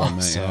 Bad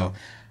development, so,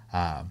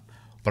 but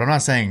I'm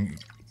not saying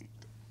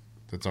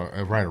that's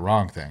a right or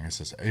wrong thing. It's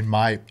just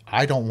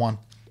I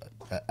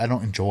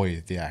don't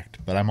enjoy the act,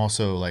 but I'm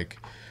also like,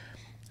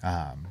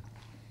 I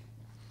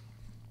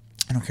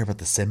don't care about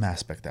the sim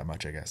aspect that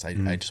much, I guess. I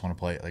just want to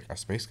play it like a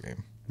space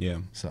game. Yeah.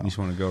 So you just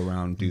want to go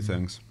around and do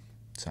things.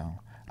 So,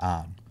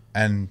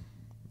 and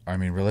I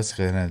mean,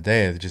 realistically, at the end of the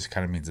day, it just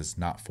kind of means it's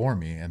not for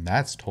me, and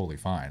that's totally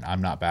fine.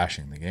 I'm not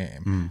bashing the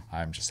game.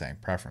 I'm just saying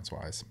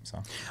preference-wise.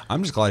 So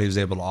I'm just glad he was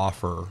able to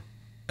offer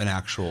an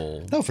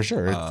actual for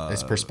sure.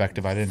 It's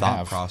perspective I didn't thought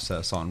have.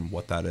 Process on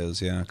what that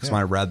is. Yeah. Because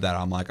when I read that,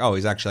 I'm like, oh,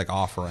 he's actually like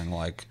offering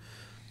like,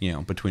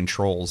 between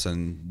trolls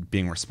and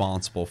being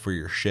responsible for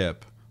your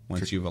ship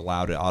once you've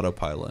allowed it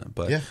autopilot.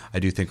 But I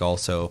do think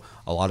also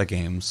a lot of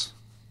games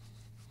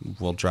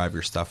will drive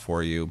your stuff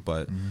for you,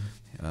 but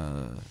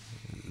a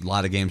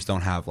lot of games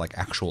don't have like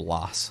actual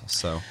loss.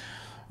 So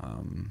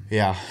and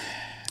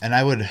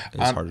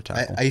it's hard to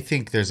tackle. I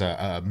think there's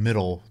a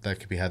middle that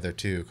could be had there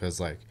too, because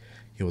like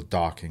with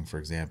docking, for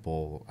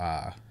example,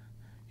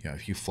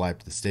 if you fly up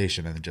to the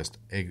station and then just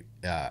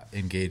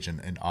engage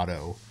in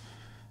auto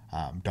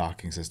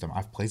docking system.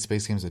 I've played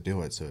space games that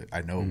do it, so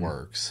I know it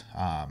works.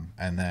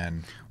 And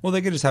then, well,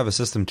 they could just have a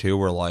system too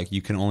where like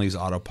you can only use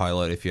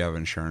autopilot if you have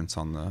insurance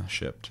on the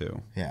ship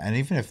too. Yeah, and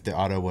even if the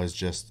auto was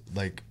just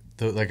like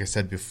I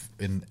said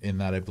in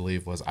that, I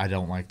believe was I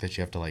don't like that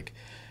you have to like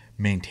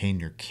maintain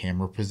your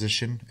camera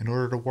position in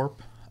order to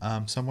warp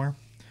somewhere.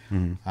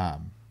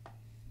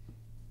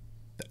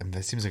 And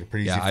that seems like a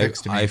pretty easy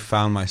fix to me. I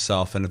found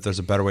myself, and if there's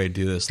a better way to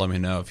do this, let me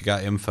know. If you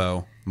got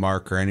info,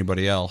 Mark or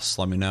anybody else,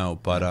 let me know.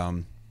 But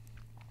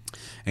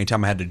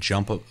anytime I had to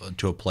jump up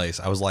to a place,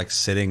 I was like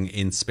sitting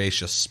in space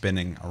just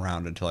spinning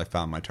around until I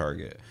found my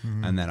target,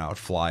 and then I would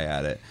fly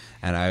at it.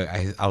 And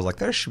I was like,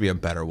 there should be a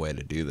better way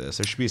to do this.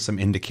 There should be some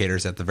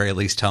indicators at the very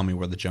least tell me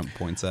where the jump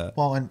point's at.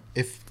 Well, and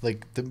if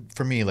like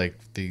for me, like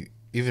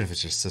even if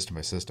it's just system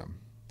by system,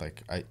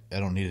 like I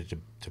don't need it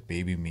to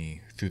baby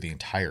me through the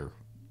entire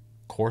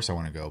course I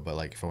want to go, but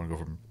like if I want to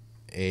go from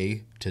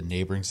A to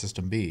neighboring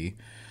system B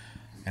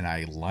and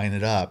I line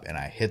it up and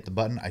I hit the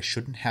button, I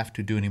shouldn't have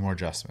to do any more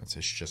adjustments.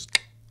 It should just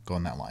go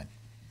in that line.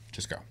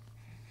 Just go.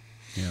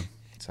 Yeah.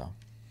 So,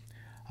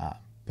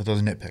 but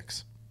those are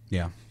nitpicks.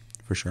 Yeah,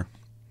 for sure.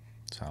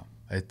 So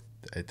at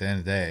the end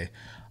of the day,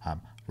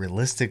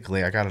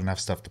 realistically, I got enough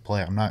stuff to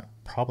play. I'm not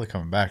probably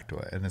coming back to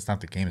it, and it's not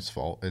the game's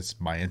fault. It's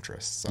my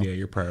interests. So. Yeah,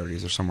 your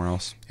priorities are somewhere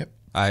else. Yep.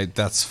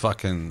 That's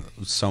fucking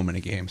so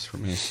many games for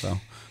me, so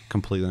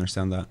completely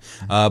understand that.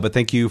 But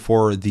thank you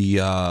for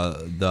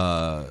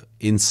the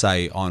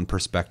insight on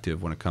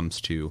perspective when it comes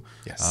to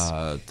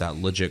that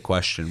legit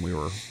question we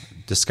were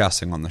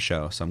discussing on the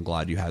show. So I'm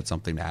glad you had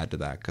something to add to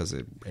that because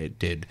it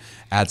did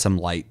add some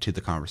light to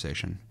the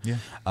conversation. Yeah.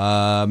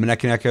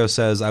 Maneki Neko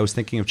says, I was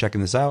thinking of checking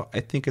this out.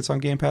 I think it's on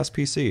Game Pass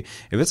PC.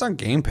 If it's on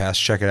Game Pass,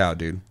 check it out,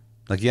 dude.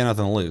 Like, you got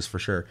nothing to lose for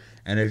sure.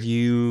 And if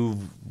you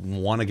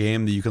want a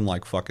game that you can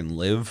like fucking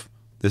live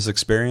this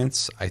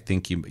experience, I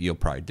think you'll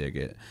probably dig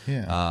it.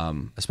 Yeah.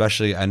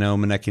 Especially, I know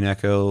Maneki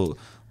Neko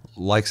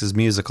likes his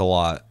music a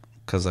lot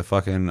because I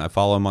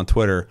follow him on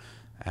Twitter,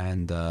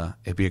 and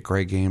it'd be a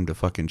great game to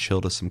fucking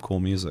chill to some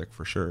cool music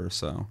for sure.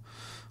 So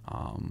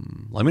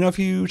let me know if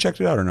you checked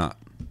it out or not,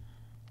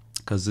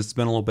 because it's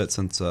been a little bit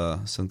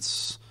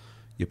since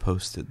you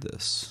posted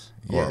this.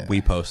 Or we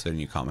posted and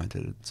you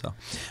commented. So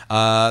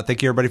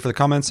thank you everybody for the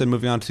comments. And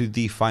moving on to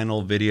the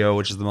final video,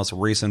 which is the most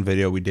recent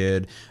video we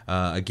did.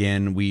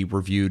 Again, we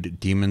reviewed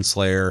Demon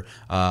Slayer,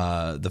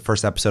 the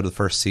first episode of the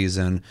first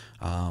season.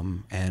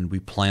 And we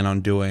plan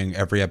on doing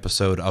every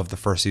episode of the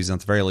first season, at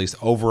the very least,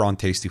 over on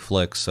Tasty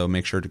Flicks. So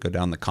make sure to go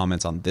down in the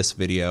comments on this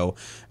video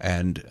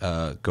and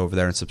go over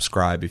there and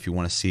subscribe if you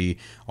want to see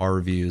our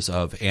reviews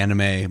of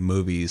anime,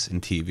 movies,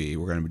 and TV.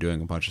 We're going to be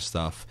doing a bunch of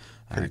stuff.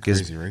 Pretty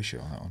crazy ratio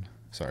on that one.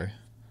 Sorry.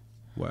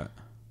 What?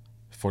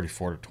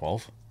 44 to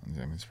 12. I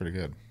mean, it's pretty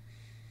good.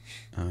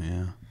 Oh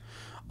yeah.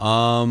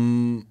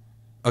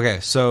 Okay,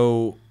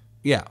 so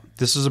yeah,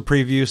 this is a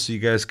preview, so you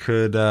guys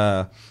could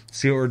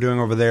see what we're doing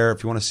over there.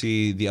 If you want to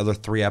see the other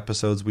 3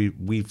 episodes,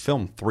 we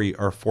filmed 3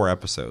 or 4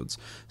 episodes.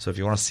 So if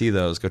you want to see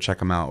those, go check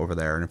them out over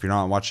there. And if you're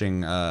not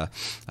watching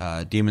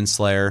Demon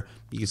Slayer,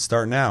 you can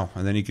start now,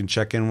 and then you can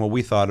check in what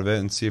we thought of it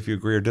and see if you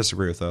agree or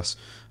disagree with us.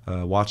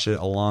 Watch it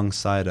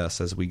alongside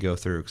us as we go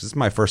through, because it's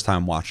my first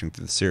time watching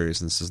through the series,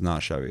 and this is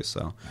not Chevy,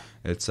 so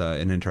it's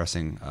an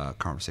interesting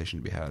conversation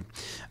to be had.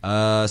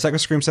 Second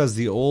Scream says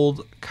the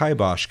old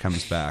Kibosh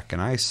comes back,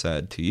 and I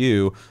said to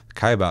you, the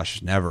Kibosh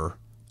is never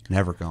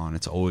gone.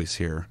 It's always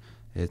here.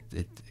 It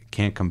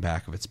can't come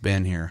back if it's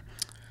been here.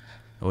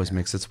 It always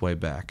makes its way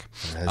back.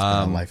 It has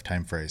been a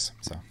lifetime phrase.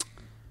 So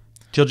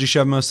TLG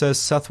Shevmo says,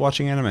 Seth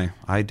watching anime.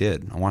 I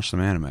did. I watched some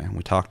anime, and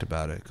we talked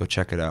about it. Go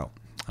check it out.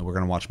 We're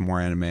going to watch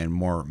more anime and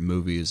more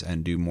movies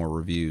and do more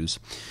reviews.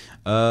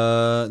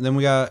 Then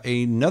we got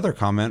another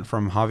comment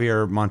from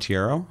Javier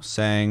Montiero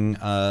saying,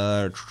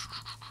 I'm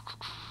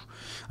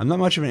not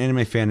much of an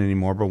anime fan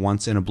anymore, but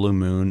once in a blue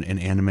moon, an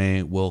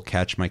anime will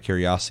catch my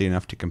curiosity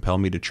enough to compel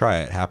me to try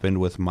it. It happened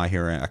with My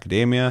Hero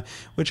Academia,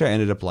 which I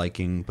ended up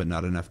liking, but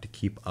not enough to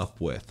keep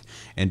up with.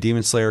 And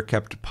Demon Slayer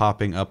kept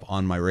popping up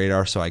on my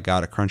radar, so I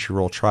got a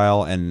Crunchyroll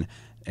trial and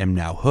am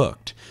now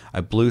hooked. I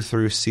blew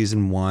through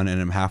season 1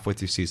 and am halfway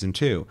through season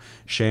 2.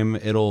 Shame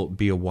it'll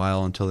be a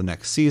while until the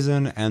next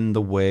season, and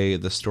the way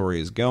the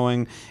story is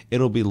going,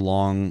 it'll be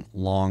long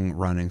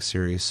running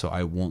series, so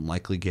I won't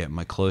likely get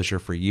my closure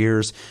for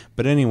years.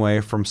 But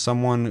anyway, from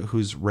someone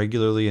who's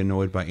regularly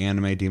annoyed by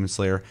anime, Demon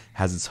Slayer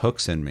has its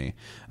hooks in me.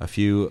 A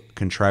few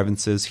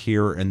contrivances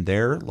here and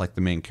there, like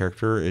the main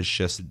character is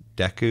just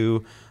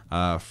Deku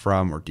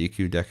from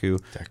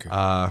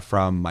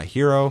My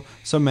Hero.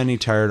 So many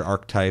tired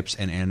archetypes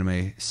and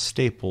anime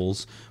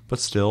staples, but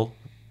still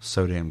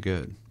so damn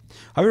good.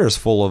 Javier is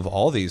full of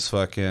all these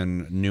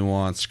fucking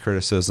nuanced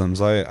criticisms.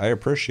 I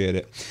appreciate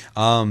it.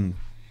 Yeah,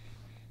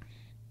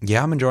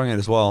 I'm enjoying it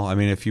as well. I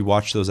mean, if you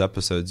watch those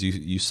episodes,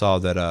 you saw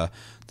that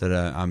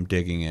I'm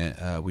digging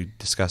it. We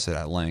discussed it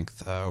at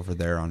length over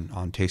there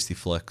on Tasty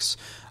Flicks.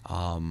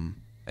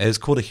 It's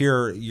cool to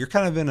hear you're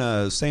kind of in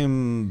a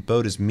same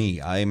boat as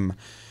me. I'm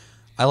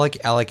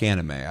I like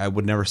anime. I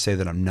would never say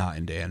that I'm not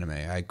into anime.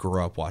 I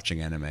grew up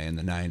watching anime in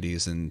the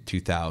 90s and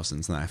 2000s,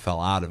 and then I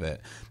fell out of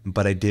it.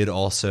 But I did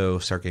also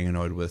start getting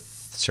annoyed with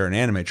certain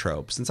anime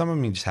tropes, and some of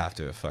them you just have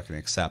to fucking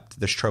accept.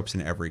 There's tropes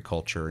in every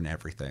culture and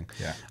everything.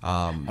 Yeah.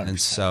 And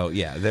so,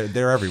 yeah,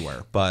 they're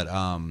everywhere. But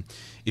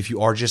if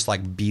you are just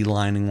like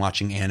beelining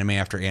watching anime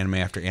after anime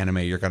after anime,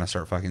 you're going to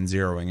start fucking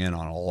zeroing in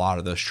on a lot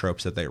of those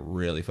tropes that they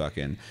really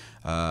fucking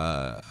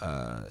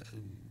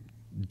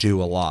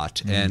do a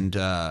lot.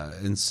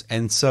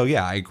 And so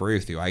yeah, I agree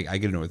with you. I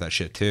get into with that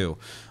shit too.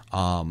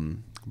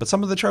 But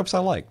some of the tropes I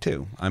like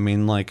too. I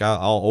mean, like I'll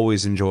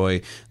always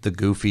enjoy the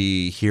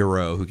goofy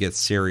hero who gets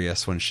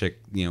serious when shit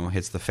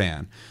hits the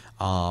fan.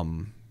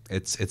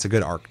 It's a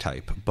good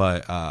archetype,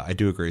 but I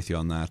do agree with you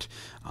on that.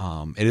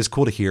 It is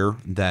cool to hear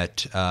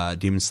that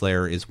Demon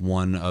Slayer is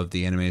one of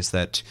the animes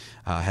that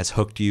has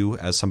hooked you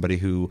as somebody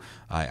who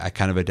I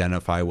kind of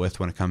identify with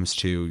when it comes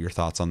to your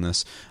thoughts on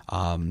this.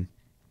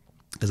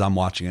 Because I'm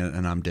watching it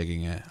and I'm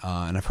digging it,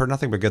 and I've heard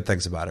nothing but good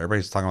things about it.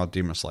 Everybody's talking about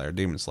Demon Slayer,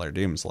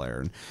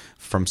 and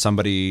from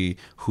somebody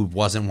who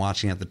wasn't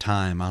watching at the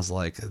time, I was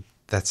like,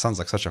 that sounds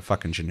like such a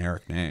fucking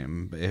generic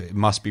name. It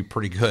must be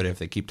pretty good if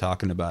they keep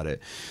talking about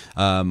it.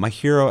 My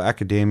Hero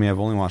Academia, I've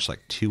only watched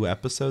like 2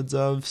 episodes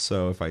of,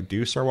 so if I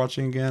do start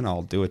watching again,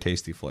 I'll do a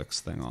Tasty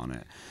Flicks thing on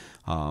it.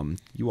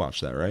 You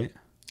watched that, right?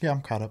 Yeah,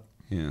 I'm caught up.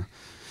 Yeah.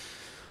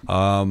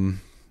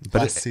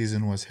 But last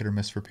season was hit or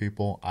miss for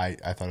people. I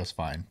thought it was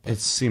fine. It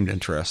seemed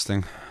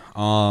interesting.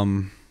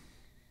 So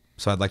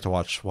I'd like to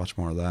watch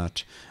more of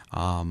that.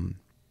 But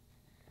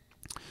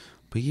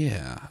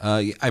yeah,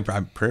 I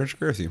pretty much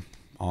agree with you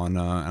on,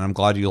 and I'm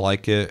glad you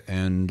like it.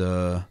 And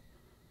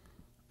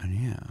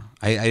yeah,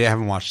 I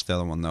haven't watched the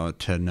other one though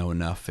to know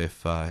enough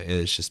if it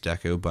is just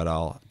Deku, but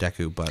I'll.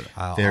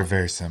 They're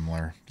very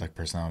similar, like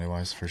personality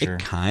wise, for sure.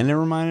 It kind of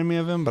reminded me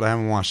of him, but I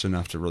haven't watched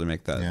enough to really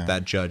make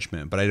that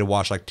judgment. But I did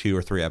watch like 2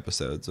 or 3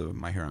 episodes of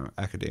My Hero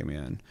Academia,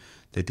 and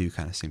they do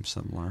kind of seem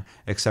similar,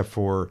 except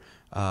for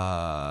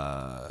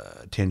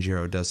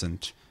Tanjiro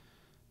doesn't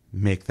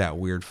make that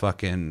weird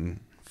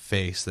fucking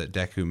face that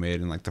Deku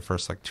made in like the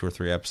first like 2 or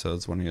 3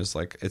 episodes when he was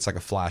like, it's like a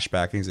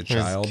flashback and he's a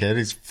child. Kid,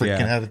 he's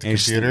freaking out at the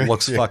computer. He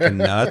looks fucking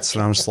nuts,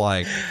 and I'm just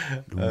like,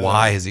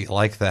 why is he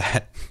like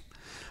that?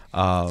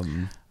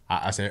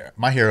 I say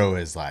My Hero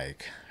is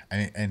like,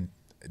 and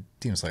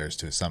Demon Slayer is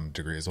to some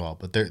degree as well,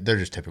 but they're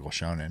just typical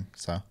shonen.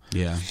 So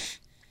yeah,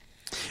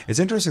 it's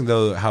interesting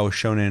though how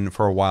shonen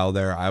for a while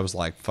there I was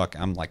like, fuck,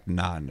 I'm like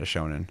not into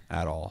shonen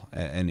at all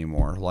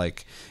anymore.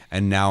 Like,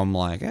 and now I'm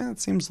like, it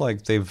seems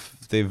like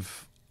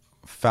they've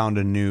found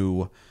a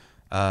new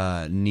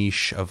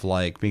niche of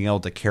like being able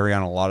to carry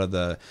on a lot of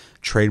the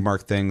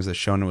trademark things that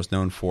shonen was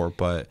known for,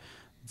 but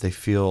they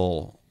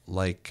feel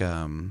like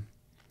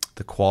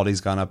the quality's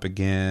gone up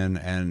again,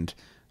 and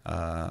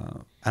I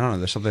don't know,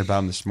 there's something about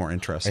them that's more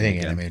interesting. I think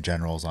again. anime in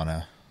general is on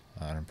a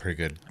pretty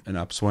good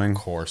upswing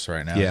course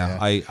right now. Yeah.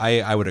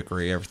 I would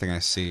agree. Everything I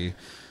see,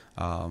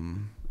 I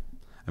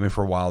mean,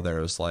 for a while there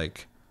it was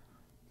like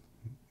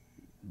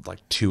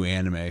 2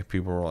 animes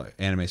people were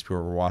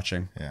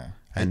watching. Yeah.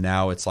 And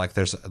now it's like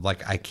there's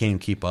like I can't even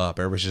keep up.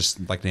 Everybody's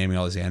just like naming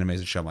all these animes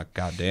and shit. I'm like,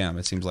 God damn,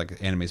 it seems like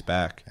anime's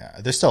back.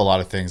 Yeah, there's still a lot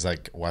of things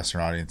like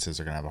Western audiences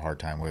are gonna have a hard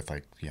time with,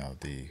 like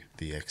the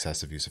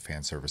excessive use of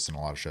fan service in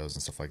a lot of shows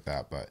and stuff like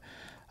that. But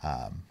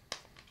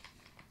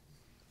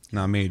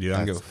not me, dude. I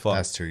don't give a fuck.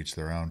 That's to each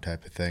their own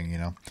type of thing,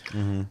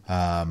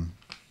 Mm-hmm.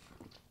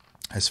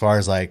 As far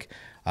as like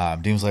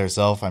Demon Slayer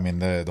itself, I mean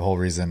the whole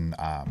reason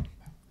I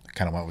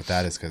kind of went with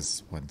that is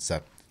because when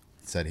Seth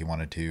said he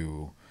wanted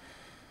to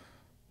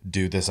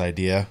do this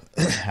idea,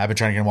 I've been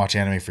trying to get him to watch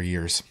anime for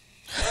years.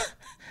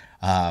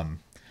 I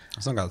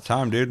still got the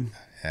time, dude.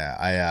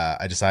 Yeah,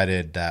 I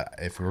decided that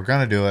if we were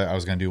gonna do it, I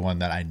was gonna do one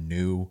that I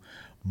knew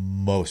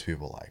most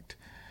people liked,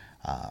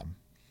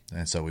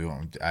 and so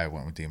I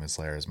went with Demon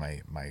Slayer as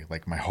my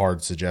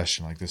hard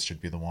suggestion. Like, this should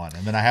be the one.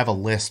 And then I have a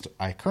list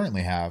I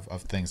currently have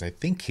of things I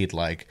think he'd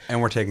like, and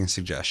we're taking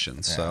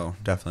suggestions. Yeah. So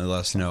definitely let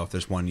us know if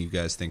there's one you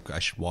guys think I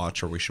should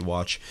watch or we should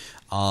watch.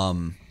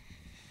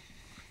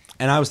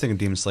 And I was thinking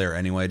Demon Slayer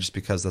anyway, just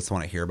because that's the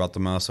one I hear about the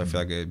most. So I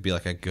feel like it'd be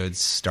like a good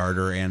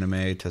starter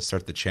anime to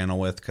start the channel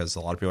with, because a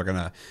lot of people are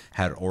gonna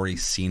have already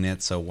seen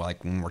it. So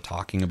like when we're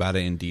talking about it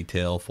in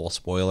detail, full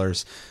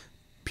spoilers,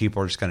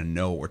 people are just gonna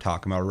know what we're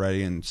talking about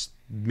already, and just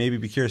maybe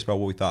be curious about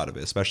what we thought of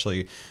it,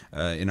 especially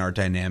in our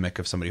dynamic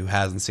of somebody who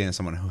hasn't seen it,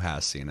 someone who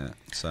has seen it.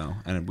 So,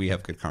 and we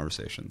have good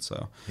conversations.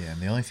 So yeah, and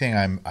the only thing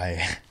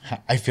I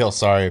feel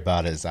sorry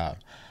about is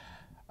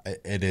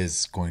it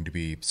is going to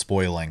be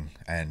spoiling,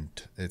 and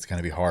it's going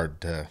to be hard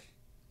to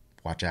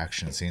watch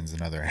action scenes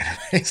in other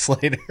animes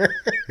later.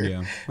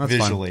 Yeah, that's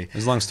visually. Fine.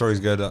 As long as the story's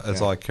good, that's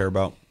all I care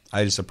about.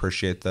 I just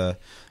appreciate the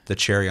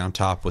cherry on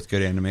top with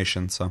good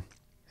animation. So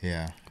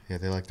yeah,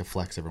 they like to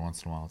flex every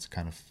once in a while. It's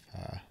kind of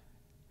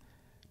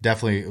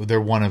definitely,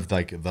 they're one of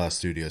like the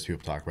studios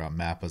people talk about.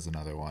 Mappa's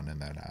another one, and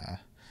then I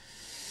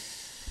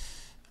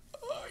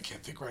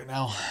can't think right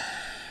now.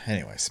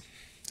 Anyways,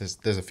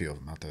 there's a few of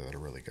them out there that are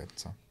really good.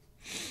 So.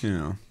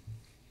 Yeah.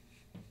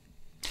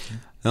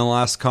 And the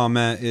last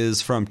comment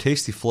is from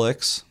Tasty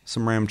Flicks,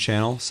 some random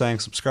channel,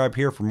 saying subscribe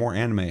here for more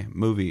anime,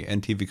 movie,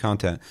 and TV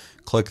content.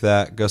 Click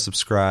that, go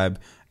subscribe,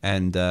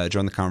 and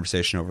join the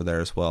conversation over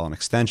there as well. An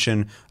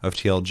extension of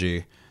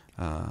TLG.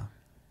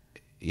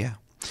 Yeah.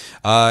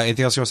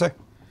 Anything else you want to say?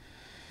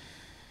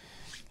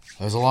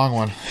 That was a long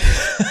one.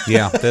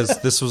 Yeah,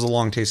 this was a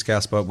long taste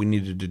cast, but we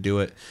needed to do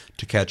it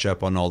to catch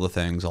up on all the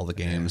things, all the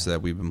games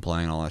that we've been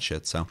playing, all that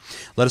shit. So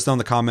let us know in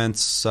the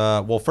comments.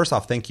 Well, first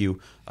off, thank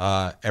you,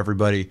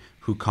 everybody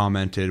who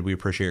commented. We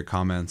appreciate your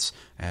comments,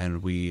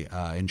 and we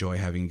enjoy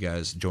having you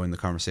guys join the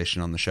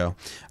conversation on the show.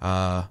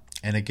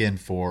 And again,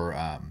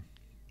 for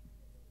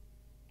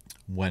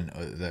when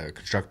the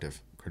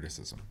constructive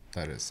criticism,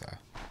 that is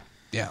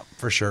yeah,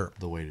 for sure,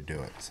 the way to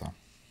do it. So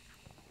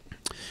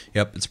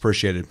yep, it's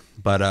appreciated.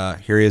 But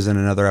here he is in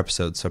another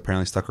episode, so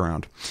apparently stuck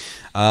around.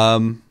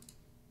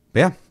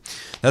 Yeah,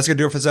 that's going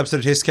to do it for this episode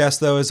of TasteCast,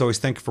 though. As always,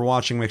 thank you for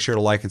watching. Make sure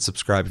to like and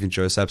subscribe if you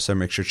enjoy this episode.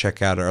 Make sure to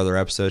check out our other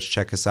episodes.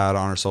 Check us out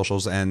on our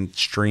socials and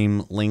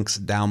stream links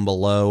down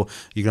below.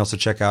 You can also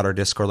check out our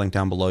Discord link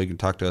down below. You can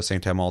talk to us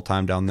anytime, all the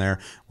time down there.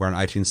 We're on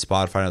iTunes,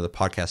 Spotify, and other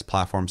podcast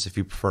platforms if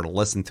you prefer to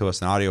listen to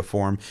us in audio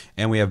form.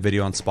 And we have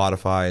video on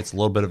Spotify. It's a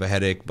little bit of a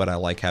headache, but I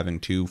like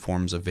having two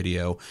forms of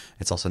video.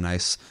 It's also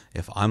nice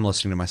if I'm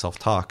listening to myself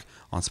talk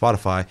on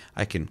Spotify,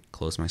 I can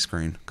close my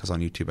screen, because on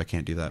YouTube I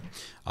can't do that.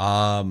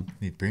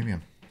 Need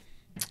premium.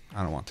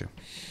 I don't want to.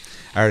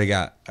 I already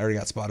got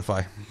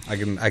Spotify.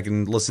 I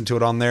can listen to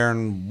it on there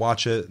and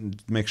watch it and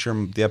make sure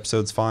the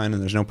episode's fine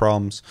and there's no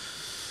problems.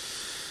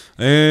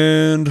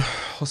 And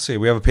let's see,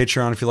 we have a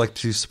Patreon if you'd like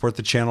to support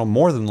the channel.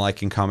 More than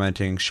liking,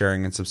 commenting,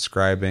 sharing, and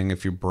subscribing.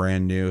 If you're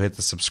brand new, hit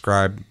the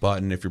subscribe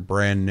button if you're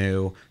brand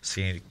new,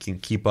 so you can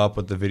keep up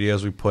with the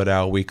videos we put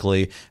out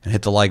weekly, and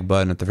hit the like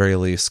button at the very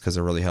least, because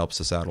it really helps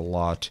us out a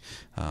lot.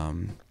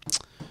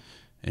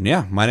 And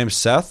yeah, my name is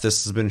Seth.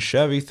 This has been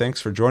Chevy.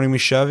 Thanks for joining me,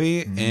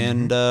 Chevy. Mm-hmm.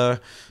 And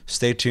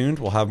stay tuned.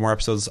 We'll have more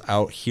episodes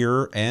out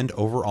here and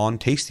over on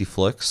Tasty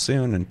Flicks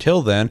soon.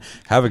 Until then,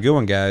 have a good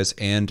one, guys,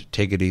 and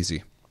take it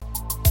easy.